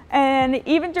shapes. And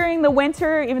even during the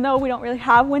winter, even though we don't really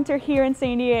have winter here in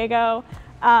San Diego,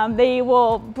 they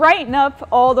will brighten up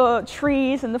all the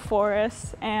trees and the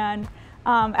forests and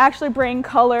actually bring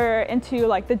color into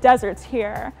like the deserts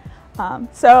here.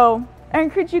 So I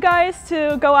encourage you guys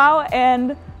to go out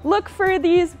and look for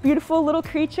these beautiful little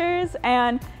creatures.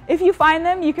 And if you find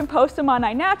them, you can post them on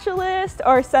iNaturalist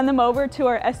or send them over to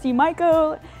our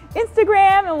SDMYCO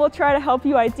Instagram, and we'll try to help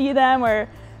you ID them or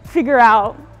figure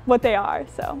out what they are.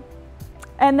 So,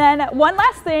 and then one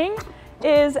last thing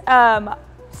is,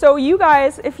 so you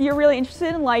guys, if you're really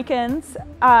interested in lichens,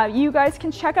 you guys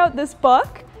can check out this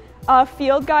book,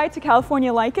 Field Guide to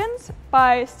California Lichens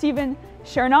by Stephen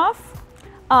Chernoff.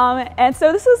 And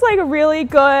so this is like a really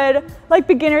good like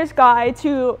beginner's guide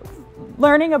to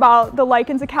learning about the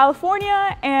lichens of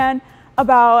California and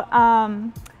about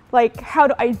like how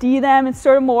to ID them, and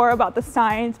sort of more about the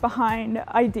science behind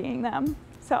IDing them.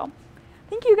 So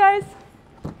thank you guys.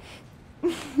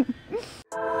 Wow,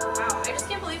 I just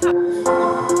can't believe how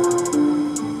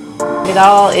it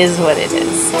all is what it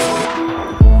is.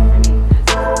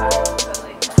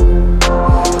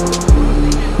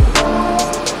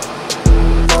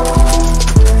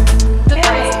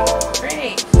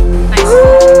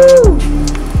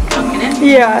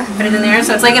 Yeah. Put it in there.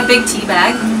 So it's like a big tea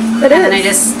bag. It is. And I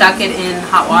just stuck it in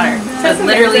hot water. So it's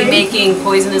literally making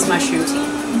poisonous mushroom tea.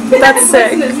 That's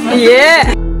sick.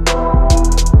 Yeah.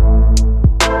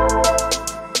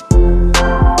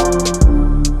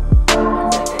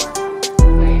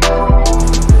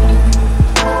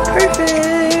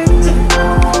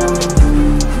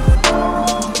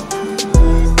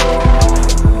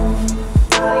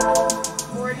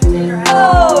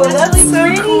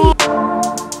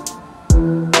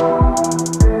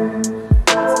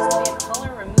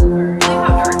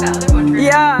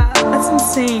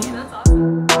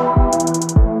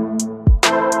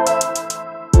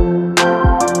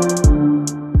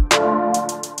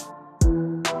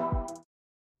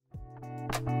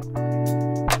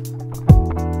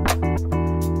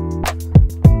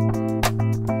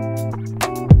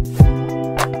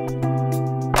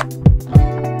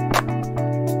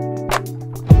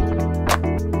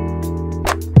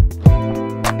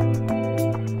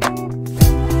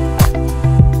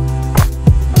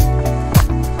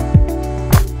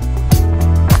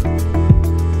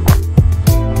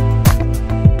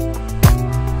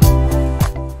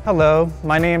 Hello,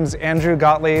 my name's Andrew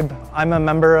Gottlieb. I'm a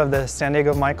member of the San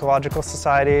Diego Mycological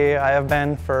Society. I have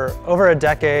been for over a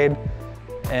decade,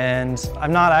 and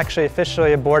I'm not actually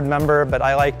officially a board member, but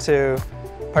I like to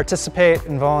participate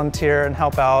and volunteer and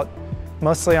help out,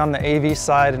 mostly on the AV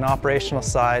side and operational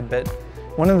side. But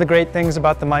one of the great things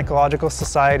about the Mycological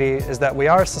Society is that we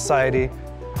are a society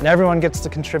and everyone gets to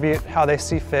contribute how they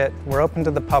see fit. We're open to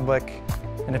the public,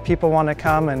 and if people want to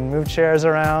come and move chairs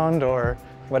around or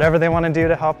whatever they want to do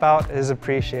to help out is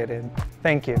appreciated.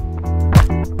 Thank you.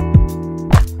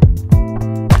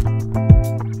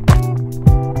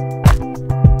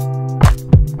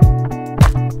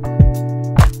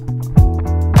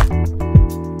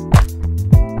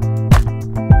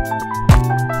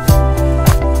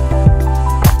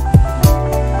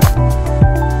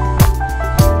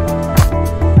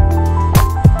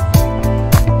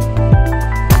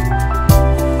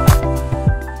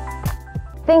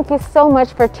 Thank you so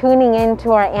much for tuning in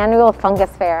to our annual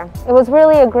Fungus Fair. It was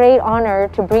really a great honor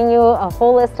to bring you a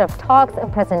whole list of talks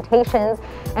and presentations,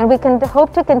 and we can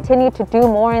hope to continue to do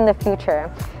more in the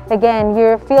future. Again,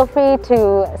 feel free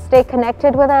to stay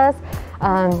connected with us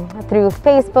through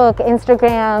Facebook,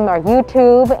 Instagram, or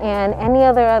YouTube, and any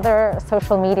other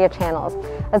social media channels,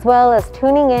 as well as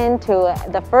tuning in to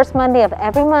the first Monday of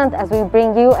every month as we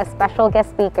bring you a special guest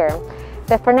speaker.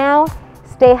 But for now,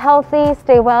 stay healthy,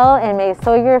 stay well, and may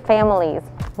so your families.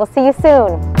 We'll see you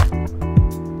soon.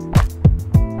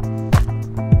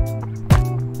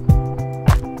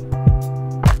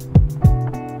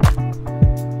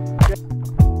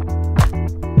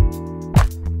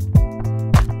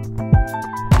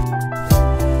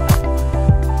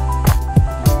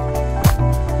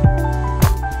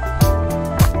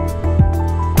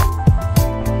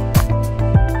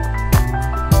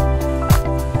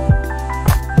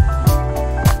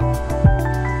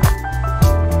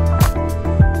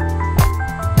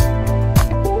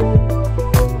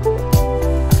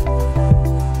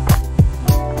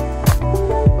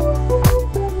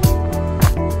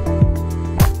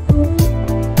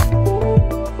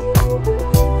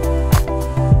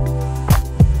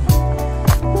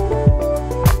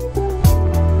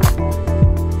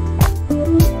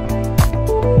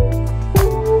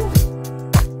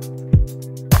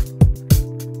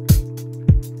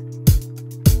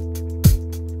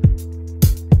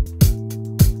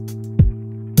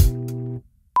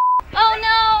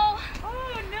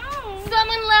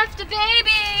 Someone left a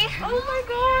baby! Oh my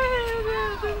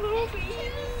god, the little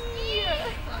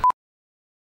baby!